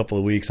last couple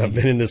of weeks I've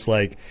been in this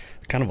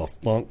kind of a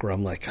funk where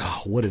I'm like,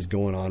 oh, what is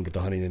going on with the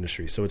hunting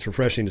industry? So it's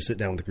refreshing to sit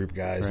down with a group of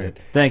guys that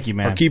Thank you,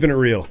 man. are keeping it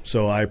real.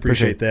 So I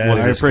appreciate that. Well,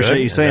 I appreciate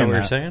you Is that saying what that.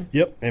 you're saying?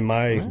 Yep. And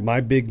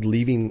my big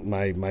leaving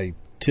my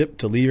tip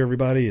to leave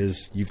everybody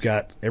is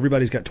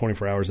everybody's got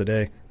 24 hours a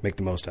day. Make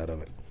the most out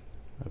of it.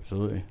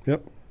 Absolutely.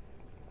 Yep.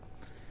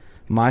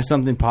 My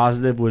something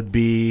positive would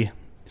be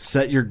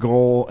set your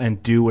goal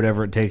and do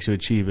whatever it takes to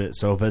achieve it.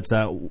 So if it's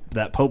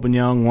that Pope and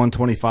Young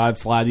 125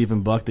 flat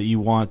even buck that you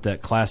want,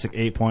 that classic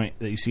 8-point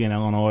that you see in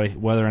Illinois,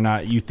 whether or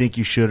not you think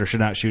you should or should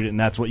not shoot it, and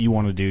that's what you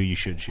want to do, you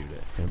should shoot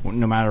it.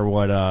 No matter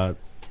what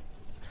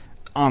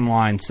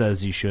online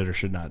says you should or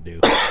should not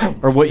do.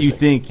 Or what you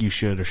think you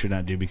should or should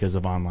not do because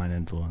of online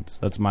influence.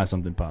 That's my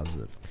something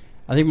positive.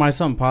 I think my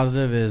something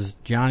positive is,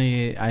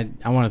 Johnny, I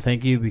want to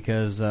thank you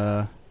because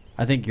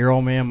I think your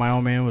old man, my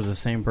old man, was the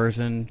same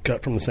person.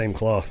 Cut from the same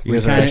cloth.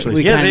 You guys look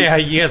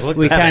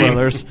we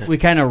brothers. We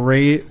kind of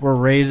were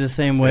raised the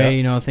same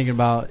way, thinking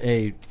about,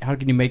 hey, how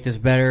can you make this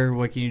better?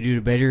 What can you do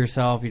to better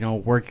yourself?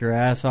 Work your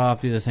ass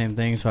off, do the same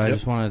thing. So I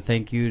just want to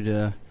thank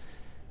you.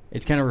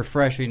 It's kind of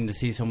refreshing to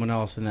see someone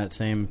else in that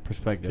same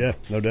perspective. Yeah,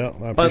 no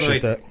doubt. I By the way,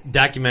 appreciate that.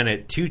 document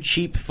it. 2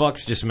 cheap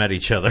fucks just met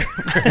each other.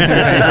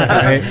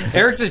 Right.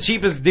 Eric's the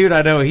cheapest dude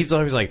I know. He's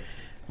always like,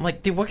 I'm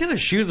like, dude, what kind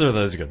of shoes are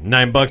those? He goes,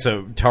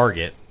 $9 at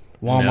Target.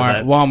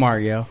 Walmart,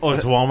 Walmart, yo. Oh,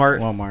 it's Walmart?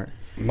 Walmart.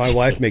 My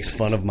wife makes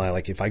fun of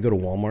if I go to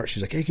Walmart,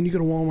 she's like, hey, can you go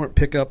to Walmart,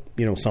 pick up,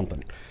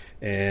 something?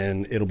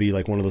 And it'll be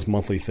like one of those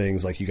monthly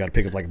things, like you got to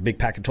pick up like a big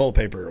pack of toilet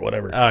paper or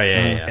whatever. Oh,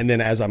 yeah. And then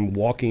as I'm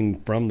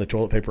walking from the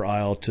toilet paper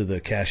aisle to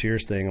the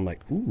cashier's thing, I'm like,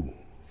 ooh,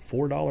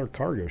 $4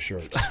 cargo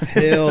shirts.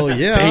 Hell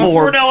yeah.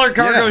 $4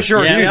 cargo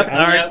shorts. Dude, Yep. All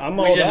right. I'm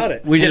all about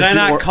it. Did I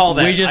not call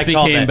that? We just I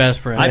called became that. best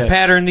friends. I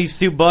patterned these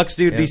 $2,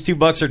 dude. These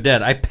 $2 are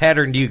dead. I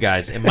patterned you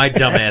guys, and my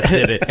dumbass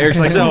did it. Eric's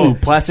like, ooh,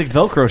 plastic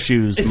Velcro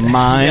shoes.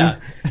 Mine.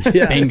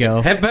 Yeah.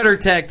 Bingo. Have better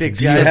tactics,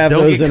 Do you guys. have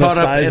Don't those get in a caught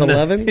up size in the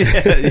 11?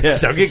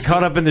 Don't get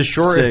caught up in the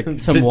short. Sick.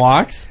 Some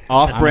walks.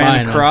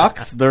 Off-brand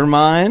Crocs. They're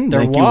mine. They're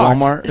Thank walks.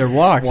 you, Walmart. They're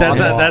walks.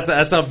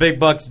 That's how big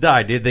bucks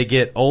die, dude. They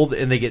get old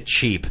and they get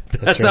cheap.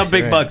 That's how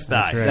big bucks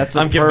die. That's a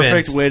I'm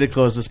perfect convinced. way to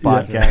close this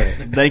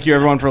podcast. Thank you,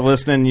 everyone, for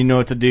listening. You know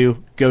what to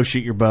do. Go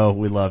shoot your bow.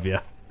 We love you.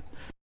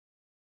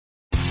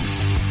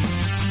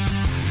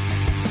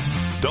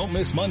 Don't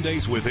miss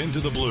Mondays with Into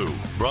the Blue,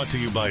 brought to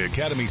you by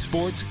Academy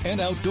Sports and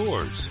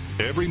Outdoors.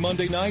 Every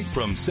Monday night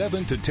from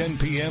 7 to 10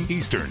 p.m.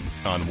 Eastern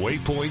on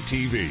Waypoint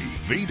TV,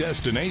 the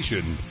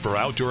destination for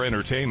outdoor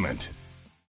entertainment.